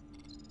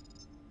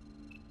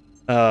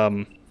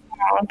 Oh,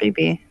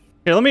 baby.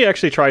 Here, let me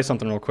actually try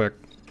something real quick.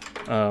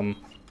 Like,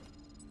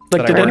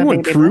 did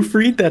anyone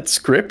proofread that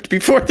script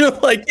before they're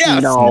like,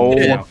 yes? No.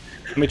 Yeah.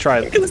 Let me try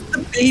it. Look at the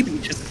baby.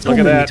 Just Look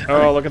at that.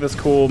 Oh, look at this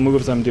cool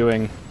moves I'm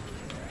doing.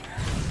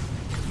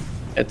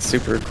 It's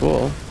super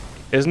cool.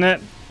 Isn't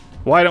it?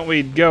 Why don't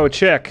we go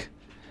check?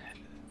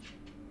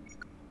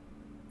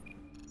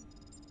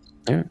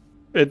 Yeah.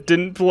 It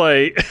didn't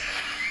play.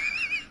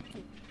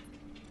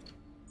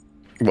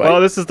 What?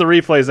 Oh, this is the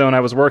replay zone I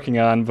was working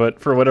on, but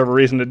for whatever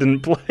reason it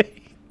didn't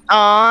play.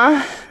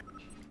 Aww.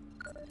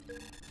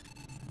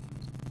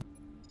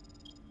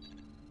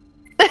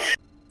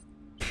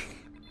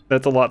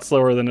 That's a lot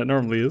slower than it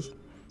normally is.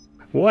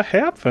 What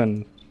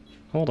happened?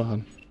 Hold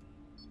on.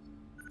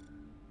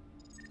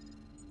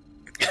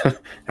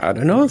 I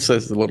don't know,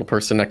 says the little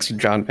person next to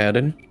John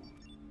Madden.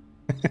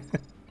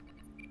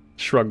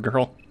 Shrug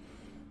girl.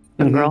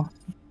 The girl.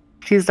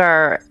 She's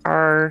our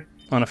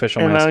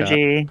Unofficial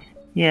emoji. mascot.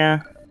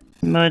 Yeah.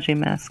 Emoji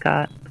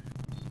mascot.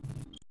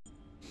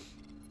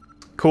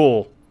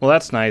 Cool. Well,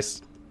 that's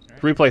nice. The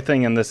replay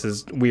thing in this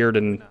is weird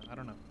and... I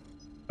don't know.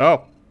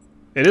 Oh.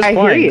 It is I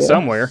hear playing you.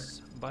 somewhere.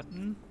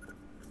 Button.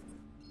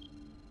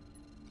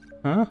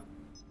 Huh?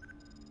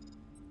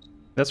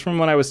 That's from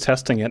when I was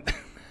testing it.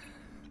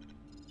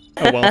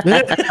 Oh well.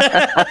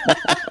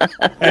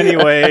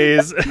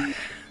 Anyways.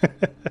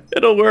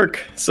 It'll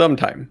work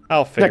sometime.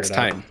 I'll figure Next it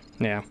out. time.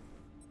 Yeah.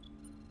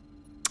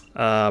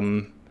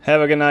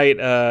 Have a good night,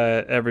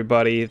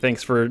 everybody.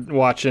 Thanks for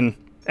watching.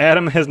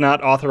 Adam has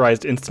not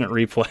authorized instant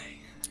replay.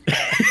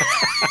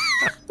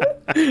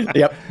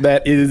 Yep,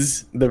 that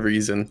is the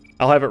reason.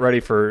 I'll have it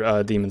ready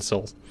for Demon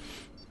Souls.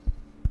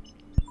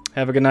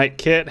 Have a good night,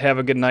 Kit. Have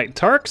a good night,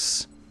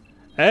 Tarks.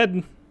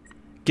 Ed.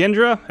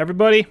 Gendra.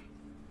 Everybody.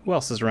 Who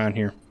else is around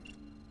here?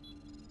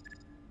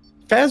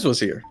 Faz was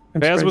here.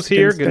 Faz was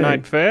here. Good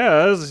night,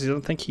 Faz. I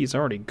don't think he's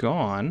already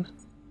gone.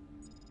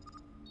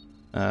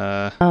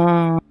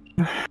 To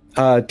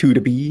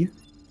the B.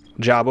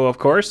 Jabo, of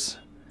course.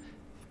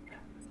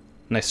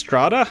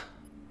 Nystrada.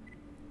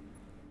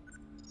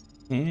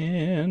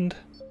 And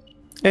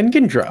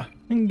Gindra.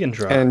 And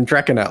Gindra. And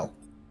Drakenel.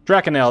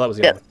 Drakenel, that was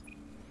the other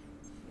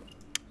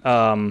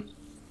one.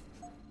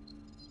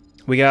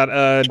 We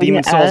got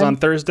Demon Souls on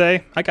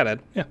Thursday. I got Ed,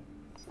 yeah.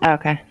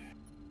 Okay.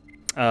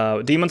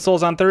 Demon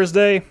Souls on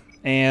Thursday,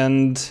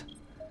 and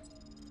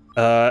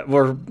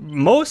we're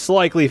most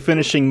likely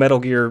finishing Metal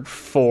Gear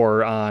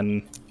 4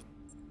 on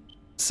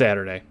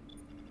Saturday.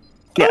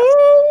 Yeah.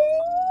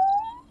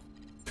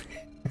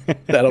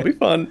 That'll be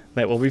fun.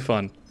 That will be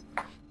fun.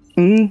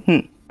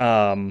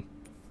 Mm-hmm.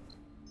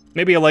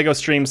 Maybe a Lego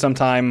stream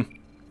sometime.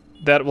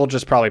 That will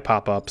just probably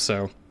pop up,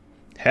 so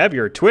have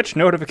your Twitch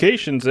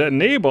notifications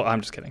enabled.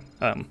 I'm just kidding.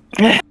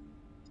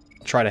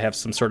 Try to have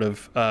some sort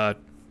of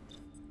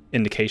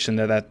indication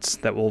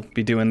that we'll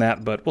be doing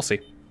that, but we'll see.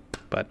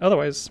 But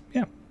otherwise,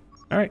 yeah.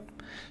 All right.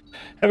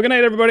 Have a good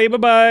night, everybody.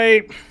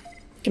 Bye-bye.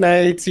 Good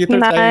night. See you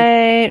Good Thursday.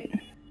 night.